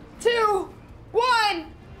 3, 2, 1.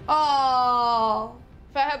 Oh,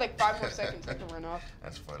 If I had like 5 more seconds, I could run off.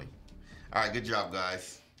 That's funny. All right, good job,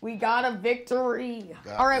 guys. we got a victory.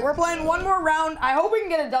 Got All right, we're it. playing one more round. I hope we can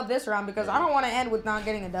get a dub this round because I don't want to end with not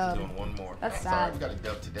getting a dub. Doing one more. That's I'm sorry, sad. we got a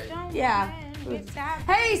dub today. Yeah.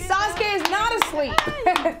 Hey, Sasuke is not asleep.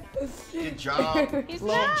 Good job. He's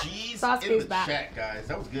Little not. G's Sasuke's in the back. chat, guys.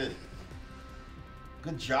 That was good.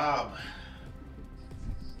 Good job.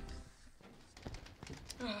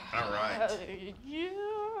 All right. Yeah.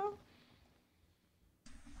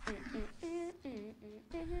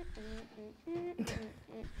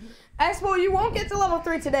 Expo, you won't get to level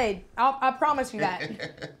 3 today. I promise you that.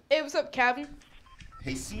 Hey, what's up, Calvin?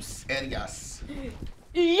 Jesus Arias.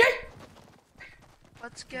 Yeet!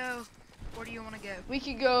 Let's go. Where do you want to go? We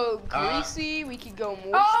could go greasy. We could go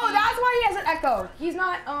more. Oh, that's why he has an echo. He's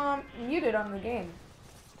not muted on the game.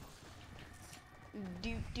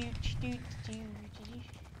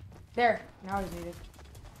 There, now he's muted.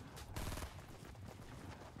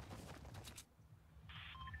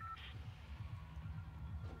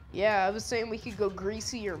 Yeah, I was saying we could go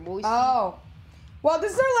greasy or moisty. Oh. Well,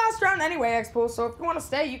 this is our last round anyway, Expo, so if you want to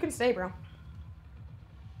stay, you can stay, bro.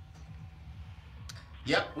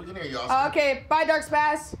 Yep, we can hear you, Austin. Okay, bye, Dark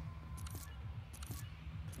Spaz.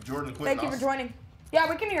 Jordan, quit. Thank you for joining. Yeah,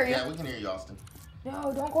 we can hear you. Yeah, we can hear you, Austin.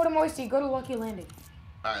 No, don't go to Moisty. Go to Lucky Landing.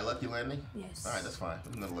 All right, Lucky Landing? Yes. All right, that's fine.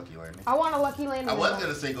 We can go to Lucky Landing. I want a Lucky Landing. I was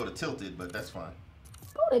going to say go to Tilted, but that's fine.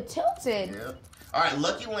 Go to Tilted? Yeah. All right,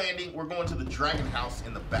 Lucky Landing. We're going to the Dragon House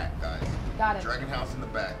in the back, guys. Got it. Dragon House in the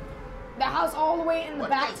back. The house all the way in the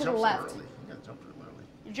back to the left. You got to jump real early.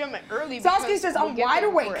 You're jumping early. Sasuke says, I'm wide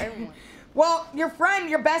awake. Well, your friend,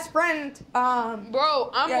 your best friend,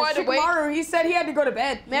 bro, I'm wide awake. Shikamaru, he said he had to go to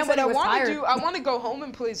bed. Man, what I want to do, I want to go home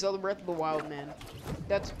and play Zelda Breath of the Wild, man.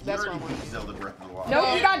 That's what I want to do. Zelda Breath of the Wild.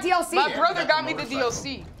 No, you got DLC. My brother got me the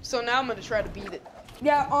DLC, so now I'm gonna try to beat it.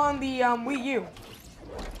 Yeah, on the Wii U.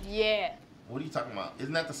 Yeah. What are you talking about?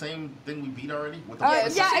 Isn't that the same thing we beat already? With the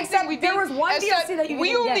Yeah, except there was one DLC that you didn't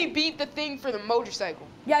We only get. beat the thing for the motorcycle.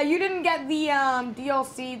 Yeah, you didn't get the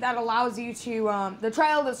DLC that allows you to the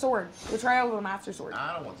Trial of the Sword, the Trial of the Master Sword.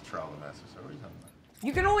 I don't want the Trial of the Master Sword. What are you talking about?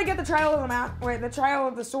 You can only get the Trial of the Trial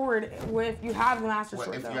of the Sword if you have the Master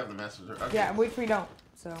Sword. If you have the Master Sword. Okay. Yeah, which we don't.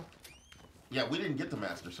 So. Yeah, we didn't get the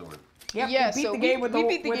Master Sword. Yep, Yeah, we beat so the game we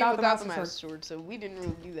beat the game without without the Master Master Sword, so we didn't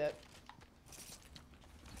really do that.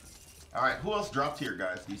 All right, who else dropped here,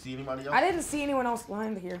 guys? Do you see anybody else? I didn't see anyone else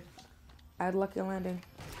land here. I had Lucky Landing.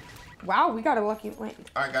 Wow, we got a Lucky Landing.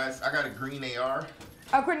 All right, guys, I got a green AR.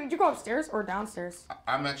 Quentin, did you go upstairs or downstairs?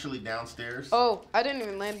 I'm actually downstairs. Oh, I didn't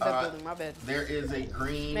even land in that building, my bad. There is a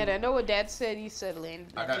green... Man, I know what Dad said. He said land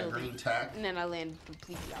in I that got a building. green tack. And then I landed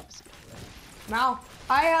completely opposite. Wow.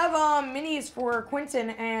 I have minis for Quentin,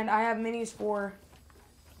 and I have minis for...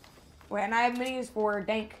 Wait, and I have minis for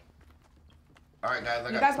Dank. All right,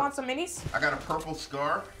 guys. You guys want some minis? I got a purple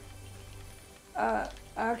scar.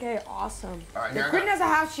 Okay, awesome. All right, Yeah, here Quentin has a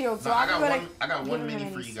half shield, so I I'm gonna. I got one give him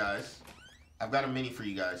mini for minis. you guys. I've got a mini for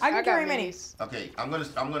you guys. I can got carry minis. Okay, I'm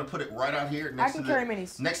gonna put it right out here next I can to carry the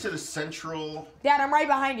minis. next to the central. Dad, I'm right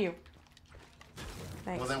behind you.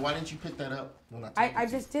 Thanks. Well, then why didn't you pick that up when told I you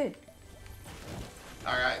to? just did.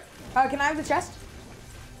 All right. Can I have the chest?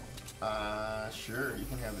 Sure, you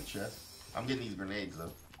can have the chest. I'm getting these grenades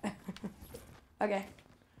though. Okay.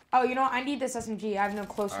 Oh, you know what? I need this SMG. I have no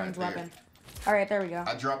close range there. weapon. All right, there we go.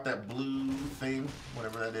 I dropped that blue thing,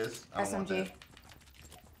 whatever that is. I don't want SMG. that.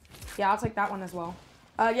 Yeah, I'll take that one as well.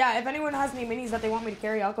 Yeah, if anyone has any minis that they want me to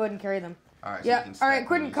carry, I'll go ahead and carry them. All right. So Yeah. you can All right, stack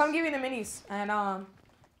Quentin, these. come give me the minis. And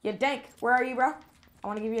yeah, Dank, where are you, bro? I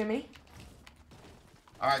want to give you a mini.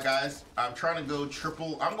 All right, guys. I'm trying to go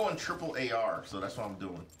triple. I'm going triple AR, so that's what I'm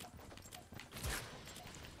doing.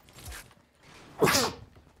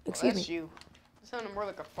 Excuse That's me. you. It sounded more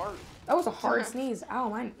like a fart. That was a hard sneeze. Ow,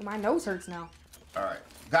 my nose hurts now. All right,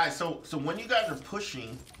 guys. So when you guys are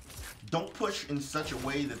pushing, don't push in such a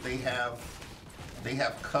way that they have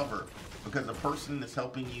cover, because the person that's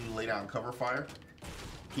helping you lay down cover fire,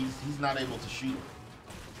 he's not able to shoot.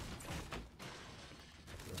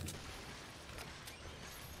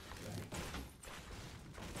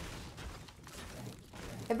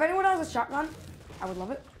 If anyone has a shotgun, I would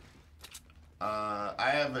love it. I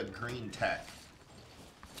have a green tack.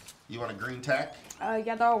 You want a green tack?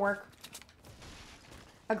 Yeah, that'll work.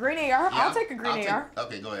 A green AR? I'll take a green AR.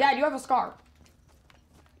 Okay, go ahead. Dad, you have a scar.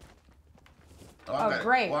 I've got-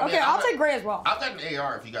 gray. well, I mean, Okay, I've I'll got- take gray as well. I've got an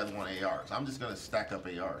AR if you guys want ARs. I'm just gonna stack up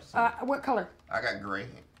ARs. So What color? I got gray.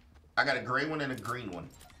 I got a gray one and a green one.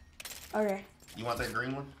 Okay. You want that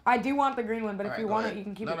green one? I do want the green one, but All if right, you go want ahead. it, you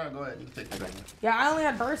can keep No, it. no, go ahead. You can take the green one. Yeah, I only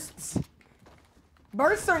had bursts.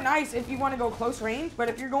 Bursts are nice if you want to go close range, but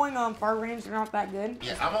if you're going on far range, they're not that good.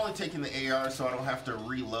 Yeah, I'm only taking the AR so I don't have to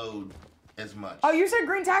reload as much. Oh, you said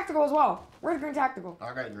green tactical as well. Where's green tactical?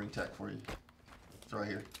 I got a green tech for you. It's right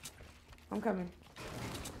here. I'm coming.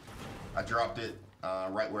 I dropped it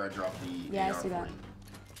right where I dropped the Yeah, I AR see for that. you.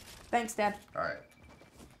 Thanks, Dad. All right.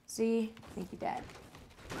 See? Thank you, Dad.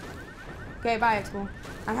 Okay, bye, Expo.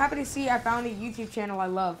 I'm happy to see I found a YouTube channel I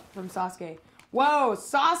love from Sasuke. Whoa,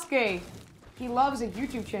 Sasuke! He loves a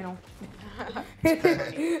YouTube channel.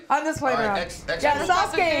 I'm just playing All right, around. Yeah,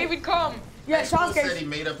 Expo- David, Sasuke! come. Yeah, Expo said Sasuke. he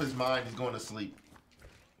made up his mind. He's going to sleep.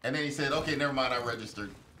 And then he said, okay, never mind. I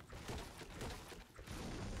registered.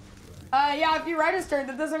 Yeah, if you registered,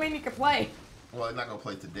 that doesn't mean you can play. Well, he's not going to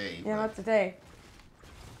play today. Yeah, but- not today.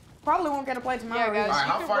 Probably won't get to play tomorrow. Yeah, guys. either. All right,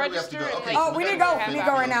 You how can far do we have to go? register Okay, and, Oh, so we need to gotta go. go We need to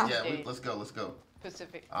go right now. Yeah, let's go. Let's go.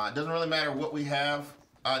 Pacific. It doesn't really matter what we have.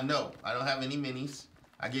 No, I don't have any minis.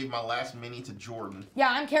 I gave my last mini to Jordan. Yeah,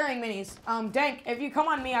 I'm carrying minis. Dank, if you come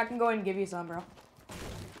on me, I can go ahead and give you some, bro.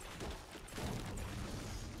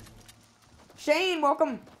 Shane,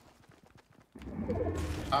 welcome.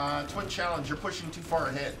 Twin challenge, you're pushing too far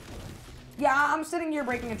ahead. Yeah, I'm sitting here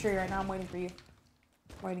breaking a tree right now. I'm waiting for you.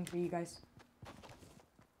 Waiting for you guys.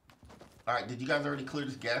 All right, did you guys already clear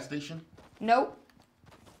this gas station? Nope.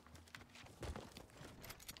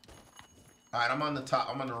 All right, I'm on the top.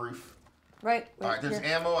 I'm on the roof. Right. All right, there's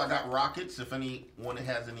here. ammo. I got rockets. If anyone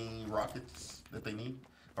has any rockets that they need,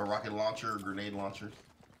 a rocket launcher or grenade launchers.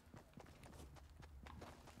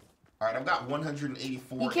 All right, I've got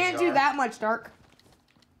 184. You can't do that much, Dark.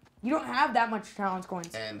 You don't have that much challenge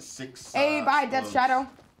coins. And 6. Hey, bye, Death explodes. Shadow.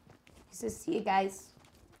 He says, see you guys.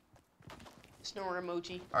 Snore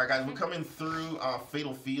emoji. All right, guys, we're coming through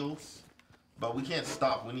Fatal Fields, but we can't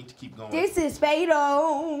stop. We need to keep going. This is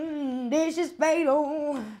fatal. This is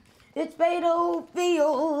fatal. It's Fatal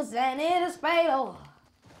Fields, and it is fatal.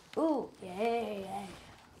 Ooh, yeah.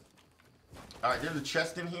 All right, there's a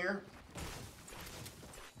chest in here.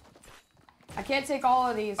 I can't take all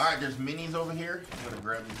of these. All right, there's minis over here. I'm gonna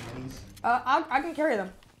grab these minis. I can carry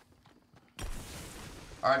them.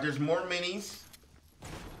 All right, there's more minis.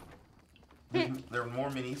 There are more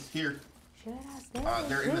minis here.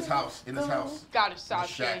 They're in this house. In this house. Gotta stop,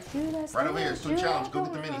 shack. Jay. Right over here. Twin challenge. Go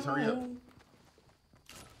get the minis. Hurry up.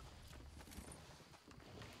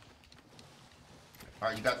 All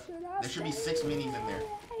right, you got. There should be 6 minis in there.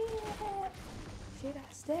 Should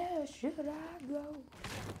I stay or should I go?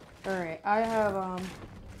 All right, I have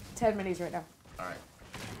 10 minis right now. All right.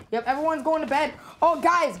 Yep, everyone's going to bed. Oh,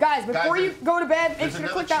 guys, before you go to bed, make there's sure to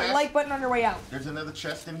another click that chest. like button on your way out. There's another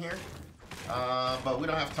chest in here, but we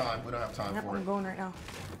don't have time. We don't have time Yep, for I'm it. going right now.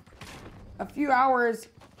 A few hours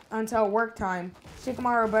until work time.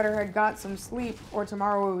 Shikamaru better had got some sleep, or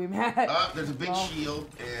tomorrow we'll be mad. There's a big shield,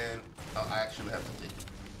 and I actually have to take it.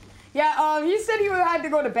 Yeah, he said he had to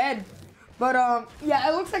go to bed. But, yeah,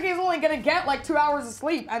 it looks like he's only gonna get, like, 2 hours of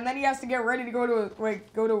sleep, and then he has to get ready to go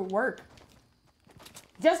to work.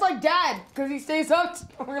 Just like Dad, because he stays up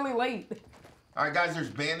really late. All right, guys, there's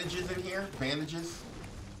bandages in here. Bandages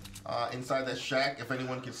inside that shack, if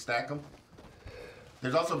anyone can stack them.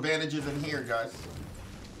 There's also bandages in here, guys.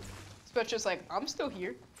 Spectre's like, I'm still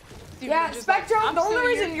here. Dude, Yeah, just like, Spectrum, I'm the only still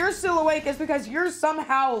reason here. you're still awake is because you're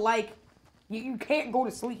somehow, like, you can't go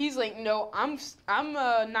to sleep. He's like, no, I'm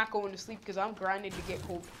not going to sleep because I'm grinding to get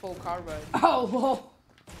full carbide. Oh, lol.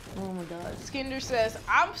 Oh, my God. Skinder says,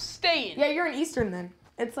 I'm staying. Yeah, you're in Eastern, then.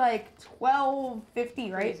 It's, like,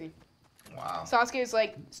 12:50, right? Crazy. Wow. Sasuke is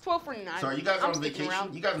like, it's 12:49. So are you guys I'm on sticking vacation?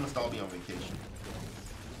 around. You guys must all be on vacation.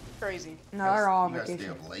 Crazy. No, they're all on You guys stay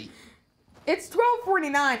vacation. up late. It's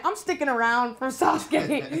 12:49. I'm sticking around for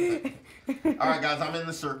Sasuke. All right, guys, I'm in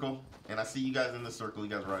the circle, and I see you guys in the circle. You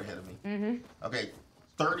guys are right ahead of me. Mm-hmm. Okay,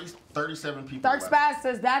 37 people Dark left. Spaz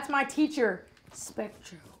says, that's my teacher,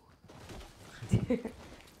 Spectro.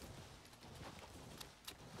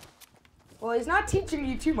 Well, he's not teaching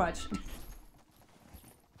you too much.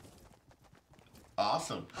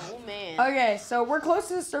 Awesome. Oh, man. Okay, so we're close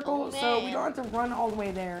to the circle, Oh, so we man. don't have to run all the way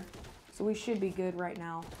there. So we should be good right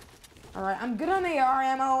now. All right, I'm good on AR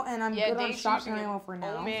ammo, and I'm good on Dave's shotgun using ammo for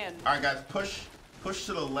now. Oh, man. All right, guys, push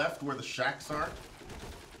to the left where the shacks are.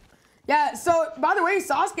 Yeah. So, by the way,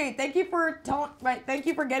 Sasuke, thank you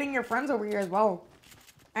for getting your friends over here as well,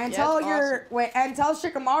 and Yeah, tell that's and tell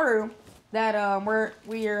Shikamaru that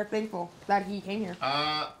we are thankful that he came here.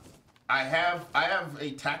 I have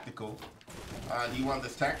a tactical. Do you want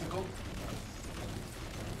this tactical?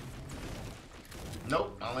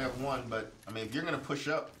 Nope, I only have one, but I mean, if you're gonna push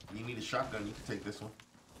up, you need a shotgun. You can take this one.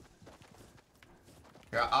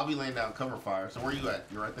 Yeah, I'll be laying down cover fire. So where you at?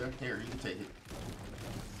 You're right there. Here, you can take it.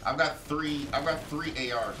 I've got three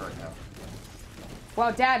ARs right now.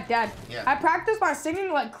 Well, Dad, Yeah. I practiced my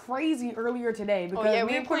singing like crazy earlier today because yeah,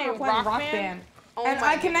 me we and were Quinn were playing playing Rock Rock Band. Band, Oh and my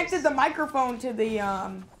I connected goodness. the microphone to the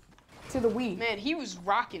Wii. Man, he was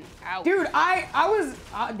rocking out. Dude, I was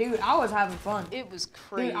having fun. It was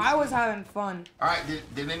crazy. Dude, I was having fun. All right,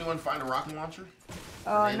 did anyone find a rocket launcher?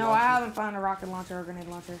 No, Grenade I launcher? haven't found a rocket launcher or grenade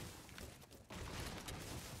launcher.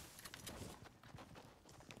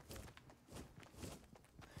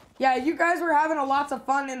 Yeah, you guys were having lots of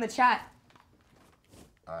fun in the chat.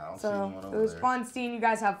 All right, I don't see So anyone it over was there. fun seeing you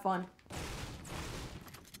guys have fun.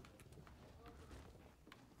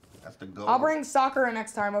 That's the goal. I'll bring Sakura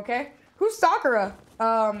next time, okay? Who's Sakura?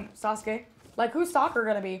 Sasuke. Like, who's Sakura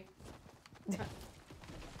gonna be?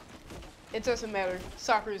 It doesn't matter.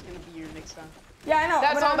 Soccer is going to be here next time. Yeah, I know.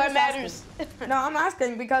 That's but all I'm that just matters. asking. No, I'm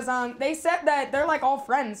asking because they said that they're like all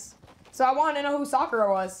friends. So I wanted to know who Sakura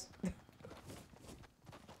was.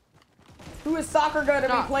 Who is Sakura gonna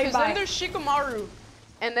be played Because by? then there's Shikamaru,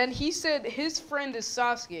 and then he said his friend is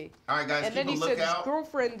Sasuke. All right, guys, And keep then a he said his lookout.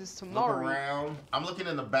 girlfriend is Look Tamaru. around. I'm looking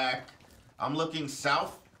in the back. I'm looking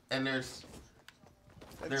south, and there's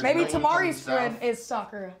Maybe no one coming Tamari's friend south. is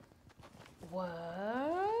Sakura. What?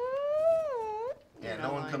 Yeah, You're no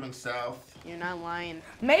not one lying. coming south. You're not lying.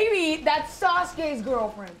 Maybe that's Sasuke's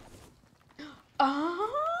girlfriend. Ah.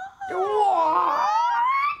 What?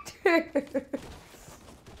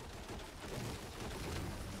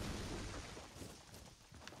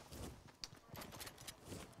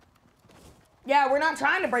 Yeah, we're not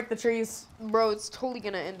trying to break the trees. Bro, it's totally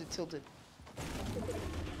gonna end it tilted.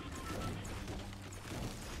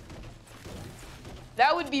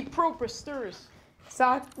 That would be pro Presters.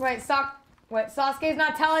 Wait, Sasuke's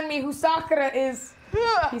not telling me who Sakura is.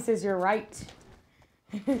 He says you're right.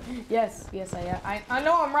 yes, I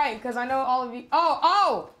know I'm right because I know all of you.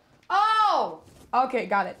 Oh! Okay,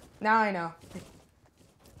 got it. Now I know.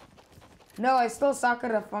 No, I stole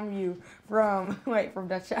Sakura from you from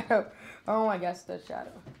Death Shadow. Oh my gosh, Death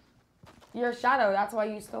Shadow. You're a shadow, that's why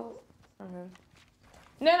you stole from him.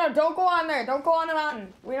 No, don't go on there. Don't go on the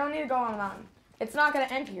mountain. We don't need to go on the mountain. It's not gonna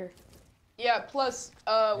end here. Yeah, plus,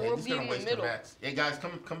 Yeah, we'll just be gonna in the waste middle. their mats. Hey guys,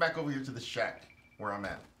 come back over here to the shack where I'm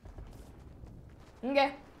at.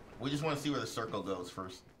 Okay. We just want to see where the circle goes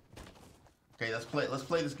first. Okay, let's play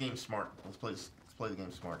this game smart. Let's play the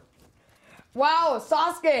game smart. Wow,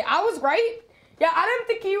 Sasuke, I was right. Yeah, I didn't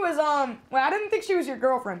think he was I didn't think she was your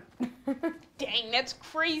girlfriend. Dang, that's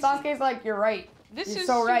crazy. Sasuke's like, you're right. This You're is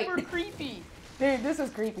so right. super creepy. Dude, this is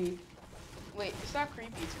creepy. Wait, it's not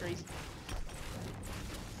creepy, it's crazy.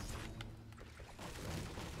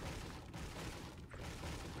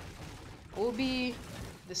 We'll be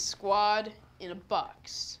the squad in a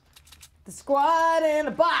box. The squad in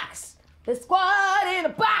a box. The squad in a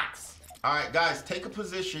box. All right, guys, take a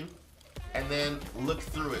position and then look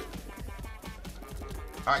through it.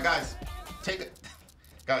 All right, guys, take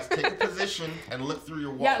a position and look through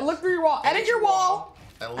your wall. Yeah, look through your wall. Edit your wall.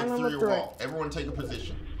 And and look then through look your through wall. Everyone take a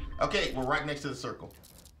position. Okay, we're right next to the circle.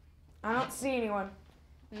 I don't see anyone.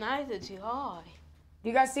 Neither do I. Do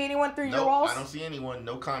you guys see anyone through your Nope, walls? I don't see anyone.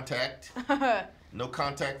 No contact. No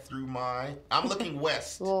contact through my... I'm looking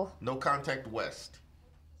west. Well. No contact west.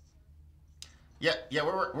 Yeah,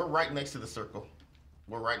 we're right next to the circle.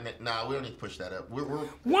 We're right next... Nah, we don't need to push that up. We're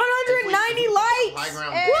 190 high likes.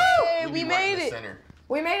 ground. Hey, we'd we be right in made the it. center.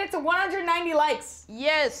 We made it to 190 likes.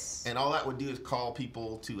 Yes. And all that would do is call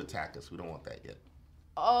people to attack us. We don't want that yet.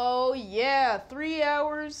 Oh, yeah. 3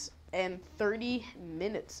 hours and 30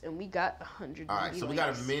 minutes. And we got 100. All right, so we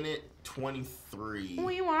got a minute 23.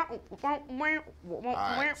 Alright,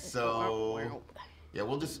 so yeah,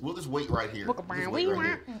 we'll just wait right here.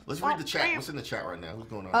 Let's read the chat. What's in the chat right now? Who's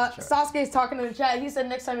going on in the chat? Sasuke's talking to the chat. He said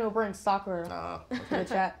next time he'll bring Sakura to the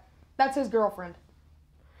chat. That's his girlfriend.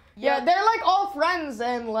 Yeah, they're like all friends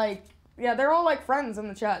and like, yeah, they're all like friends in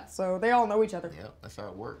the chat, so they all know each other. Yeah, that's how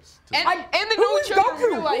it works. And they Who know is each other in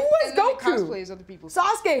Goku? real life, Who is and then they Goku? cosplay as other people.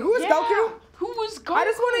 Sasuke, who is Goku? Who was Goku? I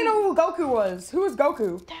just want to know who Goku was. Who is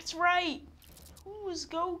Goku? That's right. Who was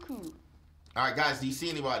Goku? All right, guys, do you see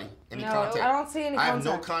anybody? Any No, contact? I don't see any I have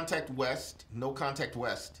no contact. contact west. No contact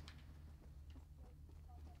west.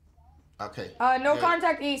 Okay. No good.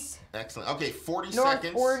 contact east. Excellent. Okay, 40 North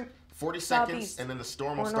seconds. or 40 seconds, southeast. and then the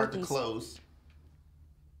storm will Or start to northeast. close.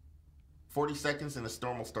 40 seconds, and the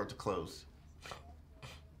storm will start to close.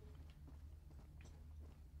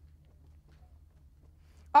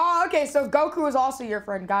 Oh, okay, so Goku is also your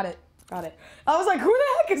friend. Got it. I was like, who the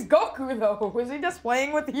heck is Goku, though? Was he just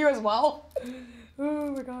playing with you as well?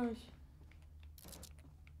 Oh, my gosh.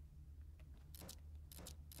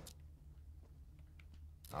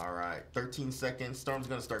 All right, 13 seconds. Storm's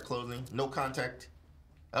gonna start closing. No contact.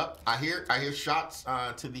 Up. I hear shots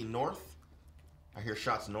to the north. I hear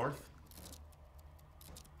shots north.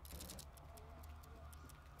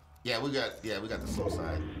 Yeah, we got the slow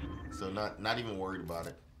side. So not even worried about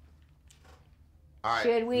it. All right.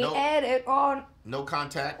 Should we edit on, No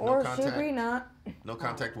contact. No or contact. should we not? No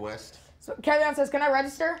contact west. So Kevin says, can I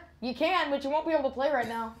register? You can, but you won't be able to play right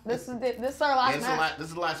now. This is our last match. This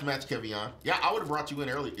is the last match, Kevion. Yeah, I would have brought you in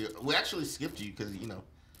early. We actually skipped you because You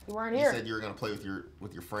weren't you here. said you were gonna play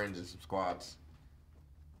with your friends and some squads.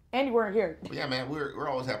 And you weren't here. But yeah, man, we're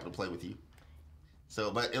always happy to play with you.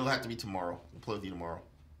 So, but it'll have to be tomorrow. We'll play with you tomorrow.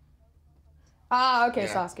 Ah, okay,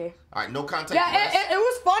 Yeah. Sasuke. All right, no contact Yeah, west. it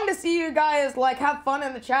was fun to see you guys like have fun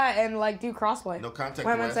in the chat and like do crossplay. No contact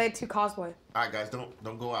When I west. say to cosplay. All right, guys, don't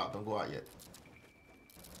go out. Don't go out yet.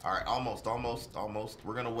 All right, almost.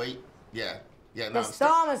 We're gonna wait. Yeah. No, The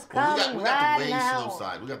storm is coming we got right the way now. slow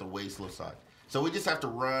side. We got the way slow side. So we just have to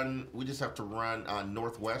run. We just have to run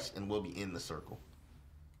northwest, and we'll be in the circle.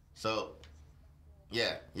 So,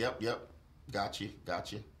 yeah. Yep. Got you. So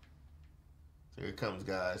here it comes,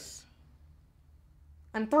 guys.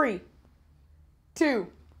 And 3, 2.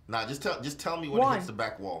 Nah, just tell me when it hits the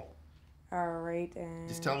back wall. All right, and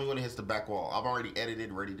Just tell me when it hits the back wall. I've already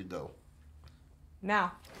edited, ready to go.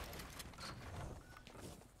 now.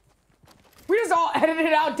 We just all edited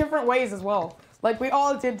it out different ways as well. Like, we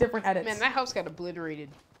all did different edits. Man, that house got obliterated.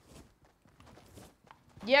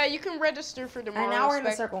 Yeah, you can register for tomorrow. And now we're in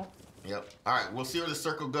the circle. Yep. All right, we'll see where the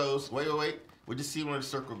circle goes. Wait. We'll just see where the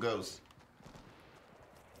circle goes.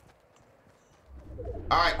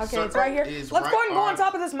 All right, okay, it's right here. Let's go ahead and go on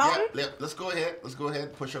top of this mountain. Yep. Let's go ahead. Let's go ahead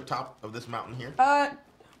and push up top of this mountain here.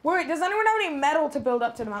 Wait, does anyone have any metal to build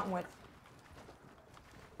up to the mountain with?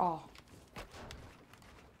 Oh.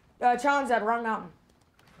 Challenge that, wrong mountain.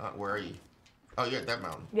 Where are you? Oh, you're at that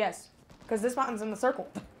mountain. Yes, because this mountain's in the circle.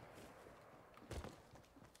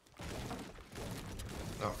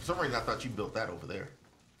 Oh, for some reason I thought you built that over there,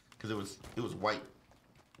 because it was white.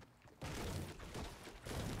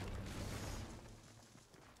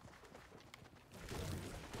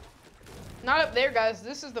 Not up there, guys.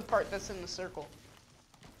 This is the part that's in the circle.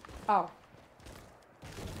 Oh.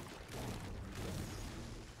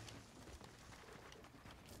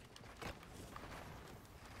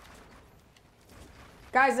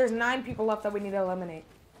 Guys, there's 9 people left that we need to eliminate.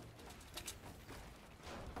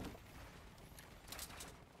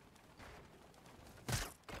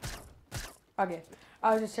 Okay.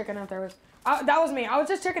 I was just checking if there was... that was me. I was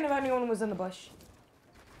just checking if anyone was in the bush.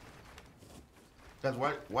 Guys,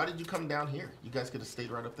 why did you come down here? You guys could have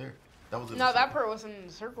stayed right up there. That was No, that part wasn't in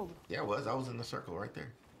the circle. Yeah, it was. I was in the circle right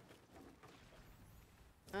there.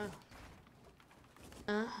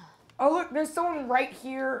 Oh, look, there's someone right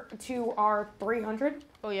here to our 300.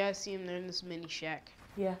 Oh, yeah, I see him there in this mini shack.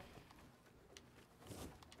 Yeah.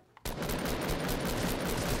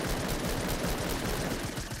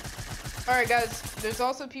 Alright, guys, there's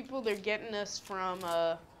also people, they're getting us from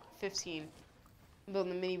 15.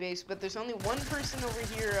 Building the mini base, but there's only one person over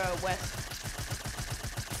here west.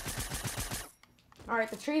 Alright,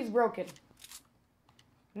 the tree's broken.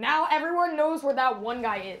 Now everyone knows where that one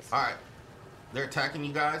guy is. Alright. They're attacking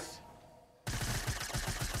you guys.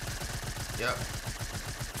 Yep.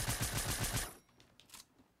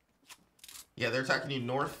 Yeah, they're attacking you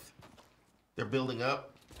north. They're building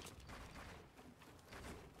up.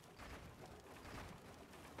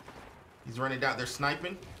 He's running down. They're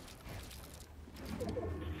sniping.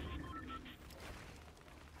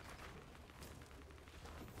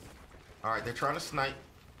 Alright, they're trying to snipe.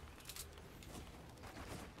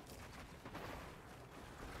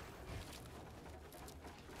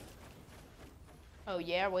 Oh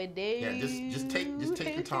yeah, we do. Yeah, just take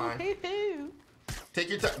your time. Take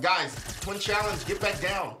your time, guys. Twin challenge. Get back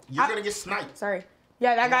down. You're gonna get sniped. Sorry.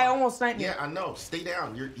 Yeah, that guy almost sniped me. Yeah, I know. Stay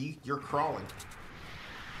down. You're crawling.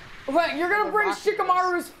 What? You're gonna bring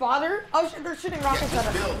Shikamaru's father? Oh, they're shooting rockets at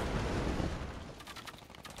us. Build.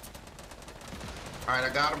 All right, I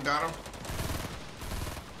got him.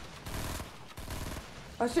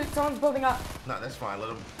 Oh shoot, someone's building up. No, that's fine.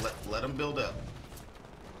 Let him build up.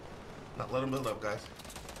 Not let him build up, guys.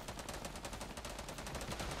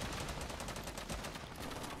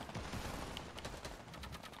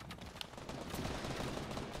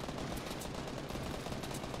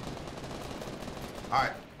 All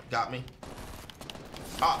right, got me.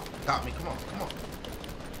 Ah, got me. Come on.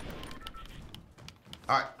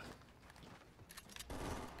 All right.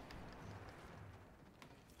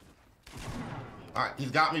 All right,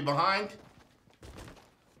 he's got me behind.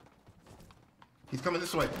 He's coming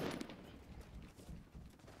this way.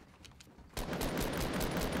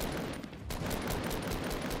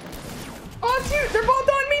 Oh shoot, they're both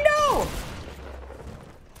on me, no!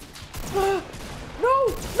 No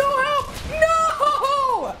help!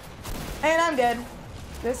 No! And I'm dead.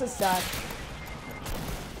 This is sad.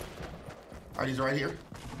 All right, he's right here.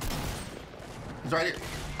 He's right here.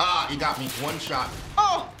 Ah, he got me. One shot.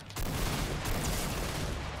 Oh!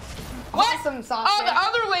 Awesome, Sasuke. Oh, the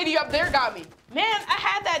other lady up there got me. Man, I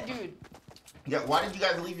had that dude. Yeah, why did you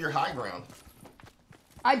guys leave your high ground?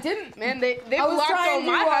 I didn't. Man, they blocked all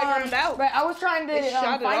my high ground out. But I was trying to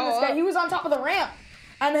shot it find all this guy. up. He was on top of the ramp.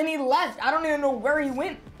 And then he left. I don't even know where he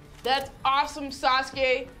went. That's awesome,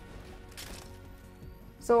 Sasuke.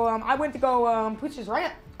 So I went to go push his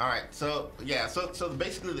ramp. All right, so yeah, so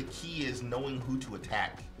basically the key is knowing who to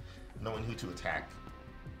attack.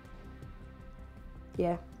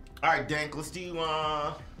 Yeah. All right, Dank, let's do,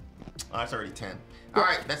 oh, it's already 10. All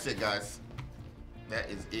right, that's it, guys. That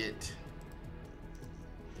is it.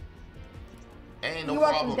 And no You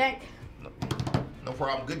problem. welcome, Dank. No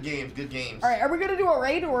problem. Good games. All right, are we gonna do a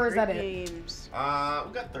raid or is that it? Games. We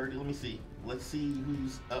got 30. Let me see. Let's see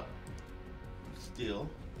who's up still.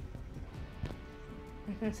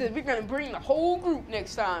 Said we're gonna bring the whole group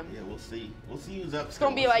next time. Yeah, we'll see. We'll see who's up. It's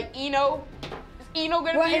gonna be like Eno. Is Eno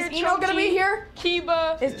gonna What, be here? is Eno gonna be here?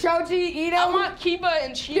 Kiba. Is Choji, Eno? I want Kiba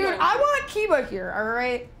and Chino. Dude, I want Kiba here,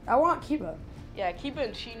 alright? I want Kiba. Yeah, Kiba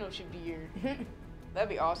and Chino should be here. That'd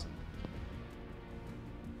be awesome.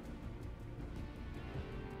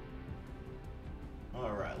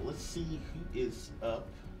 All right, let's see who is up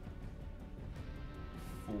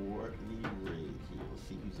for the raid here. Let's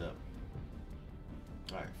see who's up.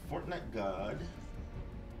 All right, Fortnite God.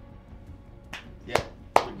 Yeah,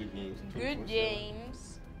 they're good games. Good 24/7.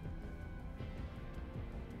 games.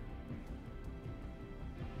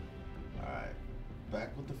 All right,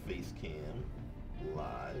 back with the face cam,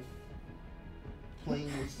 live, playing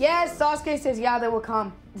with. Yes, Sasuke says, yeah, they will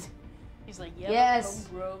come. He's like, yeah, Yes.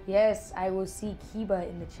 come, bro. Yes, I will see Kiba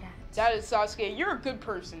in the chat. That is Sasuke. You're a good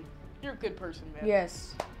person. You're a good person, man.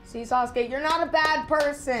 Yes. See, Sasuke, you're not a bad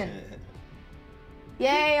person.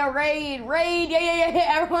 Yay, a raid. Raid.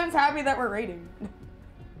 Yeah. Everyone's happy that we're raiding.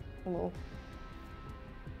 Lol.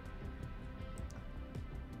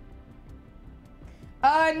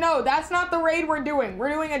 No, that's not the raid we're doing.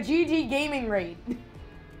 We're doing a GG gaming raid.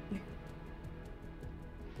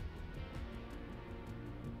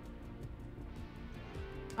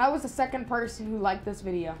 I was the second person who liked this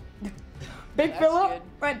video. Big That's fella,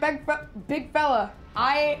 good. right? Big fella.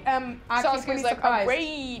 I am actually pretty Sasuke's like, surprised. a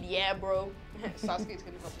raid. Yeah, bro. Sasuke's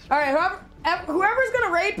gonna help us. All right, whoever's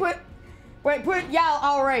gonna raid, put yeah,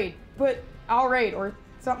 I'll raid. Put I'll raid or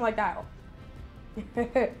something like that.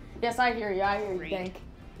 Yes, I hear you. I hear you. Raid. Dank.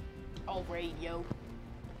 I'll raid, yo.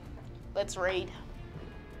 Let's raid.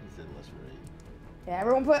 He said let's raid. Yeah,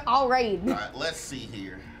 everyone put I'll raid. All right, let's see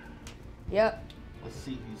here. Yep. Let's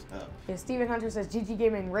see who's up. Yeah, Steven Hunter says GG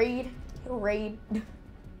Gaming raid. He'll raid.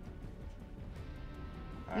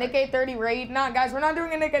 All Nick right. A30 raid. Nah, guys, we're not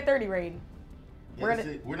doing a Nick A30 raid. Yeah, we're that's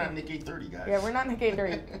gonna- it. We're not Nick 830, guys. Yeah, we're not Nick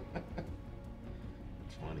A30.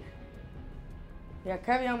 It's funny. Yeah,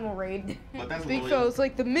 Kevion will raid. But that's Big loyal. fellas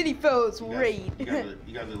like the mini fellas You will guys- raid.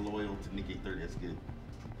 You guys are loyal to Nick 830. That's good.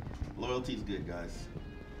 Loyalty's good, guys.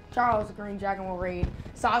 Charles the Green Dragon will raid.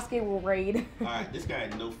 Sasuke will raid. All right, this guy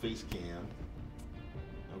had no face cam.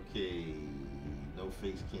 Okay, no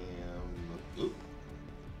face cam. Oop.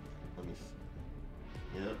 Let me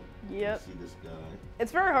see. Yep. Yep. Let's see this guy.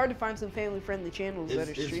 It's very hard to find some family-friendly channels that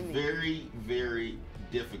are It's streaming. very, very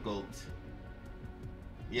difficult.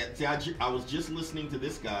 Yeah, see, I was just listening to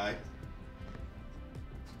this guy.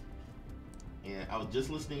 And I was just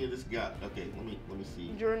listening to this guy. Okay, let me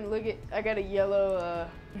see. Jordan, look at, I got a yellow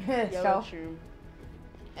So, shroom.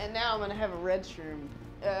 And now I'm gonna have a red shroom.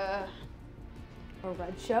 a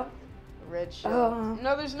red show. A red shell.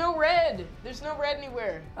 No, there's no red. There's no red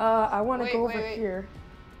anywhere. I want to Wait, go wait, over wait. here.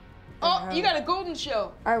 Oh, you got a golden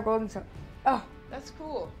shell. I have golden show. Oh, That's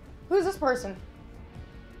cool. who's this person?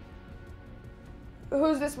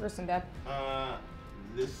 Who's this person, Dad?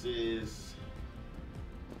 This is.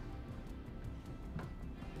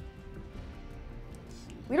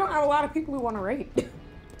 We don't have a lot of people who want to raid.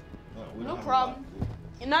 We No don't have a problem. lot.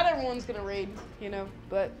 And not everyone's gonna raid, you know,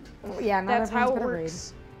 but Yeah, not that's how it everyone's gonna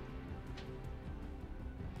works.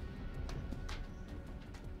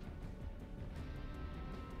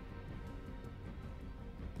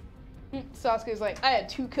 Sasuke's like, I had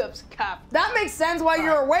 2 cups of coffee. That makes sense while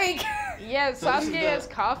you're awake. Yeah, So this is Sasuke the- has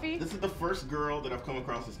coffee. This is the first girl that I've come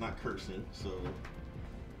across that's not cursing, so.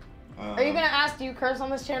 Are you gonna ask, do you curse on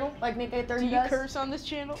this channel like Nick A30 Do you does? curse on this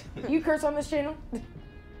channel? You curse on this channel?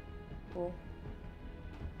 Cool.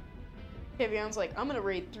 Kevion's like, I'm gonna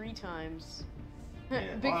raid 3 times.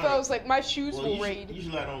 Yeah, Big well, fella's like, my shoes Well, will usually, raid.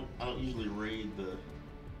 usually I don't usually raid the.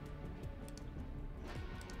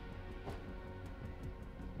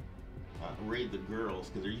 Raid the girls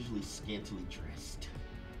because they're usually scantily dressed.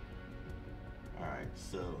 All right,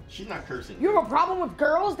 so she's not cursing. You have a problem with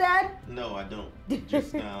girls, Dad? No, I don't.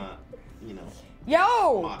 Just you know.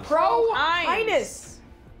 Yo, Modest. Pro Heinz. Highness.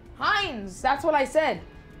 Heinz, that's what I said.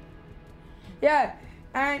 Yeah,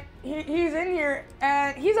 and he's in here,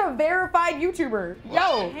 and he's a verified YouTuber.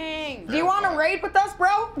 Yo, Dang. do you want to raid with us,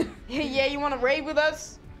 bro? Yeah, you wanna raid with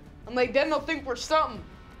us? I'm like, then they'll think we're something.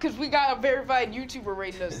 Cause we got a verified YouTuber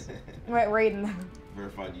raiding us. Wait, raiding them.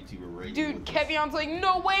 Verified YouTuber raid. Dude, Kevion's like,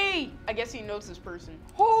 no way! I guess he knows this person.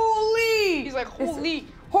 Holy! He's like, holy.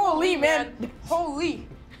 Holy, man. Holy.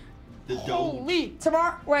 The Doge. Holy.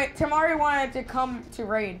 Tamari wanted to come to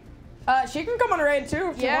raid. She can come on raid too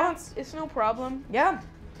if she Yeah, wants. it's no problem. Yeah.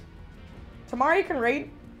 Tamari can raid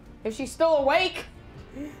if she's still awake.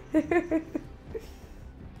 That's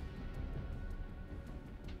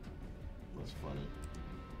funny.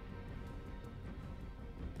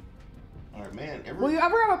 All All right, man. Will you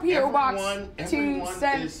ever have a PO box everyone to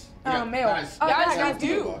send is, yeah, mail? Guys, Oh, guys, guys, I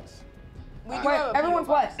do. Box. We Wait, do have a everyone's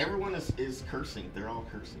PO box. what? Everyone is cursing. They're all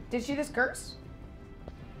cursing. Did she just curse?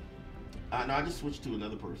 No, I just switched to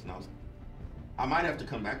another person. I might have to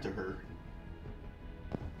come back to her.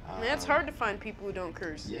 Man, it's hard to find people who don't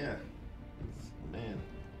curse. Yeah. Man.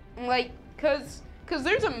 Like, cause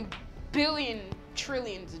there's a billion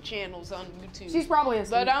trillions of channels on YouTube. She's probably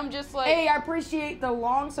asleep. But I'm just like, Hey, I appreciate the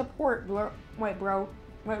long support, bro.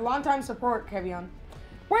 Wait, long time support, Kevion.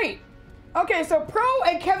 Wait. Okay, so Pro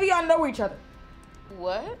and Kevion know each other.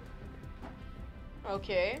 what?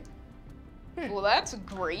 Okay. Well, that's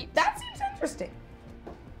great. That seems interesting.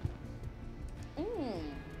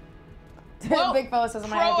 Well, Big fella says,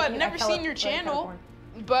 Pro, I've never seen your channel,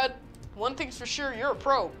 but one thing's for sure, you're a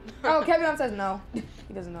pro. Oh, Kevion says no.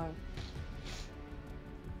 He doesn't know him.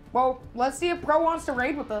 Well, let's see if Pro wants to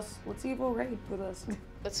raid with us. Let's see if he'll raid with us.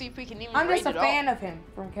 Let's see if we can even I'm just rate a it fan all. of him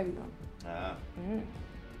from Kevion.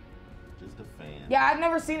 Just a fan. Yeah, I've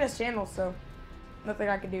never seen his channel, so nothing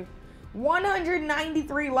I can do.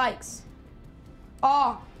 193 likes.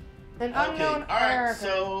 Oh, an unknown All right, error.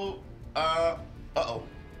 so, uh-oh.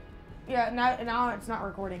 Yeah, now it's not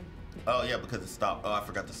recording. Oh, yeah, because it stopped. Oh, I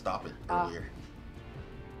forgot to stop it earlier.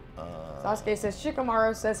 Sasuke says,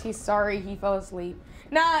 Shikamaru says he's sorry he fell asleep.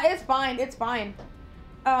 Nah, it's fine, it's fine.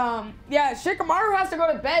 Yeah, Shikamaru has to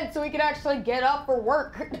go to bed so he can actually get up for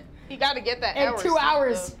work. You gotta get that In hour 2 sleep,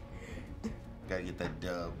 hours. though. Gotta get that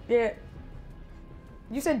dub. Yeah.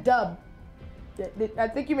 You said dub. Yeah, I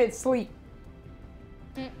think you meant sleep.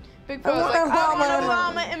 Big Bro's like, I want a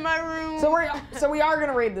llama in my room. So we are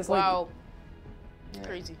gonna raid this lady. Wow. Yeah.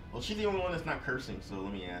 Crazy. Well, she's the only one that's not cursing, so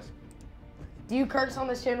let me ask. Do you curse on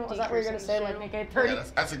this channel? Is that what you're gonna say, like Nick Yeah, 30?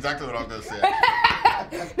 that's exactly what I was gonna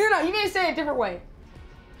say. No, you may say it a different way.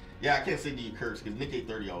 Yeah, I can't say do you curse, because Nick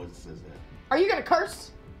 830 always says that. Are you gonna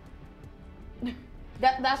curse?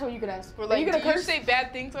 That's what you could ask. We're Are like, you gonna do you curse? say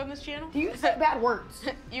bad things on this channel? Do you say bad words?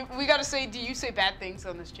 We gotta say, do you say bad things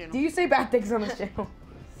on this channel? Do you say bad things on this channel?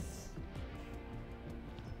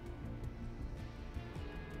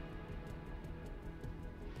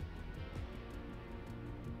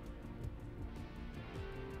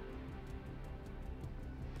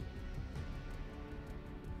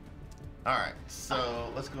 All right,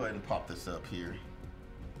 so let's go ahead and pop this up here.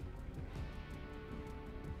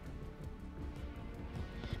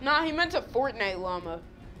 Nah, he meant a Fortnite llama.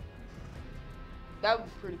 That would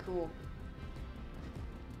be pretty cool.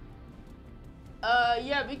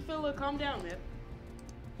 Yeah, big fella, calm down,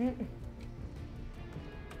 man.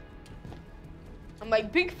 I'm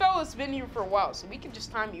like, big fella's been here for a while, so we can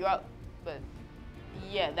just time you out. But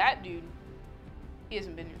yeah, that dude, he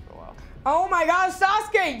hasn't been here for a while. Oh my gosh,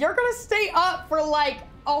 Sasuke, you're gonna stay up for like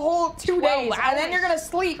a whole 2 days, and then you're gonna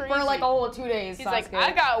sleep for Crazy. like a whole 2 days. He's Sasuke. like,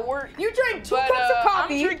 I got work. You drank 2 but, cups of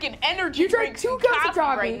coffee. I'm drinking energy You drank drinks 2 and cups of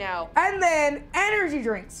coffee right now. and then energy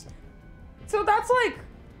drinks. So that's like,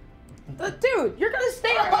 dude, you're gonna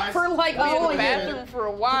stay All right, up guys. for like a I'll be in whole the year. bathroom for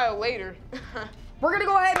a while later. We're gonna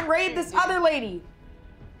go ahead and raid this other lady.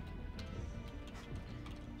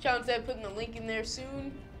 Sean said putting the link in there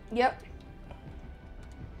soon. Yep.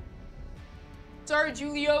 Sorry,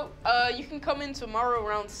 Julio. You can come in tomorrow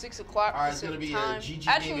around 6 o'clock All right, it's Pacific gonna be time. a GG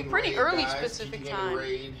Actually, Gaming pretty raid, early guys. Pacific GG Gaming time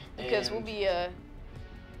raid, because and-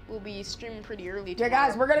 we'll be streaming pretty early Yeah, tomorrow.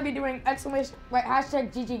 guys, we're gonna be doing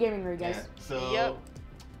hashtag GG Gaming Raid, guys. Yeah, so Yep.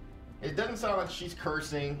 it doesn't sound like she's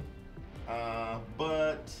cursing,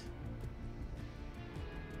 but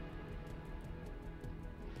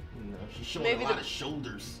you know, she's showing Maybe a lot the- of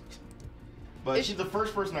shoulders. But Is she's the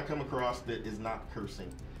first person I come across that is not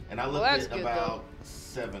cursing, and I Well, looked that's at good, about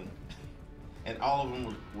 7, and all of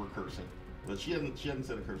them were cursing, but she hasn't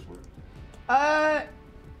said a curse word.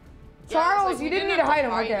 Charles, like, you we didn't need didn't to hide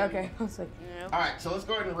have him. to Okay, hide okay. him. I was like, You know? All right, so let's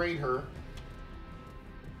go ahead and raid her.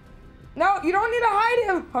 no, you don't need to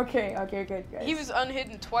hide him. Okay, good, guys. He was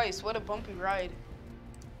unhidden twice. What a bumpy ride.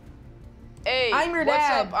 Hey, I'm your what's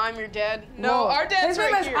dad. up? I'm your dad. No, Lol. our dad's His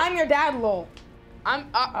name right is here. I'm your dad, lol. All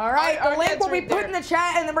All right, the link will be put in the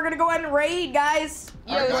chat, and then we're gonna go ahead and raid, guys.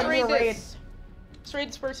 Yeah, Alright, let's guys. raid Raid. this. Let's raid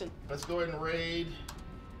this person. Let's go ahead and raid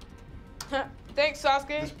Thanks,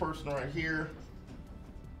 Sasuke. this person right here.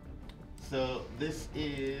 So this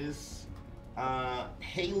is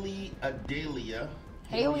Haley Adalia.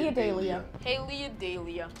 Haley Adalia. Haley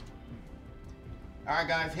Adalia. All right,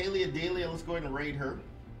 guys, Haley Adalia. Let's go ahead and raid her.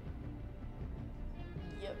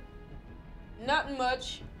 Yep. Nothing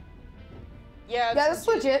much. Yeah, Yeah, it's that's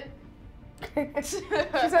legit.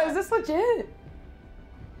 She said, is this legit?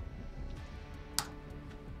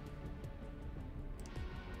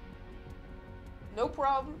 No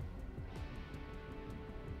problem.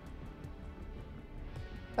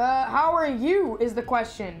 How are you is the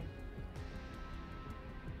question.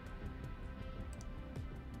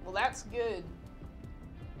 Well, that's good.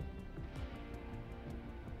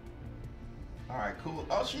 All right, cool.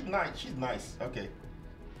 Oh, she's nice. She's nice. Okay.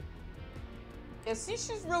 Yeah, see,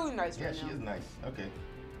 she's really nice Yeah, right now. she is nice. Okay.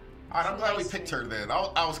 All right, I'm glad we picked her then.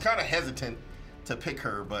 I was kind of hesitant to pick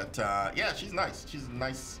her, but yeah, she's nice. She's a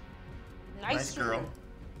nice girl.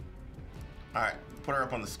 All right, put her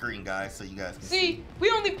up on the screen, guys, so you guys can see. See, we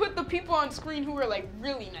only put the people on screen who are like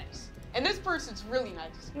really nice. And this person's really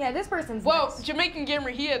nice. Yeah, this person's Well, nice. Jamaican Gamer,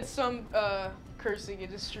 he had some cursing in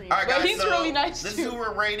his stream. All right, but guys, he's so really nice this too. is who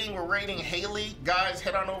we're rating. We're rating Haley. Guys,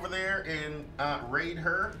 head on over there and raid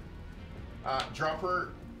her. Drop her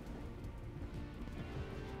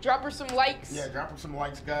some likes. Yeah, drop her some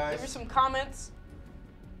likes, guys. Give her some comments.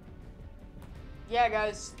 Yeah,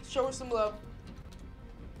 guys, show her some love.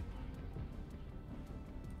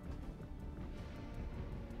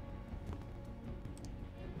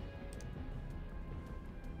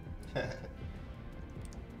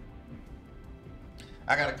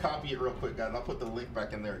 I gotta copy it real quick, guys. I'll put the link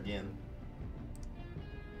back in there again.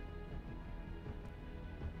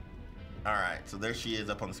 All right, so there she is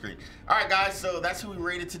up on the screen. All right, guys, so that's who we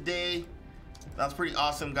rated today. That was pretty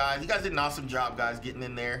awesome, guys. You guys did an awesome job, guys, getting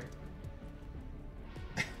in there.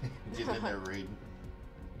 Getting in there raiding.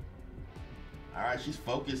 All right, she's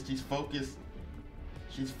focused. She's focused.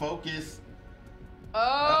 She's focused.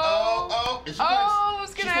 Oh. Is she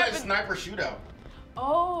what's gonna happen? She's playing sniper shootout.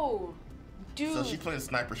 Oh. Dude. So she's playing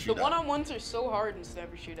sniper shootout. The one-on-ones are so hard in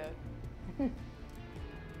sniper shootout.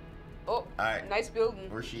 Oh, all right. Nice building.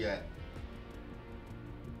 Where's she at?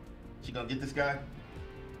 She gonna get this guy?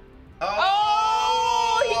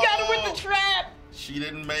 Oh, he got her with the trap. She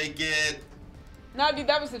didn't make it. Nah, dude,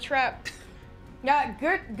 that was the trap. Yeah,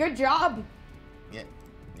 good job. Yeah,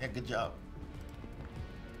 good job.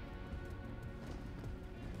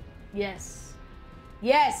 Yes.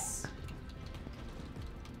 Yes.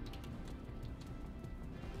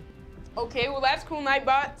 Okay, well that's cool,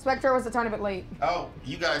 Nightbot. Spectre was a tiny bit late. Oh,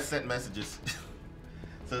 you guys sent messages.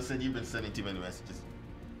 So it said you've been sending too many messages.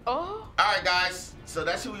 Oh. All right, guys. So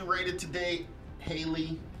that's who we rated today.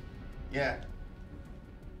 Haley. Yeah.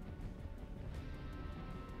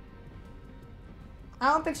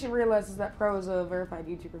 I don't think she realizes that Pro is a verified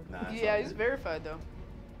YouTuber. Nah, it's Yeah, all he's good. verified though.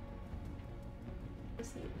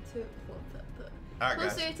 All right,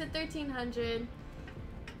 guys. Closer to 1,300.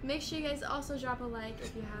 Make sure you guys also drop a like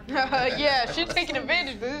if you have. Yeah, she's taking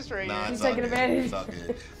advantage of this right Nah, here. it's She's all taking good. advantage. It's all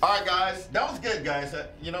good. All right, guys. That was good, guys.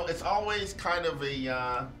 You know, it's always kind of a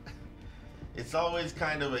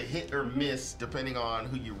hit or miss depending on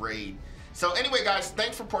who you raid. So anyway, guys,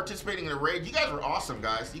 thanks for participating in the raid. You guys were awesome,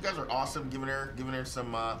 guys. You guys are awesome, giving her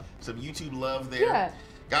some YouTube love there. Yeah.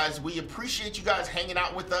 Guys, we appreciate you guys hanging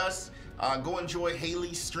out with us. Go enjoy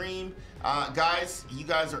Haley's stream. Guys, you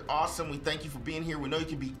guys are awesome. We thank you for being here. We know you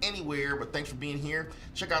can be anywhere, but thanks for being here.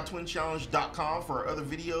 Check out twinchallenge.com for our other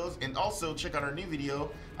videos, and also check out our new video,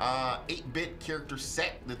 8-bit character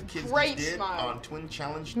set that the kids Great just did smile. on Twin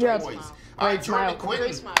Challenge Yes. Toys. Smile. All right, Great Jordan smile. and Quentin,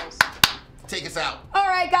 Great smiles. take us out. All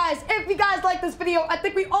right, guys. If you guys like this video, I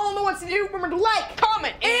think we all know what to do. Remember to like,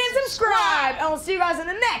 Comment, and subscribe. And we'll see you guys in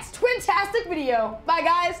the next Twintastic video. Bye,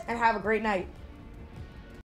 guys, and have a great night.